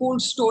creating a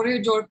cold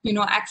storage or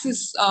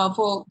access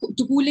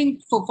to cooling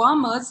for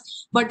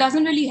farmers, but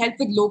doesn't really help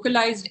with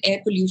localized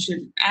air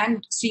pollution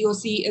and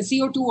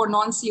CO2 or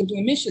non-CO2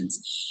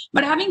 emissions.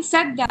 But having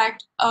said that,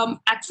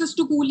 access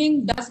to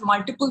cooling does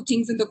multiple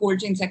things in the cold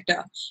chain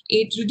sector.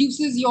 It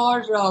reduces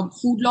your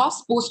food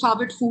loss,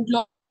 post-harvest food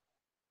loss,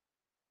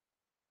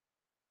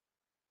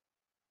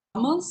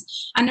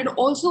 and it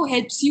also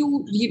helps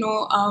you,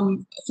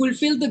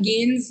 fulfill the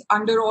gains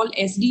under all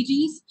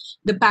SDGs,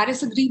 the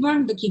Paris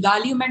Agreement, the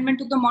Kigali Amendment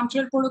to the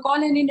Montreal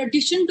Protocol, and in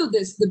addition to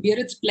this, the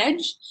Biarritz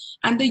Pledge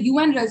and the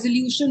UN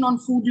resolution on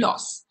food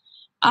loss.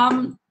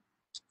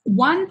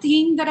 One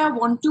thing that I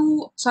want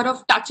to sort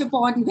of touch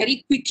upon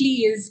very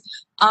quickly is,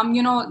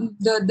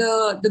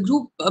 the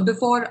group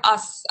before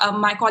us,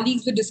 my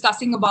colleagues were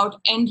discussing about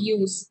end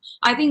use.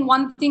 I think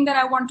one thing that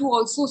I want to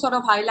also sort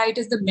of highlight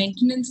is the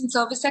maintenance and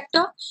service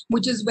sector,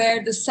 which is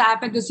where the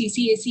SAP and the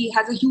CCAC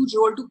has a huge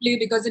role to play,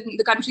 because in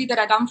the country that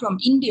I come from,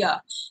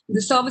 India,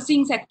 the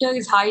servicing sector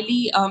is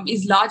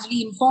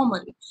largely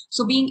informal.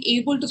 So being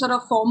able to sort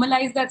of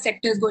formalize that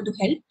sector is going to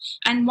help.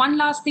 And one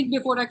last thing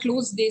before I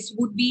close this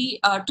would be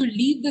to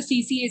leave the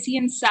CCAC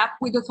and SAP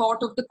with the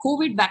thought of the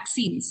COVID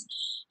vaccines.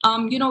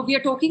 We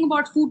are talking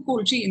about food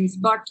cold chains,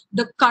 but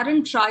the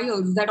current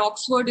trials that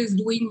Oxford is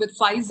doing with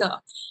Pfizer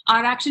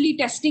are actually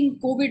testing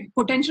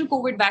potential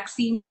COVID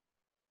vaccine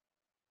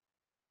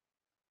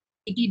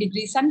 80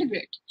 degrees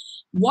centigrade.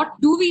 What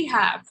do we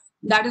have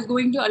that is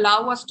going to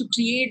allow us to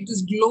create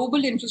this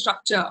global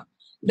infrastructure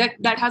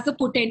that has the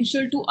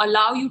potential to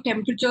allow you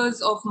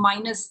temperatures of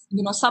minus,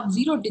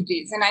 sub-zero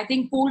degrees? And I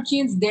think cold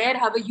chains there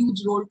have a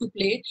huge role to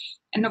play.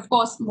 And of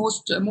course,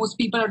 most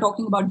people are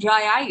talking about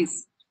dry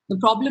ice. The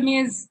problem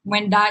is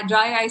when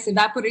dry ice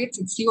evaporates,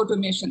 it's CO2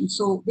 emissions.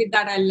 So with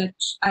that,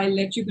 I'll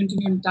let you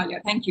continue, Natalia.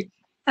 Thank you.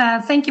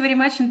 Thank you very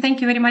much, and thank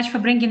you very much for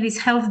bringing this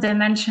health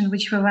dimension,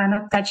 which we were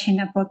not touching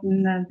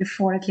upon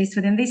before, at least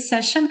within this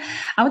session.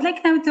 I would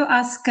like now to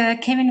ask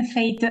Kevin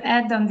Fay to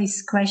add on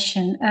this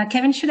question.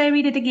 Kevin, should I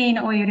read it again,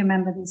 or you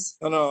remember this?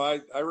 No,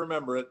 I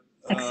remember it.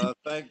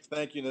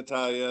 Thank you,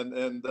 Natalia.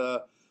 And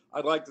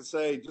I'd like to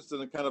say, just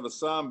in a kind of a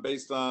sum,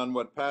 based on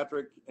what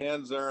Patrick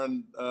and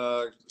Zarin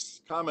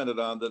commented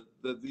on,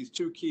 that these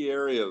two key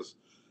areas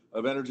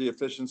of energy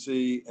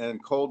efficiency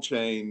and cold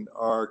chain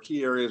are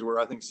key areas where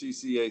I think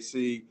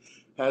CCAC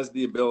has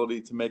the ability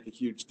to make a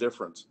huge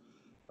difference.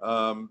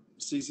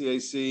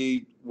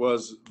 CCAC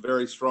was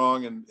very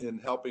strong in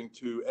helping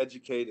to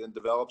educate and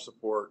develop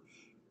support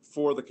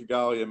for the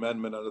Kigali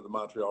Amendment under the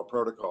Montreal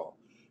Protocol.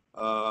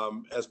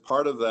 As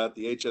part of that,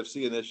 the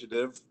HFC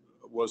initiative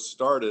was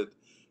started,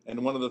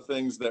 and one of the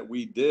things that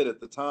we did at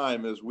the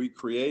time is we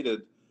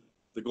created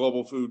the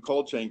Global Food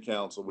Cold Chain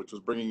Council, which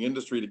was bringing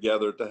industry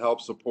together to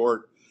help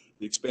support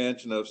the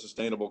expansion of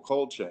sustainable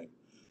cold chain.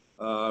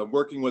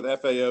 Working with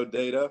FAO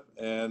data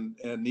and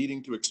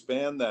needing to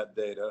expand that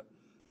data,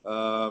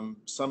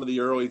 some of the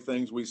early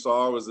things we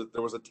saw was that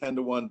there was a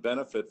 10-to-1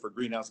 benefit for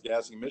greenhouse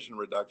gas emission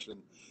reduction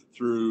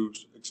through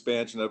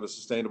expansion of a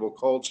sustainable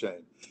cold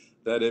chain.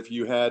 That if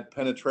you had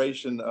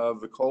penetration of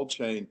the cold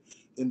chain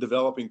in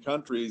developing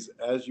countries,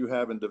 as you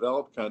have in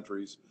developed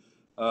countries,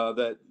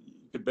 that you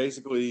could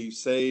basically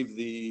save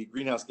the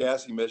greenhouse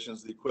gas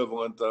emissions the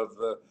equivalent of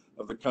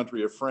the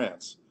country of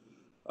France.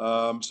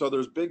 So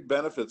there's big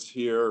benefits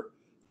here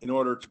in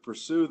order to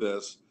pursue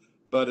this,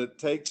 but it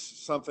takes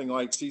something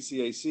like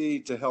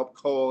CCAC to help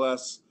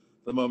coalesce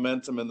the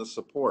momentum and the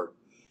support.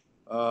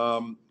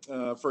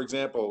 For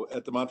example,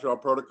 at the Montreal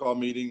Protocol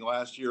meeting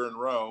last year in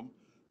Rome,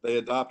 they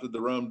adopted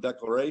the Rome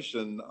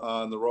Declaration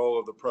on the role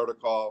of the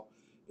protocol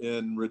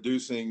in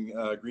reducing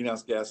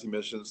greenhouse gas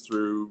emissions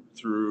through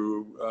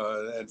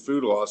and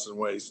food loss and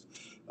waste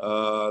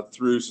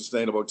through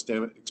sustainable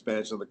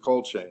expansion of the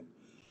cold chain.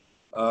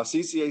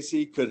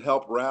 CCAC could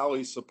help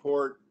rally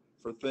support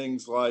for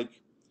things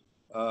like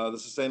the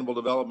Sustainable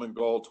Development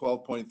Goal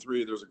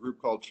 12.3. There's a group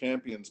called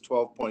Champions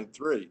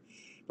 12.3,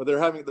 but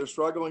they're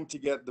struggling to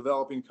get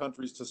developing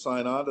countries to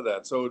sign on to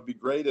that. So it would be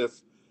great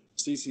if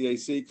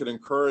CCAC could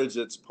encourage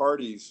its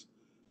parties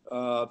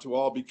to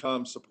all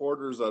become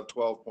supporters of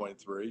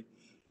 12.3.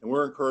 And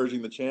we're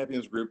encouraging the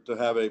Champions group to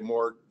have a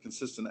more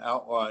consistent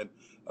outline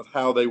of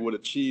how they would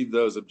achieve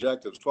those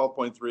objectives.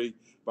 12.3,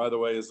 by the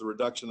way, is the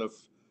reduction of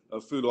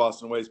food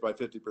loss and waste by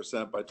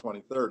 50% by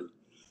 2030.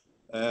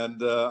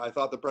 And I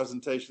thought the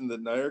presentation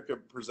that NIRCA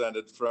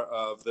presented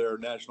of their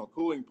national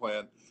cooling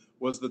plan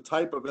was the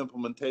type of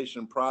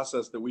implementation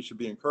process that we should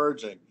be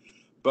encouraging.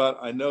 But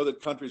I know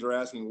that countries are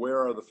asking, where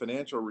are the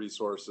financial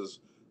resources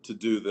to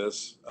do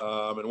this?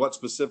 And what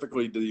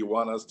specifically do you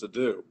want us to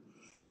do?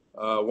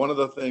 One of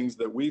the things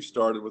that we've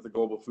started with the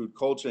Global Food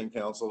Cold Chain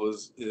Council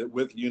is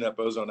with UNEP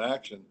Ozone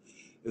Action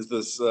is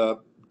this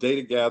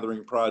data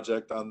gathering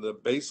project on the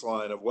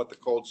baseline of what the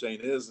cold chain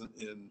is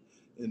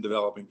in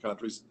developing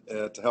countries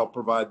to help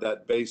provide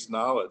that base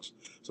knowledge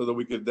so that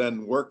we could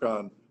then work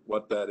on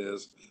what that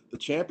is. The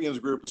Champions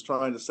Group is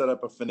trying to set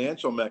up a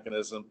financial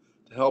mechanism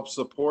to help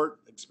support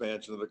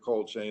expansion of the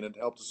cold chain and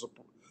help to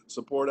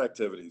support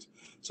activities.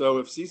 So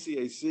if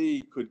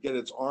CCAC could get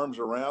its arms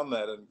around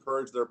that and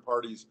encourage their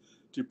parties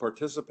to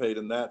participate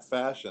in that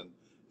fashion,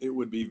 it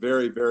would be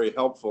very, very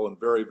helpful and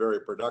very, very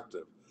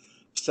productive.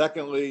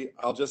 Secondly,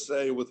 I'll just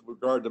say with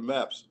regard to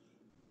MEPS,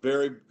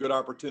 very good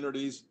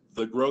opportunities.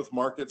 The growth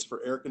markets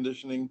for air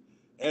conditioning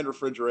and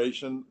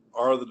refrigeration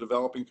are the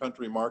developing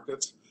country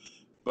markets,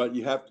 but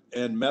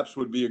and MEPS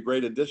would be a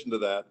great addition to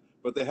that,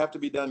 but they have to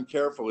be done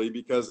carefully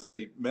because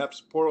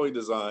MEPS poorly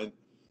designed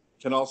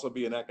can also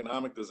be an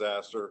economic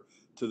disaster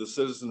to the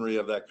citizenry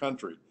of that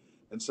country.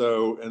 And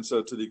so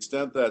to the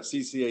extent that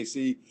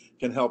CCAC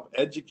can help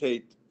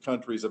educate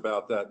countries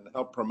about that and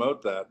help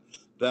promote that,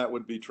 that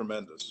would be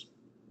tremendous.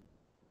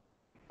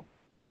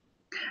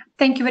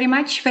 Thank you very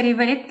much. Very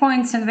valid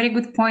points and very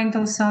good point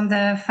also on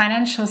the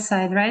financial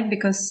side, right?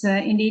 Because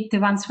indeed, the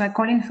ones who are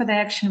calling for the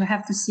action, we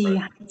have to see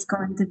how it's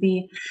going to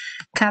be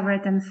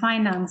covered and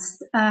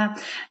financed. Now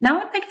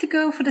I'd like to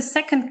go for the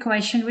second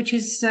question, which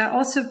is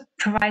also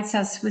provides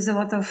us with a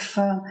lot of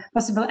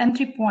possible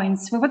entry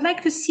points. We would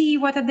like to see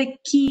what are the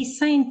key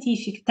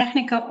scientific,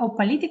 technical or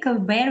political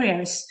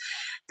barriers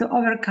to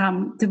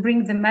overcome, to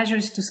bring the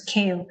measures to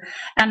scale,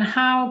 and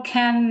how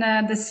can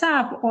the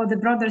SAP or the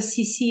broader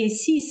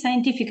CCAC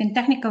scientific and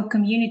technical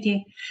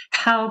community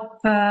help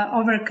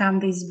overcome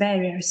these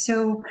barriers.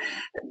 So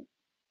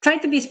try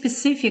to be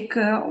specific,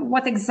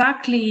 what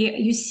exactly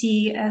you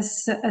see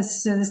as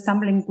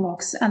stumbling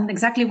blocks and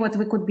exactly what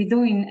we could be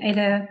doing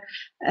either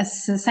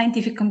as a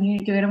scientific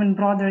community or even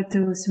broader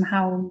to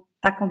somehow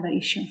tackle the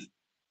issue.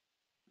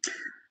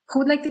 Who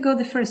would like to go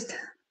the first?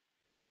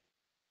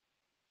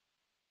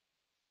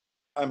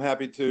 I'm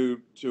happy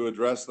to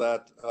address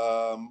that.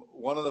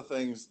 One of the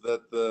things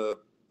that the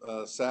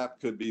SAP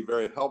could be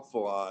very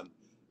helpful on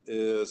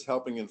is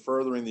helping in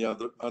furthering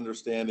the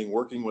understanding,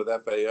 working with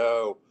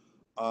FAO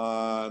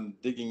on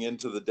digging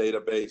into the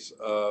database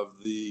of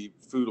the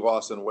food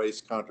loss and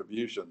waste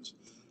contributions,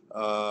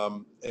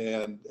 and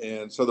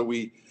so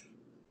that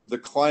the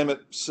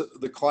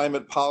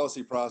climate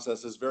policy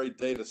process is very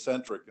data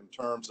centric in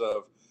terms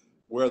of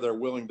where they're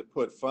willing to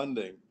put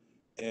funding.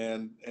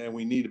 And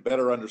we need a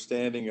better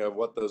understanding of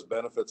what those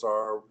benefits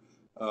are.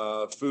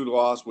 Food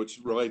loss, which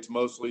relates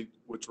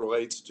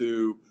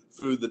to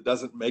food that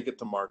doesn't make it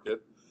to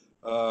market,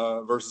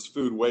 versus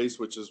food waste,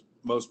 which is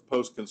most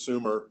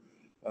post-consumer.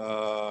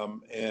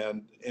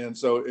 And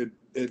so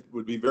it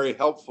would be very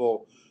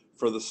helpful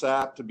for the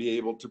SAP to be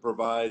able to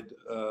provide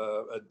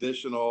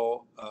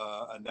additional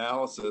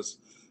analysis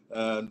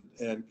and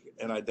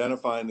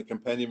identifying the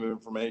compendium of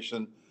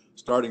information,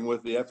 starting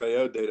with the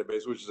FAO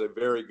database, which is a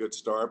very good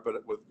start,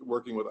 but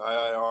working with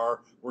IIR,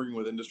 working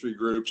with industry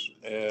groups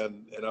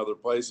and other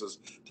places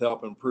to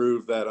help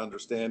improve that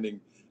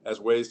understanding as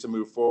ways to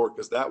move forward,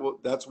 because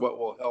that's what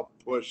will help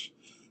push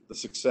the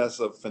success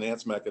of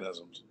finance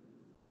mechanisms.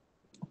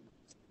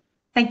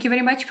 Thank you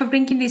very much for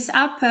bringing this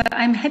up.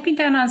 I'm happy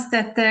to announce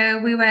that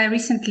we were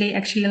recently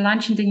actually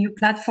launching the new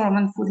platform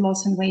on food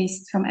loss and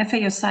waste from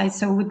FAO side.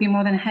 So we'd be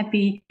more than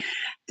happy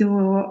to,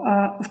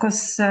 of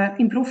course,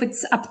 improve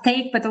its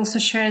uptake, but also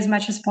share as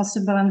much as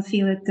possible and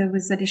fill it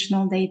with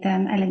additional data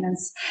and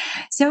elements.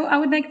 So I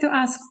would like to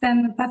ask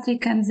then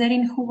Patrick and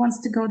Zerin, who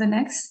wants to go the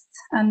next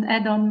and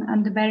add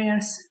on the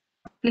barriers.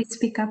 Please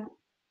speak up.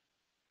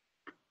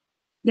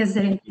 Yes,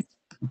 Zerin.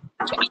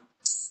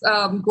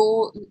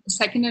 Go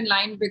second in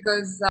line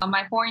because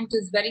my point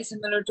is very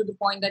similar to the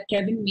point that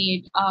Kevin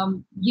made.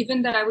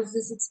 Given that I was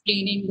just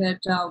explaining that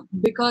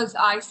because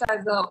ISA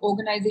as an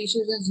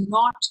organization is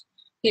not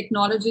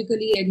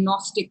technologically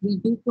agnostic, we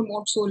do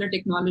promote solar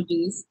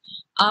technologies.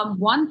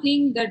 One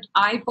thing that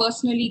I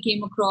personally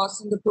came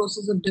across in the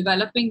process of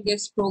developing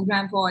this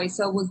program for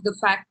ISA was the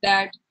fact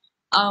that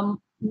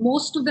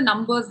most of the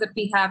numbers that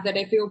we have that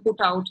FAO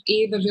put out,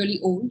 were really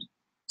old.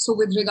 So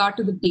with regard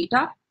to the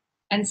data.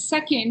 And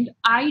second,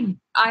 I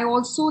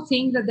also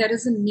think that there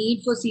is a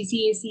need for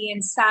CCAC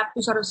and SAP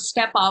to sort of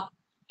step up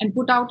and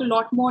put out a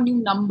lot more new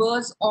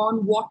numbers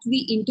on what the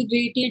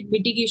integrated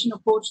mitigation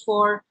approach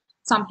for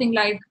something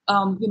like,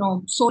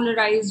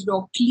 solarized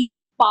or clean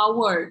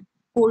powered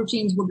cold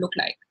chains would look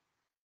like.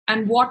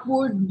 And what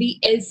would the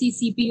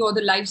LCCP or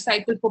the life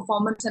cycle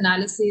performance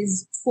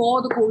analysis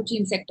for the cold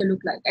chain sector look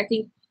like? I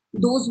think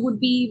those would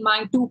be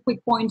my 2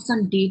 quick points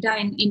on data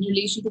in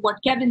relation to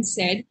what Kevin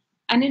said.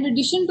 And in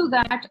addition to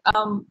that,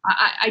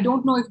 I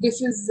don't know if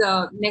this is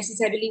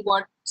necessarily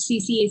what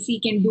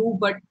CCAC can do,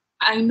 but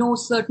I know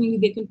certainly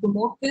they can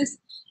promote this,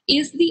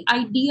 is the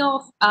idea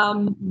of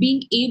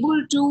being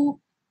able to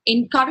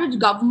encourage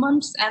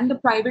governments and the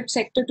private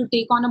sector to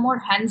take on a more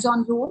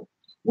hands-on role,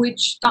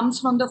 which comes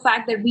from the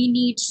fact that we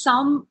need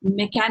some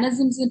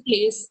mechanisms in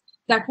place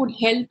that would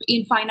help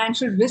in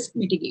financial risk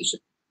mitigation.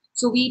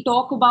 So we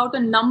talk about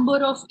a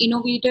number of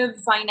innovative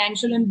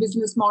financial and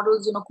business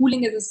models,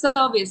 cooling as a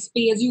service,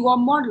 pay-as-you-go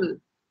model.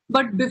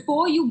 But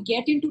before you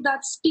get into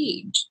that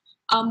stage,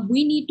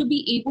 we need to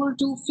be able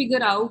to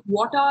figure out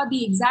what are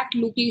the exact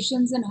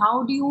locations and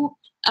how do you,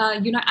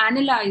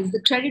 analyze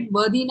the credit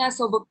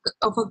worthiness of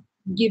a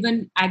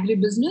given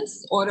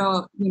agribusiness or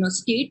a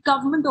state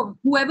government or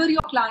whoever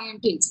your client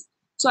is.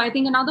 So I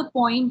think another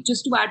point,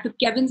 just to add to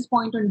Kevin's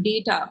point on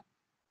data,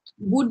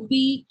 would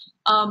be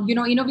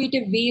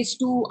innovative ways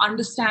to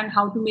understand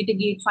how to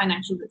mitigate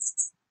financial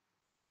risks.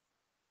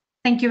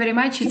 Thank you very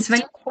much. It's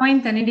very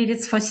point, and indeed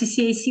it's for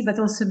CCAC, but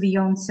also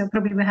beyond. So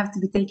probably we have to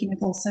be taking it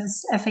also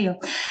as FAO.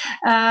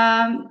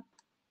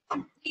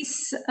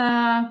 Please,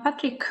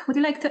 Patrick, would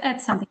you like to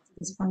add something to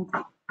this point?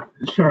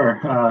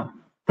 Sure.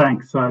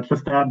 Thanks.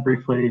 Just to add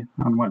briefly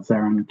on what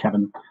Zara and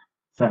Kevin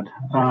said.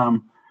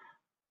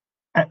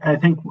 I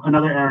think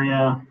another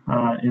area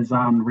is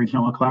on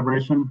regional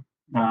collaboration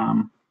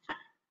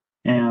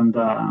and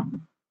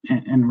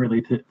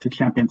really to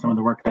champion some of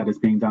the work that is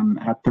being done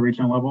at the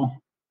regional level.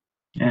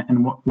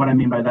 And what I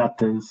mean by that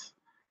is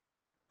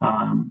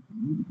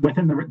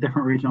within the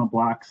different regional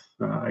blocks,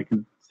 like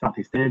in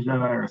Southeast Asia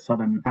or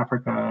Southern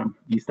Africa,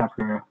 East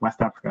Africa,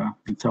 West Africa,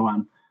 and so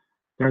on,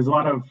 there's a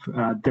lot of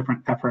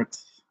different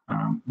efforts,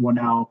 well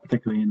now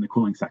particularly in the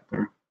cooling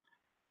sector.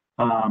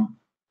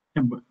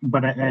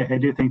 But I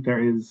do think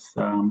there is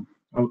a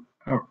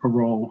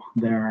role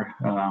there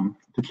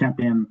to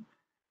champion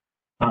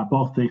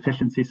both the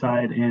efficiency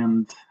side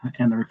and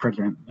the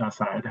refrigerant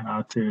side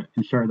to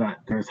ensure that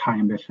there's high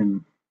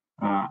ambition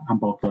on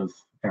both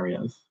those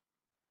areas.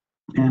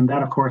 And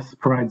that, of course,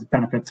 provides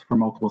benefits for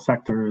multiple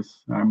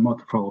sectors,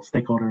 multiple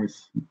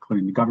stakeholders,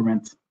 including the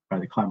government, by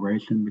the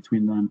collaboration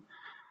between them,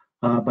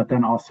 but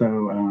then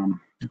also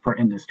for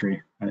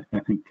industry. I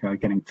think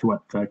getting to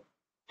what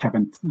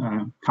Kevin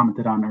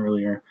commented on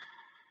earlier,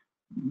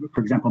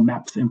 for example,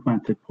 MEPS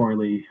implemented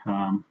poorly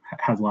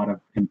has a lot of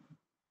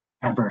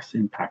adverse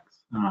impacts.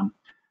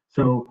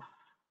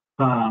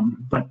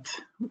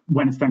 But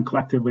when it's done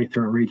collectively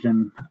through a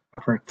region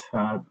effort,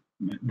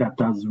 that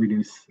does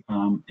reduce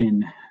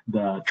in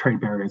the trade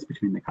barriers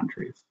between the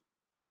countries.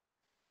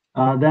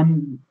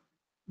 Then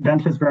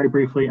just very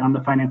briefly on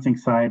the financing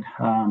side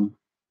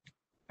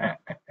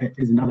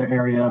is another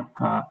area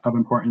of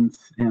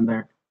importance, and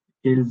there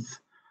is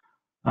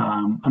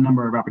a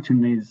number of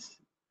opportunities,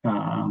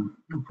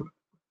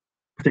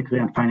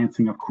 particularly on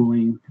financing of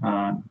cooling,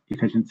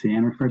 efficiency,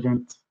 and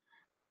refrigerants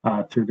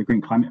through the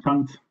Green Climate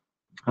Fund.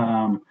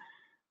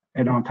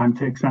 I don't have time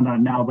to extend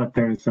on it now, but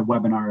there's a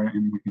webinar,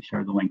 and we can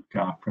share the link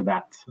for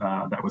that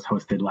that was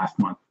hosted last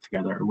month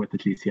together with the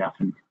GCF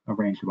and a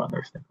range of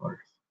other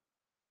stakeholders.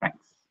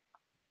 Thanks.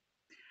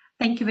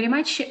 Thank you very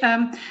much.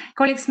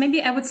 Colleagues,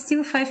 maybe I would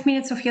steal 5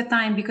 minutes of your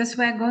time because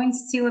we're going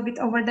still a bit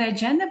over the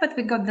agenda, but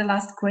we got the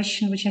last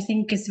question, which I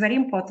think is very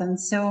important.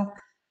 So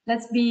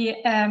let's be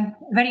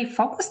very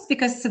focused,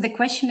 because the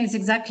question is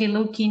exactly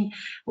looking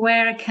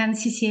where can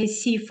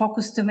CCAC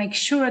focus to make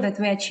sure that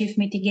we achieve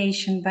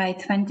mitigation by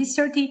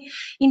 2030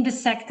 in the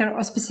sector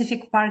or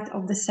specific part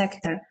of the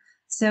sector.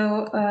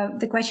 So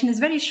the question is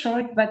very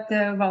short, but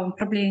well,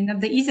 probably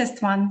not the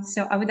easiest one.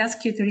 So I would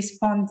ask you to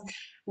respond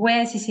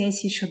where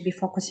CCAC should be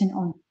focusing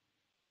on.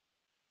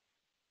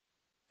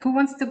 Who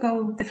wants to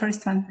go the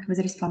first one with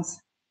the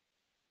response?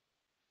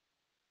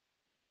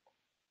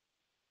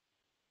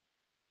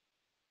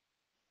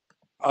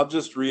 I'll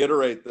just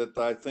reiterate that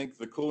I think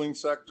the cooling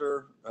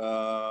sector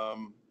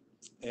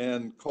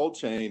and cold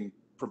chain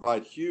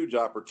provide huge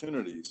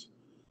opportunities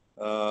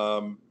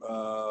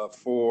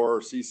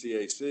for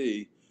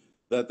CCAC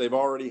that they've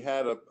already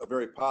had a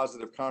very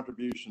positive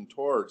contribution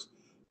towards.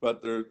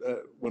 But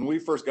when we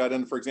first got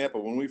in, for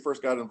example, when we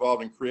first got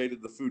involved and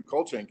created the Food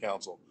Cold Chain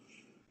Council,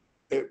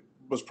 it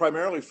was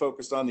primarily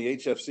focused on the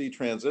HFC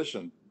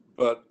transition.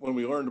 But when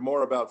we learned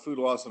more about food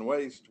loss and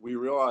waste, we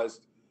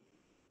realized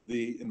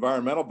the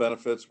environmental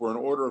benefits were an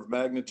order of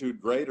magnitude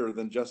greater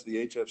than just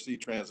the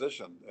HFC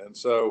transition. And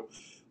so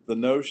the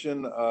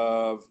notion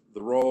of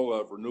the role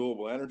of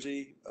renewable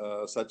energy,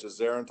 such as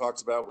Zarin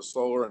talks about with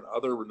solar and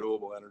other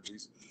renewable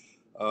energies,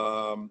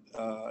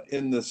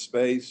 in this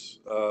space,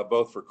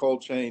 both for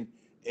cold chain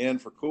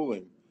and for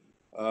cooling,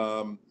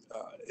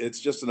 it's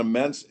just an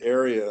immense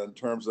area in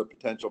terms of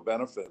potential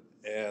benefit.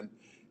 And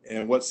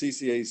what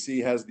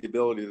CCAC has the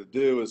ability to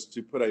do is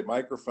to put a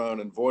microphone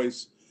and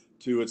voice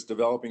to its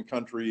developing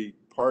country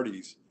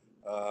parties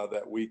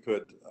that we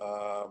could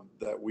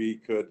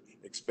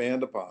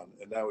expand upon,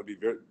 and that would be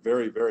very,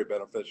 very, very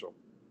beneficial.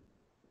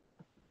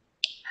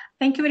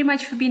 Thank you very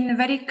much for being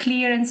very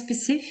clear and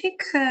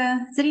specific.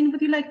 Zarin,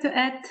 would you like to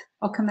add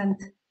or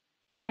comment?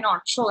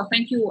 Sure,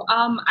 thank you.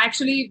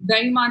 Actually,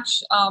 very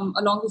much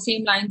along the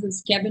same lines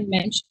as Kevin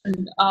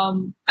mentioned.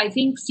 I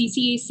think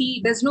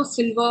CCAC, there's no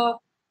silver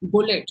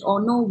bullet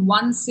or no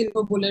one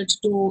silver bullet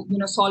to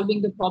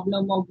solving the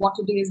problem of what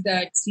it is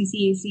that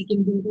CCAC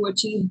can do to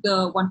achieve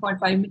the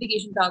 1.5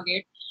 mitigation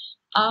target.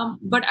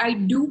 But I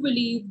do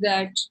believe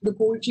that the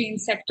cold chain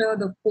sector,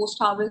 the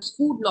post-harvest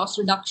food loss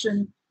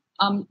reduction,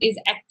 is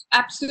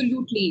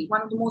absolutely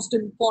one of the most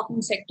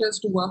important sectors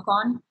to work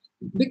on.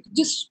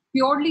 Just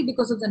purely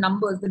because of the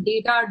numbers, the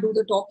data do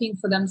the talking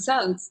for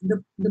themselves.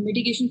 The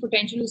mitigation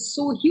potential is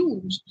so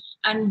huge.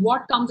 And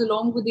what comes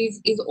along with this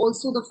is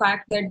also the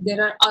fact that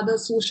there are other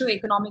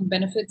socio-economic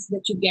benefits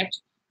that you get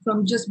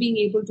from just being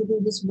able to do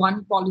this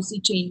one policy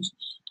change.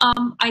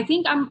 I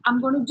think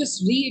I'm going to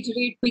just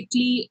reiterate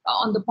quickly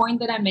on the point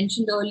that I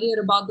mentioned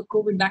earlier about the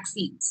COVID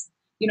vaccines.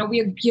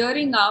 We are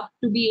gearing up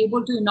to be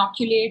able to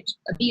inoculate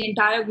the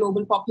entire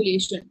global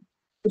population,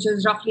 which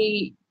is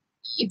roughly,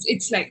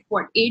 it's like,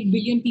 what, 8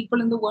 billion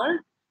people in the world?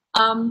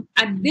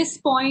 At this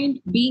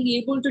point, being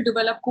able to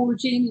develop cold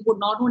chains would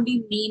not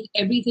only mean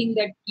everything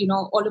that,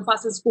 all of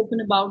us have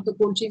spoken about, the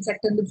cold chain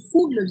sector and the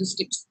food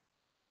logistics,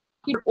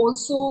 it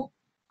also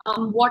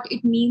what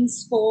it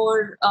means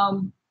for,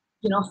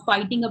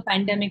 fighting a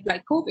pandemic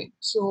like COVID.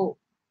 So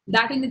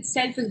that in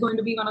itself is going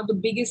to be one of the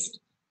biggest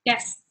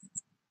tests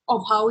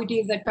of how it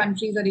is that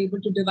countries are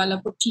able to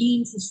develop a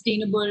clean,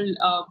 sustainable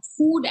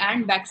food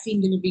and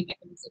vaccine delivery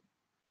mechanism.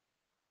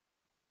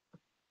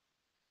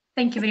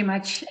 Thank you very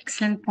much.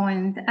 Excellent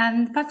point.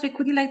 And Patrick,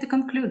 would you like to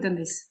conclude on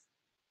this?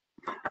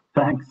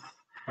 Thanks.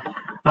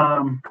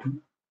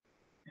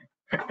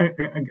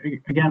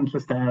 Again,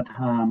 just to add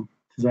to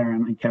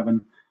Zarin and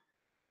Kevin,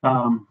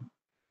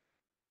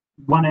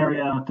 one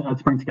area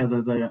to bring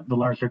together the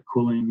larger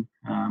cooling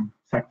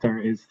sector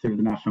is through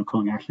the National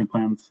Cooling Action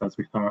Plans, as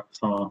we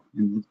saw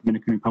in the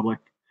Dominican Republic,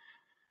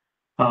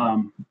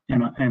 and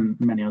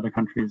many other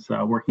countries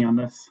working on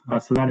this.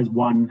 So that is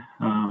one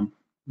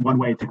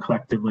way to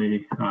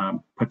collectively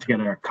put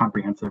together a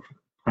comprehensive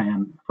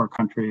plan for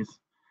countries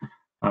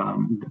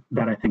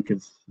that I think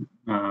is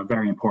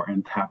very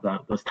important to have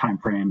those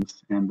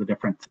timeframes and the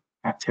different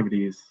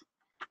activities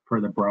for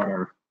the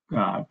broader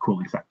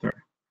cooling sector.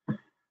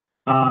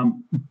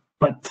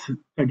 But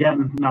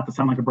again, not to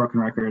sound like a broken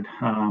record,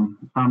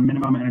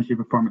 minimum energy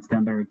performance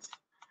standards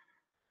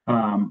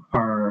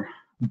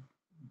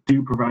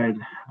do provide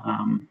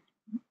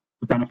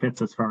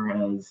benefits as far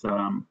as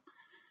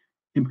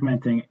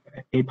implementing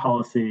a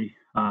policy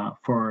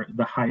for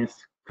the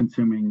highest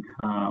consuming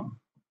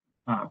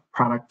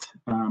product,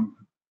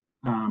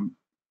 and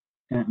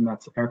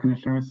that's air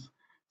conditioners.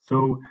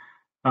 So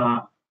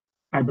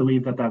I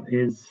believe that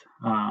is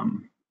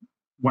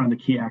one of the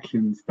key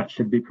actions that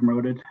should be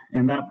promoted.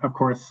 And that, of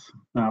course,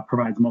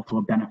 provides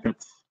multiple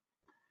benefits,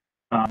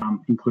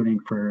 including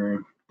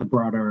for the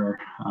broader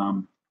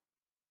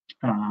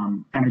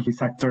energy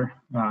sector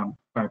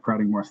by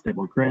providing more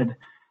stable grid,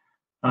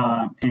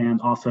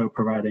 and also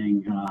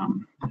providing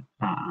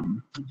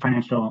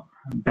financial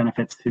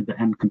benefits to the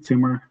end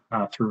consumer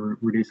through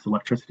reduced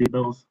electricity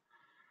bills.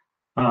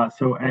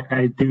 So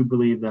I do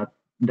believe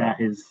that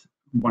is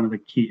one of the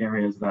key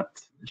areas that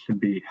should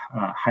be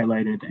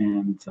highlighted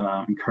and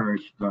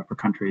encouraged for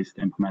countries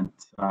to implement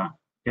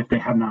if they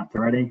have not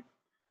already.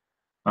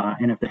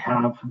 And if they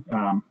have,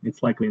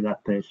 it's likely that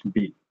they should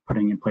be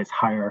putting in place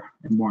higher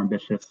and more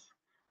ambitious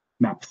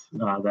MEPs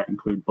that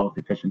include both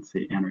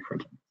efficiency and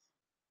refrigerants.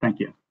 Thank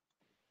you.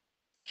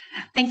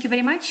 Thank you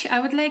very much. I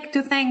would like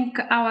to thank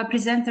our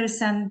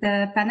presenters and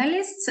the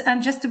panelists.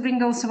 And just to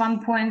bring also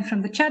one point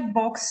from the chat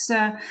box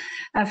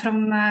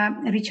from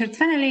Richard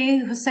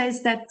Fennelly, who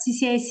says that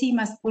CCAC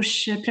must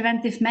push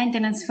preventive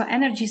maintenance for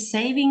energy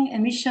saving,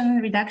 emission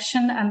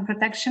reduction, and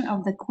protection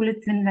of the cooled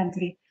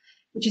inventory,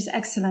 which is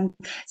excellent.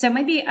 So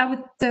maybe I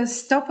would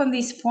stop on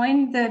this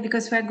point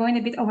because we're going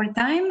a bit over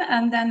time,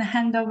 and then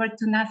hand over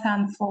to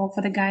Nathan for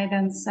the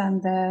guidance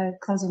and the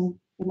closing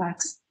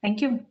remarks.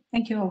 Thank you.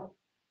 Thank you all.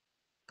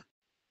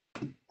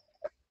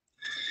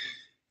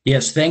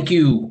 Yes, thank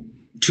you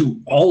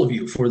to all of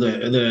you for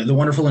the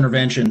wonderful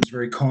interventions,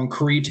 very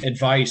concrete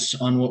advice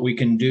on what we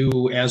can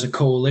do as a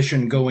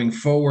coalition going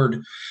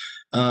forward.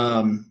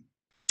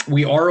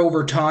 We are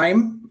over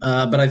time,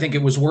 but I think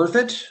it was worth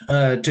it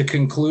to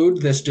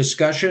conclude this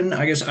discussion.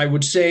 I guess I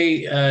would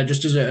say,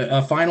 just as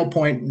a final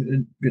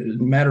point,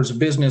 matters of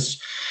business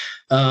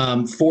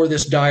for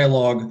this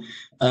dialogue,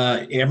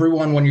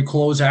 everyone, when you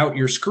close out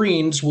your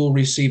screens, will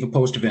receive a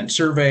post-event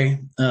survey,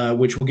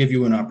 which will give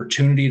you an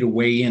opportunity to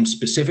weigh in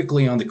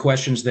specifically on the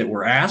questions that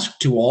were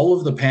asked to all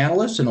of the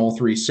panelists in all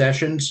three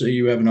sessions. So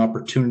you have an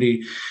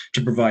opportunity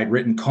to provide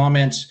written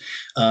comments.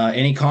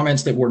 Any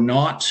comments that were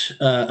not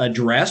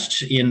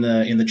addressed in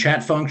the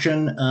chat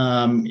function,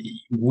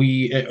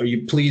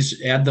 you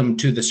please add them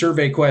to the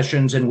survey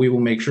questions, and we will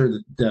make sure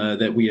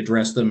that we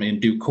address them in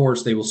due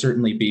course. They will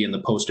certainly be in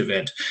the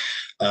post-event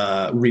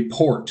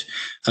report.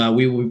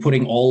 We will be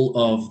putting all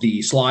of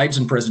the slides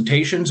and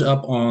presentations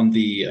up on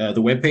the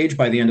webpage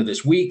by the end of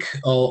this week,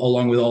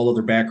 along with all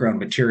other background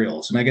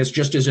materials. And I guess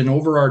just as an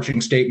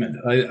overarching statement,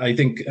 I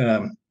think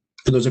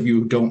for those of you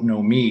who don't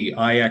know me,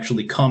 I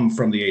actually come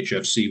from the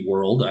HFC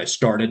world. I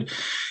started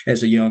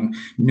as a young,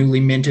 newly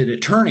minted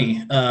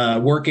attorney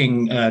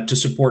working to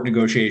support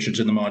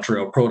negotiations in the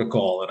Montreal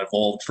Protocol, and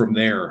evolved from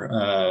there,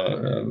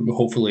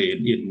 hopefully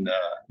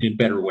in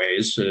better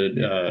ways,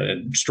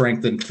 and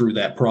strengthened through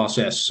that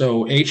process.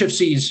 So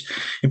HFCs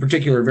in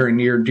particular are very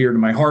near and dear to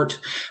my heart.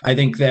 I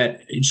think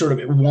that sort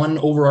of one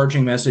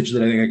overarching message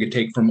that I think I could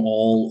take from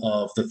all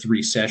of the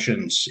three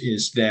sessions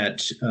is that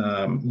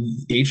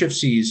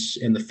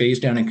HFCs and the phase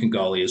down in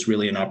Kigali is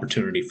really an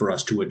opportunity for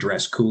us to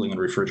address cooling and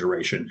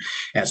refrigeration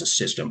as a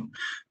system.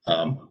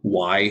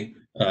 Why?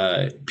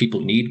 people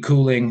need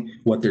cooling,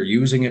 what they're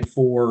using it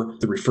for,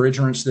 the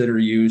refrigerants that are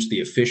used, the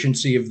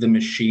efficiency of the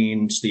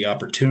machines, the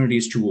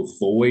opportunities to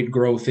avoid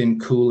growth in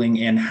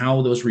cooling, and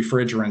how those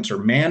refrigerants are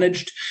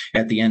managed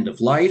at the end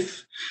of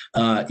life.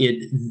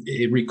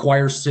 It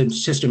requires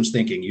systems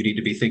thinking. You need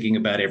to be thinking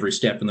about every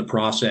step in the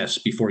process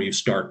before you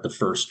start the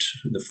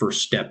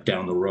first step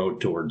down the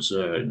road towards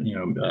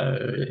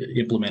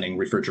implementing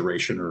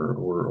refrigeration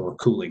or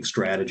cooling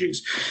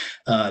strategies.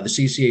 The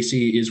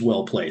CCAC is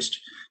well placed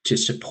to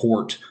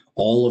support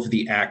all of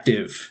the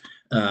active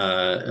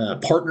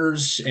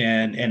partners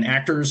and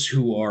actors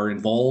who are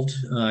involved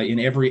in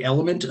every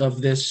element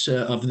of this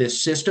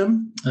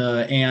system,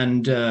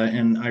 and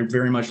I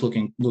very much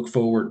look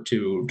forward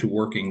to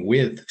working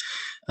with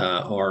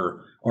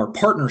our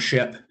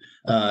partnership,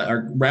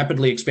 our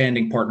rapidly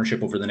expanding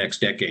partnership over the next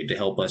decade to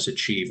help us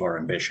achieve our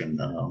ambition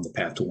on the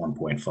path to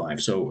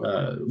 1.5.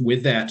 So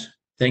with that,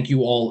 thank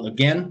you all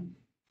again.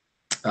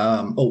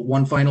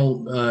 One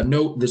final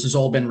note, this has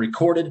all been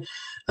recorded,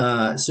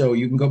 so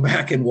you can go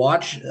back and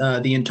watch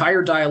the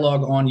entire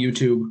dialogue on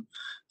YouTube.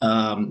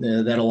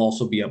 That'll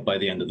also be up by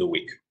the end of the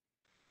week.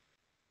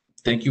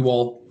 Thank you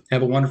all.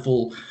 Have a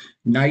wonderful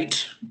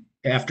night,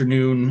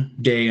 afternoon,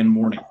 day, and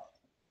morning.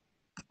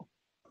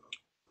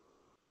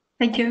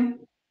 Thank you.